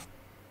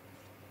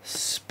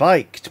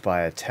 Spiked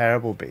by a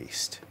terrible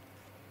beast.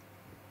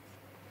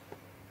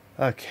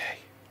 Okay.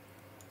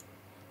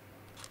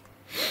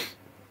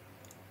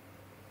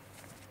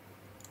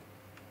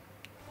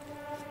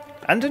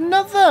 And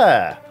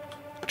another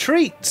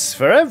treats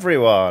for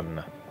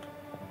everyone.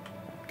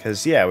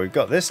 Because, yeah, we've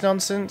got this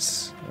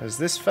nonsense. There's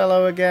this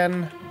fellow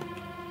again.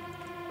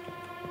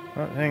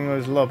 That thing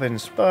was lobbing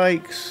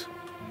spikes.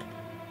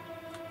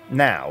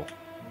 Now,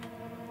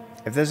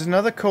 if there's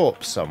another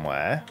corpse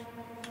somewhere...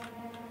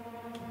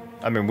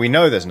 I mean, we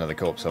know there's another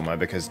corpse somewhere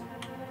because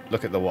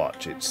look at the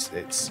watch.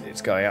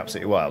 It's going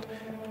absolutely wild.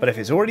 But if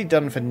it's already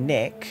done for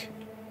Nick,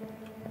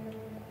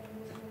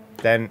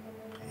 then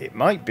it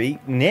might be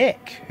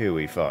Nick who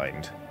we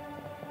find.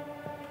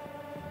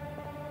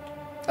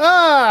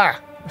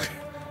 Ah!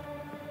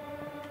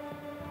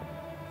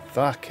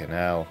 Fucking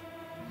hell.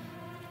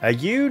 Are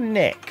you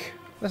Nick?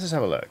 Let's just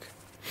have a look.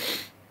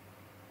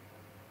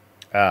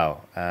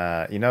 Oh,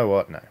 you know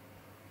what? No.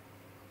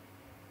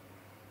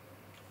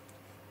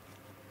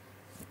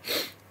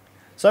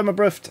 So my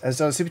Bruft has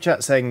done a super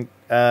chat saying,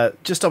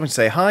 just stopping to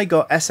say hi,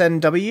 got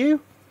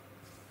SNW?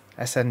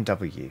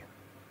 SNW.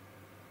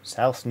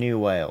 South New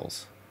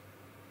Wales.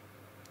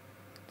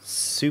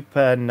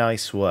 Super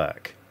nice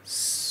work.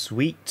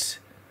 Sweet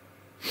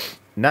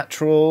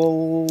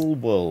natural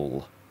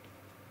wool.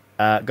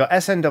 Got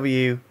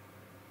SNW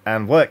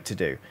and work to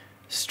do.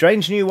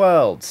 Strange New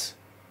Worlds,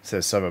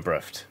 says Summer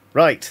Bruft.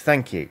 Right,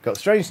 thank you. Got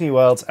Strange New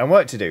Worlds and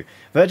work to do.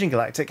 Virgin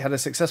Galactic had a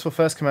successful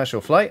first commercial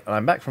flight, and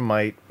I'm back from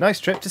my nice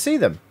trip to see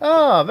them.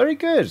 Ah, very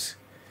good.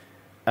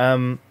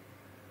 I'm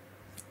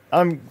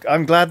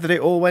glad that it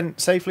all went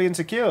safely and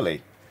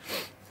securely.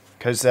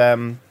 Because,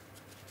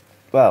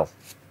 well,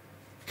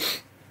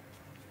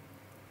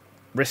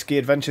 risky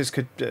adventures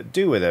could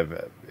do with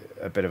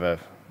a bit of a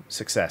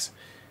success.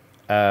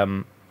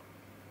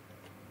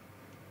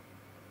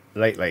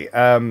 Lately.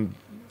 Don't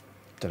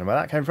know where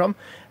that came from.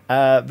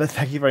 But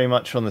thank you very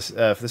much for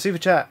the super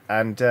chat,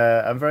 and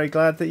I'm very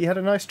glad that you had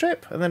a nice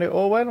trip and that it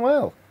all went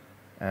well.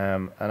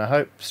 And I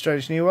hope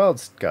Strange New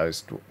Worlds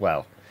goes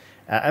well.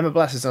 Emma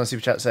Blass is on a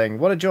super chat saying,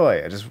 "What a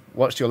joy! I just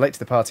watched your late to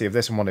the party of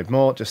this and wanted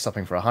more. Just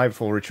stopping for a high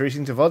before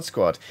retreating to VOD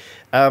Squad."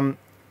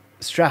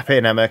 Strap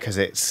in, Emma,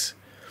 because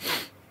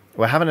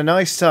we're having a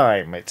nice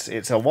time.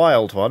 It's a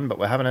wild one, but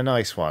we're having a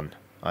nice one,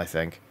 I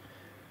think.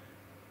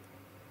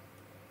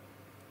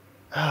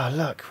 Ah, oh,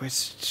 look, we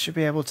should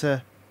be able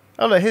to...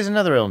 Oh, look, here's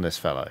another illness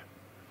fellow.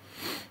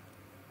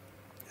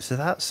 So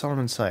that's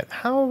Solomon's Sight.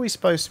 How are we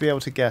supposed to be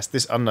able to guess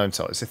this unknown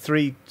soul? It's a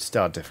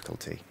 3-star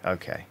difficulty.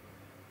 Okay.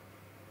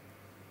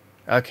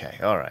 Okay,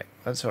 alright.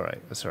 That's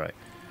alright. That's alright.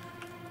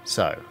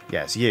 So,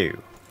 yes,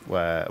 you.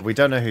 We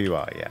don't know who you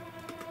are yet.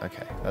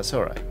 Okay, that's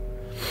alright.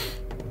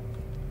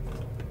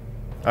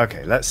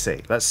 Okay, let's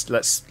see. Let's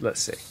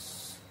see.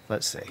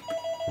 Let's see.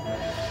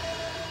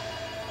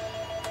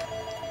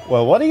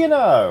 Well, what do you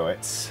know?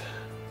 It's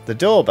the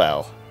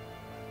doorbell.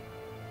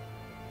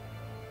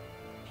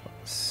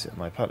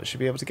 My partner should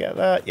be able to get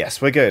that.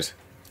 Yes, we're good.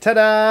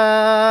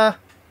 Ta-da!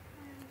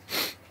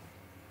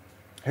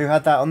 Who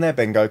had that on their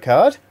bingo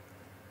card?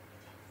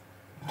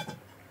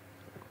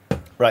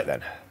 Right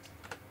then.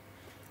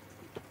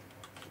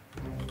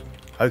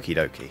 Okie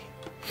dokie.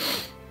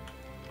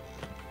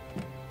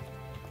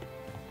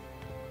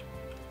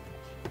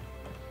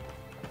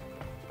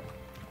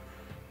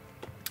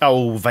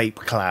 Oh, vape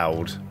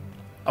cloud.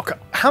 Okay,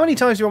 how many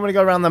times do you want me to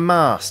go around the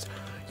mast?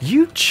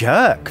 You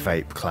jerk,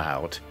 vape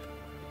cloud.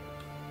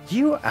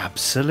 You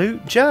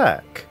absolute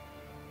jerk.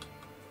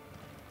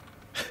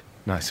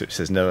 Nice, which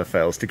says never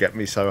fails to get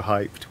me so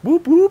hyped.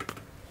 Whoop whoop.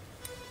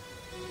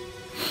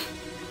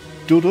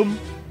 Dudum.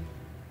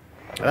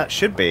 That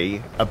should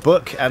be a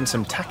book and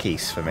some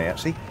tackies for me,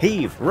 actually.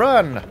 Heave,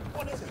 run.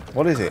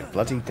 What is it?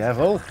 Bloody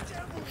devil.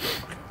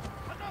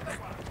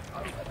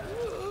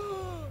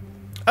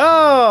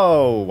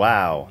 Oh,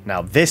 wow.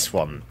 Now this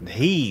one,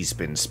 he's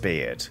been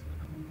speared.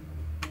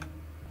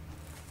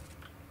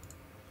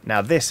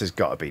 Now this has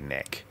got to be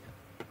Nick.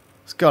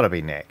 It's got to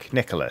be Nick.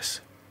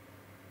 Nicholas.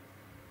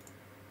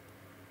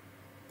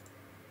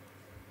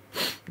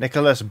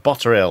 Nicholas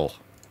Botterill.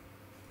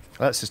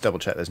 Let's just double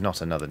check there's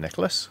not another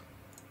Nicholas.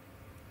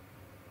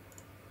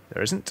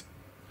 There isn't.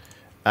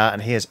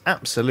 And he has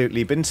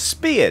absolutely been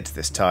speared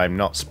this time,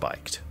 not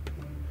spiked.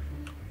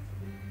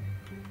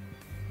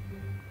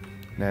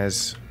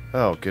 There's...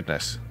 oh,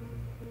 goodness.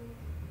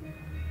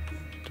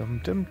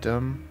 Dum dum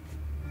dum.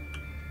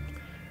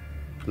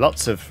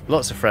 Lots of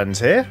friends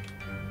here.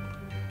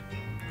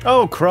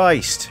 Oh,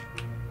 Christ.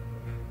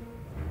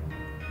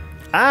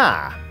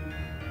 Ah!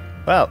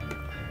 Well.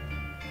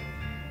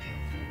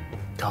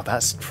 God,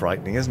 that's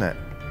frightening, isn't it?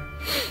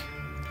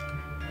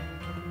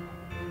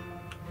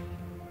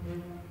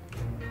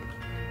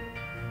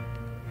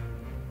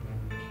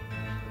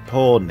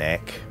 Poor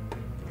Nick.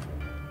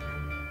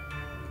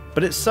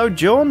 But it's so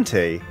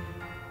jaunty.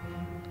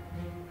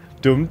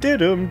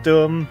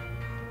 Dum-de-dum-dum.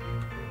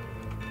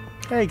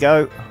 There you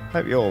go.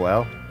 Hope you're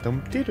well.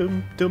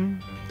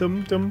 Dum-de-dum-dum.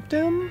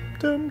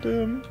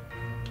 Dum-dum-dum-dum-dum.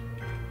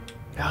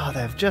 Oh,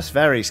 they're just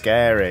very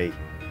scary.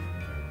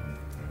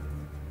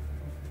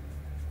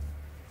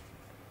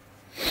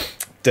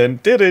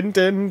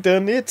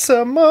 Dun-dun-dun-dun-dun. It's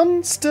a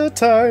monster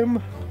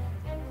time.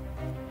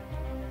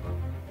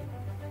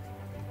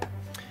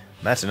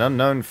 Met an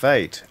unknown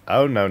fate.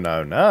 Oh, no,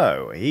 no,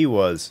 no. He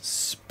was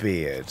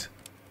speared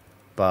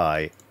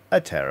by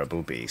a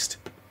terrible beast.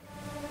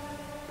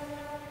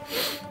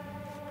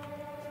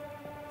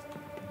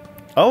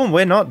 Oh, and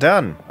we're not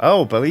done.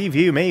 Oh, believe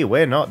you me,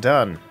 we're not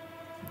done.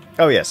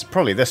 Oh, yes,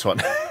 probably this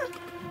one.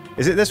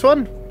 Is it this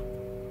one?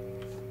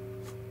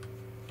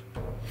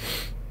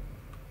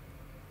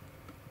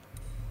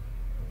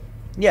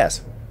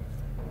 Yes.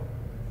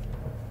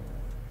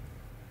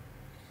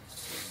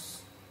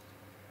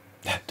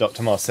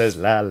 Dr. Moss says,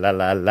 la la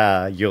la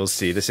la, you'll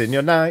see this in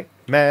your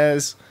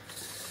nightmares.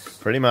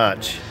 Pretty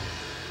much.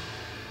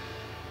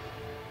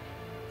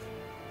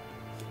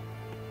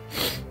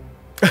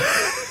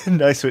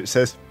 Nice, which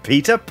says,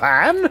 Peter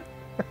Pan?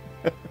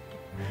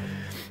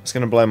 It's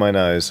going to blow my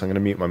nose. I'm going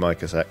to mute my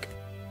mic a sec.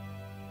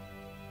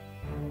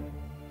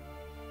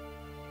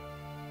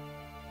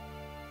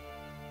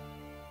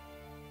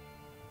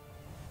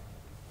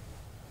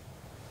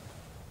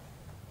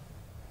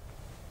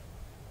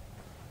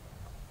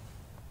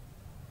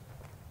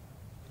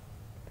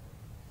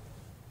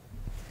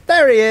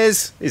 There he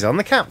is! He's on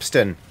the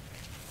capstan.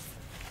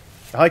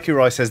 Haiku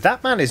Roy says,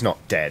 that man is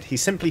not dead.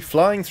 He's simply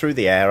flying through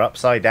the air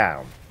upside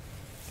down.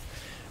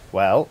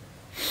 Well,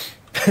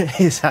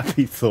 his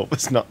happy thought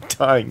was not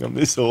dying on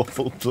this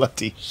awful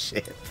bloody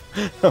ship.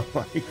 Oh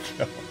my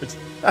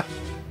god.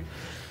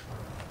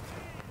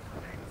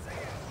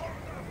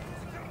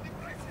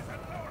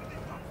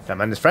 That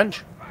man is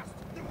French.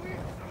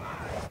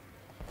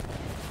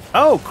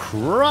 Oh,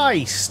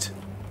 Christ!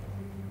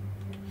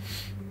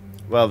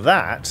 Well,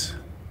 that...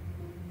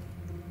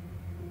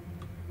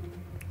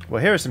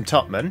 Well, here are some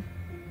topmen.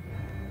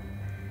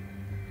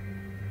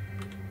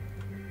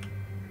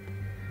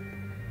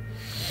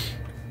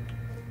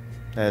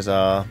 There's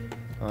our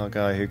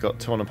guy who got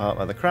torn apart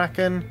by the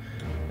Kraken.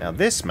 Now,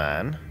 this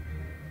man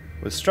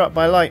was struck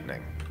by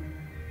lightning.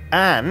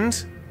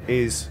 And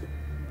is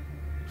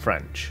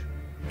French.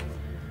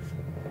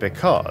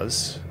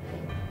 Because...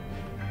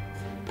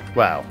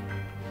 Well...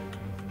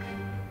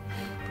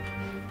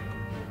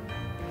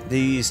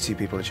 These two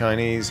people are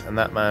Chinese, and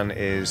that man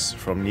is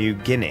from New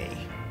Guinea.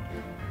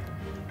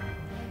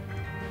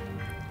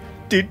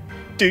 Do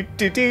do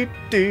do do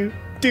do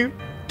do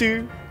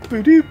do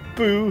boo doo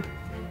boo.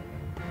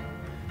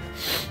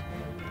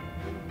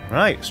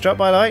 Right, struck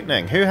by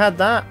lightning. Who had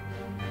that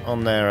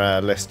on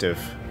their list of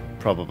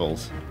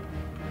probables?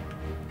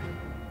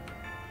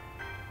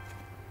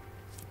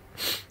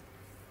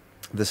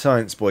 The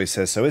science boy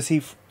says, so is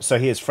he? So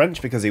he is French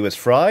because he was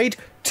fried?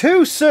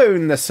 Too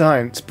soon, the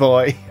science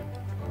boy.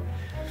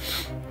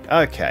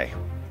 Okay.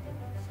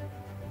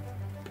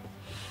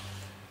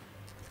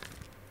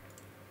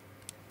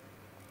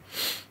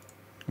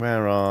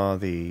 Where are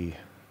the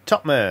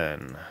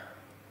topmen?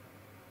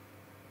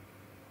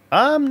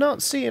 I'm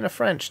not seeing a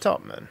French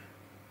topman.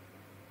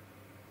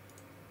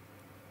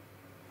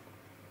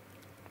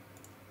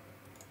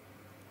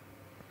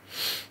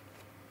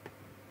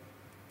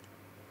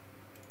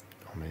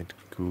 Ahmed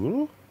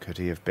Gul? Could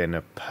he have been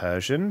a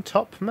Persian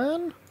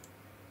topman?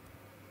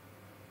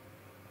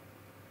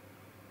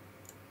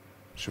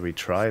 Should we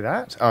try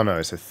that? Oh no,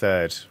 it's a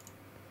third.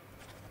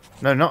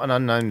 No, not an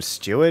unknown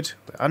steward.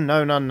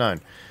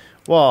 Unknown.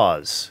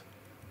 Was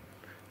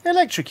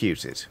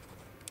electrocuted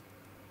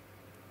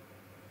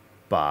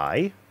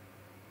by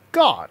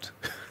God.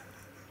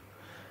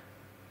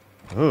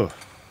 Ooh.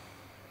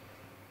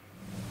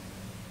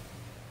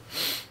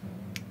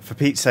 For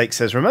Pete's sake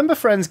says, remember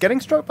friends, getting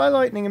struck by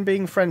lightning and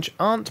being French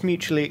aren't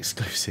mutually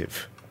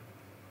exclusive.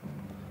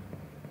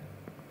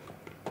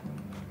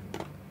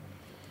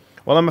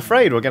 Well, I'm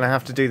afraid we're going to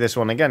have to do this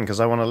one again because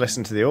I want to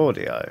listen to the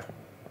audio.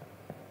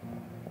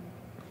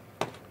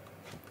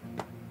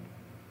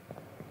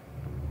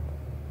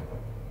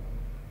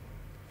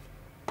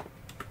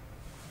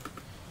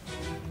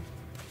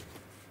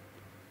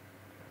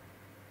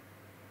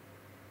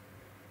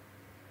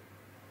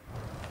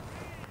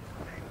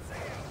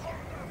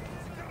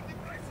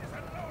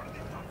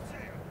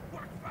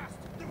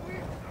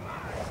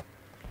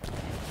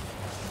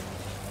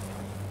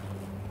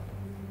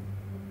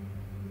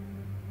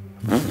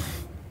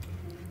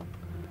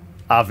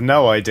 I've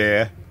no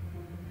idea.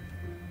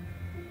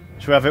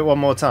 Should we have it one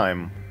more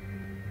time?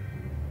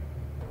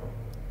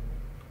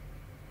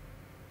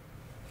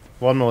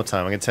 One more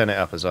time. I'm going to turn it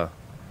up as well.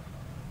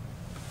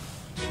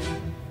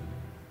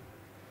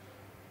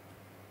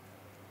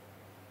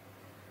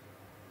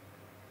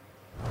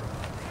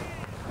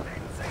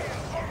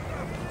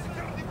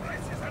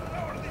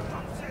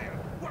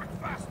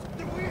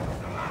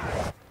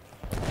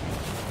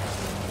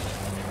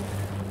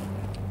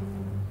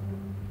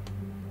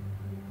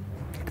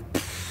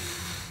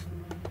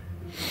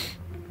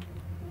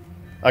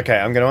 Okay,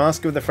 I'm going to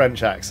ask with a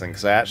French accent,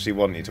 because I actually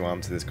want you to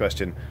answer this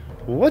question.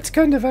 What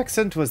kind of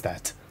accent was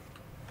that?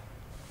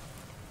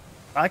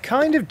 I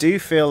kind of do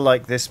feel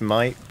like this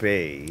might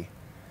be...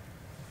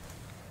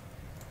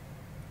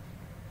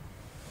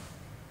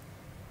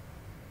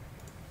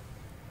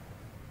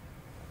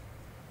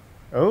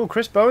 Oh,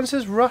 Chris Bowen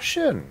says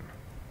Russian.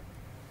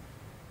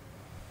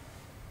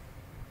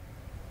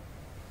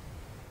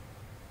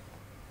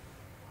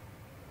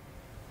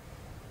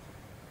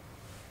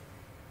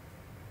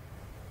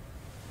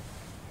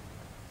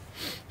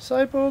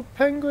 Cyborg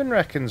Penguin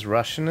reckons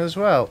Russian as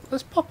well.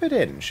 Let's pop it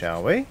in,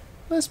 shall we?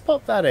 Let's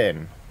pop that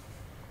in.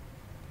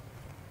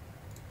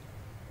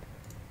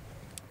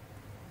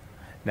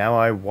 Now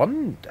I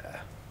wonder.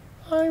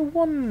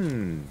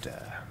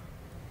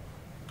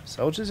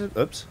 Soldiers of...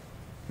 Oops.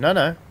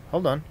 No.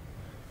 Hold on.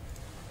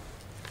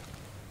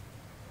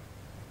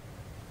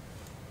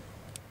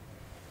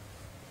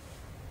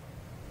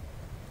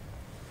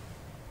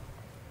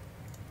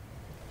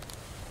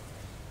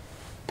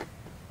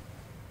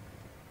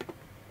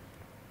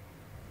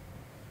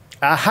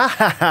 Ah ha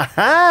ha ha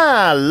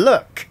ha!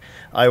 Look!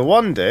 I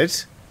wondered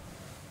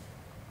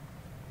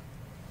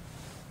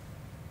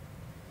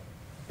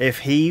if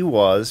he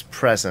was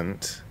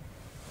present.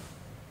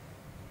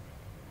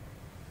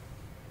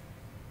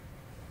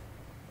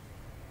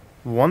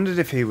 Wondered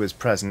if he was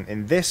present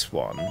in this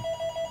one.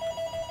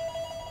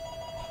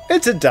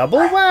 It's a double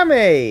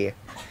whammy!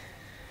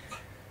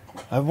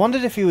 I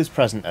wondered if he was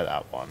present at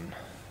that one.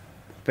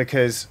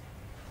 Because...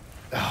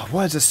 oh,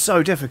 words are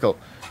so difficult.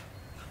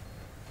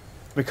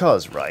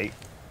 Because, right,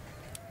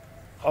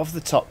 of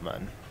the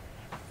topman,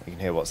 you can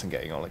hear Watson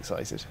getting all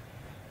excited.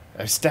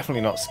 It's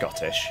definitely not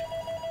Scottish.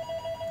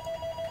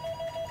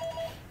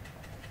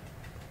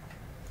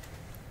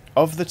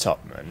 Of the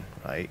topman,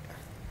 right,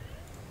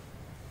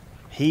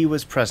 he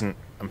was present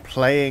and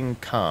playing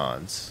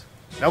cards.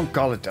 Oh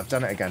god, I've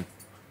done it again.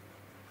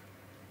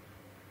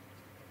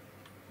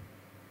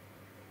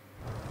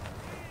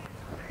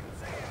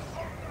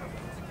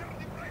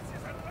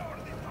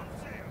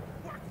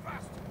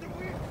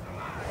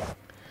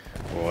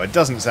 Oh, it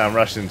doesn't sound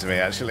Russian to me,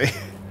 actually.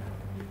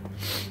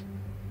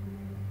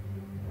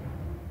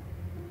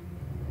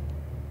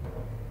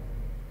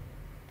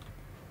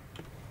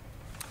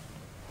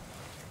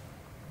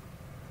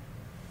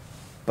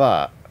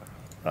 But,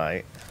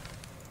 right,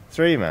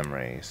 3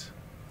 memories.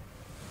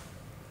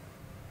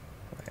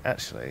 Wait,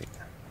 actually,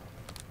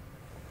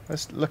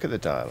 let's look at the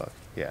dialogue.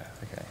 Yeah,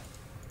 okay.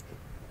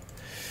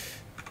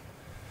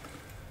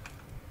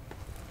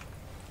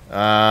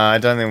 I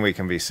don't think we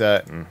can be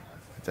certain.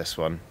 This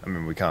one. I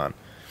mean, we can't.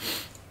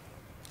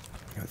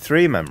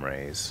 3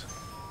 memories.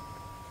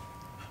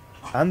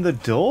 And the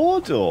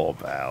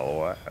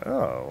doorbell.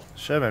 Oh.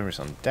 Show memories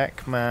on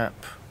deck map.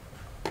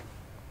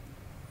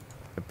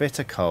 A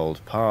Bitter Cold,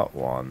 part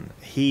 1.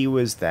 He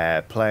was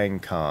there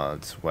playing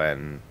cards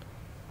when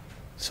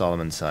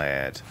Solomon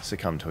Syed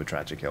succumbed to a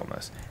tragic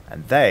illness.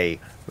 And they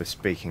were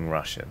speaking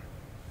Russian.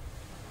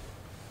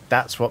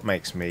 That's what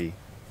makes me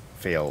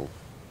feel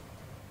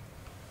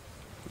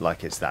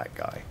like it's that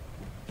guy.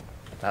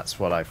 That's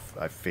what I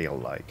feel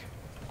like.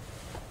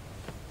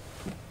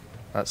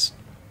 That's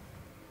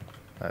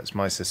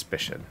my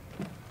suspicion.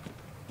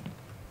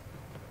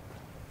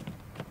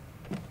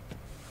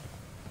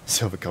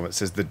 Silver Comet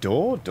says, the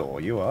door,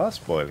 you are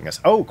spoiling us.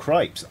 Oh,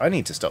 cripes, I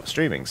need to stop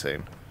streaming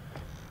soon.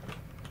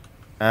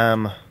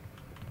 Oh,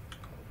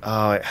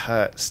 it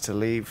hurts to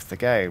leave the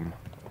game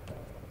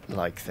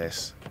like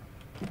this.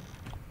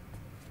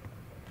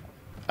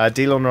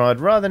 Delon,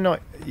 I'd rather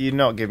not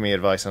give me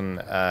advice on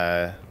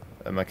a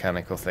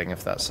mechanical thing,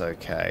 if that's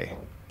okay.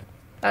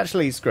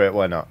 Actually, screw it,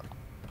 why not?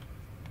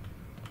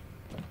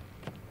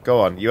 Go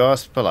on, you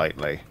asked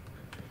politely.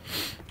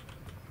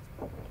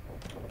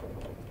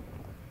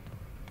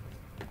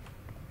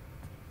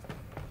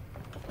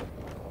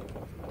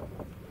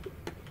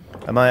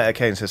 Amaya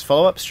Kane says,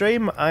 follow-up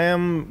stream? I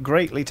am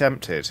greatly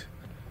tempted.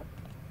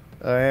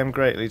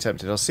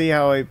 I'll see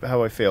how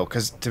I feel,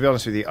 because to be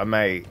honest with you, I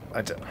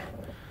don't...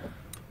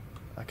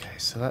 Okay,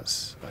 so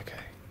that's... okay.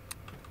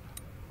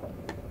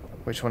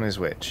 Which one is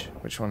which?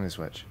 Which one is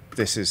which?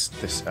 This is...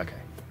 this... okay.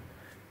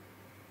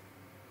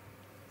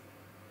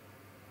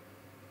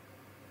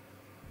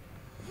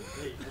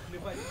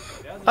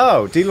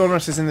 Oh, D.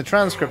 Lawrence is in the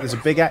transcript. There's a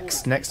big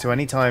X next to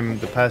any time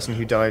the person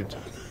who died...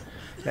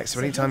 next to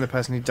any time the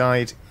person who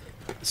died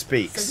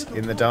speaks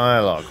in the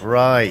dialogue.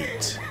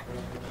 Right.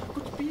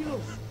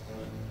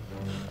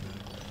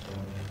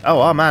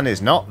 Oh, our man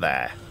is not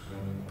there.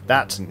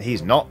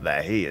 He's not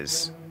there. He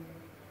is...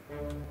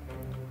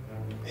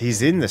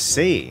 he's in the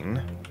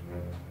scene.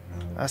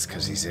 That's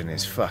because he's in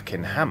his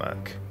fucking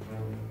hammock.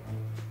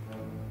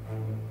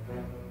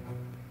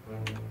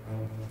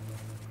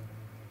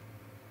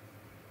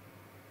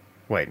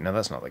 Wait, no,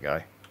 that's not the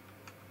guy.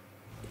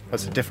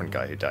 That's a different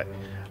guy who died.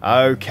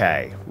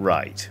 Okay,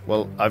 right.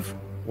 Well,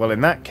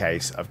 in that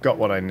case, I've got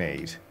what I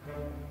need.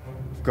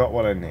 I've got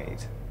what I need.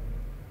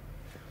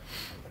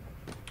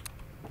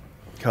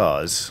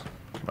 Because...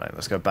 right,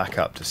 let's go back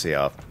up to see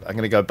our... I'm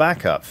going to go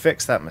back up,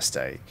 fix that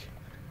mistake.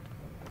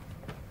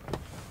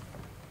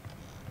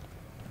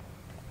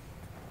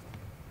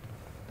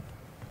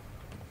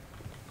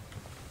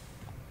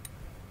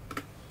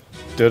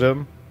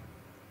 Dudum.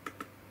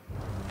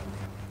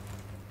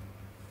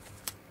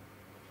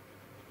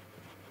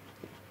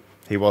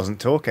 He wasn't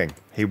talking.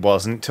 He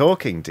wasn't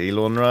talking, D.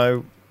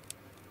 Lawnrow.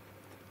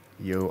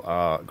 You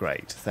are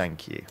great.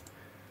 Thank you.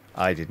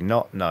 I did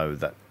not know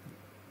that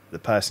the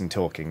person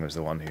talking was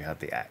the one who had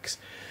the axe.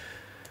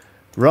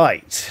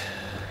 Right.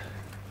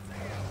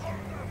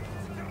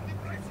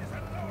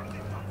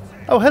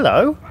 Oh,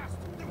 hello.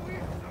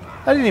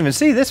 I didn't even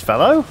see this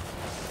fellow.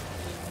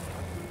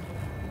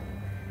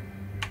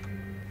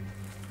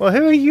 Well,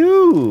 who are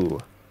you?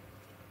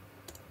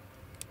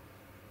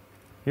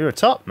 You're a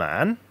top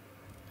man,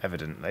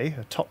 evidently.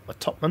 A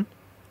topman.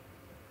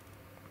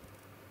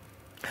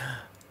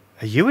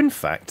 Are you, in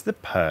fact, the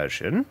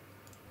Persian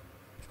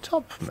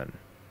topman?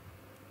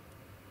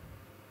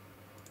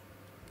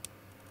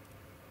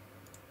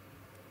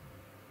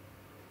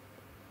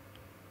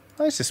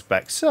 I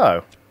suspect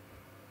so.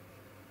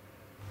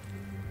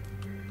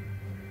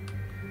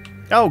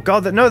 Oh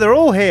god, no, they're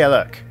all here,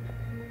 look.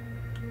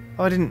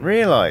 Oh, I didn't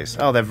realise.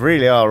 Oh, they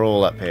really are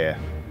all up here.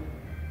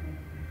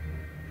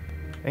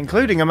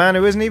 Including a man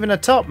who isn't even a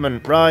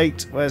topman.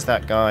 Right, where's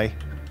that guy?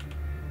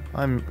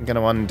 I'm going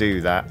to undo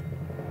that.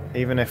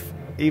 Even if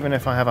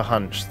I have a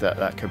hunch that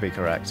that could be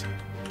correct.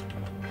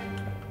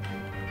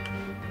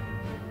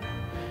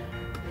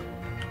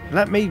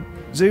 Let me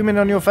zoom in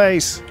on your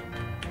face.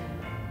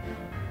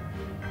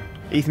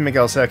 Ethan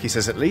Miguel Serki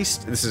says, at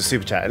least, this is a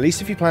super chat, at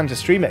least if you plan to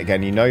stream it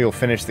again, you know you'll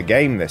finish the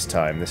game this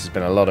time. This has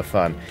been a lot of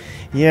fun.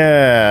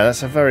 Yeah,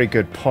 that's a very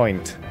good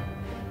point.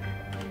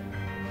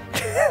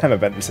 Emma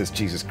Benton says,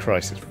 Jesus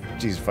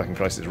fucking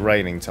Christ, it's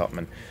raining,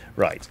 Topman.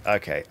 Right,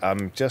 okay,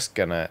 I'm just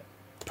gonna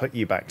put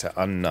you back to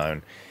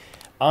unknown.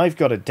 I've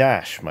got a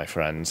dash, my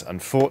friends,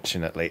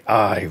 unfortunately.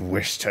 I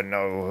wish to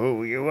know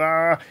who you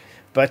are.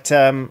 But,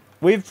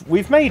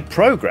 we've made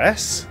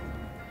progress.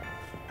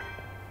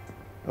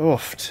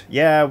 Oofed.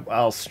 Yeah,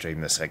 I'll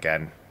stream this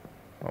again.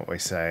 What are we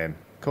saying?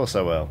 Of course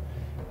I will.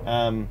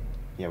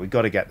 Yeah, we've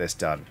got to get this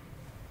done.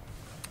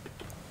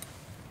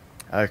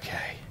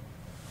 Okay.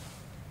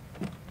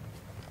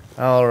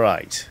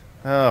 Alright.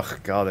 Oh,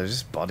 God, there's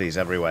just bodies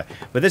everywhere.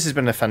 But this has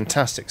been a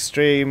fantastic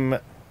stream.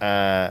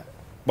 Well,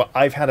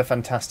 I've had a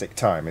fantastic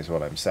time, is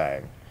what I'm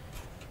saying.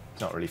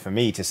 It's not really for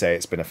me to say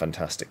it's been a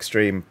fantastic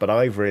stream, but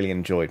I've really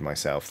enjoyed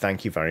myself.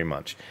 Thank you very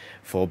much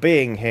for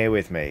being here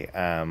with me.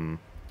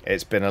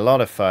 It's been a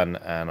lot of fun,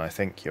 and I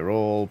think you're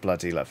all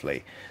bloody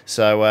lovely.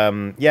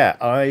 So, yeah,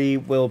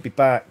 I will be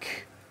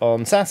back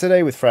on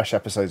Saturday with fresh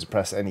episodes of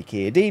Press Any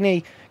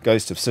Chiodini.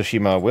 Ghost of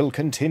Tsushima will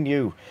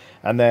continue,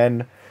 and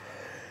then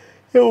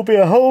it will be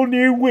a whole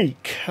new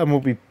week, and we'll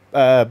be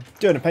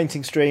doing a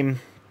painting stream.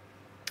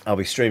 I'll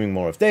be streaming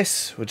more of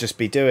this. We'll just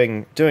be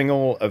doing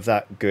all of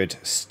that good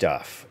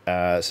stuff.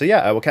 So yeah,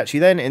 I will catch you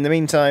then. In the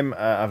meantime,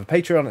 I have a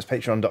Patreon. It's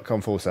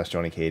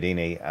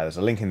patreon.com/JohnnyChiodini. There's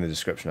a link in the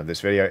description of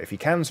this video. If you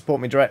can support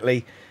me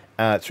directly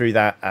through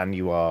that, and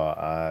you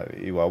are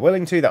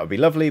willing to, that would be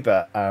lovely.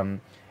 But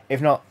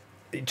if not,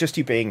 just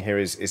you being here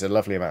is a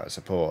lovely amount of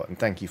support. And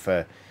thank you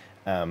for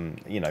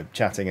you know,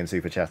 chatting and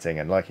super chatting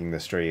and liking the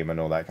stream and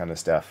all that kind of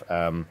stuff.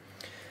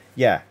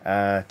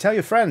 Yeah, tell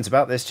your friends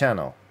about this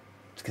channel,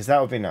 because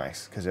that would be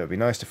nice, because it would be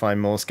nice to find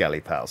more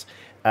Skelly pals.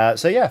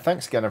 So yeah,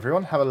 thanks again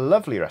everyone, have a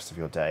lovely rest of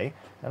your day,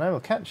 and I will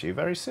catch you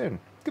very soon.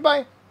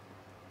 Goodbye!